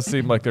 it does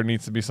seem like there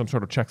needs to be some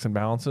sort of checks and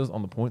balances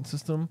on the point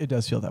system. It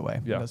does feel that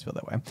way. Yeah. It does feel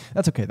that way.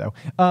 That's okay though.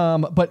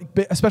 But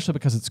especially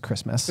because it's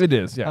Christmas. It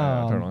is.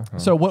 Yeah, totally.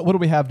 So what do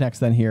we have next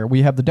then here?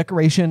 We have the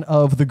decoration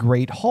of the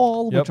Great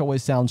Hall, Yep. which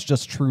always sounds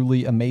just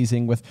truly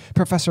amazing with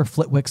Professor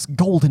Flitwick's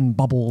golden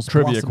bubbles.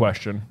 Trivia blossom.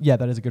 question. Yeah,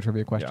 that is a good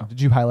trivia question. Yeah. Did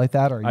you highlight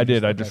that? Or I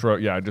did. I just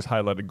wrote. Yeah, I just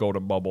highlighted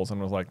golden bubbles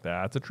and was like,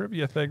 that's a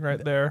trivia thing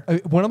right there.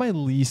 One of my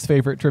least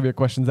favorite trivia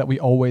questions that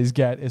we always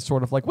get is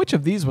sort of like, which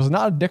of these was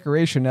not a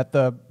decoration at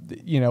the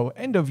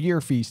end of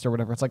year feast or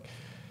whatever? It's like,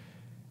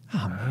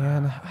 oh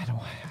man, I don't.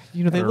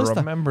 They list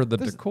remember the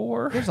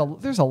decor. There's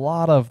a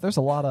lot of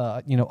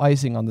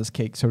icing on this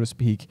cake, so to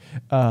speak.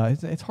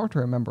 It's hard to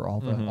remember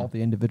all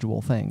the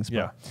individual things. But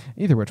Yeah.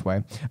 Either which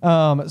way.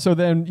 So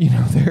then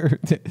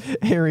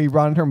Harry,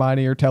 Ron, and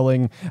Hermione are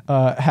telling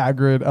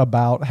Hagrid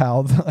about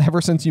how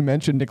ever since you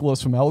mentioned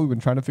Nicholas Flamel, we've been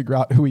trying to figure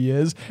out who he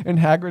is, and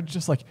Hagrid's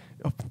just like,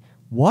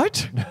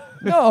 what?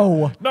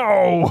 No.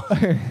 No.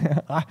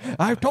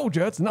 I've told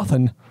you it's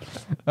nothing.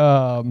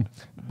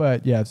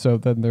 But yeah, so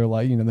then they're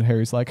like, then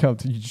Harry's like, oh,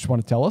 you just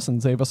want to tell us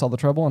and save us all the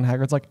trouble? And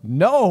Hagrid's like,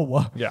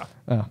 no. Yeah.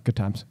 Oh, good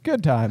times.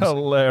 Good times.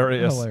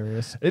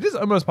 Hilarious. It is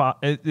almost,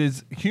 it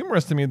is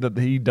humorous to me that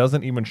he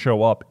doesn't even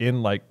show up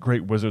in like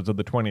Great Wizards of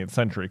the 20th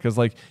century. Because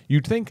like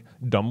you'd think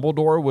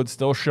Dumbledore would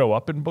still show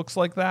up in books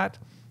like that.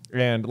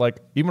 And like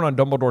even on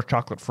Dumbledore's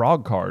Chocolate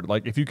Frog card,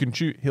 like if you can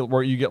choose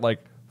where you get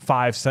like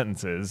 5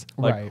 sentences.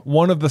 Like right.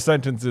 One of the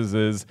sentences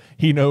is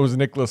he knows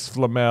Nicholas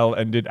Flamel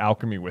and did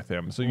alchemy with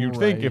him. So you'd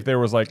think if there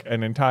was like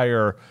an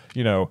entire,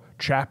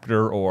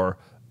 chapter or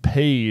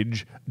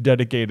page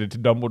dedicated to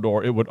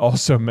Dumbledore, it would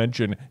also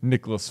mention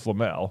Nicholas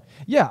Flamel.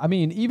 Yeah, I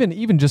mean,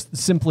 even just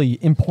simply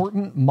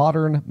important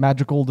modern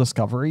magical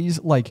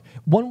discoveries, like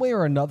one way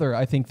or another,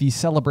 I think the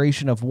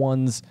celebration of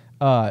one's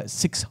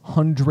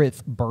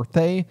 600th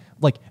birthday,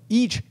 like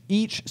each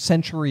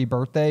century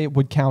birthday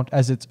would count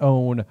as its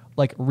own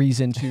like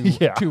reason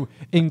to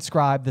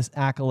inscribe this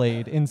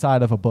accolade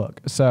inside of a book.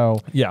 So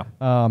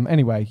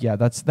anyway,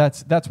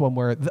 that's one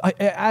where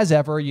as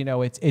ever,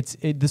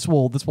 this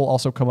will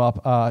also come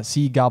up.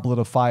 See Goblet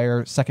of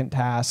Fire, second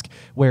task,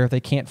 where they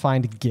can't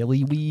find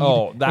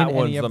gillyweed in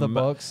any of the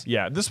books.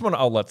 Yeah, this one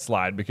I'll let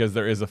slide because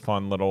there is a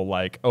fun little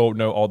like, oh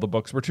no, all the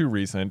books were too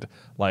recent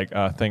like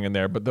thing in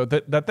there, but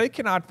that they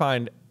cannot find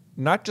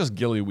not just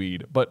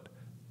gillyweed, but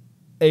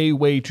a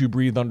way to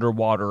breathe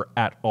underwater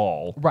at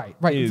all. Right.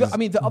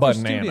 The other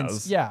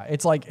students,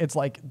 it's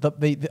like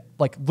they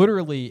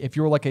literally, if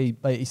you're like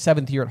a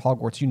seventh year at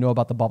Hogwarts, you know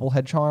about the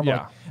bubblehead charm.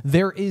 Yeah. Like,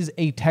 there is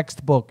a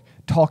textbook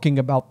talking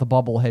about the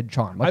bubblehead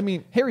charm. Like, I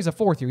mean, Harry's a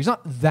fourth year. He's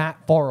not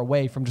that far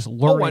away from just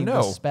learning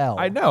the spell.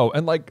 I know.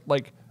 And like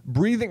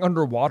breathing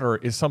underwater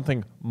is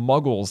something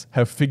Muggles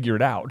have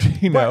figured out,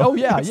 Right. Oh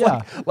yeah,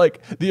 yeah.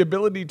 Like the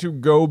ability to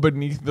go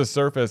beneath the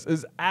surface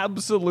is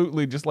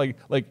absolutely just like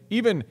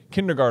even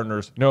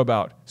kindergartners know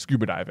about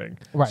scuba diving.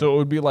 Right. So it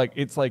would be like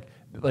it's like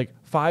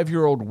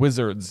 5-year-old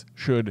wizards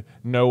should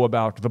know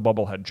about the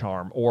bubblehead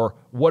charm or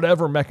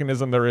whatever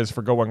mechanism there is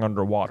for going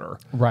underwater.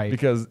 Right.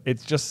 Because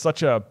it's just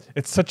such a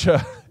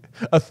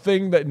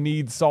thing that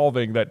needs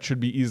solving that should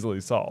be easily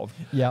solved.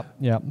 Yeah.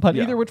 But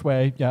either which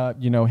way,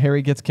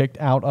 Harry gets kicked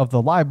out of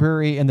the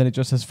library, and then it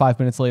just says 5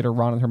 minutes later,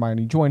 Ron and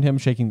Hermione joined him,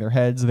 shaking their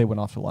heads. They went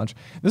off to lunch.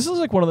 This is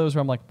like one of those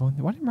where I'm like, why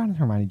didn't Ron and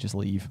Hermione just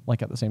leave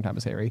like at the same time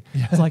as Harry?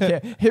 It's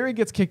like Harry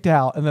gets kicked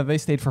out, and then they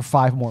stayed for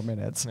 5 more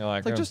minutes.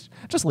 Like,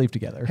 just leave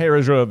together.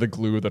 Harry's really the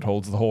glue that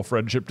holds the whole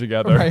friendship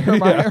together. Right.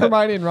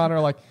 Hermione and Ron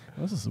are like,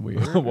 this is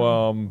weird.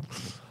 Well,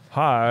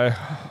 hi.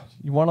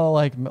 You want to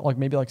like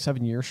maybe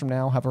 7 years from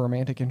now have a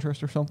romantic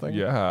interest or something?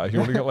 Yeah. You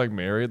want to get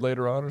married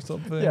later on or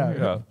something?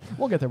 Yeah.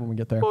 We'll get there when we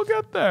get there. We'll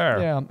get there.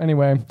 Yeah.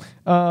 Anyway,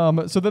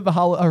 so then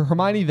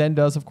Hermione then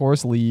does, of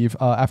course, leave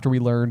after we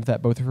learned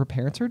that both of her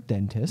parents are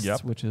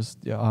dentists, which is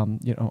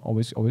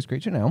always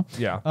great to know.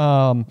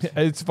 Yeah.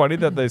 It's funny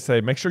that they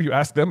say make sure you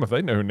ask them if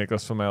they know who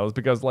Nicholas Flamel is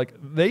because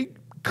they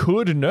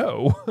could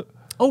know.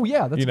 Oh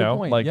yeah, that's you a good know,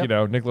 point. like Yep. you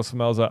know, Nicholas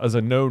Flamel is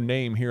a known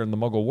name here in the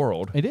Muggle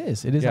world. It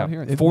is Yeah, out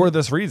here for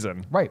this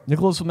reason. Right.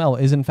 Nicholas Flamel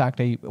is in fact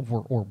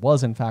or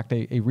was in fact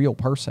a real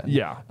person.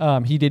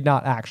 Yeah. He did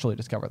not actually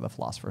discover the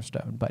Philosopher's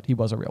Stone, but he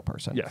was a real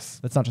person. Yes.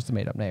 That's not just a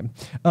made up name.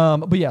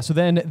 But yeah, so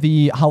then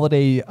the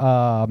holiday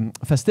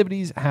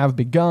festivities have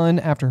begun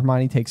after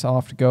Hermione takes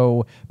off to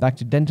go back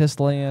to Dentist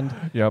Land.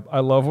 Yep, I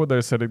love when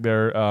they're sitting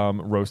there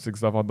roasting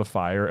stuff on the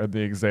fire, and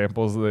the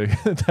examples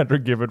that are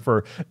given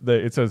for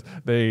it says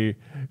they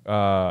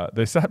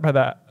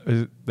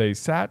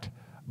sat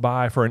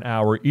by for an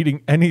hour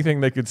eating anything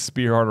they could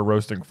spear on a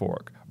roasting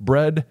fork: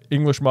 bread,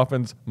 English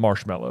muffins,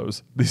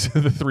 marshmallows. These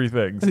are the three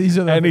things.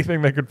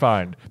 Anything they could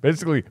find.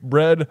 Basically,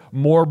 bread,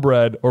 more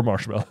bread, or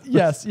marshmallows.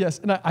 Yes.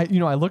 And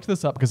I looked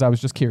this up because I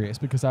was just curious,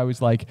 because I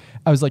was like,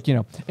 and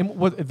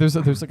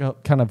there's like a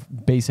kind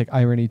of basic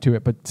irony to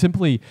it, but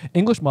simply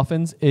English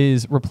muffins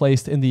is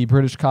replaced in the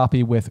British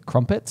copy with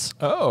crumpets.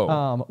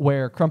 Oh.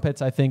 Where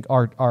crumpets, I think,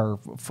 are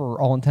for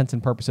all intents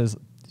and purposes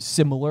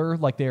similar,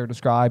 like they are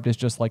described as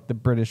just like the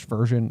British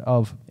version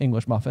of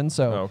English muffins.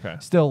 So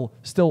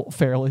still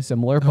fairly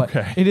similar, but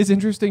it is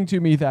interesting to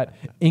me that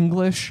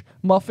English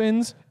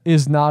muffins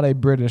is not a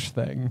British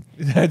thing.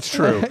 That's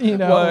true. You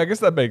know? Well, I guess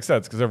that makes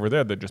sense because over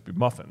there they'd just be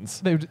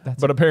muffins.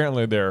 But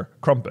apparently they're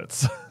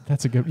crumpets.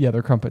 That's a good,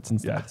 they're crumpets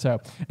instead. Yeah.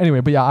 So anyway,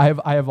 but yeah,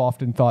 I have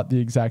often thought the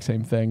exact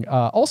same thing.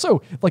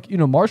 Also, like, you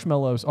know,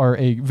 marshmallows are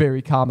a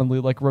very commonly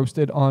like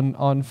roasted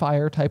on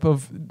fire type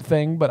of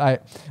thing, but I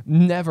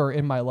never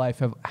in my life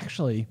have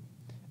actually.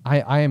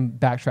 I am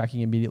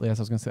backtracking immediately as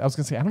I was going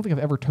to say, I don't think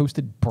I've ever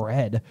toasted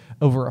bread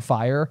over a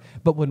fire.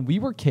 But when we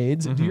were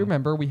kids, do you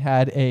remember we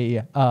had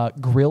a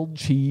grilled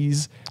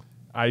cheese?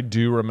 I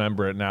do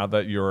remember it now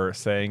that you're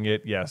saying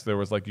it. Yes, there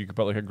was like, you could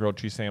put like a grilled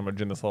cheese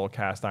sandwich in this little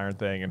cast iron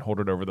thing and hold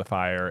it over the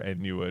fire,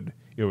 and it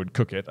would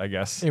cook it, I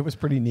guess. It was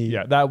pretty neat.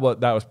 Yeah, that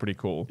was pretty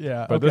cool.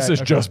 Yeah. But this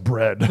is just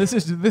bread. This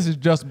is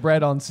just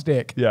bread on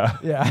stick. Yeah.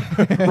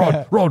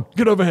 Yeah. Ron,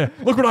 get over here.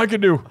 Look what I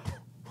can do.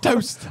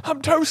 Toast.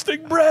 I'm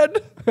toasting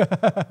bread.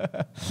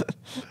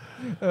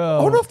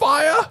 On a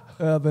fire.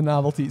 The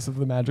novelties of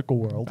the magical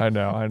world. I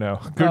know.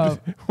 Good.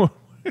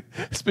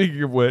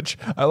 Speaking of which,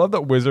 I love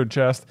that wizard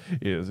chest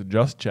is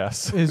just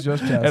chess.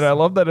 And I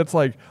love that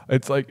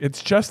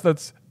it's chess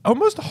that's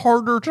almost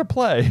harder to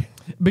play.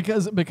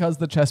 Because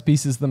the chess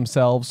pieces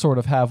themselves sort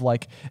of have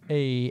like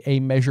a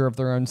measure of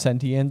their own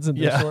sentience, and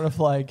they're sort of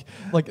like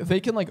they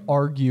can like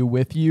argue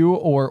with you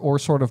or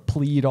sort of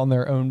plead on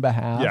their own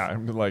behalf. Yeah,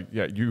 I'm like,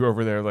 you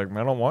over there like,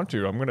 I don't want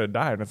to. I'm gonna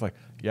die. And it's like,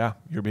 yeah,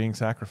 you're being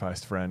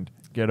sacrificed, friend.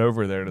 Get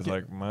over there. And it's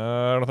like,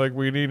 I don't think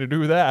we need to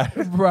do that.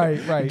 Right.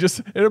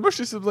 It almost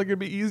just seems like it'd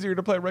be easier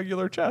to play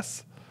regular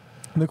chess.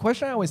 The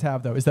question I always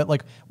have, though, is that,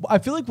 like, I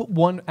feel like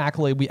one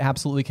accolade we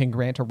absolutely can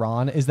grant to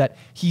Ron is that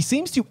he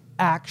seems to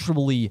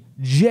actually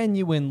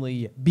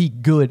genuinely be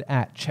good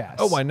at chess.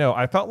 Oh, I know.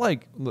 I felt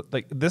like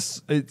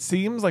this, it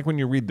seems like when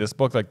you read this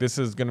book, like this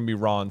is going to be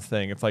Ron's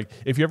thing. It's like,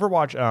 if you ever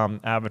watch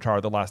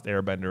Avatar: The Last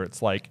Airbender,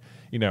 it's like,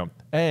 you know,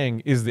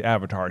 Aang is the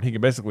Avatar, and he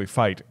can basically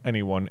fight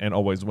anyone and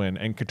always win.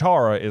 And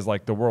Katara is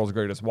like the world's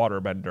greatest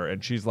waterbender,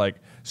 and she's like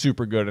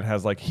super good and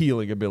has like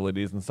healing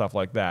abilities and stuff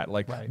like that.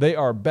 Like they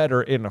are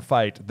better in a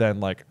fight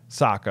than like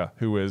Sokka,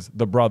 who is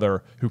the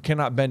brother who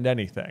cannot bend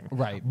anything.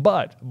 Right.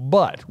 But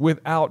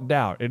without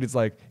doubt, it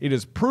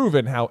is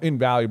proven how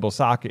invaluable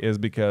Sokka is,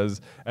 because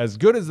as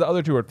good as the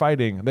other two are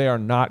fighting, they are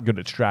not good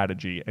at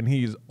strategy, and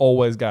he's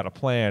always got a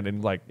plan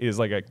and like is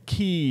like a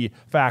key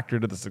factor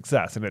to the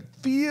success. And it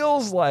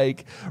feels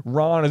like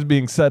Ron is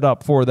being set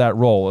up for that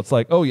role. It's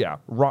like, oh yeah,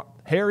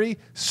 Harry,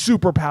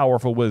 super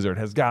powerful wizard,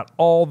 has got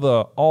all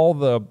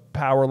the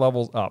power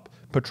levels up.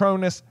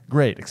 Patronus,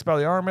 great.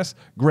 Expelliarmus,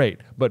 great.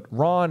 But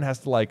Ron has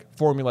to like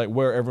formulate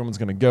where everyone's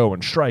going to go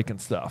and strike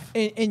and stuff.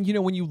 And you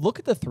know, when you look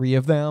at the three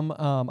of them,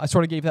 I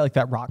sort of gave that like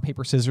that rock,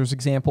 paper, scissors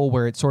example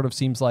where it sort of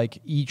seems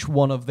like each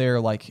one of their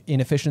like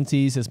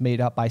inefficiencies is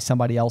made up by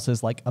somebody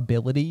else's like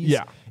abilities.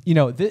 Yeah. You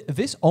know,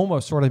 this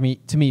almost sort of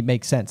to me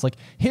makes sense. Like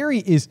Harry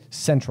is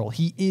central.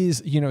 He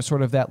is, you know,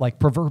 sort of that like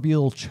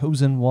proverbial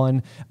chosen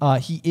one.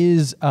 He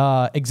is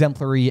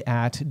exemplary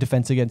at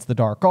defense against the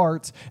dark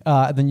arts.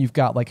 Then you've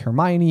got like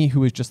Hermione,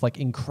 who is just like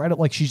incredible.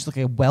 Like she's like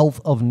a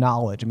wealth of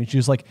knowledge. I mean,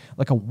 she's like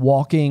a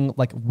walking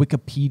like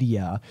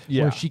Wikipedia,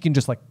 where she can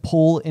just like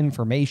pull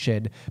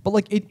information. But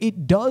like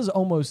it does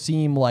almost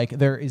seem like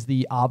there is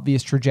the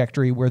obvious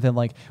trajectory where then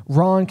like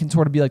Ron can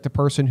sort of be like the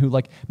person who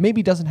like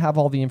maybe doesn't have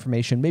all the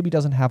information, maybe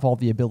doesn't have all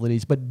the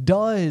abilities, but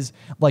does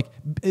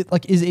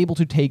is able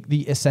to take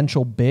the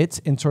essential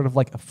bits and sort of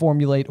like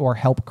formulate or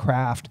help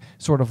craft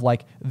sort of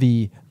like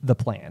the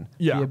plan,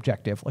 the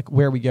objective, like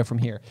where we go from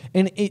here.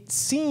 And it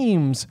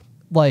seems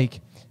like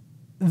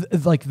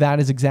that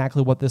is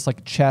exactly what this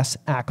like chess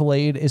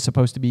accolade is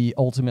supposed to be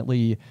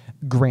ultimately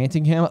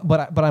granting him.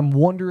 But I'm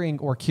wondering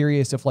or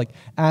curious if like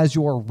as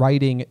you're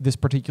writing this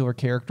particular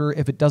character,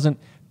 if it doesn't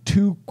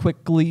too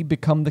quickly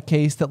become the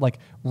case that like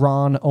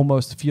Ron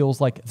almost feels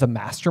like the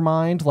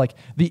mastermind. Like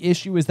the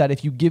issue is that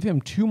if you give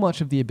him too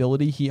much of the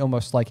ability, he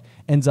almost like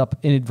ends up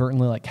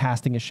inadvertently like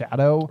casting a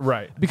shadow.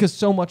 Right. Because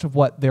so much of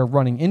what they're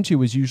running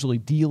into is usually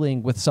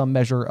dealing with some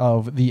measure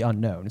of the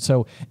unknown.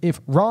 So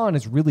if Ron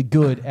is really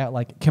good at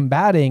like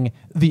combating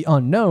the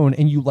unknown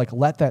and you like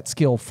let that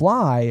skill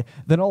fly,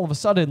 then all of a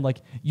sudden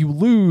like you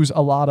lose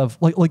a lot of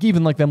like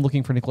even like them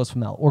looking for Nicholas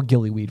Flamel or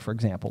Gillyweed, for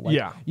example. Like,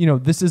 yeah. You know,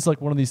 this is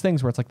like one of these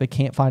things where it's like they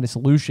can't find a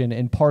solution,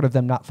 and part of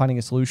them not finding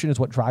a solution is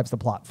what drives the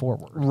plot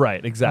forward.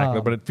 Right,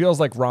 exactly. But it feels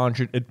like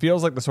it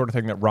feels like the sort of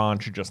thing that Ron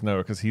should just know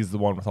because he's the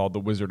one with all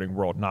the Wizarding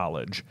World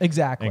knowledge.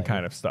 Exactly. And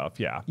kind of stuff,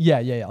 yeah.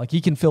 Yeah. Like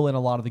he can fill in a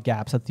lot of the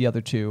gaps that the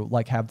other two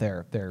like have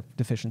their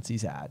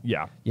deficiencies at.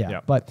 Yeah.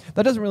 Yeah. But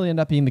that doesn't really end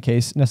up being the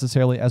case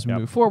necessarily as we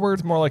move forward.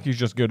 It's more like he's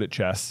just good at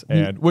chess,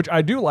 and which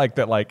I do like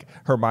that like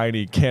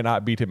Hermione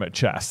cannot beat him at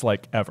chess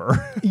like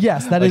ever.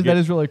 Yes, that like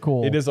is really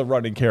cool. It is a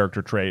running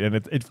character trait, and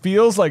it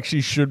feels like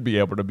she should be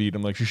able to beat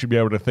him. Like she should be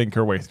able to think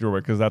her way through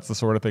it because that's the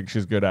sort of thing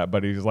she's good at.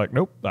 But he's like,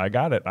 nope, I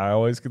got it. I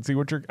always can see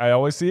I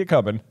always see it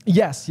coming.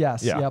 Yes, Yeah.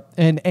 yep.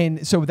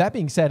 And so with that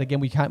being said, again,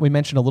 we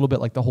mentioned a little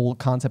bit like the whole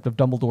concept of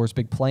Dumbledore's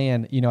big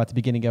plan, you know, at the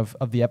beginning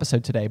of the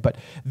episode today. But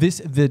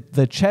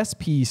the chess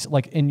piece,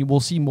 like, and we'll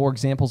see more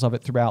examples of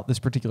it throughout this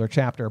particular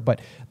chapter.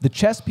 But the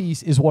chess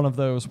piece is one of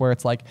those where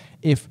it's like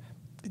if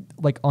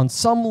like on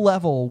some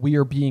level we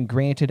are being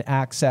granted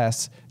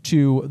access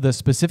to the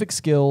specific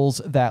skills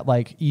that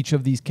like each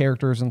of these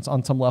characters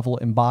on some level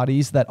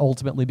embodies that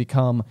ultimately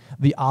become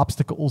the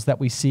obstacles that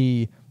we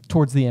see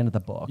towards the end of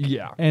the book.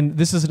 Yeah. And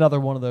this is another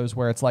one of those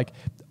where it's like,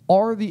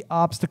 are the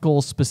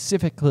obstacles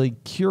specifically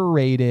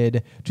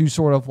curated to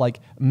sort of like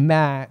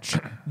match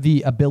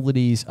the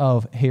abilities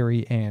of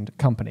Harry and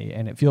company?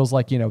 And it feels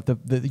like, you know,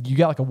 you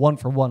got like a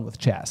 1-for-1 with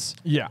chess.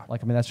 Yeah.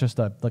 Like, I mean, that's just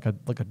a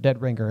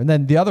dead ringer. And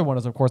then the other one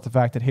is, of course, the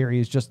fact that Harry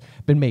has just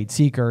been made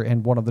Seeker,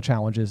 and one of the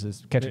challenges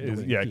is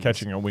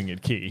catching a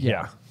winged key.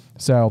 Yeah.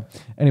 So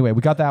anyway,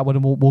 we got that one,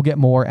 and we'll get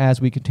more as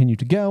we continue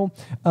to go.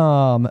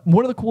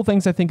 One of the cool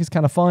things I think is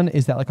kind of fun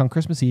is that like on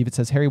Christmas Eve, it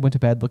says Harry went to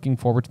bed looking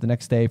forward to the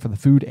next day for the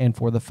food and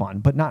for the fun,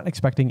 but not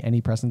expecting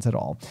any presents at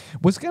all.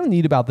 What's kind of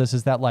neat about this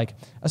is that like,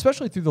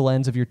 especially through the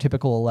lens of your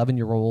typical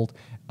 11-year-old,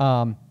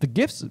 the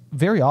gifts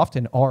very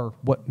often are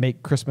what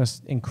make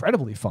Christmas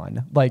incredibly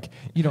fun. Like,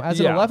 you know, as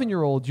an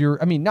 11-year-old,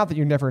 not that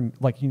you're never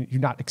like, you're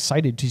not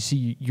excited to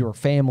see your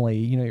family,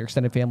 you know, your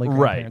extended family,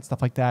 grandparents,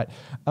 stuff like that.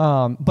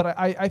 But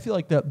I feel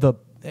like the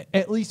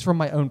at least from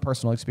my own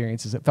personal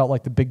experiences, it felt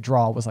like the big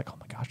draw was like, oh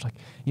my gosh, like,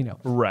 you know,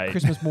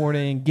 Christmas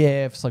morning,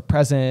 gifts, like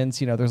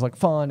presents, you know, there's like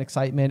fun,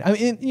 excitement. I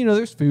mean, you know,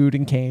 there's food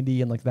and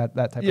candy and like that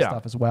type of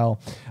stuff as well.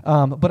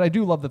 But I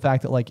do love the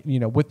fact that like, you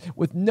know,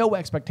 with no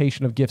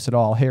expectation of gifts at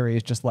all, Harry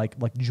is just like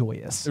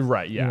joyous.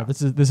 Right. Yeah. You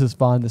know, this is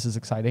fun. This is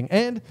exciting.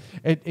 And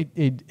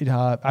it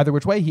either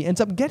which way he ends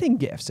up getting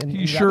gifts, and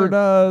he sure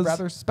does,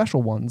 rather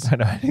special ones. I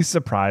know. He's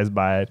surprised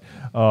by it.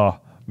 Oh,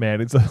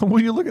 man, it's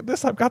will you look at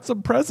this? I've got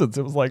some presents.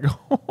 It was like,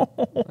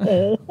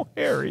 oh,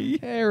 Harry,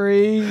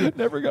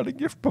 never got a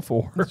gift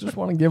before. I just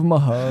want to give him a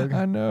hug.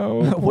 I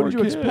know. What did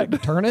you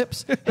expect?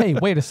 Turnips? Hey,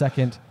 wait a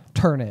second.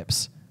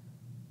 Turnips.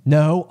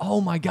 No.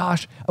 Oh my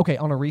gosh. Okay.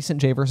 On a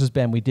recent Jay versus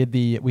Ben,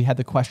 we had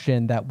the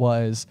question that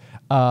was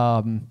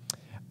what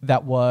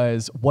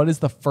is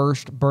the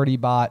first Birdie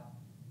Bot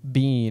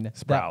bean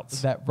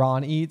Sprouts that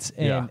Ron eats,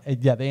 and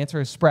the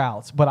answer is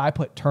Sprouts, but I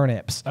put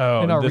turnips. In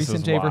our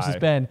recent Jay versus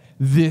Ben,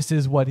 this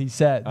is what he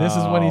said. This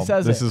is when he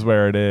says this is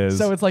where it is.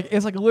 So it's like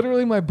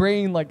literally my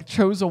brain like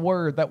chose a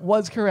word that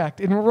was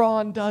correct, and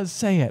Ron does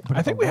say it. But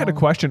I think we had a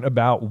question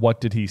about what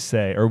did he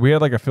say, or we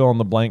had like a fill in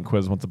the blank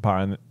quiz once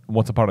upon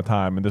a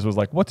time, and this was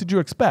like, what did you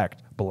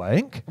expect?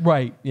 Blank?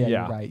 Right.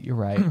 Yeah. You're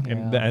right.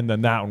 And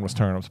then that one was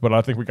turnips, but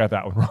I think we got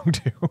that one wrong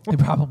too.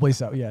 Probably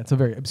so. Yeah, it's a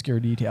very obscure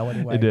detail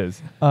anyway. It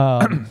is.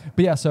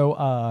 But yeah,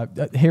 so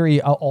Harry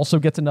also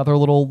gets another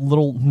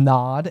little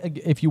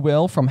nod, if you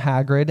will, from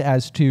Hagrid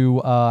as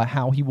to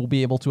how he will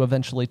be able to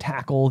eventually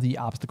tackle the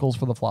obstacles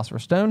for the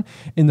Philosopher's Stone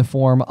in the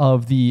form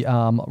of the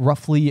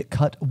roughly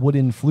cut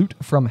wooden flute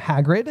from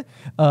Hagrid,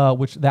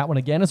 which that one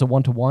again is a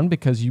 1-to-1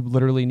 because you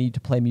literally need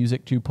to play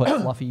music to put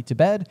Fluffy to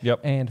bed.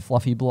 Yep. And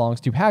Fluffy belongs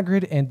to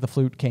Hagrid, and the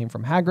flute came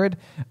from Hagrid.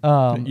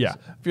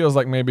 Feels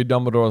like maybe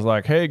Dumbledore's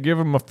like, hey, give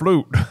him a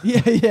flute.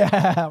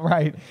 Yeah,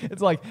 right.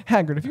 It's like,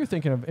 Hagrid,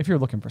 if you're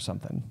looking for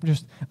something,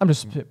 I'm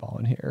just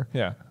spitballing here.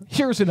 Yeah.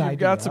 Here's an idea. You've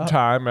got some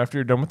time after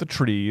you're done with the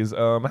trees.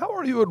 How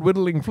are you at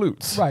whittling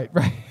flutes? Right.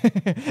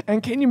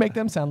 And can you make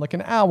them sound like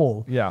an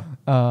owl? Yeah.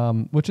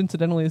 Which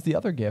incidentally is the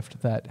other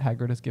gift that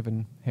Hagrid has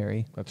given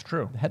Harry. That's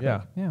true.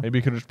 Hedwig. Yeah. Maybe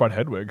he could have just brought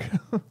Hedwig.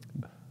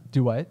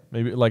 Do what?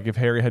 Maybe like if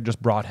Harry had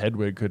just brought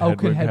Hedwig, could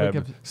Hedwig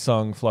have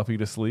sung Fluffy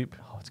to sleep?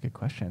 Oh, that's a good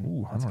question.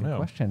 Ooh, That's I don't a good know.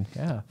 question.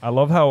 Yeah. I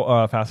love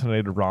how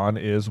fascinated Ron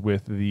is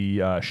with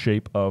the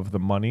shape of the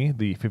money,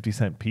 the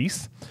 50-cent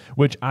piece,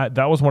 which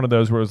that was one of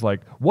those where it was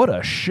like, what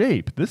a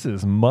shape. This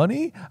is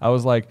money? I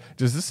was like,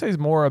 does this say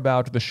more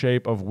about the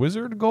shape of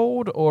wizard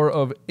gold or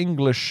of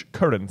English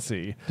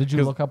currency? Did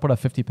you look up what a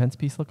 50 pence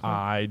piece looked like?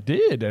 I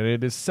did, and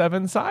it is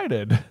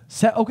 7-sided.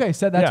 Okay,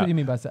 so that's what you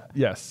mean by that.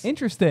 Yes.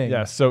 Interesting.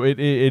 Yes, so it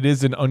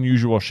is an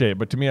unusual shape.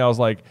 But to me, I was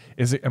like,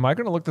 am I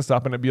going to look this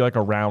up and it'd be like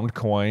a round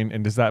coin?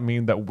 And does that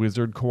mean that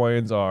wizard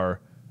coins are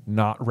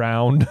not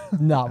round?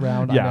 Not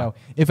round, Yeah. I know.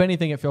 If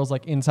anything, it feels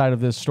like inside of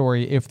this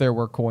story, if there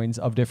were coins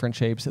of different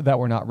shapes that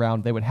were not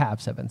round, they would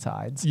have 7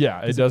 sides. Yeah,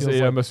 it does. feels It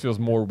like- almost feels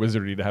more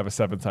wizardy to have a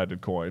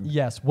 7-sided coin.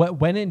 Yes.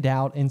 When in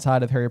doubt,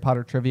 inside of Harry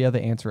Potter trivia,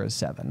 the answer is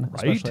 7, Right?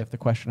 especially if the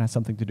question has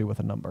something to do with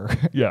a number.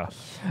 Yeah.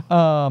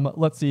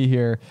 Let's see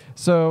here.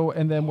 So,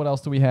 and then what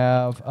else do we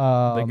have?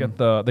 They get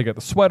the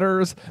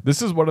sweaters.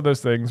 This is one of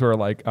those things where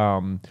like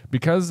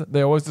because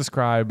they always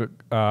describe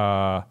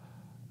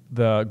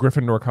the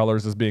Gryffindor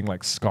colors as being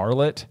like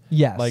scarlet.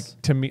 Yes. Like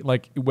to me,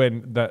 like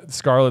when the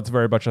scarlet's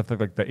very much I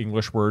think like the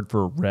English word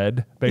for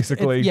red,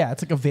 basically.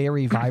 It's like a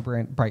very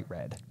vibrant, bright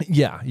red.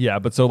 Yeah.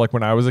 But so like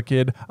when I was a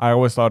kid, I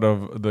always thought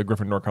of the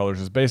Gryffindor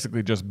colors as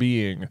basically just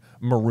being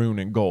maroon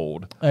and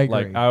gold. I agree.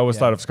 Like I always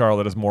thought of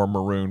scarlet as more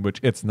maroon, which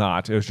it's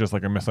not. It was just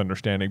like a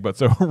misunderstanding. But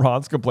so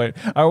Ron's complaint,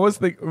 I always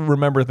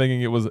remember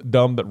thinking it was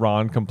dumb that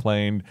Ron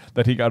complained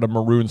that he got a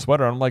maroon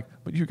sweater. I'm like,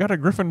 but you got a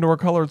Gryffindor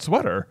colored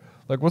sweater.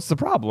 Like, what's the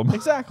problem?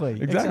 Exactly.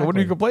 What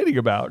are you complaining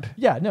about?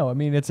 Yeah, no, I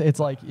mean it's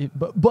like,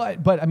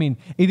 but I mean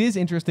it is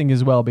interesting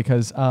as well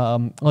because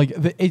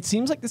it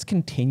seems like this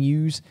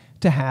continues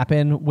to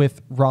happen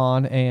with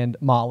Ron and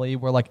Molly,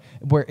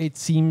 where it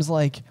seems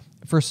like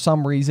for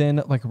some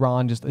reason like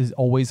Ron just is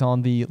always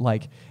on the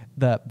like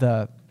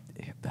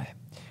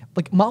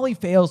Molly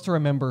fails to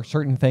remember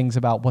certain things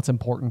about what's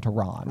important to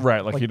Ron.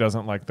 Right, like he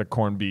doesn't like the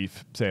corned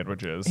beef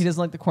sandwiches. He doesn't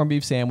like the corned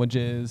beef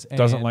sandwiches. And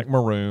doesn't like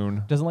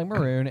maroon. Doesn't like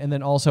maroon, and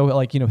then also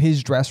like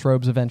his dress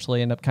robes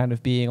eventually end up kind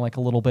of being like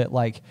a little bit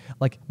like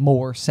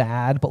more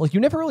sad, but like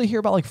you never really hear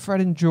about like Fred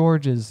and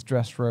George's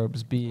dress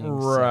robes being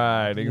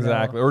right, sad,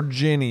 exactly, know? or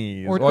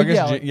Ginny's. Or, well, I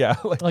guess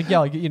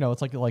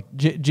it's like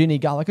Ginny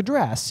got like a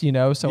dress,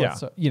 so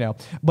Yeah.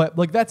 it's but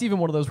like that's even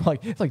one of those where,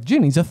 like it's like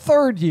Ginny's a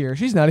 3rd year,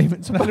 she's not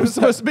even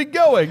supposed to be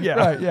going. Yeah,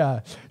 right,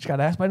 yeah, she got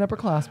asked by an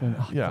upperclassman.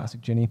 Oh, Yeah.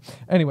 Classic Ginny.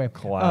 Anyway,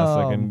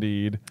 Classic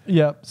indeed.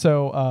 Yep.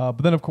 So,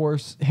 but then of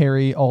course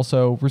Harry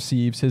also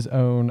receives his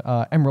own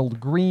emerald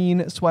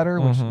green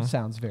sweater, which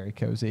sounds very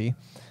cozy.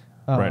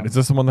 Right. Is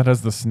this the one that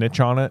has the snitch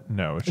on it?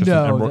 No, it's just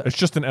No, an emerald. It's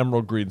just an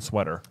emerald green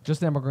sweater.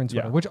 Just an emerald green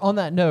sweater. Yeah. Which, on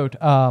that note,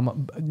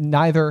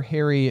 neither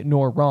Harry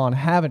nor Ron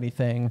have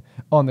anything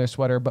on their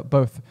sweater, but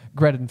both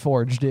Gred and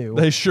Forge do.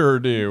 They sure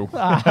do.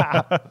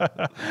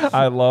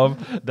 I love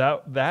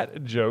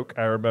that joke.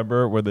 I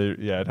remember where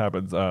it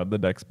happens the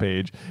next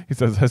page. He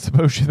says, I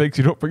suppose she thinks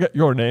you don't forget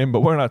your name,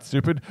 but we're not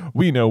stupid.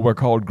 We know we're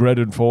called Gred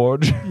and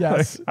Forge.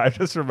 Yes. I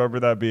just remember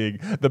that being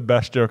the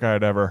best joke I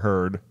had ever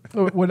heard.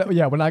 when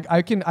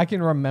I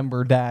can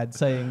remember Dad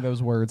saying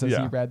those words as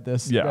he read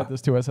this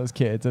to us as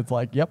kids. It's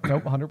like, yep,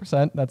 nope,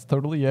 100%. That's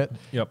totally it.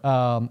 Yep.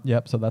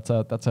 Yep. So that's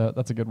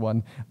a good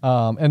one.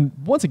 And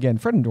once again,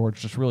 Fred and George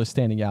just really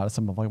standing out as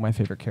some of like my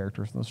favorite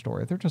characters in the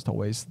story. There's just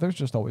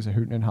always a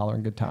hooting and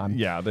hollering good time.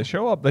 Yeah, they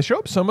show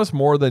up so much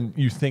more than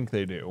you think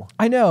they do.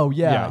 I know.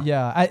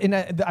 Yeah.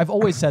 I've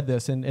always said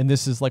this, and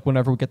this is like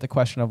whenever we get the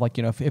question of like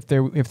if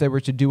they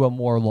were to do a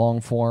more long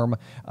form,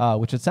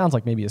 which it sounds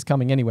like maybe is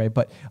coming anyway,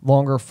 but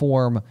longer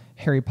form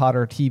Harry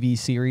Potter TV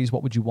series,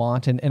 what would you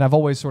want? And I've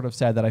always sort of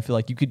said that I feel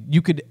like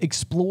you could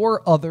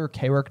explore other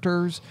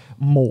characters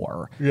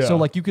more. Yeah. So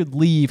like you could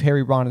leave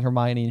Harry, Ron, and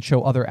Hermione and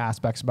show other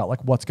aspects about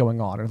like what's going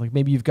on, or like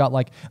maybe you've got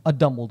like a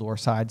Dumbledore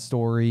side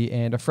story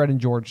and a Fred and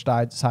George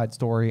side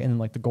story, and then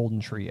like the Golden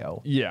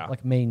Trio. Yeah,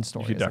 like main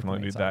story. You could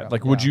definitely do that.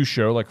 Like, would you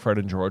show like Fred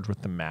and George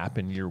with the map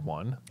in year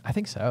 1? I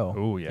think so.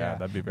 Oh yeah,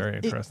 that'd be very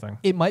interesting.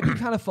 It might be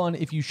kind of fun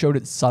if you showed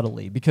it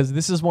subtly, because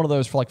this is one of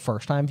those for like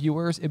first time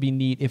viewers. It'd be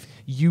neat if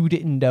you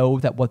didn't know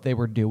that what they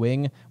were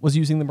doing was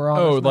using the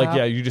Marauders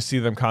map. You just see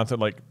them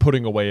constantly like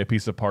putting away a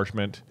piece of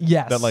parchment.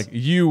 Yes. That like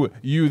you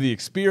the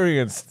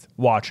experienced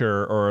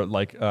watcher or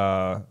like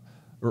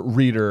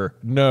reader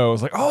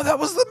knows like, oh, that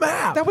was the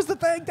map. That was the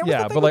thing.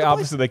 But like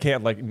obviously they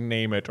can't like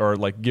name it or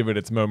like give it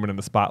its moment in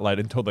the spotlight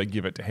until they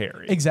give it to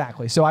Harry.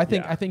 Exactly. So I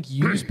think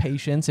use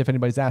patience. If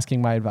anybody's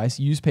asking my advice,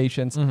 use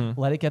patience.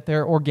 Let it get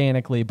there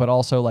organically, but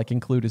also like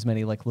include as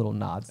many like little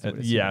nods to it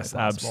as yes,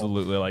 possible.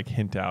 absolutely. Like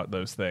hint out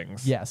those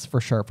things. Yes,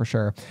 for sure.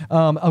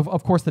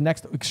 Of course, the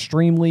next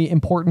extremely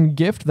important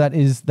gift that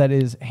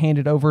is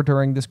handed over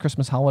during this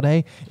Christmas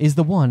holiday is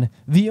the one,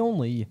 the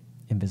only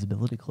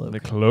invisibility cloak. The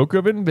cloak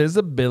of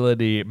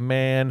invisibility.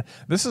 Man,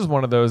 this is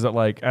one of those that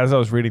like as I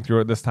was reading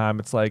through it this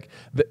time, it's like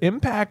the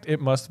impact it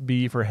must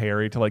be for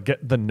Harry to like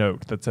get the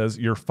note that says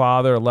your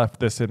father left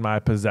this in my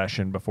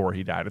possession before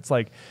he died. It's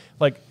like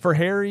for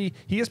Harry,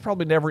 he has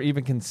probably never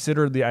even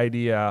considered the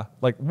idea.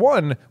 Like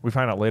one, we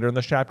find out later in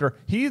this chapter,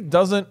 he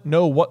doesn't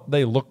know what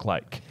they look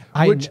like.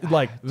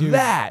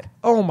 That.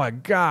 Oh my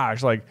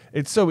gosh! Like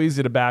it's so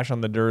easy to bash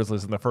on the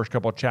Dursleys in the first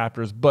couple of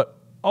chapters, but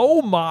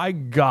oh my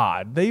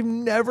God, they've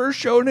never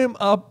shown him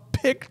a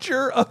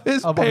picture of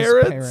his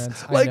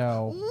parents. I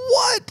know.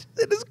 What?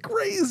 It is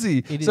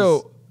crazy.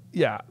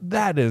 Yeah,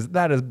 that is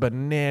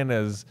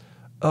bananas.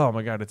 Oh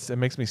my God, it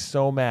makes me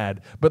so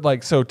mad. But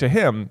like, so to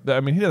him, I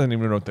mean, he doesn't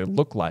even know what they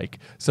look like.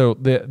 So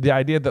the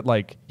idea that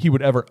like he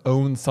would ever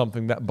own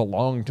something that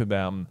belonged to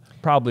them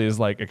probably is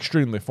like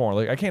extremely foreign.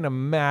 Like I can't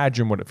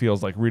imagine what it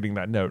feels like reading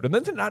that note and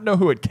then to not know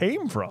who it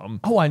came from.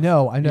 Oh, I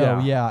know.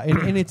 Yeah.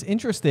 And it's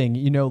interesting,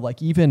 you know, like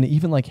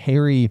even like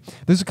Harry,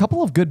 there's a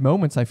couple of good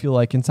moments I feel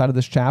like inside of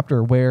this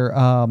chapter where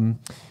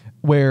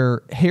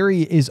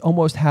Harry is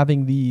almost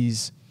having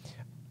these,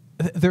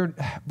 they're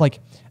like,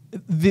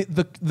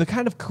 the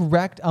kind of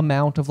correct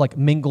amount of like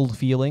mingled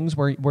feelings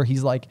where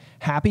he's like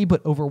happy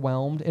but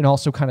overwhelmed and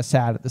also kind of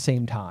sad at the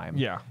same time.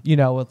 Yeah. You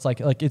know, it's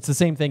like it's the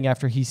same thing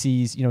after he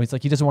sees, you know, he's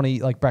like he doesn't want to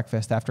eat like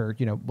breakfast after,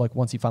 you know, like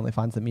once he finally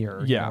finds the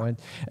mirror. Yeah. You know?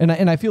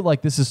 And I feel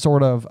like this is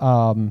sort of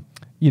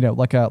you know,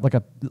 like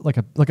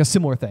a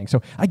similar thing.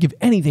 So I'd give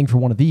anything for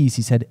one of these,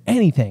 he said.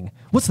 Anything.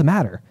 What's the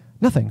matter?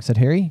 Nothing, said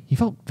Harry. He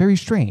felt very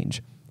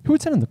strange. Who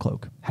had sent him the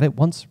cloak? Had it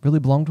once really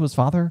belonged to his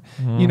father?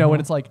 Mm-hmm. You know,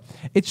 and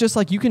it's just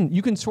like you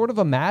can sort of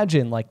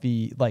imagine like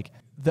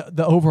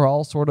the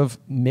overall sort of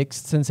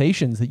mixed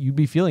sensations that you'd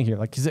be feeling here.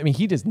 Like, 'cause I mean,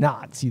 he does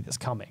not see this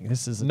coming.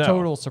 This is a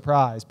total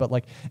surprise, but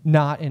like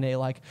not in a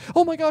like,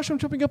 oh my gosh, I'm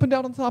jumping up and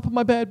down on top of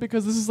my bed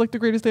because this is like the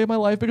greatest day of my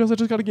life because I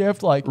just got a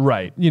gift. Like,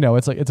 right. You know,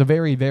 it's like, it's a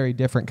very, very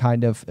different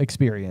kind of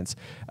experience.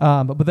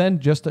 But then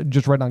just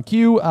right on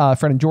cue,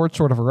 Fred and George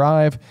sort of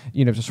arrive,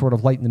 you know, to sort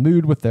of lighten the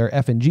mood with their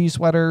F&G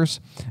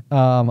sweaters,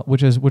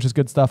 which is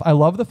good stuff. I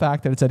love the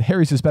fact that it said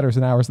Harry's is better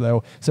than ours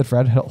though, said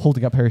Fred,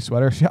 holding up Harry's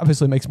sweater. She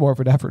obviously makes more of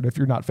an effort if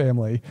you're not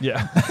family.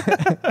 Yeah.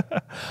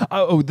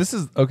 This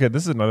is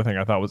another thing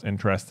I thought was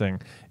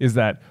interesting is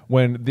that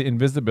when the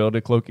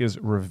invisibility cloak is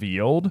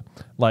revealed,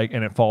 like,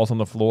 and it falls on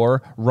the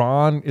floor,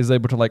 Ron is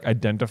able to like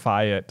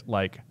identify it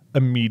like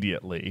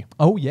immediately.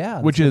 Oh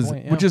yeah, which is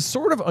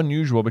sort of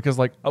unusual because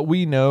like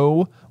we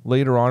know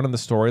later on in the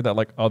story that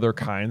like other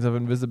kinds of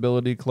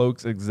invisibility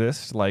cloaks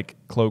exist, like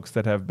cloaks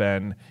that have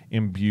been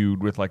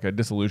imbued with like a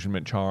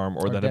disillusionment charm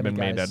or that have been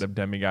made out of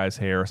demiguise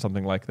hair or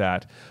something like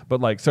that.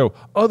 But like, so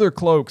other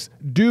cloaks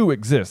do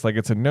exist, like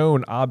it's a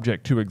known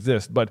object to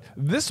exist, but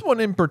this one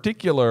in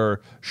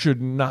particular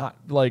should not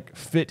like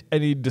fit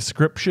any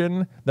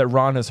description that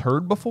Ron has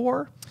heard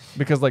before.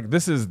 Because like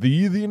this is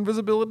the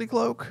invisibility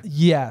cloak.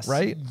 Yes.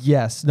 Right?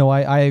 Yes. No,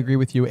 I agree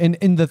with you.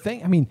 And the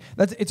thing, I mean,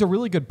 it's a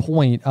really good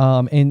point.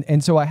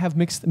 And so I have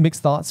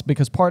mixed thoughts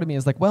because part of me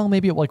is like, well,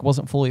 maybe it like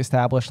wasn't fully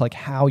established like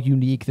how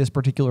unique this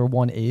particular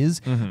one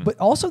is. Mm-hmm. But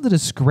also the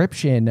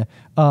description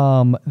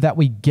that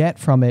we get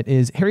from it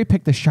is Harry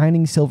picked the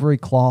shining silvery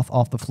cloth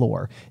off the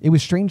floor. It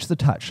was strange to the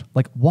touch,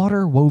 like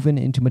water woven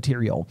into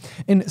material.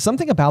 And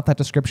something about that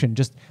description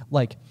just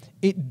like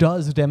it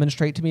does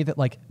demonstrate to me that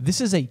like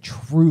this is a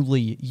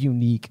truly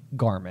unique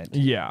garment.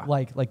 Yeah.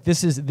 Like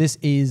this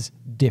is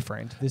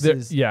different.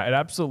 Yeah, it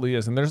absolutely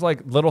is. And there's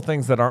like little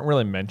things that aren't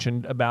really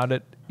mentioned about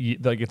it.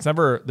 Like it's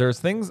never, there's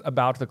things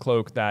about the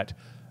cloak that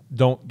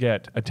don't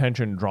get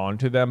attention drawn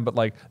to them, but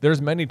like there's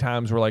many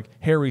times where like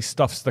Harry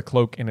stuffs the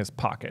cloak in his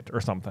pocket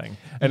or something.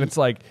 And it's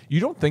like,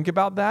 you don't think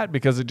about that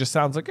because it just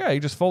sounds like, yeah, he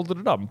just folded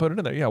it up and put it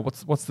in there. Yeah,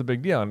 what's the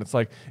big deal? And it's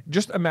like,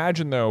 just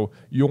imagine though,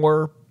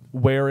 you're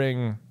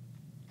wearing,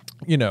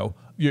 you know,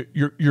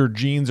 your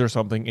jeans or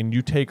something, and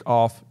you take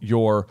off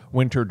your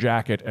winter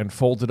jacket and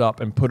fold it up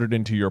and put it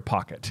into your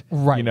pocket.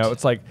 Right. You know,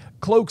 it's like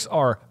cloaks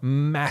are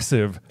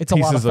massive it's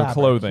pieces a lot of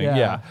clothing.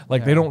 Yeah.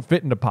 Like they don't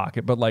fit in a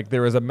pocket, but like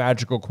there is a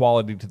magical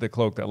quality to the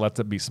cloak that lets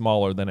it be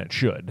smaller than it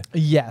should.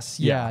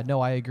 Yes. Yeah.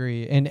 No, I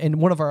agree. And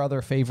one of our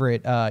other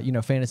favorite,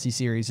 fantasy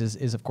series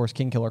is of course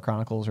Kingkiller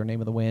Chronicles or Name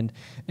of the Wind.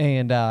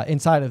 And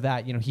inside of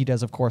that, you know, he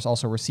does of course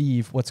also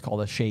receive what's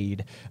called a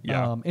shade.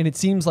 Yeah. And it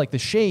seems like the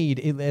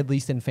shade, at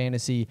least in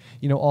fantasy,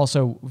 you know,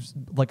 also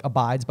like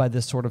abides by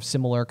this sort of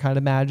similar kind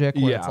of magic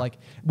where it's like,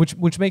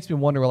 which makes me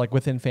wonder like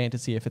within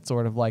fantasy if it's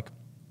sort of like,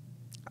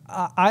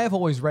 I have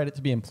always read it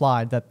to be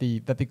implied that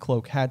the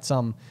cloak had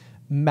some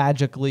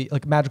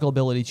magical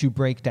ability to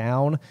break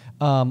down,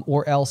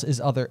 or else is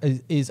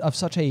of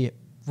such a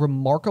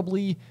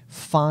remarkably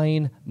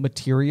fine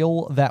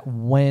material that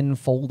when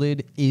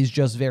folded is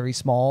just very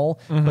small.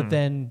 Mm-hmm. But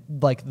then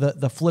like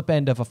the flip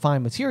end of a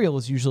fine material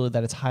is usually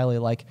that it's highly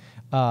like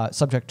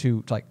subject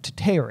to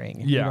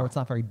tearing. Yeah. You know, it's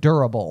not very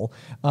durable.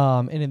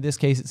 And in this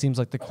case, it seems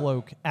like the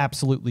cloak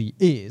absolutely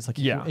is. Like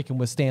it can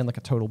withstand like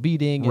a total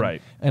beating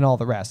and all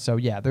the rest. So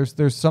yeah,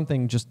 there's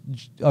something just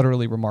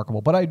utterly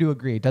remarkable. But I do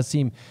agree. It does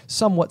seem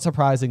somewhat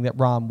surprising that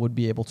Ron would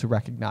be able to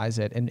recognize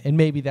it. And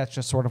maybe that's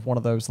just sort of one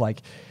of those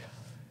like,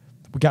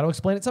 we got to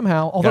explain it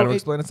somehow.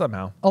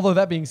 Although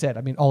that being said,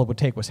 I mean, all it would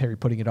take was Harry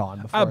putting it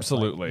on.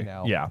 Absolutely. Like, you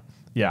know. Yeah.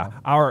 Yeah,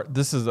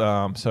 this is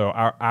so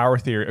our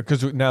theory,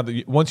 because now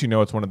that once you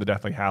know it's one of the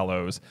Deathly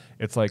Hallows,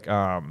 it's like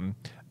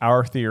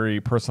our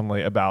theory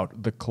personally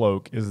about the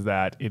cloak is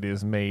that it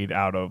is made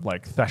out of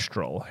like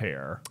thestral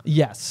hair.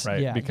 Yes.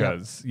 Right. Yeah,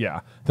 because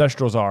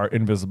thestrals are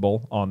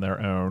invisible on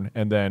their own,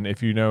 and then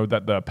if you know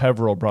that the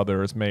Peveril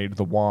brothers made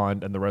the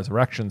wand and the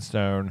Resurrection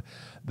Stone,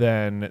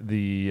 then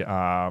the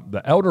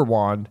Elder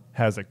Wand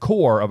has a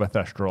core of a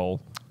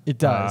thestral. It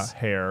does.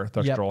 Hair,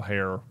 thestral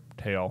hair.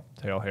 Tail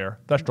hair,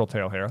 thestral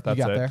tail hair. That's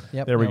got it. there.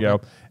 Yep, there we go.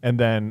 it. And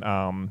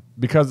then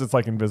because it's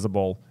like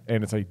invisible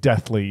and it's a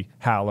deathly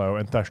hallow,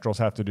 and thestrals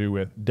have to do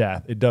with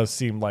death, it does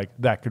seem like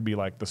that could be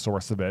like the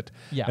source of it.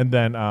 Yeah. And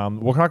then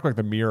we'll talk about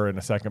the mirror in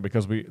a second,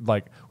 because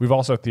we've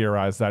also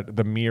theorized that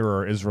the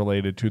mirror is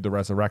related to the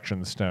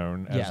Resurrection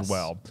Stone as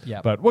well.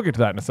 Yeah. But we'll get to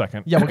that in a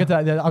second. Yeah, we'll get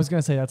to that. I was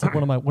gonna say that's like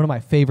one of my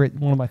favorite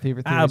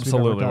theories.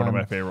 Absolutely one of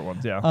my favorite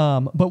ones.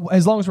 Yeah. But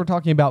as long as we're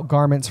talking about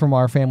garments from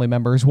our family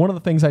members, one of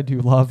the things I do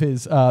love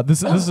is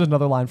this is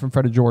another line from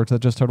Fred and George that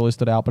just totally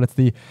stood out. But it's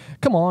the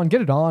 "Come on,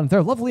 get it on.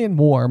 They're lovely and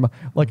warm."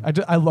 Like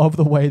I love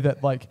the way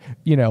that, like,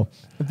 you know,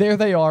 there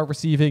they are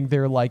receiving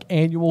their like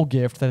annual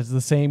gift that is the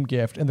same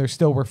gift, and they're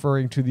still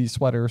referring to these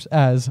sweaters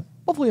as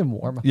lovely and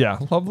warm. Yeah,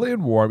 lovely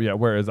and warm. Yeah,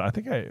 whereas I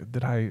think nope,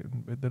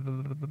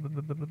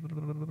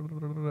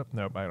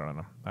 I don't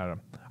know.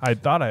 I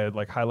thought I had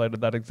like highlighted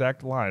that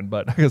exact line,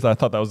 but because I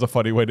thought that was a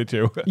funny way to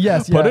do.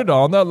 Yes, Put it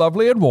on, they're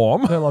lovely and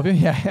warm. I love you.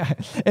 Yeah.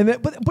 And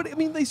then, but I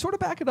mean, they sort of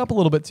back it up a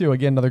little bit too.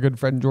 Again, another good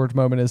Fred and George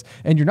moment is,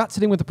 and you're not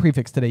sitting with the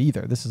prefix today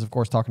either. This is, of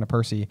course, talking to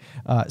Percy.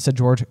 Said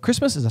George,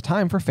 "Christmas is a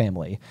time for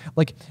family."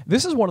 Like,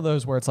 this is one of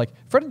those where it's like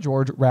Fred and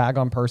George rag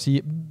on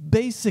Percy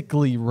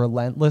basically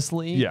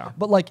relentlessly. Yeah.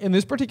 But like in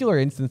this particular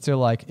instance, they're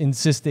like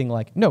insisting,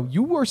 like, no,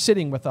 you were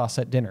sitting with us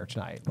at dinner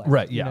tonight. Like,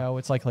 right. Yeah. You know,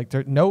 it's like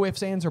there no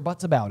ifs, ands, or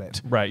buts about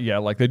it. Right. Yeah.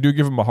 Like they do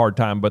give him a hard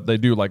time, but they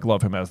do like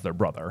love him as their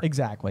brother.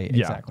 Exactly.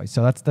 Yeah. Exactly.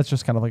 So that's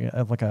just kind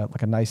of like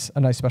a nice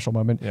special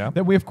moment. Yeah.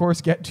 Then we of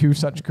course get to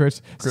such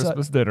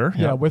Christmas dinner.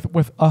 Yeah. With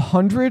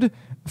 100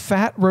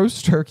 fat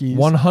roast turkeys.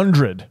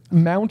 100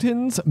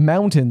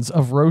 mountains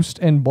of roast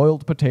and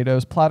boiled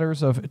potatoes,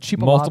 platters of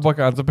chipolatas. Multiple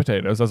kinds of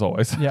potatoes, as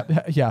always. Yeah.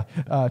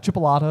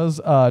 Chipolatas,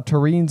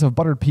 tureens of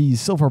buttered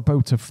peas, silver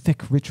boats of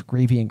thick, rich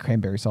gravy and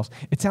cranberry sauce.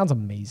 It sounds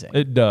amazing.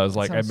 It does.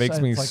 Like it makes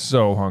me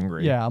so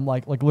hungry. Yeah, I'm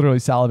like literally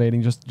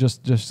salivating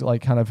just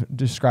like kind of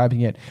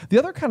describing it. The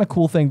other kind of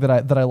cool thing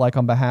that I like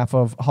on behalf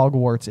of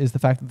Hogwarts is the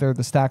fact that there are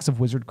the stacks of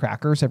wizard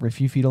crackers every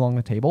few feet along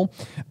the table.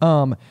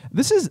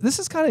 This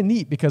is kind of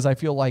neat because I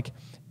feel like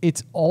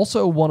it's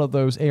also one of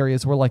those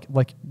areas where like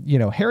you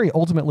know, Harry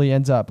ultimately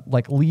ends up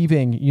like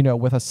leaving, you know,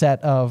 with a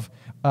set of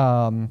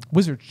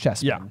wizard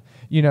chessmen. Yeah.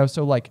 You know,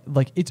 so like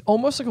it's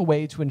almost like a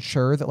way to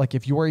ensure that like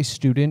if you're a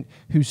student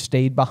who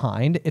stayed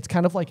behind, it's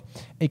kind of like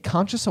a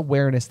conscious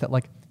awareness that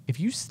like if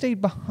you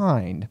stayed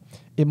behind,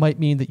 it might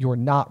mean that you're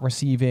not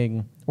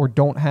receiving or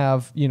don't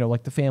have, you know,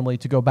 like the family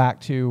to go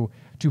back to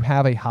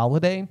have a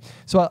holiday.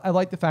 So I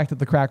like the fact that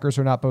the crackers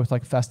are not both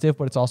like festive,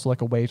 but it's also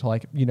like a way to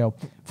like, you know,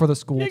 for the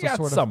school you to got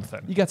sort of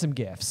something. You got some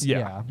gifts.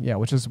 Yeah. Yeah,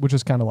 which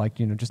is kind of like,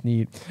 you know, just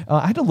neat.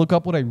 I had to look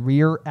up what a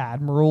rear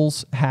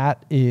admiral's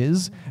hat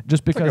is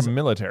just because It's like a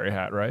military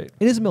hat, right?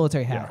 it is a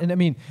military hat. Yeah. And I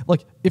mean,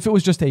 like if it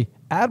was just a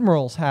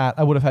admiral's hat,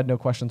 I would have had no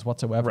questions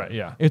whatsoever. Right,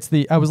 yeah.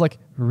 I was like,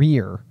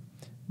 rear.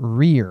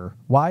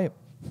 Why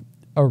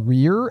a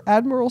rear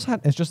admiral's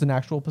hat? It's just an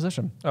actual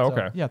position. Oh, So,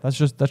 okay. yeah, that's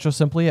just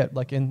simply it.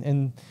 Like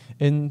in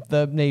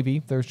the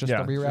Navy, there's just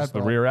Yeah, a rear just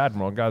admiral. the rear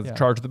admiral. Guys in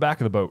charge of the back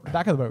of the boat.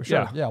 Back of the boat, sure.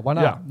 Yeah. Yeah, why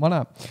not? Yeah. Why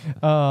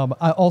not?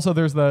 Also,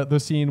 there's the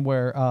scene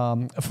where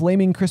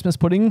flaming Christmas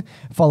pudding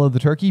followed the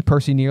turkey.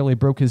 Percy nearly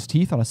broke his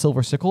teeth on a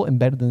silver sickle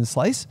embedded in the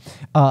slice.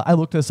 I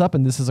looked this up,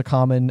 and this is a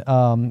common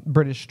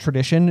British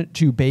tradition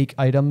to bake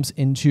items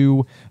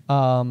into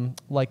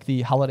like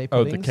the holiday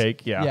puddings. Oh, the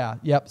cake, yeah. Yeah,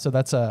 yep. So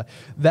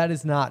that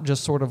is not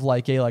just sort of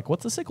like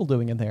what's the sickle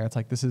doing in there? It's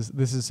like this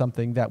is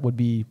something that would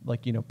be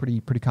like, you know,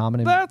 pretty common.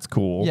 And That's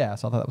cool. yeah,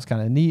 so I thought that was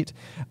kind of neat.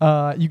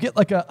 You get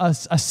like a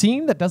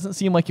scene that doesn't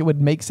seem like it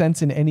would make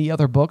sense in any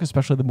other book,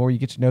 especially the more you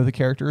get to know the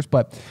characters.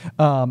 But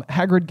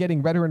Hagrid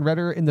getting redder and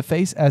redder in the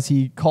face as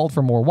he called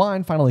for more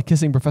wine, finally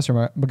kissing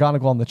Professor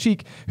McGonagall on the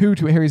cheek, who,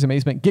 to Harry's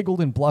amazement,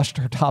 giggled and blushed,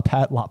 her top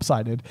hat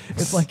lopsided.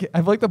 It's like, I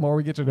feel like the more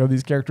we get to know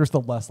these characters,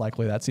 the less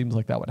likely that seems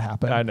like that would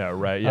happen. I know,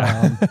 right?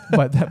 Yeah.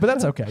 But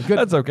that's okay. Good.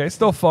 That's okay.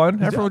 Still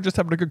fun. Everyone just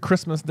having a good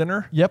Christmas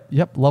dinner.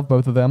 Yep. Love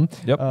both of them.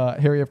 Yep.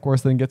 Harry, of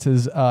course, then gets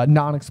his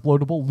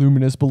non-explodable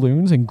luminous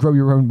balloons and grow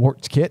your own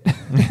warts kit,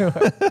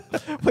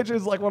 which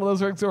is like one of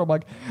those things where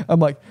I'm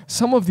like,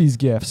 some of these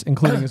gifts,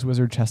 including his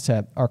wizard chess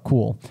set, are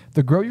cool.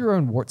 The grow your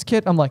own warts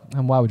kit, I'm like,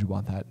 why would you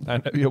want that? And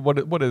why would you want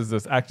that? What is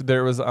this? Actually,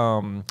 there was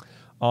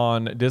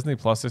On Disney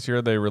Plus this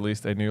year, they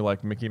released a new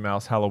like Mickey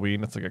Mouse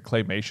Halloween. It's like a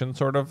claymation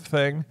sort of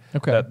thing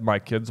that my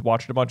kids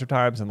watched a bunch of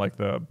times. And like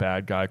the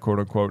bad guy, quote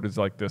unquote, is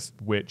like this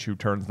witch who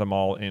turns them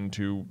all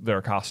into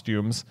their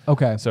costumes.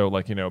 Okay. So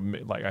like, you know,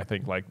 like I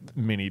think like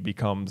Minnie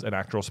becomes an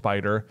actual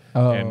spider.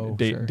 Oh,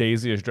 and sure.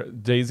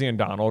 Daisy and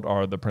Donald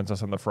are the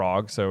princess and the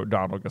frog. So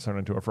Donald gets turned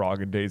into a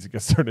frog and Daisy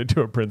gets turned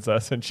into a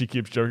princess. And she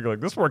keeps joking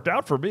like, this worked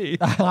out for me.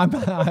 I'm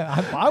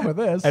fine with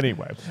this.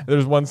 Anyway,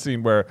 there's one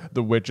scene where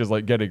the witch is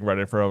like getting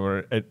ready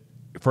for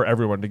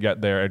everyone to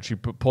get there, and she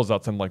pulls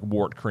out some like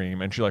wart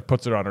cream and she like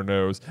puts it on her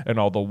nose, and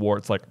all the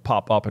warts like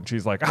pop up, and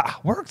she's like,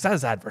 works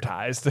as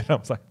advertised. And I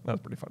was like,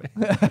 that's pretty funny.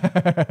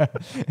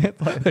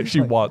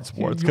 She wants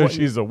warts because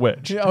she's a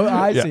witch. Oh,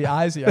 I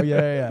see. Oh,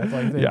 yeah. It's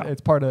like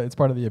it's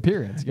part of the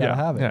appearance. You gotta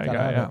have it.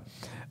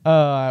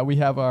 Yeah. We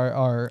have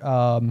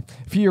our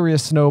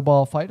furious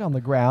snowball fight on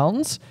the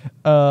grounds.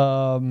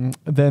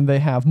 Then they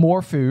have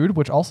more food,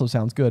 which also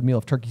sounds good. Meal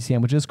of turkey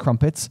sandwiches,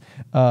 crumpets.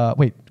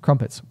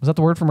 Crumpets. Was that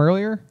the word from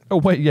earlier? Oh,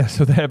 wait, yes.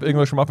 So they have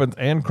English muffins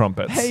and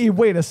crumpets. Hey,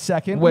 wait a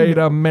second. Wait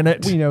a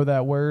minute. We know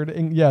that word.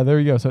 Yeah, there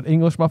you go. So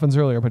English muffins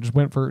earlier, but just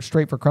went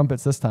straight for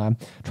crumpets this time.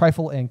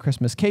 Trifle and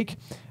Christmas cake.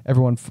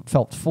 Everyone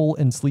felt full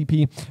and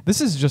sleepy.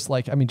 This is just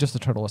like, just a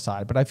total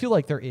aside, but I feel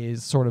like there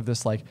is sort of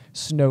this like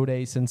snow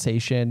day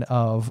sensation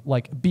of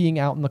like being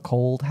out in the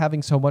cold,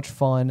 having so much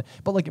fun,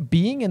 but like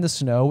being in the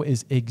snow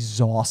is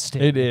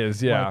exhausting. It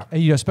is, yeah.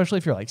 Like, especially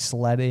if you're like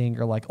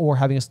sledding or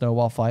having a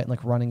snowball fight and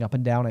like running up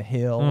and down a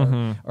hill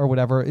or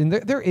whatever. And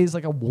there is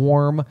like a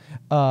warm,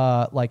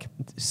 like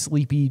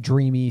sleepy,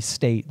 dreamy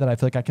state that I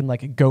feel like I can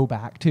like go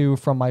back to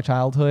from my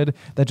childhood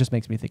that just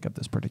makes me think of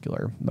this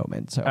particular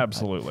moment. So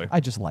absolutely. I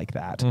just like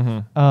that.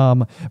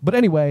 But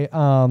anyway,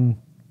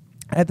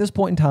 at this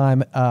point in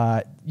time,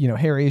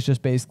 Harry is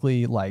just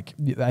basically like,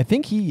 I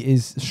think he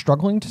is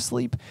struggling to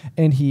sleep,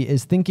 and he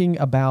is thinking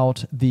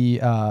about the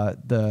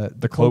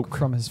cloak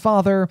from his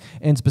father,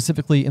 and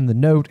specifically in the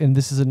note. And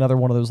this is another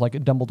one of those like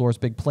Dumbledore's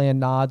big plan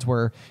nods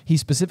where he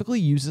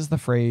specifically uses the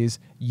phrase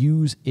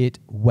 "use it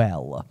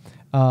well."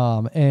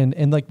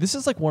 And like this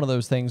is like one of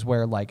those things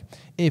where like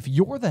if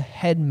you're the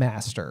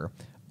headmaster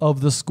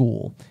of the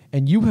school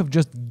and you have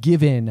just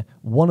given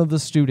one of the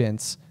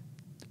students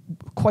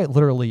quite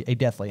literally a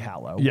Deathly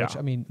Hallow, which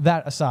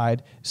that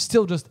aside,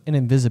 still just an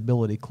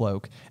invisibility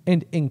cloak,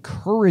 and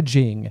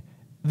encouraging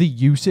the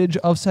usage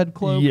of said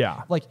cloak.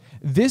 Yeah. Like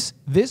this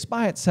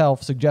by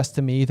itself suggests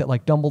to me that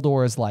like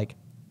Dumbledore is like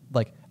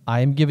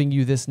I am giving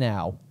you this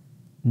now.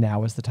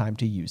 Now is the time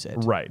to use it.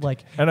 Right.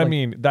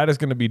 That is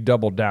going to be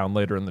doubled down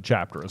later in the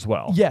chapter as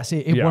well. Yes,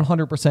 it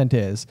 100%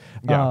 is.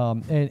 Yeah.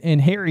 And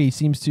Harry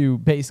seems to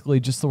basically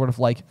just sort of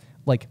like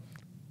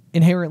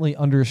inherently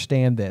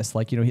understand this.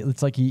 Like,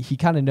 it's like he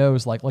kind of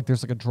knows like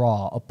there's like a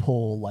draw, a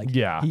pull. Like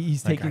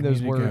he's taking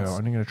those words.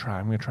 I'm going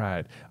to try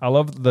it. I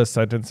love the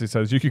sentence he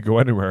says, you could go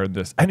anywhere in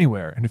this,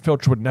 anywhere, and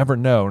Filch would never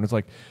know. And it's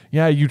like,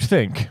 yeah, you'd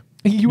think.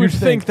 You would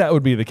think that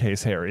would be the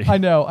case, Harry. I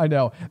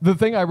know. The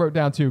thing I wrote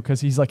down too,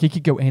 because he's like, he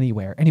could go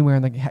anywhere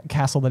in the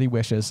castle that he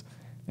wishes.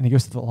 And he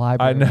goes to the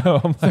library. I know.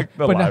 I'm like,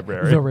 the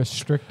library. The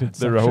restricted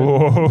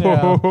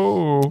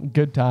section.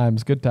 Good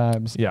times.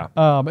 Yeah.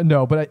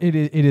 No, but it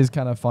is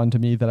kind of fun to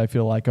me that I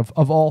feel like of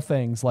all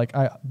things, like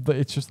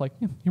it's just like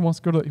he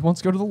wants to go to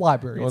the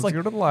library. He wants to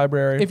go to the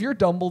library. If you're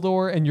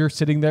Dumbledore and you're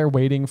sitting there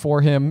waiting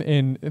for him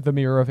in the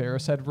Mirror of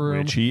Erised room,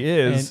 which he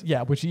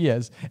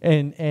is,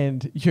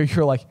 and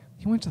you're like,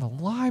 he went to the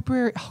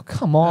library. Oh,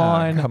 come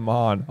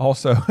on.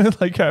 Also,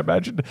 like I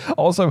imagined.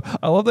 Also,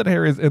 I love that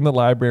Harry's in the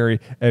library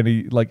and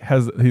he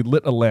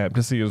lit a lamp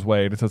to see his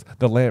way, and it says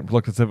the lamp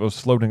looked as if it was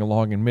floating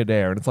along in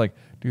midair. And it's like,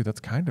 dude, that's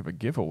kind of a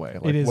giveaway.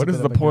 Like, what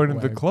is the point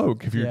of the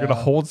cloak if you're going to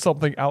hold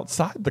something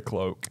outside the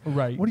cloak?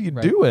 Right. What are you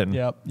doing?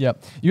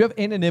 Yep. You have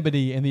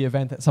anonymity in the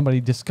event that somebody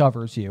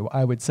discovers you,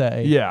 I would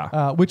say.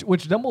 Yeah. Which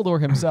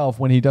Dumbledore himself,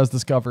 when he does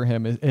discover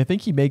him, I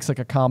think he makes like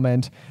a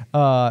comment,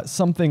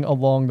 something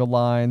along the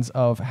lines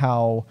of how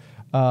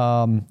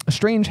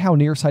strange how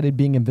nearsighted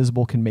being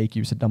invisible can make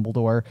you, said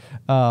Dumbledore.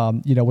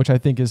 Which I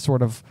think is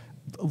sort of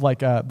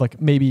like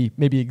maybe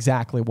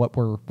exactly what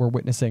we're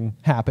witnessing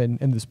happen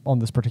on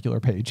this particular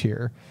page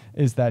here,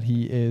 is that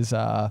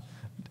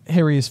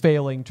Harry is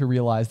failing to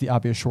realize the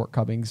obvious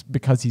shortcomings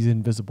because he's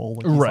invisible.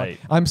 Like, right. Like,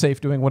 I'm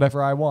safe doing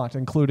whatever I want,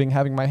 including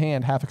having my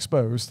hand half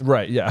exposed.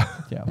 Right. Yeah.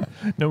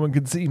 No one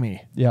can see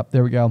me. Yep.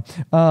 There we go.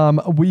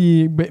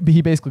 He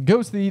basically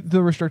goes to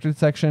the restricted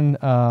section,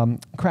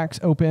 cracks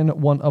open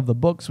one of the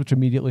books, which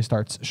immediately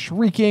starts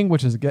shrieking,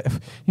 which is,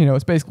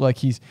 it's basically like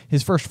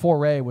his first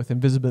foray with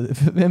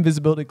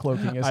invisibility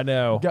cloaking is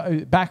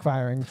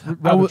backfiring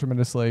rather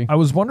tremendously. I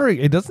was wondering,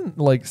 it doesn't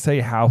like say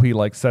how he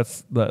like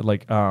sets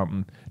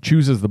the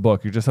chooses the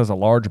book. He just has a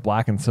large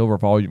black and silver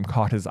volume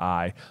caught his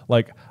eye.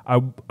 Like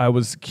I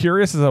was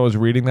curious as I was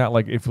reading that,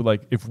 like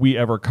if we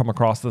ever come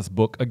across this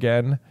book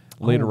again,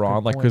 later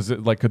on,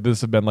 good like could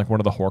this have been like one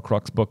of the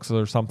Horcrux books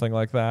or something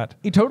like that?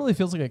 It totally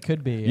feels like it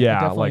could be.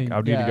 Yeah, like I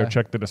would need to go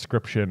check the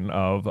description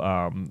of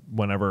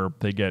whenever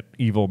they get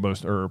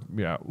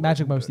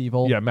Magic Most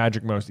Evil. Yeah,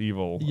 Magic Most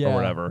Evil or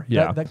whatever.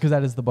 Yeah, because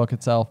that is the book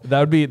itself.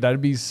 That'd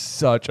be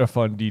such a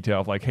fun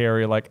detail if like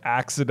Harry like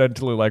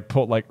accidentally like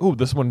put like, oh,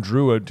 this one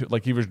drew it,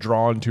 like he was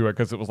drawn to it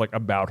because it was like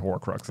about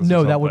Horcruxes.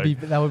 No, that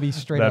would be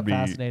straight up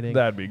fascinating.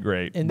 That'd be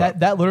great. And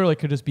that literally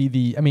could just be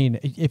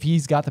if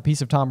he's got the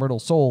piece of Tom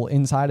Riddle's soul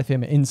inside of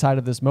him, inside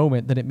of this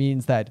moment, then it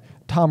means that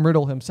Tom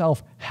Riddle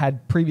himself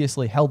had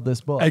previously held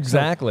this book.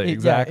 Exactly, so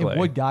exactly. It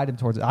would guide him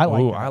towards it. I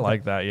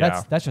like that.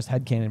 Yeah, that's just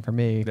headcanon for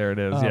me. There it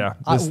is.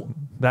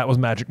 That was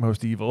Magic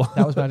Most Evil.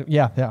 That was Magic.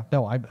 Yeah.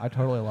 No, I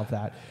totally love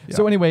that. Yeah.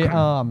 So anyway,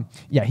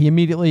 he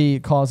immediately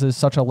causes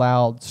such a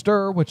loud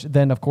stir, which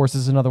then of course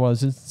is another one of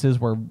those instances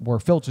where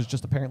Filch is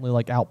just apparently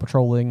like out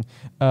patrolling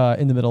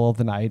in the middle of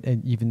the night,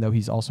 and even though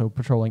he's also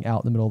patrolling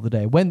out in the middle of the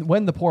day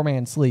when the poor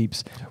man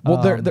sleeps.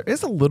 Well, there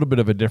is a little bit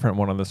of a different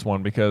one on this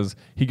one because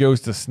he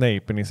goes to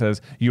Snape and he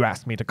says, "You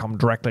asked me to come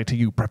directly to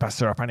you,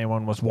 Professor, if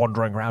anyone was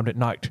wandering around at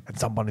night and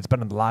somebody's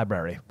been in the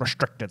library,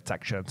 restricted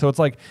section." So it's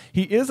like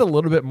he is a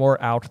little bit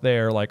more out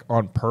there, like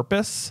on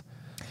purpose,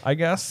 I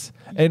guess.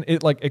 And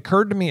it like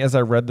occurred to me as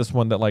I read this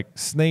one that like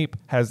Snape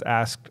has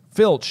asked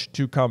Filch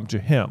to come to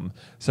him.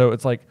 So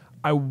it's like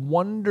I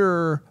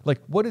wonder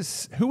like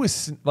who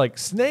is like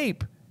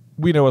Snape.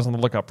 We know is on the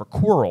lookout for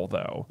Quirrell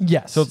though.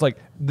 Yes. So it's like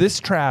this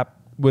trap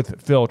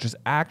with Filch is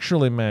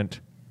actually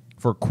meant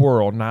for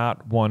Quirrell,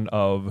 not one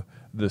of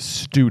the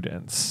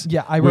students.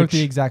 Yeah, I wrote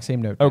the exact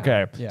same note.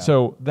 Okay. Yeah.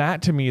 So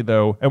that to me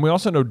though, and we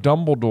also know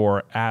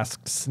Dumbledore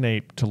asked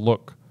Snape to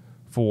look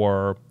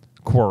for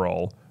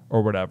Quirrell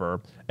or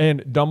whatever.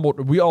 And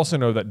we also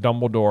know that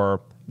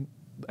Dumbledore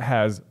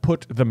has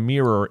put the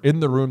mirror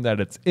in the room that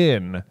it's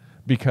in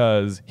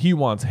because he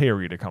wants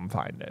Harry to come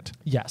find it.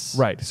 Yes.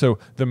 Right. So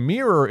the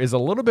mirror is a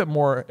little bit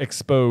more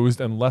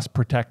exposed and less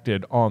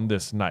protected on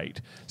this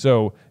night.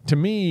 So to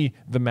me,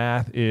 the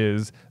math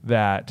is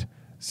that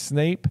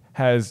Snape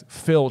has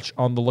Filch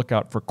on the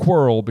lookout for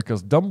Quirrell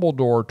because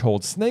Dumbledore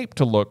told Snape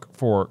to look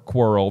for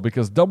Quirrell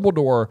because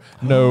Dumbledore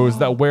knows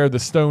that where the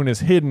stone is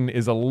hidden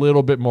is a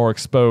little bit more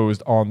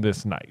exposed on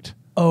this night.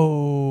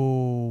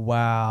 Oh,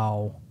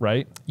 wow.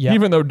 Right? Yeah.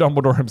 Even though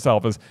Dumbledore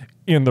himself is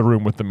in the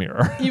room with the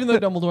mirror. Even though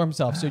Dumbledore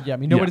himself. So, yeah, I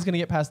mean, nobody's going to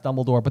get past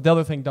Dumbledore. But the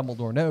other thing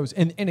Dumbledore knows,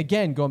 and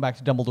again, going back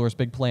to Dumbledore's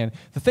big plan,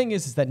 the thing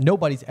is that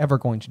nobody's ever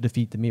going to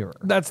defeat the mirror.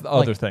 That's the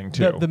other thing,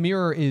 too. The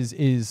mirror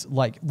is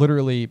like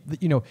literally,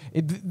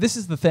 this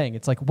is the thing.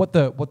 It's like what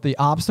the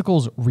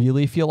obstacles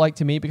really feel like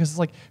to me, because it's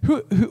like,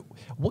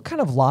 what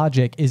kind of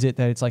logic is it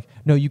that it's like,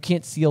 no, you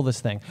can't steal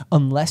this thing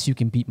unless you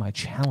can beat my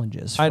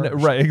challenges first. I know,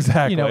 right,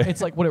 exactly.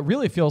 It's like what it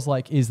really feels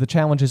like is the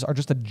challenges are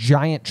just a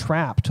giant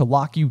trap to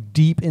lock you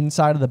deep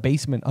inside of the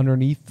basement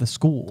underneath the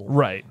school.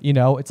 Right.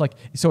 It's like,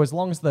 so as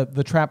long as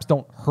the traps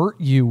don't hurt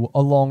you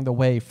along the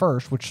way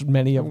first, which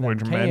many of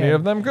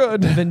them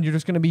could, then you're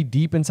just going to be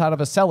deep inside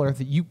of a cellar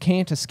that you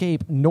can't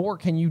escape, nor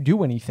can you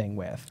do anything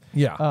with.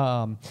 Yeah.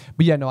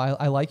 But yeah, no,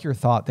 I like your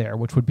thought there,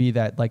 which would be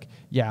that like,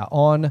 yeah,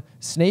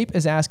 Snape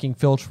is asking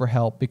Filch for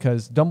help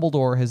because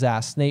Dumbledore has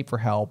asked Snape for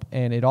help,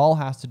 and it all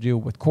has to do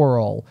with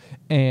Quirrell.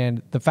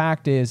 And the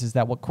fact is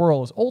that what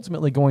Quirrell is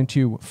ultimately going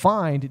to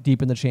find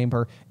deep in the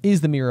chamber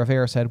is the Mirror of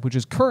Erised, which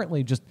is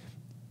currently just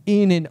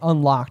in an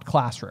unlocked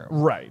classroom.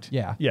 Right.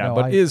 Yeah. Yeah, no,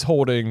 but is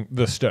holding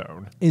the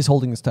stone. Is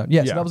holding the stone.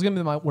 Yeah, so that was going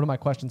to be one of my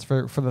questions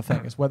for the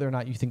thing, is whether or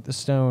not you think the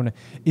stone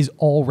is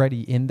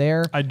already in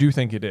there. I do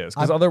think it is.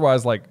 Because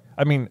otherwise,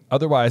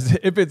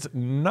 if it's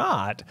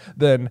not,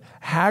 then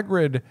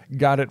Hagrid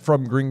got it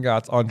from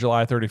Gringotts on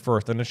July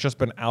 31st, and it's just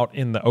been out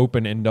in the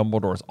open in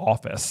Dumbledore's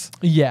office.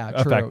 Yeah,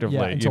 true. Effectively,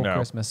 yeah, until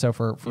Christmas. So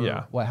for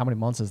what, how many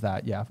months is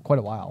that? Yeah, quite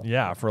a while.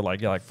 Yeah, for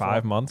like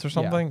 5 months or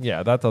something.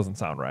 Yeah, that doesn't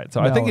sound right.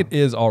 So I think it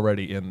is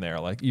already in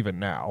there, like even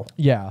now.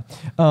 Yeah.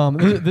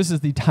 This is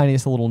the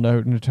tiniest little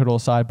note in a total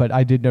aside, but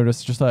I did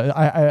notice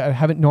I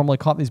haven't normally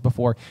caught these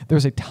before.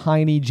 There's a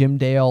tiny Jim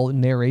Dale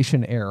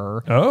narration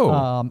error.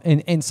 Oh.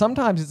 And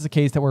sometimes it's the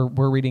case that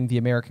we're reading the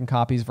American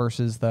copies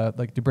versus the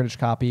British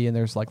copy, and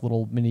there's like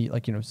little mini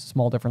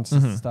small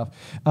differences and stuff.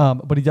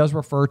 But he does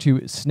refer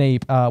to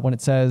Snape when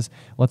it says,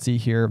 let's see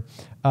here,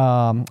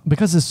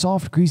 because his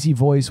soft, greasy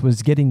voice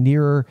was getting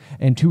nearer,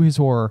 and to his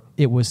horror,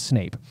 it was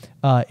Snape.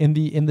 In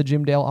the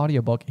Jim Dale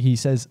audiobook, he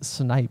says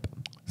Snipe.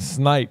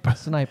 Snipe.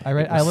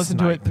 I listened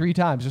to it 3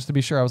 times just to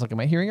be sure. I was like, am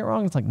I hearing it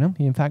wrong? It's like, no,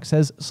 he in fact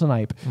says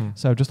Snipe.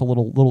 So just a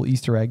little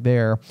Easter egg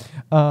there.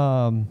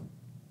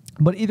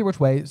 But either which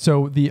way,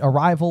 so the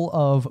arrival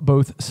of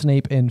both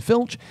Snape and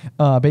Filch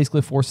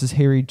basically forces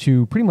Harry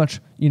to pretty much,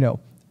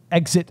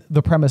 exit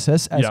the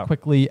premises as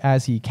quickly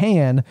as he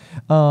can.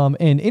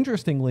 And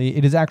interestingly,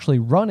 it is actually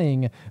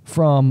running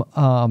from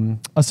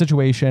a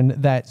situation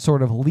that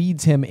sort of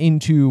leads him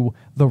into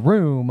the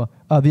room,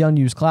 the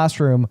unused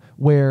classroom,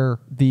 where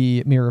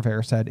the Mirror of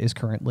Erised is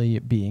currently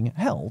being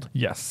held.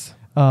 Yes.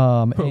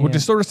 Which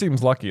just sort of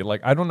seems lucky.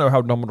 Like, I don't know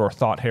how Dumbledore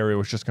thought Harry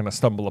was just going to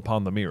stumble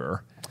upon the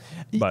mirror.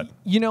 But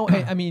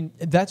I mean,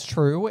 that's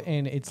true,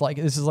 and it's like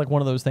this is like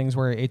one of those things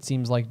where it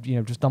seems like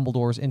just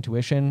Dumbledore's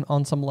intuition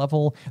on some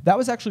level. That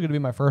was actually going to be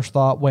my first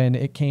thought when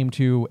it came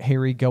to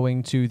Harry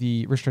going to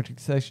the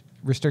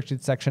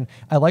restricted section.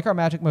 I like our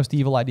magic most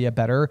evil idea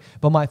better,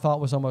 but my thought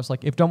was almost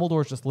like if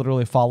Dumbledore's just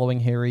literally following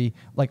Harry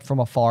like from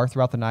afar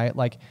throughout the night,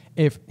 like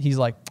if he's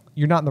like,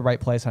 you're not in the right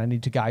place and I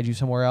need to guide you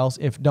somewhere else,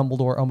 if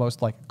Dumbledore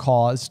almost like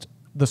caused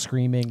the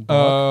screaming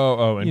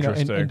book,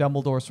 interesting. And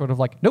Dumbledore's sort of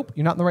like, nope,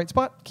 you're not in the right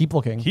spot, keep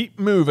looking, keep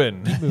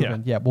moving.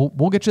 Yeah,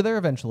 we'll get you there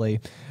eventually.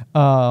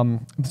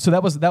 So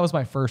that was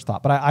my first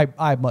thought, but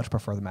I much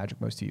prefer the magic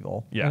most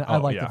evil. And I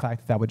like the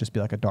fact that would just be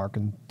like a dark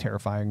and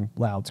terrifying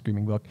loud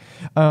screaming book.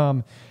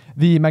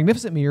 The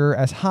magnificent mirror,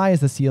 as high as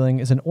the ceiling,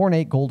 is an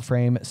ornate gold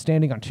frame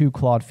standing on 2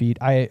 clawed feet.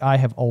 I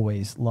have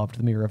always loved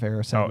the Mirror of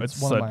Erised.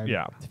 It's one of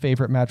my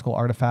favorite magical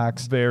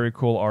artifacts. Very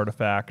cool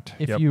artifact.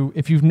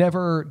 If you've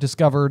never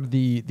discovered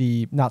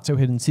the not so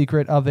hidden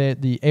secret of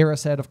it, the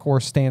Erised, of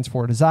course, stands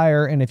for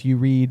desire. And if you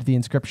read the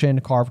inscription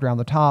carved around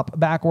the top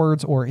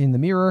backwards or in the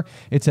mirror,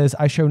 it says,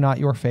 "I show not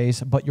your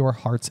face, but your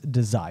heart's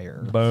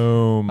desire."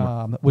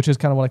 Boom. Which is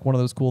kind of like one of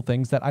those cool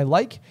things that I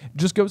like.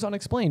 Just goes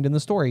unexplained in the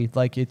story.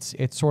 Like it's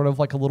sort of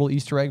like a little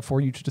Easter egg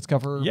for you to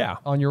discover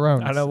on your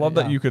own. And I love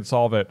that you could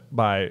solve it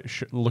by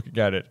looking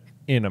at it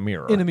in a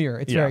mirror.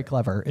 It's very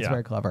clever. It's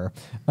very clever.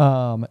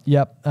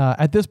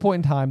 At this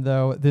point in time,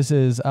 though,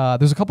 there's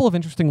a couple of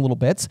interesting little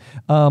bits.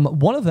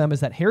 One of them is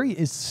that Harry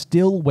is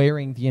still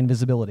wearing the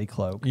invisibility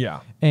cloak.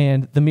 Yeah.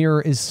 And the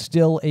mirror is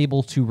still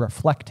able to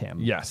reflect him.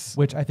 Yes.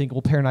 Which I think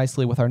will pair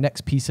nicely with our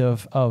next piece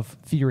of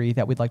theory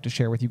that we'd like to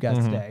share with you guys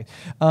today.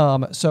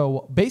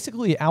 So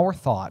basically our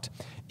thought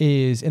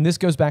is, and this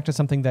goes back to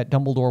something that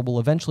Dumbledore will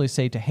eventually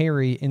say to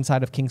Harry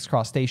inside of King's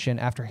Cross Station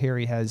after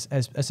Harry has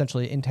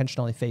essentially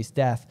intentionally faced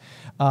death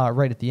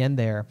right at the end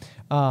there.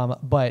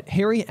 But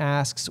Harry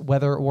asks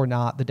whether or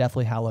not the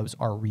Deathly Hallows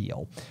are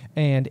real.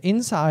 And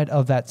inside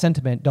of that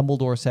sentiment,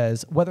 Dumbledore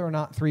says, whether or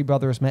not 3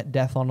 brothers met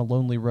death on a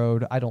lonely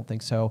road, I don't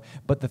think so.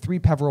 But the 3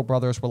 Peveril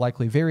brothers were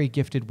likely very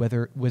gifted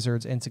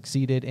wizards and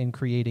succeeded in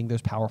creating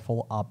those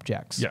powerful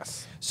objects.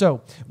 Yes.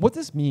 So what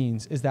this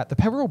means is that the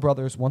Peveril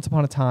brothers, once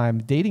upon a time,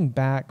 dating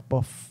back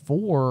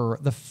before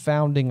the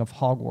founding of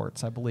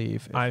Hogwarts, I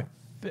believe.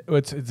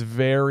 It's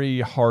very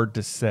hard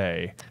to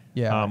say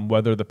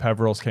whether the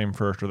Peverils came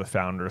first or the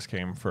founders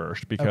came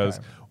first,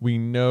 because we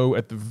know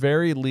at the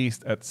very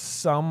least at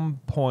some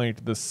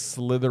point the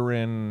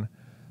Slytherin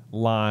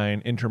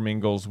line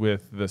intermingles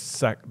with the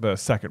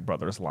second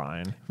brothers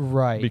line,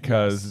 right?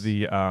 Because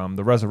the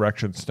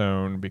Resurrection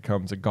Stone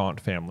becomes a Gaunt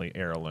family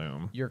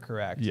heirloom. You're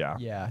correct.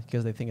 Yeah,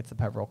 because they think it's the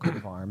Peveril coat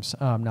of arms,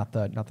 not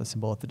the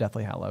symbol of the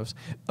Deathly Hallows.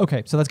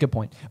 Okay, so that's a good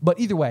point. But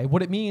either way,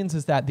 what it means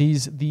is that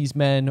these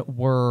men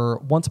were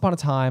once upon a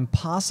time,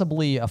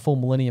 possibly a full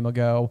millennium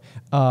ago,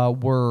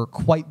 were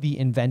quite the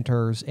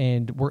inventors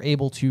and were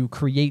able to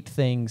create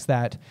things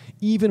that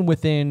even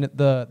within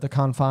the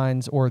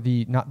confines or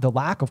the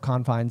lack of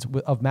confines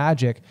of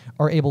magic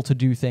are able to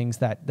do things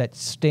that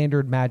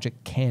standard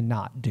magic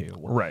cannot do.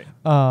 Right.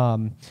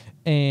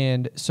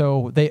 And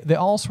so they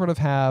all sort of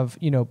have,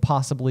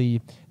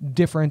 possibly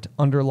different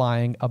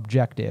underlying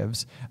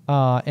objectives.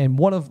 And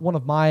one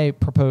of our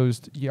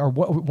proposed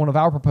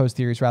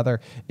theories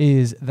rather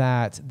is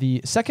that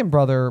the second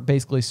brother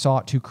basically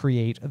sought to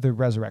create the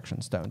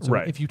Resurrection Stone. So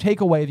if you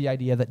take away the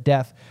idea that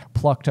death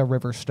plucked a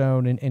river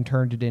stone and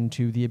turned it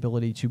into the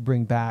ability to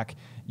bring back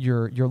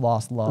your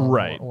lost love.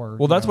 Right.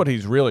 Well, that's what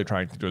he's really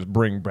trying to do, is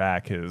bring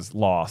back his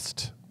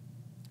lost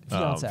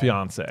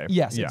fiance.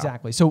 Yes,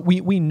 exactly. So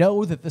we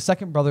know that the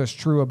second brother's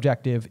true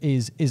objective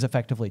is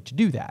effectively to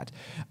do that.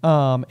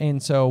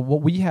 And so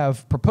what we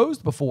have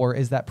proposed before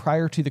is that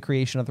prior to the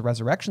creation of the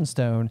Resurrection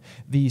Stone,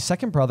 the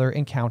second brother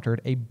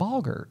encountered a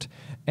boggart.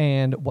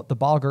 And what the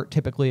boggart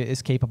typically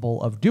is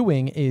capable of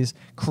doing is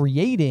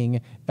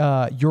creating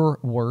your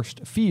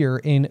worst fear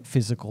in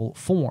physical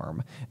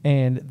form.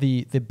 And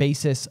the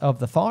basis of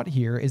the thought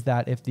here is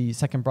that if the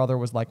second brother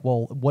was like,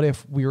 well, what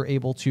if we were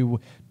able to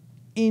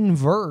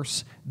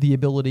inverse the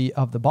ability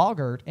of the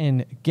boggart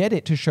and get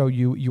it to show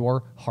you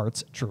your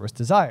heart's truest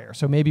desire.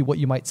 So maybe what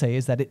you might say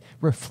is that it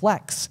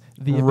reflects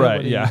the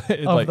ability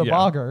of the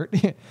boggart.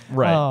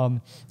 Right.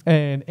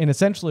 And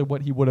essentially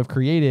what he would have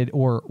created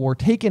or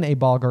taken a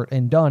boggart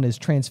and done is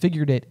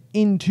transfigured it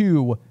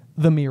into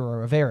the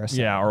Mirror of Erised.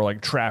 Yeah, or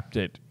like trapped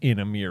it in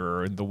a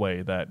mirror in the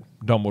way that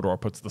Dumbledore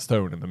puts the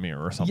stone in the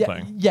mirror or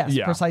something. Yes,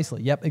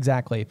 precisely. Yep,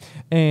 exactly.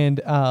 And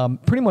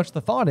pretty much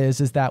the thought is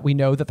that we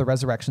know that the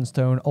Resurrection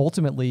Stone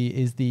ultimately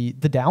is the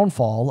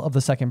downfall of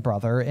the second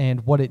brother,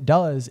 and what it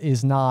does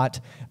is not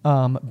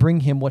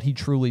bring him what he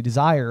truly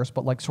desires,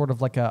 but like sort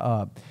of like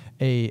a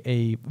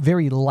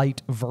very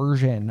light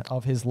version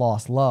of his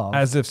lost love.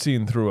 As if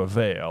seen through a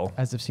veil.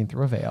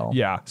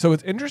 Yeah. So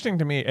it's interesting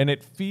to me, and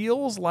it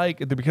feels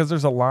like, because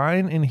there's a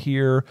line in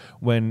here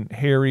when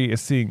Harry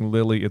is seeing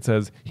Lily, it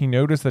says he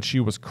noticed that she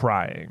was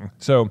crying.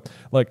 So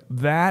like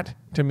that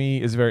to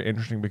me is very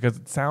interesting, because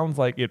it sounds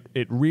like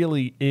it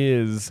really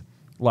is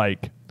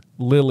like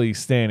Lily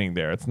standing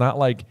there. It's not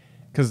like,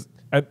 because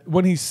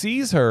when he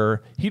sees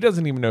her, he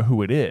doesn't even know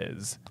who it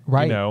is.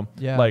 Right. You know?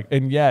 Yeah. Like,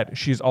 and yet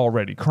she's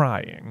already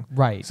crying.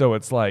 Right. So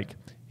it's like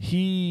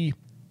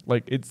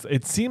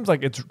it seems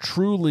like it's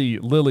truly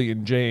Lily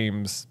and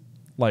James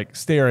like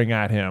staring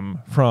at him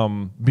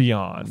from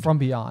beyond.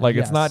 Like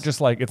yes.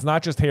 it's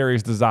not just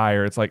Harry's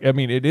desire. It's like, I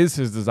mean, it is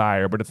his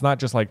desire, but it's not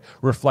just like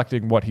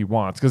reflecting what he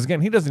wants. Because again,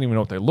 he doesn't even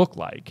know what they look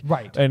like.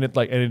 Right. And it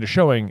is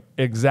showing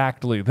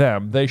exactly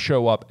them. They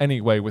show up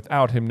anyway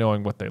without him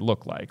knowing what they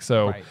look like.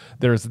 So Right.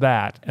 there's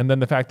that. And then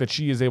the fact that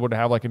she is able to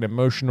have like an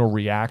emotional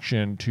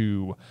reaction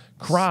to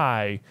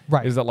cry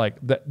Right. is that like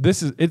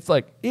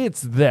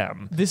it's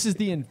them. This is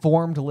the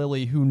informed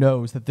Lily who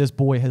knows that this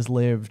boy has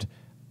lived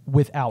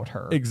without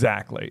her.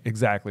 Exactly.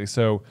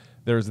 So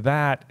there's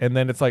that, and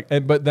then it's like,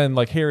 but then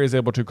like Harry is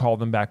able to call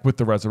them back with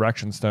the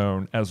resurrection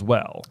stone as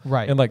well,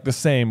 Right. in like the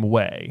same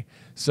way.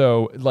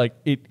 So like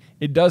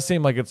it does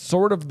seem like it's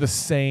sort of the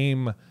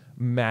same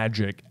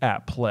magic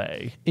at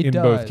play in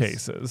both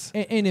cases.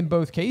 And in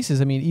both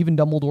cases, I mean, even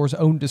Dumbledore's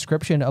own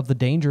description of the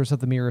dangers of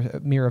the mirror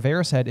of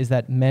Erised is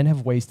that men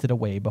have wasted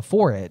away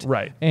before it.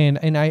 Right. And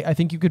I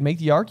think you could make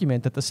the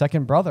argument that the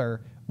second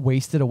brother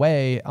wasted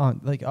away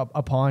on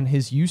upon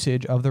his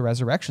usage of the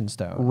resurrection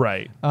stone.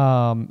 Right.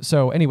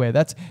 So anyway,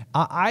 that's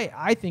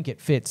I think it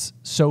fits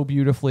so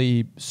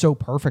beautifully, so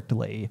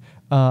perfectly.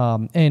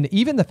 And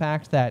even the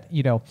fact that,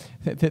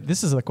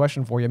 this is a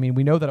question for you. I mean,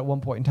 we know that at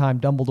one point in time,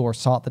 Dumbledore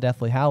sought the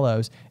Deathly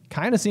Hallows.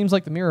 Kind of seems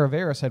like the Mirror of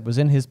Erised was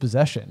in his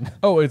possession.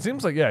 Oh, it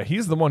seems like, yeah,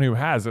 he's the one who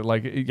has it.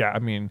 Like, yeah, I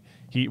mean,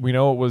 we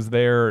know it was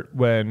there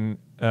when,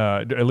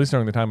 at least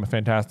during the time of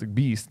Fantastic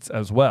Beasts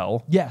as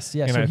well. Yes.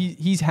 And So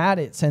he's had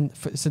it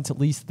since at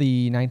least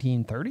the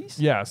 1930s.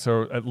 Yeah,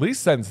 so at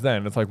least since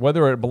then, it's like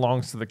whether it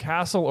belongs to the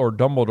castle or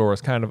Dumbledore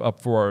is kind of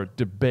up for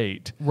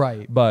debate.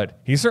 Right.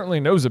 But he certainly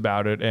knows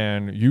about it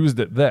and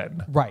used it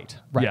then. Right.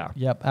 Yeah.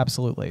 Yep,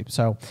 absolutely.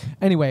 So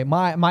anyway,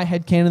 my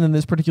headcanon in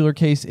this particular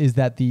case is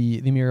that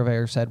the Mirror of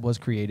Erised was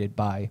created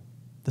by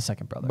the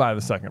second brother. By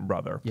the second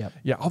brother. Yep.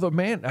 Yeah, although,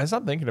 man, as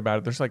I'm thinking about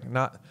it, there's like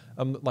not,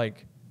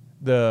 like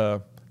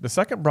the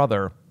second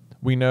brother,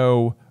 we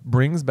know,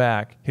 brings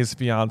back his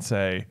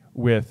fiance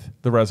with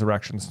the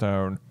resurrection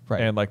stone. Right.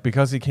 And like,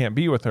 because he can't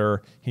be with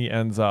her, he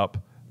ends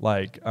up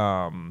like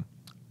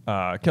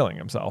killing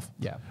himself.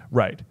 Yeah.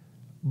 Right.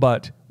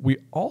 But we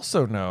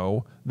also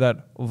know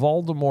that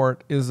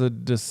Voldemort is a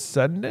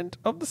descendant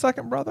of the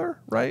second brother,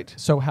 right?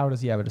 So how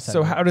does he have a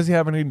descendant? So how does he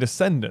have any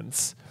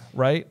descendants,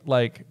 right?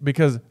 Like,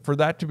 because for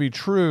that to be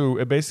true,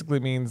 it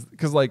basically means,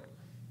 because like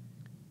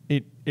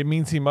it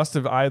means he must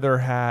have either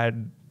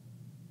had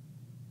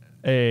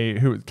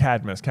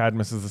Cadmus.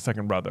 Cadmus is the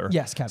second brother.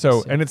 Yes, Cadmus.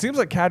 So, yeah. and it seems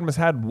like Cadmus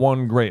had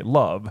one great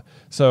love.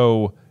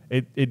 So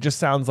it just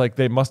sounds like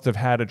they must have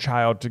had a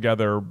child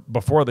together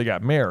before they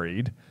got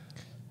married.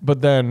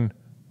 But then,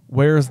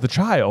 where's the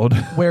child?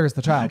 Where's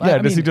the child? Yeah,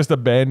 does he just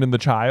abandon the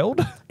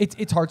child?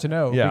 It's hard to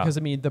know Yeah. because,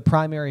 I mean, the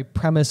primary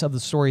premise of the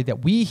story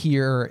that we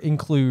hear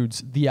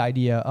includes the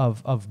idea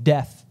of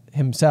death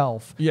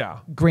himself, Yeah.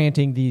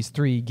 granting these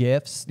three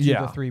gifts to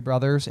Yeah. the three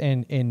brothers.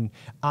 And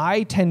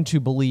I tend to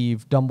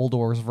believe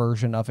Dumbledore's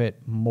version of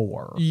it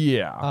more.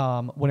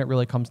 Yeah. When it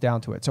really comes down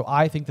to it. So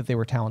I think that they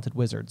were talented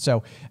wizards.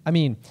 So, I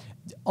mean,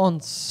 on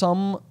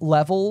some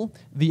level,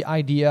 the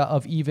idea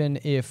of even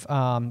if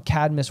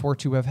Cadmus were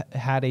to have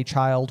had a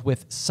child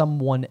with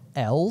someone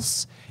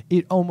else,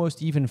 it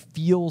almost even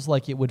feels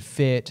like it would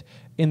fit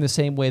in the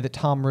same way that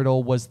Tom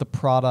Riddle was the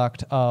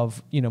product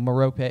of,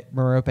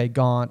 Merope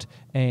Gaunt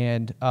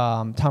and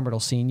Tom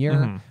Riddle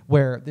Sr.,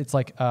 where it's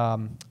like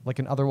an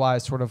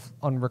otherwise sort of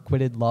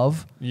unrequited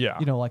love. Yeah.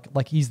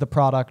 Like he's the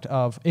product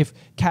of, if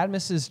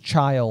Cadmus's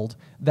child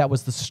that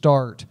was the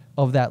start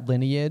of that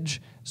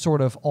lineage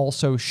sort of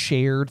also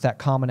shared that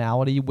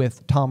commonality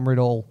with Tom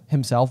Riddle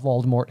himself,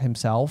 Voldemort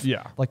himself.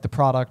 Yeah. Like the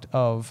product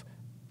of,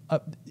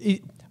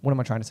 what am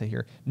I trying to say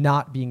here?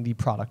 Not being the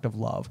product of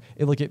love.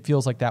 It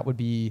feels like that would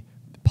be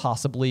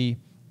possibly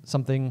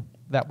something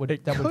that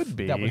would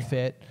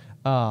fit.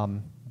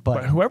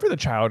 But whoever the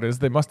child is,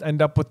 they must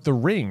end up with the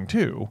ring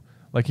too.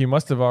 Like he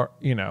must have,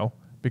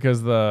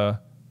 because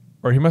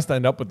he must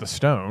end up with the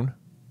stone.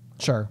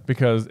 Sure.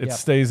 Because it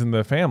stays in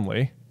the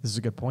family. This is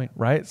a good point.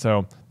 Right?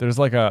 So there's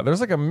like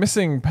a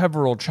missing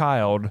Peveril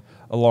child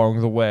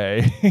along the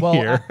way Well,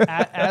 here.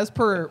 as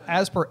per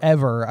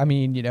ever, I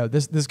mean,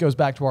 this goes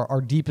back to our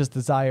deepest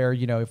desire,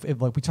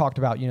 if like we talked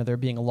about, there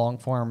being a long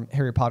form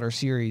Harry Potter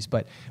series,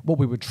 but what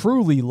we would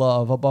truly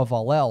love above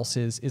all else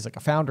is like a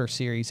founder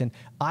series. And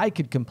I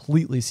could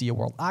completely see a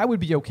world. I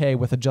would be okay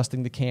with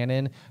adjusting the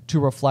canon to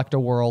reflect a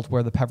world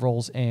where the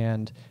Peverils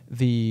and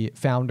the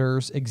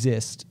founders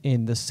exist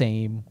in the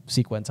same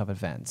sequence of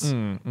events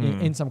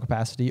in some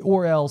capacity,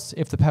 or else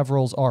if the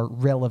Peverils are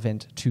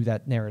relevant to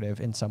that narrative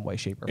in some way,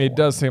 shape, or form. It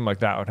does seem like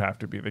that would have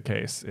to be the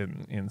case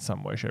in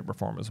some way, shape, or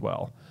form as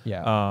well.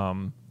 Yeah.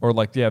 Or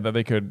like, that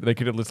they could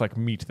at least like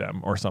meet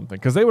them or something,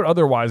 because they would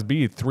otherwise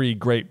be three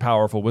great,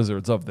 powerful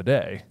wizards of the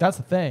day. That's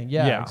the thing.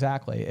 Yeah.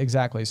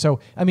 Exactly. So,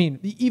 I mean,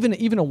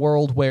 even a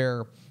world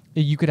where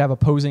you could have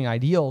opposing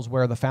ideals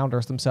where the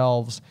founders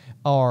themselves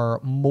are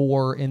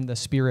more in the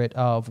spirit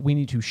of we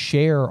need to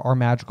share our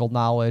magical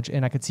knowledge,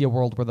 and I could see a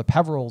world where the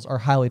Peverils are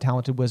highly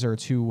talented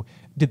wizards who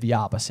did the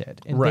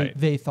opposite, and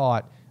they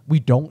thought we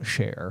don't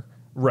share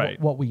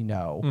what we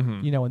know,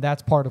 and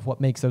that's part of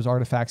what makes those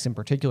artifacts in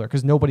particular,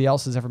 because nobody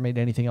else has ever made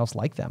anything else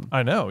like them.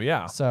 I know,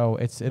 yeah. So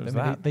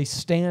they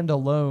stand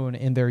alone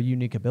in their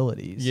unique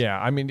abilities.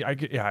 Yeah, I mean,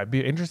 it'd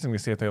be interesting to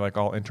see if they like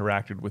all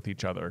interacted with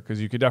each other,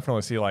 because you could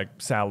definitely see like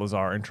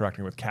Salazar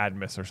interacting with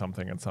Cadmus or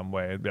something in some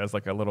way as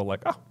like a little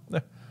like,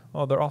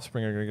 their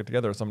offspring are going to get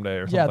together someday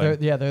or something.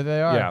 There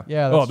they are.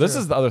 Yeah. Well, this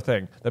is the other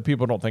thing that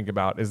people don't think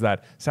about is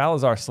that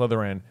Salazar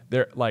Slytherin,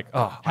 they're like,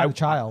 has a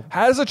child. He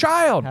has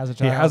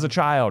a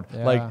child.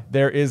 Yeah. Like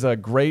there is a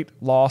great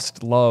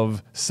lost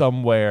love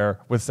somewhere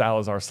with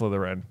Salazar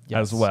Slytherin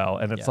as well,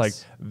 and it's like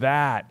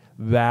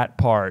that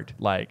part,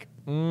 like.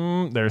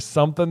 There's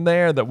something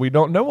there that we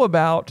don't know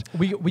about.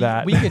 We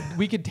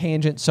could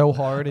tangent so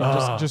hard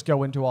and just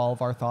go into all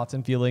of our thoughts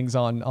and feelings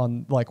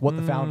on like what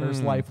the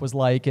founder's life was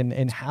like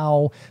and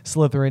how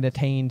Slytherin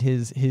attained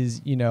his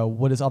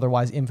what is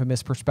otherwise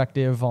infamous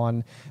perspective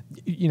on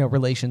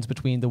relations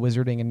between the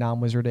wizarding and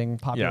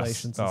non-wizarding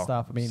populations and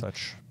stuff. I mean,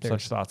 such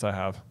thoughts I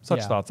have.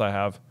 Thoughts I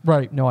have.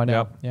 Right. No, I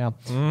know. Yep.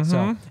 Yeah.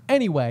 So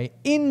anyway,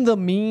 in the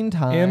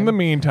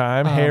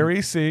meantime,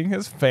 Harry seeing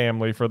his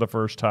family for the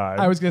first time.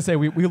 I was gonna say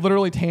we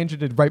literally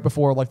tangented right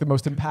before like the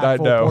most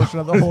impactful portion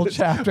of the whole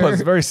chapter. But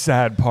it's a very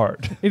sad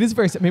part. It is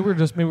very sad. Maybe we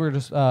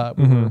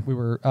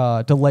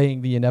were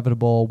delaying the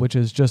inevitable, which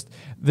is just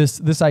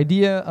this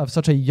idea of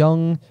such a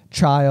young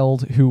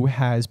child who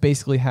has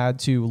basically had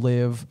to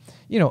live,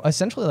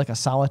 essentially like a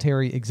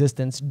solitary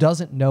existence,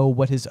 doesn't know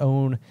what his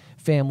own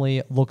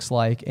family looks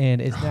like,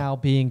 and is now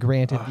being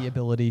granted the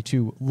ability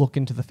to look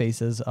into the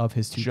faces of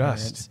his two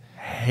parents.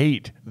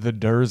 Hate the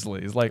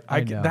Dursleys. Like I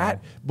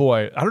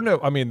don't know.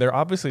 I mean, they're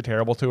obviously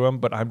terrible to him,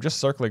 but I'm just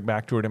circling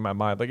back to it in my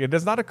mind. Like it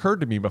has not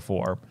occurred to me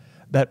before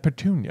that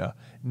Petunia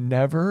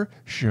never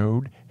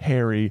showed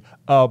Harry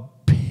a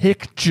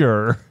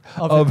picture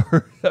of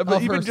her,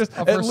 even just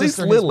at least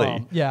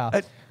Lily.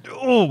 Yeah.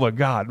 Oh my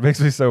God, it makes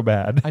me so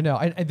bad. I know.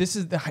 I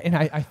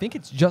think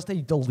it's just a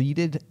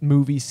deleted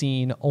movie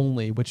scene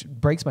only, which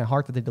breaks my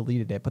heart that they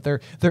deleted it. But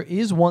there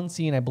is one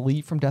scene, I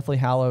believe, from Deathly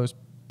Hallows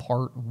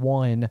Part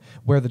 1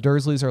 where the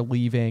Dursleys are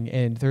leaving,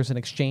 and there's an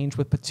exchange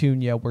with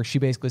Petunia where she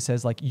basically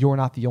says like, you're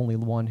not the only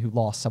one who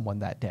lost someone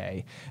that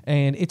day.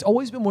 And it's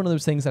always been one of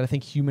those things that I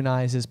think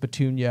humanizes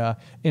Petunia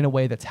in a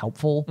way that's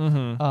helpful,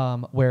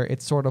 where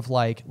it's sort of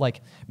like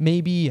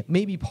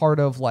maybe part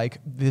of like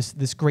this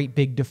great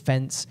big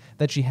defense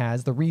that she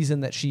has, the reason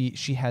that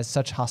she has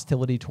such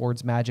hostility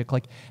towards magic,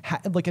 like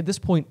at this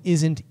point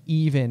isn't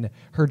even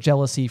her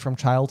jealousy from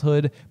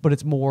childhood, but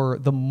it's more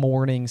the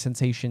mourning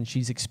sensation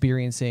she's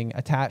experiencing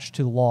attached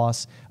to the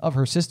loss of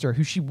her sister,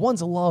 who she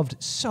once loved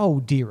so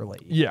dearly.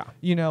 Yeah.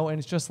 And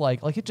it's just like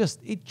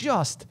it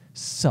just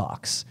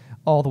sucks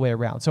all the way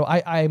around. So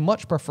I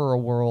much prefer a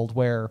world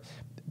where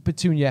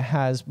Petunia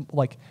has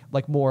like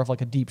more of like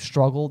a deep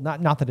struggle,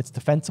 not that it's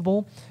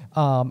defensible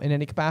in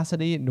any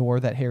capacity, nor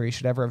that Harry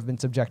should ever have been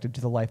subjected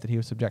to the life that he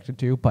was subjected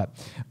to. But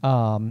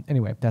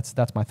anyway,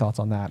 that's my thoughts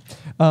on that.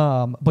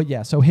 But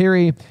yeah, so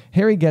Harry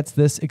gets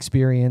this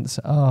experience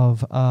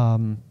of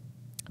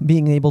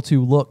being able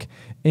to look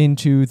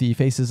into the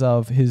faces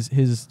of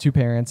his two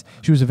parents.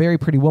 She was a very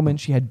pretty woman.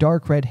 She had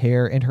dark red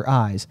hair, and her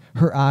eyes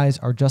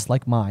are just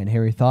like mine,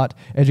 Harry thought,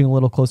 edging a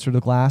little closer to the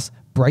glass.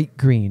 Bright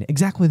green,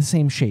 exactly the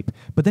same shape.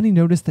 But then he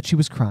noticed that she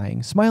was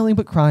crying, smiling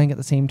but crying at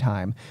the same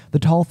time. The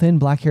tall, thin,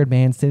 black-haired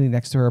man standing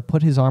next to her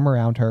put his arm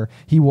around her.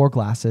 He wore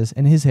glasses,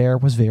 and his hair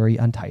was very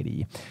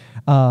untidy.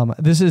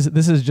 This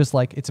is just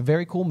like, it's a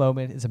very cool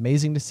moment. It's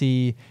amazing to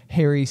see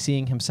Harry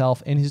seeing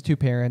himself and his two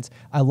parents.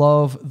 I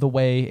love the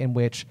way in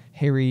which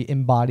Harry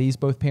embodies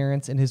both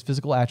parents and his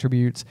physical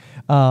attributes.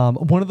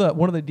 One of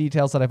the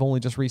details that I've only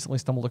just recently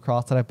stumbled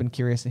across that I've been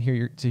curious to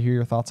hear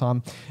your thoughts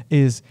on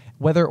is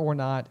whether or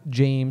not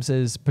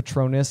James's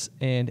Patronus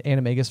and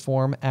Animagus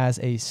form as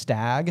a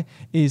stag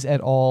is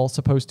at all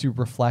supposed to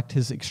reflect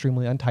his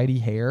extremely untidy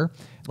hair.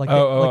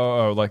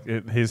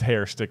 His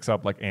hair sticks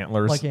up like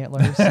antlers. Like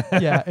antlers.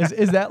 Yeah.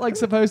 Is that like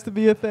supposed to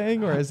be a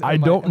thing, or is I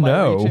don't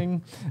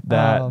know.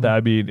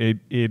 I mean,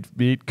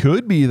 it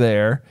could be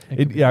there.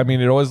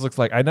 It always looks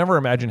like, I never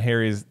imagine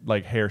Harry's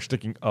like hair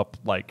sticking up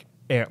like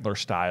antler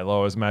style. I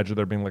always imagine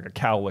there being like a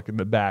cowlick in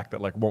the back that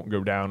like won't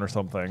go down or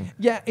something.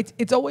 Yeah,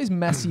 it's always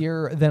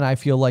messier than I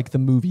feel like the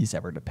movies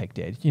ever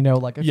depicted.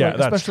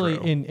 Especially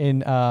in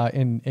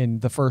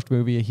the first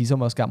movie, he's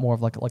almost got more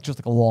of like just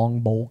like a long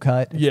bowl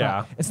cut.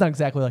 It's not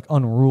exactly like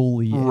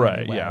unruly. Right.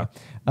 Anyway.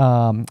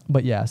 Yeah.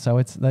 But yeah, so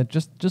it's that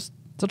just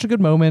such a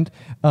good moment.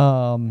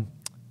 And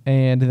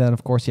then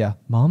of course,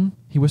 Mom,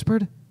 he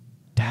whispered,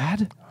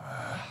 Dad.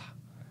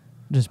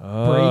 Just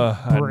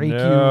break you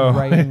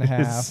right in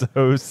half. It's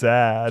so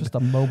sad. Just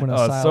a moment of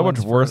silence. It's so much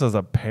worse as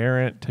a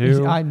parent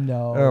too. I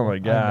know. Oh my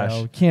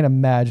gosh. Can't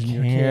imagine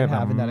your kid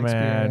having that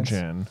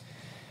experience.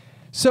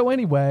 So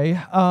anyway,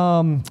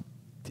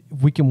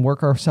 we can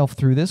work ourselves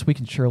through this. We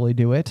can surely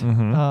do it.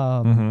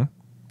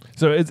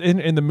 So it's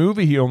in the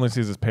movie he only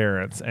sees his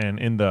parents, and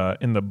in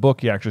the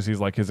book he actually sees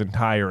like his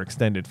entire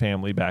extended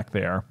family back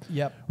there.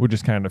 Yep. Which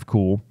is kind of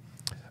cool.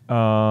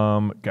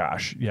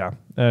 Gosh, yeah.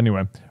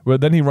 Anyway, well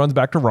then he runs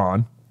back to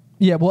Ron.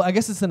 Yeah, well, I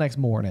guess it's the next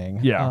morning.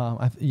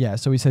 Yeah. Yeah,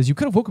 so he says, "You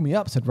could have woken me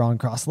up," said Ron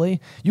crossly.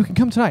 "You can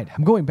come tonight.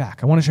 I'm going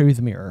back. I want to show you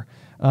the mirror."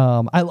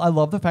 I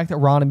love the fact that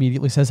Ron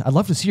immediately says, "I'd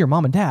love to see your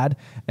mom and dad."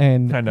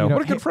 And I know.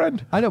 What a good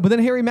friend. I know, but then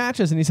Harry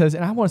matches and he says,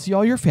 "And I want to see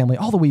all your family,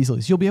 all the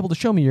Weasleys. You'll be able to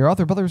show me your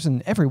other brothers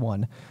and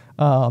everyone."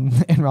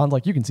 And Ron's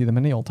like, "You can see them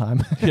any old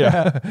time."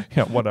 Yeah,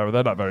 whatever.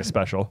 They're not very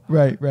special.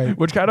 Right.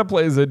 Which kind of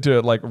plays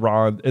into like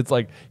Ron. It's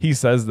like he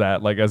says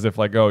that like as if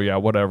like, oh yeah,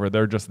 whatever.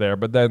 They're just there.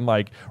 But then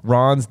like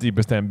Ron's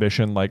deepest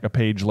ambition, like a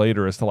page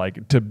later, is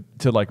to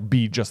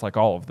be just like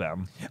all of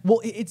them.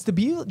 Well, it's to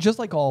be just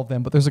like all of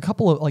them, but there's a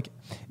couple of like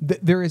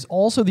there is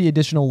also the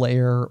additional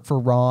layer for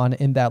Ron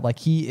in that like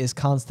he is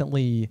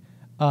constantly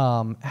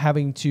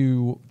having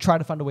to try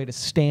to find a way to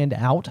stand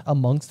out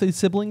amongst his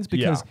siblings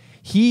because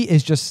he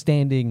is just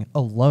standing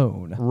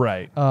alone.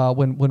 Right.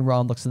 When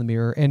Ron looks in the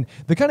mirror. And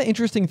the kind of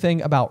interesting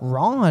thing about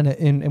Ron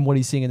in what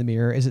he's seeing in the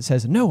mirror is it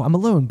says, "No, I'm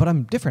alone, but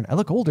I'm different. I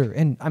look older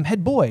and I'm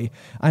head boy.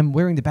 I'm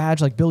wearing the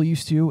badge like Bill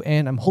used to,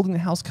 and I'm holding the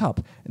house cup,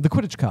 the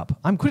Quidditch cup.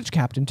 I'm Quidditch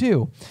captain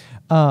too."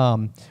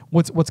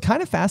 What's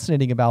kind of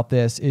fascinating about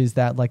this is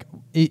that like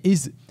it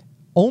is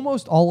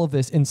almost all of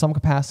this in some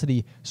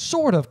capacity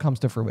sort of comes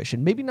to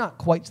fruition. Maybe not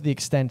quite to the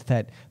extent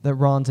that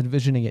Ron's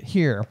envisioning it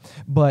here,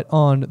 but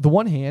on the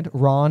one hand,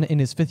 Ron in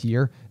his 5th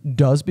year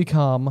does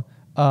become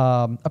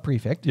a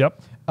prefect.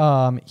 Yep.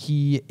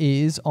 He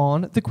is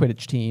on the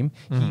Quidditch team.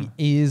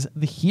 He is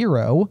the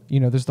hero. You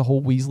know, there's the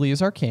whole Weasley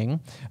is our king.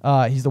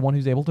 He's the one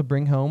who's able to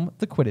bring home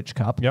the Quidditch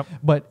cup. Yep.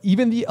 But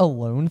even the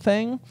alone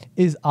thing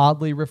is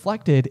oddly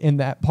reflected in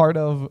that part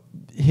of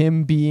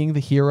him being the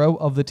hero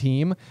of the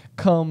team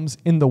comes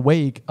in the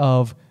wake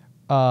of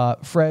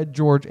Fred,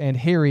 George, and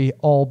Harry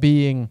all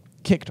being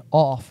kicked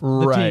off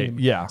the team.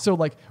 Yeah. So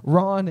like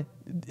Ron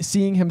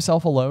seeing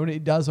himself alone,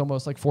 it does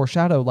almost like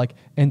foreshadow like,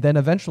 and then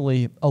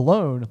eventually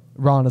alone,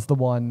 Ron is the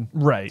one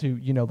to,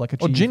 you know, like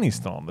achieve. Well, Ginny's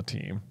still on the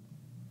team.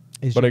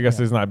 But I guess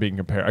he's not being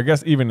compared. I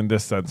guess even in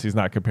this sense, he's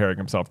not comparing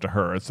himself to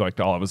her. It's like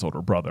to all of his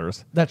older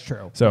brothers. That's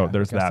true. So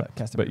there's that.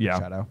 But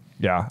shadow.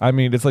 Yeah. I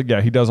mean, it's like, yeah,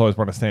 he does always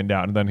want to stand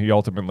out. And then he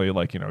ultimately,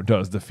 like, you know,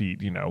 does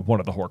defeat, you know, one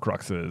of the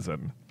Horcruxes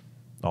and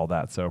all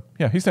that. So,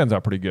 yeah, he stands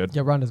out pretty good.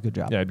 Yeah, Ron does a good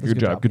job. Yeah, good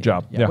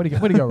job. Yeah.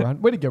 Way to go,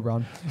 Ron. Way to go,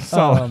 Ron.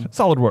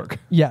 Solid work.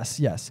 Yes.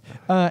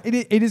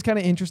 It is kind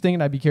of interesting,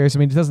 and I'd be curious. I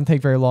mean, it doesn't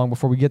take very long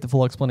before we get the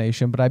full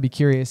explanation, but I'd be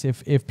curious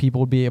if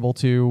people would be able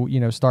to, you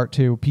know, start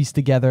to piece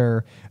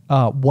together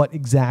what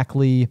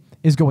exactly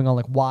is going on,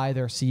 like why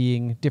they're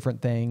seeing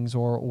different things,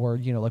 or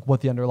you know, like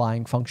what the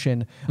underlying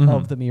function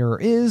of the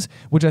mirror is,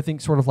 which I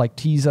think sort of like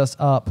tees us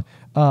up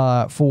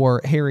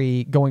for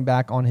Harry going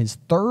back on his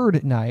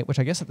 3rd night, which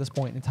I guess at this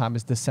point in time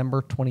is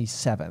December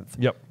 27th.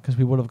 Yep. Because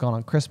we would have gone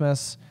on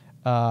Christmas.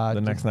 The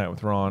next night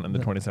with Ron and the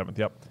 27th.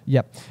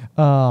 Yep.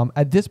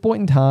 At this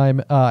point in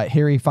time,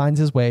 Harry finds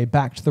his way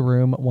back to the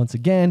room once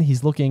again.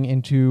 He's looking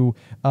into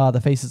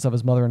the faces of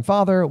his mother and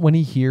father when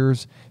he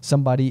hears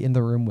somebody in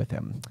the room with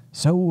him.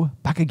 So,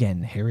 back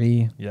again,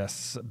 Harry.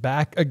 Yes.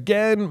 Back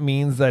again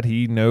means that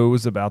he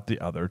knows about the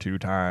other 2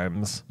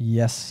 times.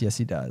 Yes,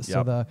 he does.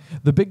 Yep. So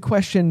the big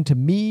question to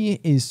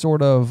me is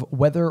sort of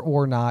whether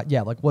or not,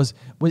 is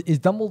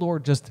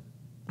Dumbledore just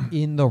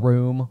in the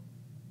room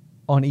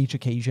on each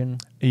occasion?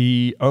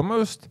 He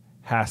almost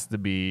has to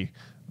be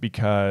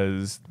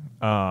because,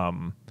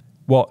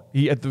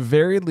 he at the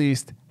very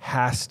least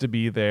has to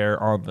be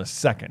there on the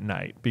 2nd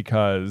night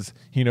because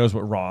he knows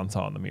what Ron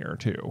saw in the mirror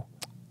too.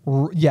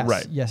 Yes.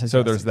 Right. Yes.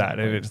 So there's that.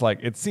 And it's like,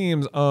 it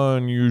seems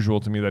unusual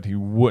to me that he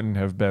wouldn't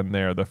have been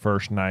there the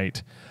first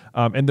night.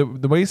 And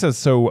the way he says,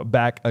 so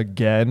back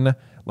again,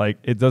 like,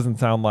 it doesn't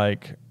sound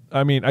like,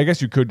 I mean, I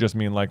guess you could just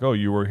mean like, oh,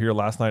 you were here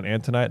last night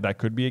and tonight. That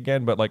could be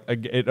again. But like,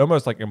 it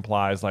almost like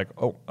implies like,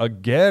 oh,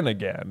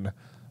 again.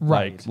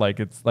 Right. Like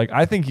it's like,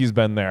 I think he's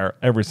been there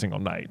every single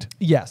night.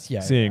 Yes.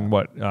 Yeah. Seeing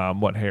what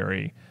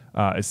Harry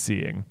is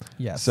seeing.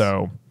 Yes.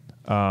 So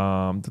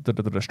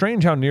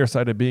strange how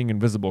nearsighted being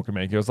invisible can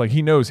make you. It's like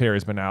he knows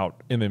Harry's been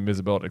out in the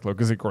invisibility cloak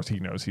because of course he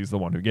knows he's the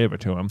one who gave it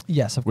to him.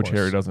 Yes, of course. Which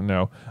Harry doesn't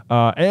know.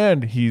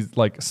 And he's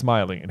like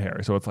smiling at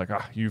Harry. So it's like,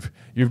 you've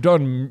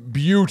done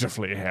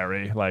beautifully,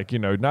 Harry. Like, you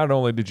know, not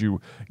only did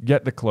you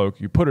get the cloak,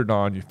 you put it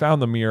on, you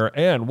found the mirror,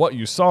 and what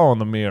you saw in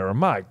the mirror.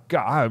 My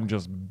God, I'm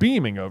just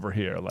beaming over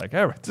here. Like,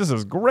 this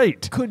is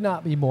great. Could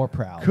not be more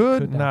proud.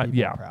 Could not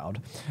be more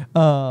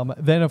proud.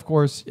 Then of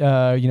course, you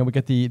know, we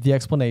get the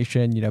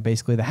explanation. You know,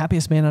 basically the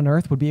happiest man on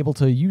earth would be able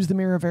to use the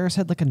mirror of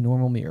Erised like a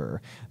normal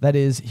mirror. That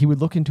is, he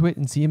would look into it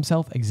and see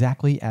himself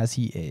exactly as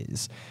he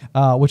is,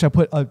 which I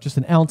put just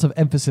an ounce of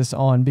emphasis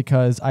on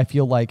because I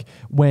feel like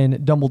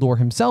when Dumbledore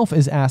himself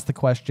is asked the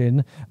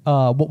question,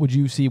 what would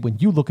you see when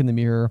you look in the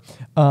mirror?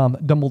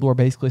 Dumbledore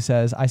basically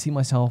says, I see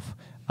myself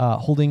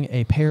holding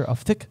a pair of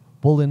thick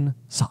woolen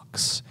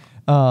socks.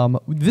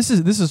 This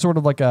is sort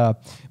of like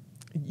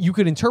you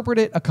could interpret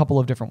it a couple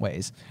of different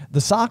ways.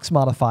 The socks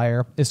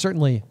modifier is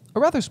certainly a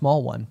rather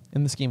small one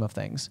in the scheme of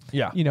things.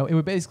 Yeah. You know, it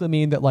would basically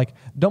mean that like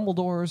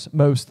Dumbledore's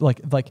most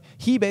like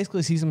he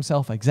basically sees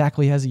himself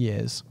exactly as he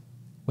is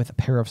with a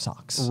pair of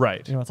socks.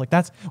 Right. You know, it's like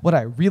that's what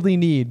I really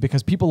need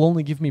because people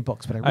only give me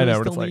books, but I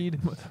really still need.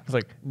 It's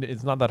like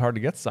it's not that hard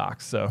to get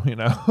socks, so you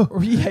know.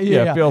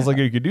 Yeah. It feels like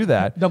you could do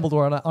that.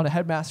 Dumbledore on a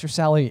headmaster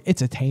salary,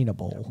 it's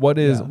attainable.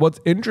 What's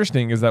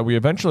interesting is that we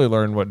eventually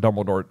learn what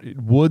Dumbledore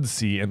would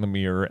see in the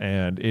mirror,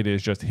 and it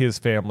is just his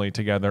family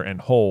together and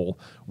whole,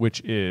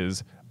 which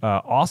is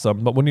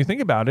awesome. But when you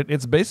think about it,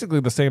 it's basically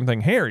the same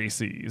thing Harry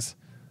sees.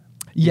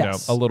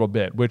 Yes. You know, a little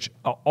bit, which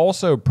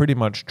also pretty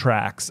much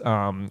tracks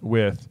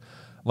with.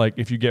 Like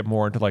if you get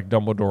more into like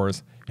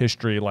Dumbledore's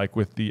history, like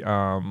with the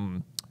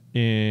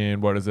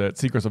in what is it,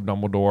 Secrets of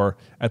Dumbledore,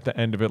 at the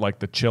end of it, like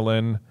the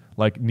Chillin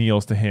like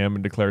kneels to him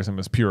and declares him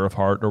as pure of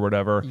heart or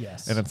whatever.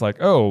 Yes. And it's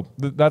like, oh,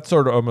 that's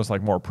sort of almost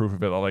like more proof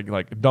of it.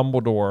 Like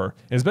Dumbledore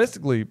is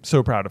basically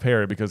so proud of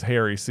Harry because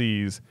Harry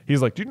sees,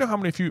 he's like, do you know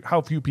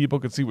how few people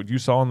could see what you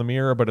saw in the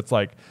mirror? But it's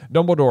like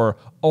Dumbledore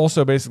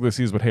also basically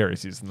sees what Harry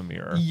sees in the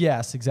mirror.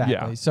 Yes, exactly.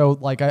 Yeah. So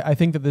like I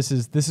think that this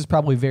is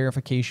probably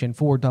verification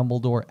for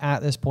Dumbledore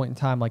at this point in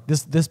time. Like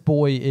this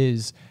boy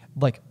is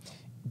like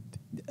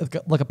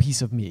a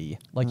piece of me,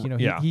 like, you know,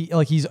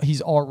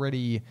 he's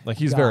already like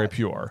he's very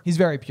pure. He's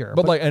very pure.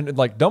 But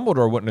like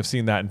Dumbledore wouldn't have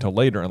seen that until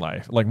later in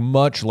life, like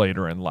much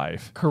later in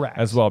life. Correct.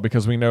 As well,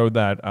 because we know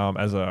that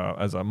as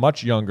a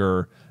much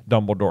younger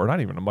Dumbledore,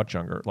 not even a much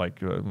younger, like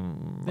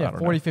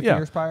 40, 50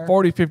 years prior.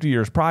 40, 50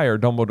 years prior,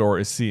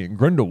 Dumbledore is seeing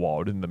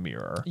Grindelwald in the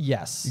mirror.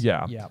 Yes.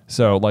 Yeah. Yep.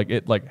 So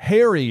like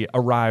Harry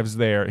arrives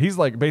there. He's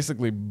like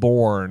basically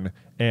born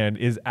and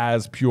is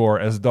as pure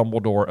as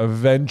Dumbledore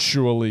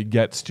eventually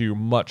gets to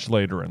much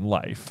later in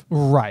life.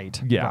 Right.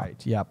 Yeah.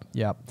 Right. Yep.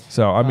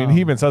 So, I mean,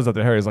 he even says that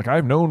to Harry. He's like,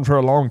 I've known for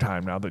a long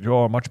time now that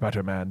you're a much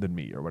better man than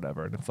me or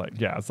whatever. And it's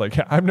like,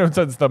 I've known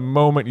since the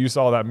moment you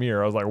saw that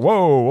mirror. I was like,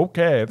 whoa,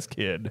 okay, this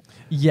kid.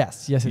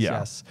 Yes.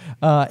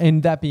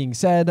 And that being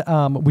said,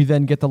 we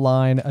then get the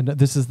line,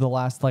 this is the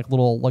last like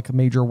little like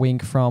major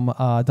wink from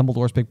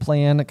Dumbledore's big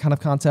plan kind of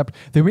concept.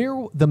 The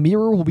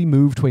mirror will be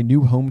moved to a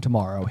new home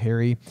tomorrow,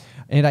 Harry.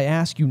 And I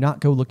ask you not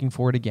go looking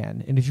for it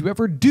again. And if you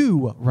ever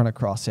do run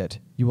across it,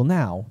 you will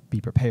now be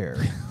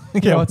prepared.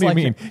 Yeah, what do you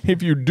mean?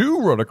 If you do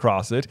run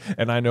across it,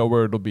 and I know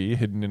where it'll be,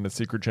 hidden in a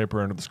secret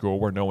chamber under the school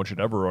where no one should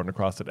ever run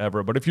across it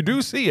ever. But if you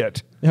do see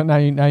it, now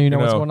you know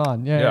what's going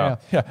on. Yeah.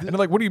 And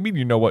like, what do you mean?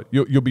 You know what?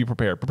 You'll be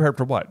prepared. Prepared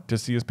for what? To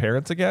see his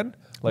parents again?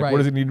 Like, right. What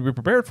does he need to be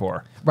prepared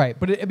for? Right.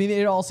 But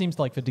it all seems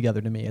to like fit together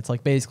to me. It's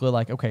like basically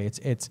like, okay,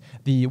 it's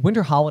the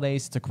winter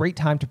holidays. It's a great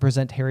time to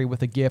present Harry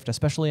with a gift,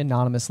 especially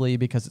anonymously,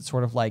 because it's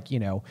sort of like, you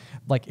know,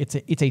 like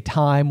it's a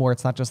time where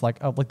it's not just like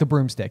the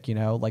broomstick, you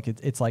know, like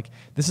it's like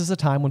this is a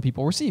time when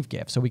people receive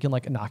gifts, so we can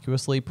like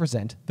innocuously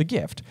present the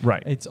gift.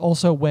 Right. It's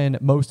also when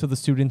most of the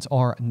students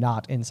are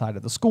not inside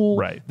of the school.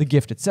 Right. The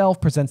gift itself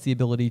presents the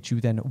ability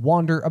to then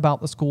wander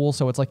about the school.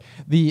 So it's like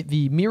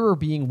the mirror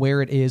being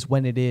where it is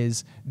when it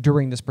is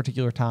during this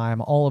particular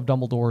time. All of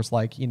Dumbledore's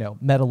like, you know,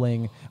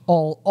 meddling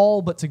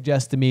all but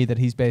suggests to me that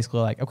he's basically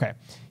like, okay,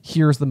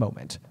 here's the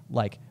moment.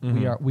 Like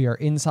we are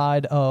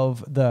inside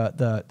of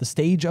the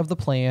stage of the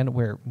plan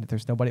where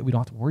there's nobody, we don't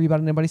have to worry about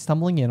anybody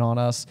stumbling in on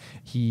us.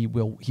 He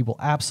will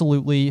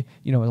absolutely,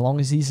 you know, as long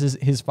as he's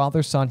his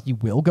father's son, he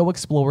will go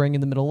exploring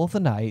in the middle of the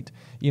night.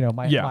 You know,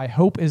 my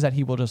hope is that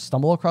he will just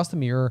stumble across the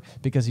mirror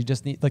because he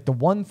just needs, like, the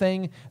one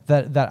thing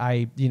that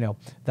I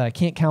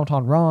can't count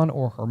on Ron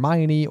or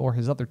Hermione or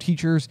his other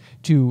teachers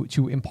to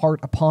impart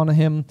upon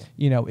him,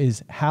 you know,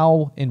 is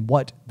how and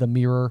what the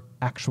mirror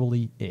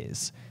actually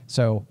is.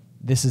 So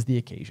this is the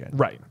occasion.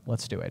 Right.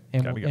 Let's do it.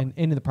 And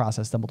in the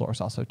process, Dumbledore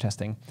is also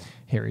testing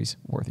Harry's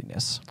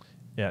worthiness.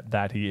 Yeah,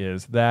 that he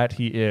is.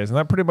 And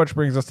that pretty much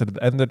brings us to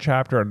the end of the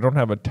chapter. I don't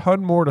have a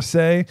ton more to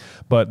say,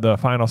 but the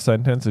final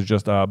sentence is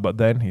just, but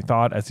then he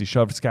thought as he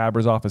shoved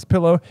Scabbers off his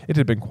pillow, it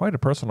had been quite a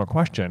personal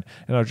question.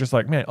 And I was just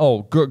like, man,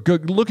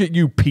 good, look at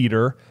you,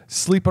 Peter,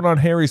 sleeping on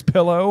Harry's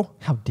pillow.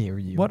 How dare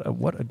you? What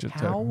a jerk.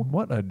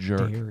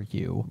 Dare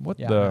you?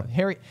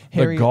 Harry,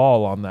 the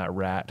gall on that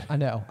rat. I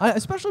know.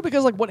 Especially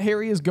because like what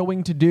Harry is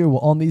going to do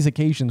on these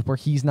occasions where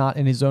he's not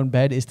in his own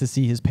bed is to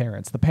see his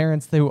parents. The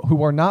parents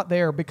who are not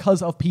there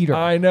because of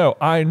Peter. I know,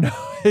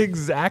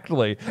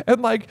 exactly.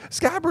 And like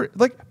Scabbers,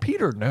 like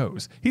Peter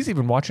knows. He's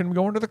even watching him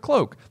go under the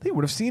cloak. They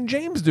would have seen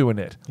James doing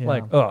it. Yeah.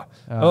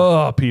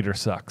 Like, Peter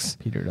sucks.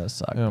 Peter does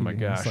suck. Oh my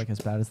gosh. He's like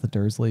as bad as the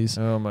Dursleys.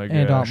 Oh my gosh.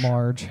 And Aunt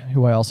Marge,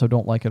 who I also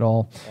don't like at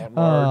all. Aunt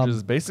Marge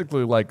is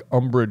basically like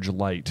Umbridge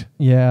light.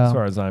 Yeah. As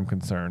far as I'm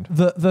concerned.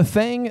 The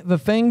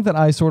thing that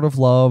I sort of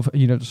love,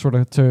 you know, sort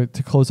of to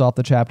close off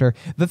the chapter,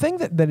 the thing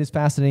that is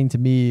fascinating to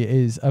me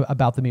is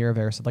about the Mirror of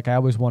Erised. Like I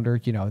always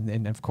wonder, you know,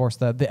 and of course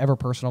the ever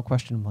personal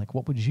question, like,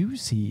 what would you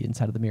see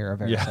inside of the Mirror of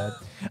Erised? Yeah.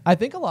 I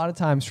think a lot of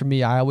times for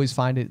me, I always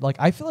find it like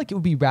I feel like it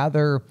would be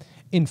rather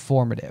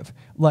informative.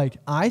 Like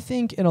I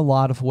think in a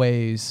lot of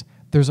ways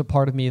there's a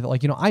part of me that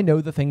like, I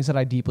know the things that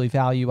I deeply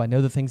value. I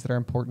know the things that are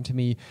important to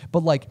me.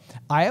 But like,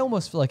 I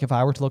almost feel like if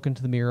I were to look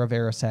into the mirror of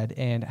Erised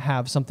and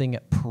have something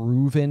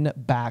proven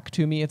back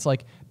to me, it's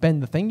like, Ben,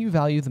 the thing you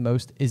value the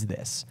most is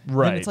this.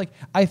 Right. And it's like,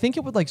 I think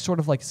it would like sort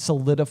of like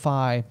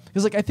solidify,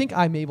 because like, I think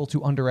I'm able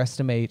to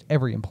underestimate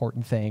every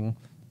important thing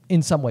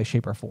in some way,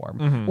 shape, or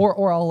form,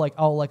 or I'll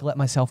let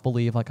myself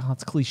believe like, oh,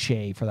 it's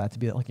cliche for that to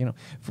be like,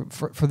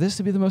 for this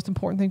to be the most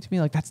important thing to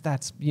me, like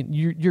that's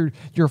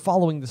you're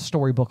following the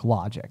storybook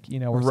logic,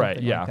 or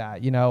something like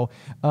that,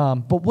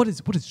 but what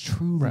is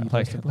truly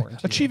most important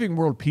to you? Achieving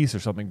world peace or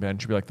something, Ben,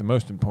 should be like the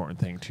most important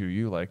thing to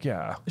you. Like,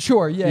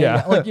 sure,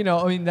 yeah. Like,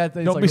 I mean, that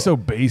don't like, be so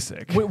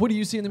basic. What do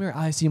you see in the mirror?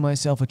 I see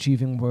myself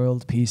achieving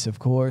world peace, of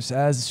course,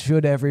 as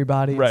should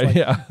everybody. Right. Like,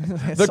 yeah.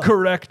 The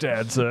correct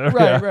answer.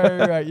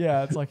 Right.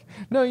 Yeah. It's like,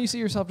 no, you see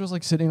yourself just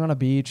like sitting on a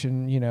beach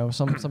and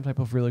some type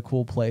of really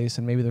cool place,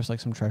 and maybe there's like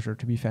some treasure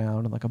to be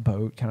found and like a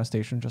boat kind of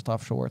stationed just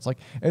offshore. It's like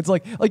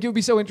it would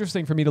be so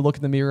interesting for me to look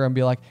in the mirror and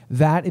be like,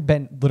 that,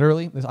 Ben,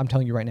 literally, I'm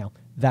telling you right now,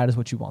 that is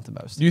what you want the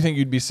most. Do you think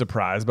you'd be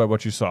surprised by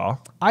what you saw?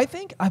 I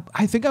think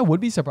I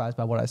would be surprised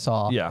by what I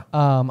saw. Yeah.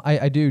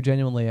 I do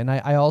genuinely, and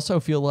I also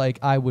feel like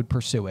I would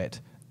pursue it.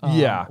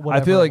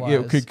 I feel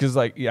like because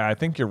I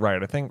think you're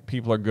right. I think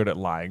people are good at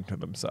lying to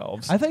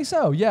themselves. I think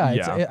so.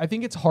 Yeah. I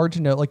think it's hard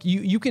to know. Like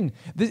you can,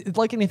 it's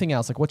like anything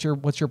else. Like what's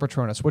your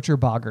Patronus? What's your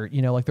boggart?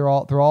 Like they're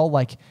all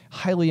like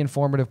highly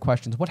informative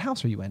questions. What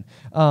house are you in?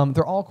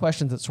 They're all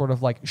questions that sort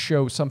of like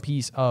show some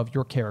piece of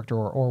your character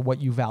or what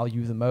you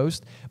value the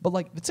most. But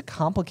like it's a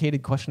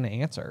complicated question to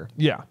answer.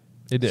 Yeah.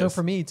 It is. So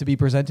for me to be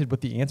presented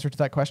with the answer to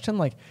that question,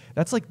 like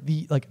that's like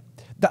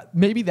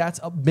maybe that's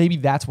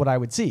what I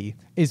would see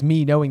is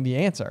me knowing the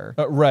answer.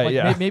 Right. Like,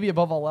 yeah. Maybe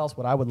above all else,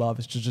 what I would love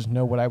is to just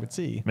know what I would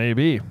see.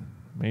 Maybe.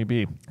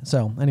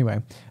 So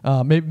anyway,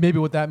 maybe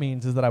what that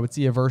means is that I would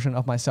see a version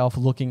of myself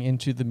looking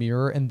into the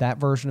mirror, and that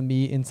version of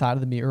me inside of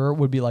the mirror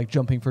would be like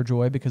jumping for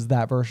joy because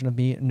that version of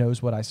me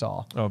knows what I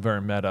saw. Oh,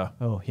 very meta.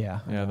 Oh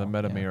yeah. Yeah, the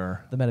meta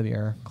mirror. The meta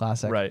mirror,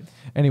 classic. Right.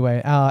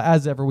 Anyway,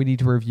 as ever, we need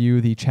to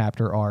review the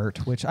chapter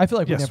art, which I feel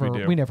like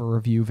we never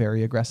review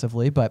very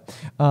aggressively, but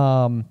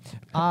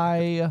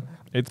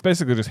It's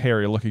basically just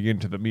Harry looking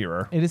into the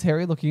mirror. It is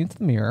Harry looking into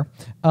the mirror.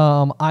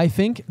 I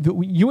think that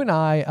you and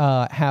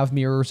I have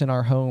mirrors in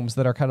our homes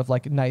that are kind of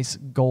like nice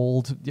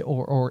gold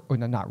or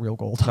not real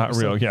gold. Not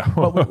obviously. real, yeah.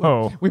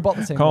 But we bought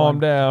the same Calm one.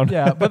 down.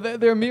 Yeah,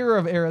 but they're Mirror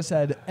of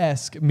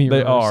Erised-esque mirrors.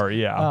 They are,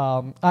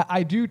 yeah.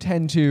 I do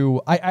tend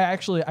to,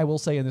 I will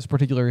say in this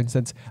particular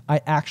instance, I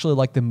actually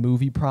like the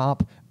movie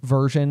prop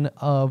version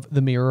of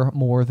the mirror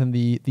more than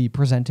the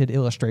presented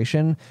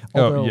illustration.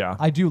 Although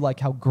I do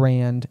like how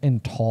grand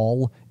and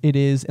tall it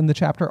is in the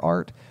chapter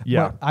art.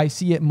 Yeah. But I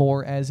see it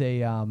more as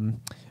a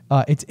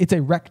it's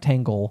a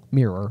rectangle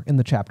mirror in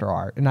the chapter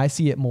art, and I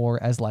see it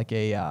more as like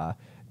a I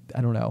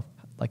don't know,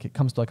 like it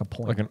comes to like a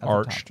point, like an at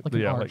arched, the top,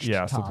 like an arched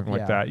top. something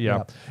like that.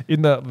 Yeah.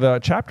 In the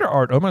chapter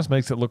art, almost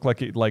makes it look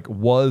like it like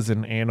was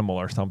an animal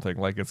or something.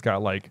 Like it's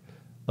got like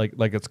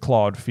its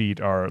clawed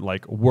feet are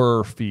like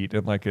were feet,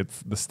 and like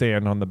it's the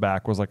stand on the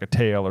back was like a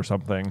tail or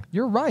something.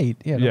 You're right.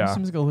 Yeah. It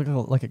seems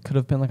like it could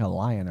have been like a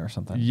lion or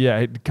something. Yeah,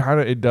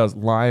 it does.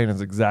 Lion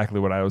is exactly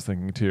what I was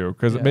thinking too,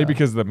 because maybe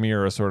because the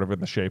mirror is sort of in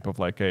the shape of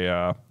like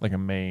a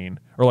mane,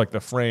 or like the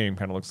frame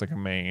kind of looks like a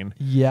mane.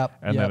 Yep.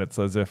 And then it's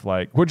as if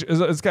like, which is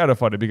it's kind of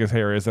funny because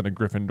Harry is in a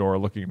Gryffindor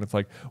looking, and it's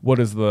like, what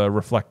is the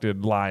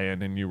reflected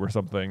lion in you or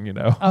something,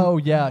 Oh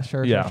yeah,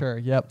 sure.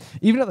 Yep.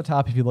 Even at the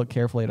top, if you look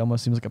carefully, it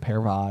almost seems like a pair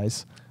of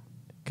eyes.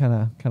 Kind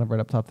of right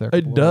up top there.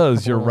 It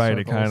does. You're right.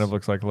 Circles. It kind of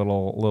looks like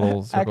little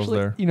circles actually,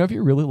 there. If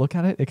you really look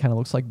at it, it kind of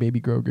looks like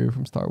Baby Grogu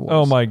from Star Wars.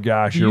 Oh my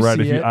gosh, you're right.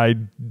 I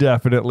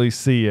definitely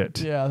see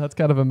it. Yeah, that's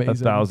kind of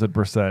amazing.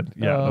 1,000%.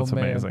 Yeah, that's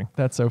amazing.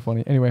 That's so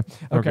funny. Anyway.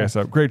 Okay,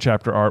 so great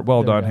chapter art.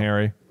 Well done,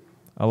 Harry.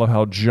 I love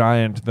how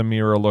giant the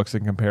mirror looks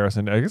in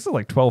comparison. I guess it's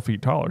like 12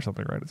 feet tall or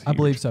something, right? It's huge. I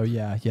believe so,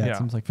 yeah. It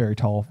seems like very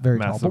tall,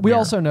 Massive But we mirror.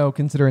 also know,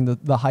 considering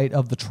the height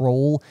of the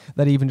troll,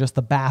 that even just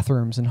the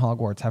bathrooms in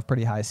Hogwarts have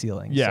pretty high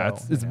ceilings. Yeah,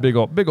 so, it's a big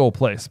old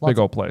place.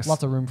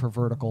 Lots of room for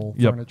vertical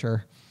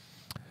furniture.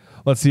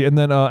 Let's see. And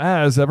then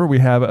as ever, we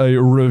have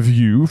a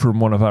review from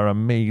one of our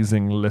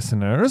amazing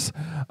listeners.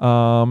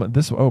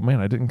 Oh man,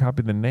 I didn't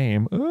copy the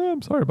name.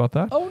 I'm sorry about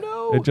that. Oh no.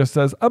 It just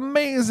says,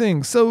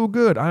 amazing, so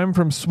good. I'm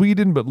from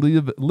Sweden, but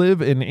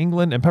live in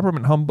England, and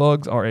peppermint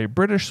humbugs are a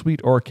British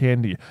sweet or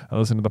candy. I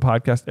listen to the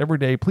podcast every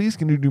day. Please,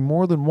 can you do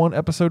more than one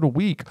episode a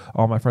week?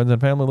 All my friends and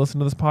family listen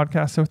to this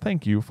podcast, so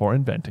thank you for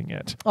inventing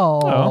it.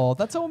 Oh,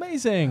 that's so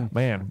amazing.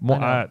 Man,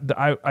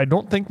 I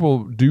don't think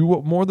we'll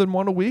do more than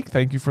one a week.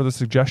 Thank you for the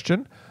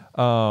suggestion.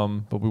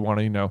 But we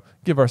want to,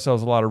 give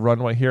ourselves a lot of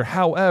runway here.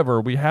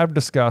 However, we have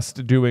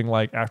discussed doing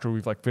like after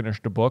we've like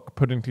finished a book,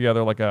 putting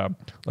together like a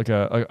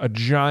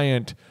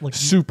giant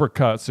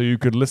supercut so you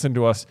could listen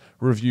to us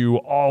review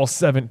all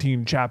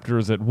 17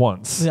 chapters at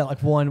once. Yeah,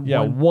 like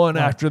one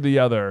after the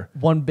other.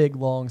 One big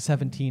long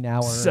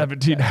 17-hour.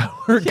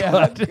 17-hour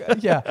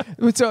cut. Yeah.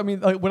 So I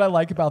mean, like, what I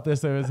like about this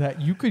though is that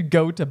you could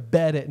go to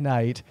bed at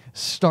night,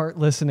 start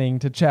listening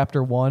to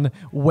chapter 1,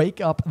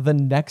 wake up the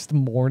next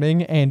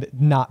morning and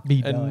not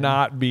be done.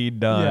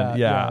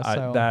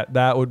 So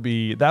that would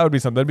be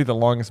something. That'd be the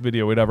longest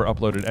video we'd ever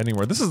uploaded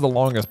anywhere. This is the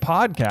longest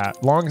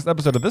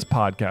episode of this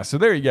podcast. So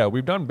there you go.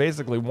 We've done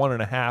basically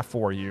 1.5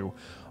 for you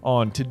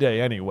on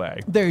today anyway.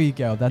 There you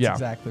go. That's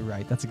exactly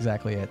right. That's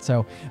exactly it.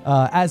 So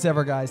as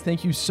ever, guys,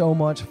 thank you so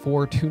much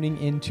for tuning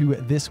into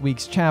this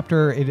week's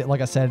chapter.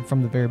 Like I said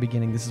from the very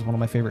beginning, this is one of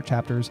my favorite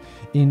chapters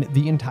in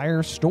the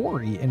entire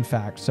story, in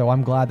fact. So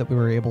I'm glad that we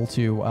were able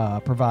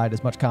to provide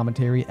as much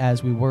commentary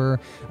as we were.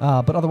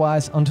 But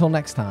otherwise, until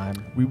next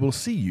time, we will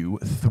see you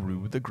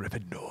through the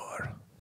Griffin Door.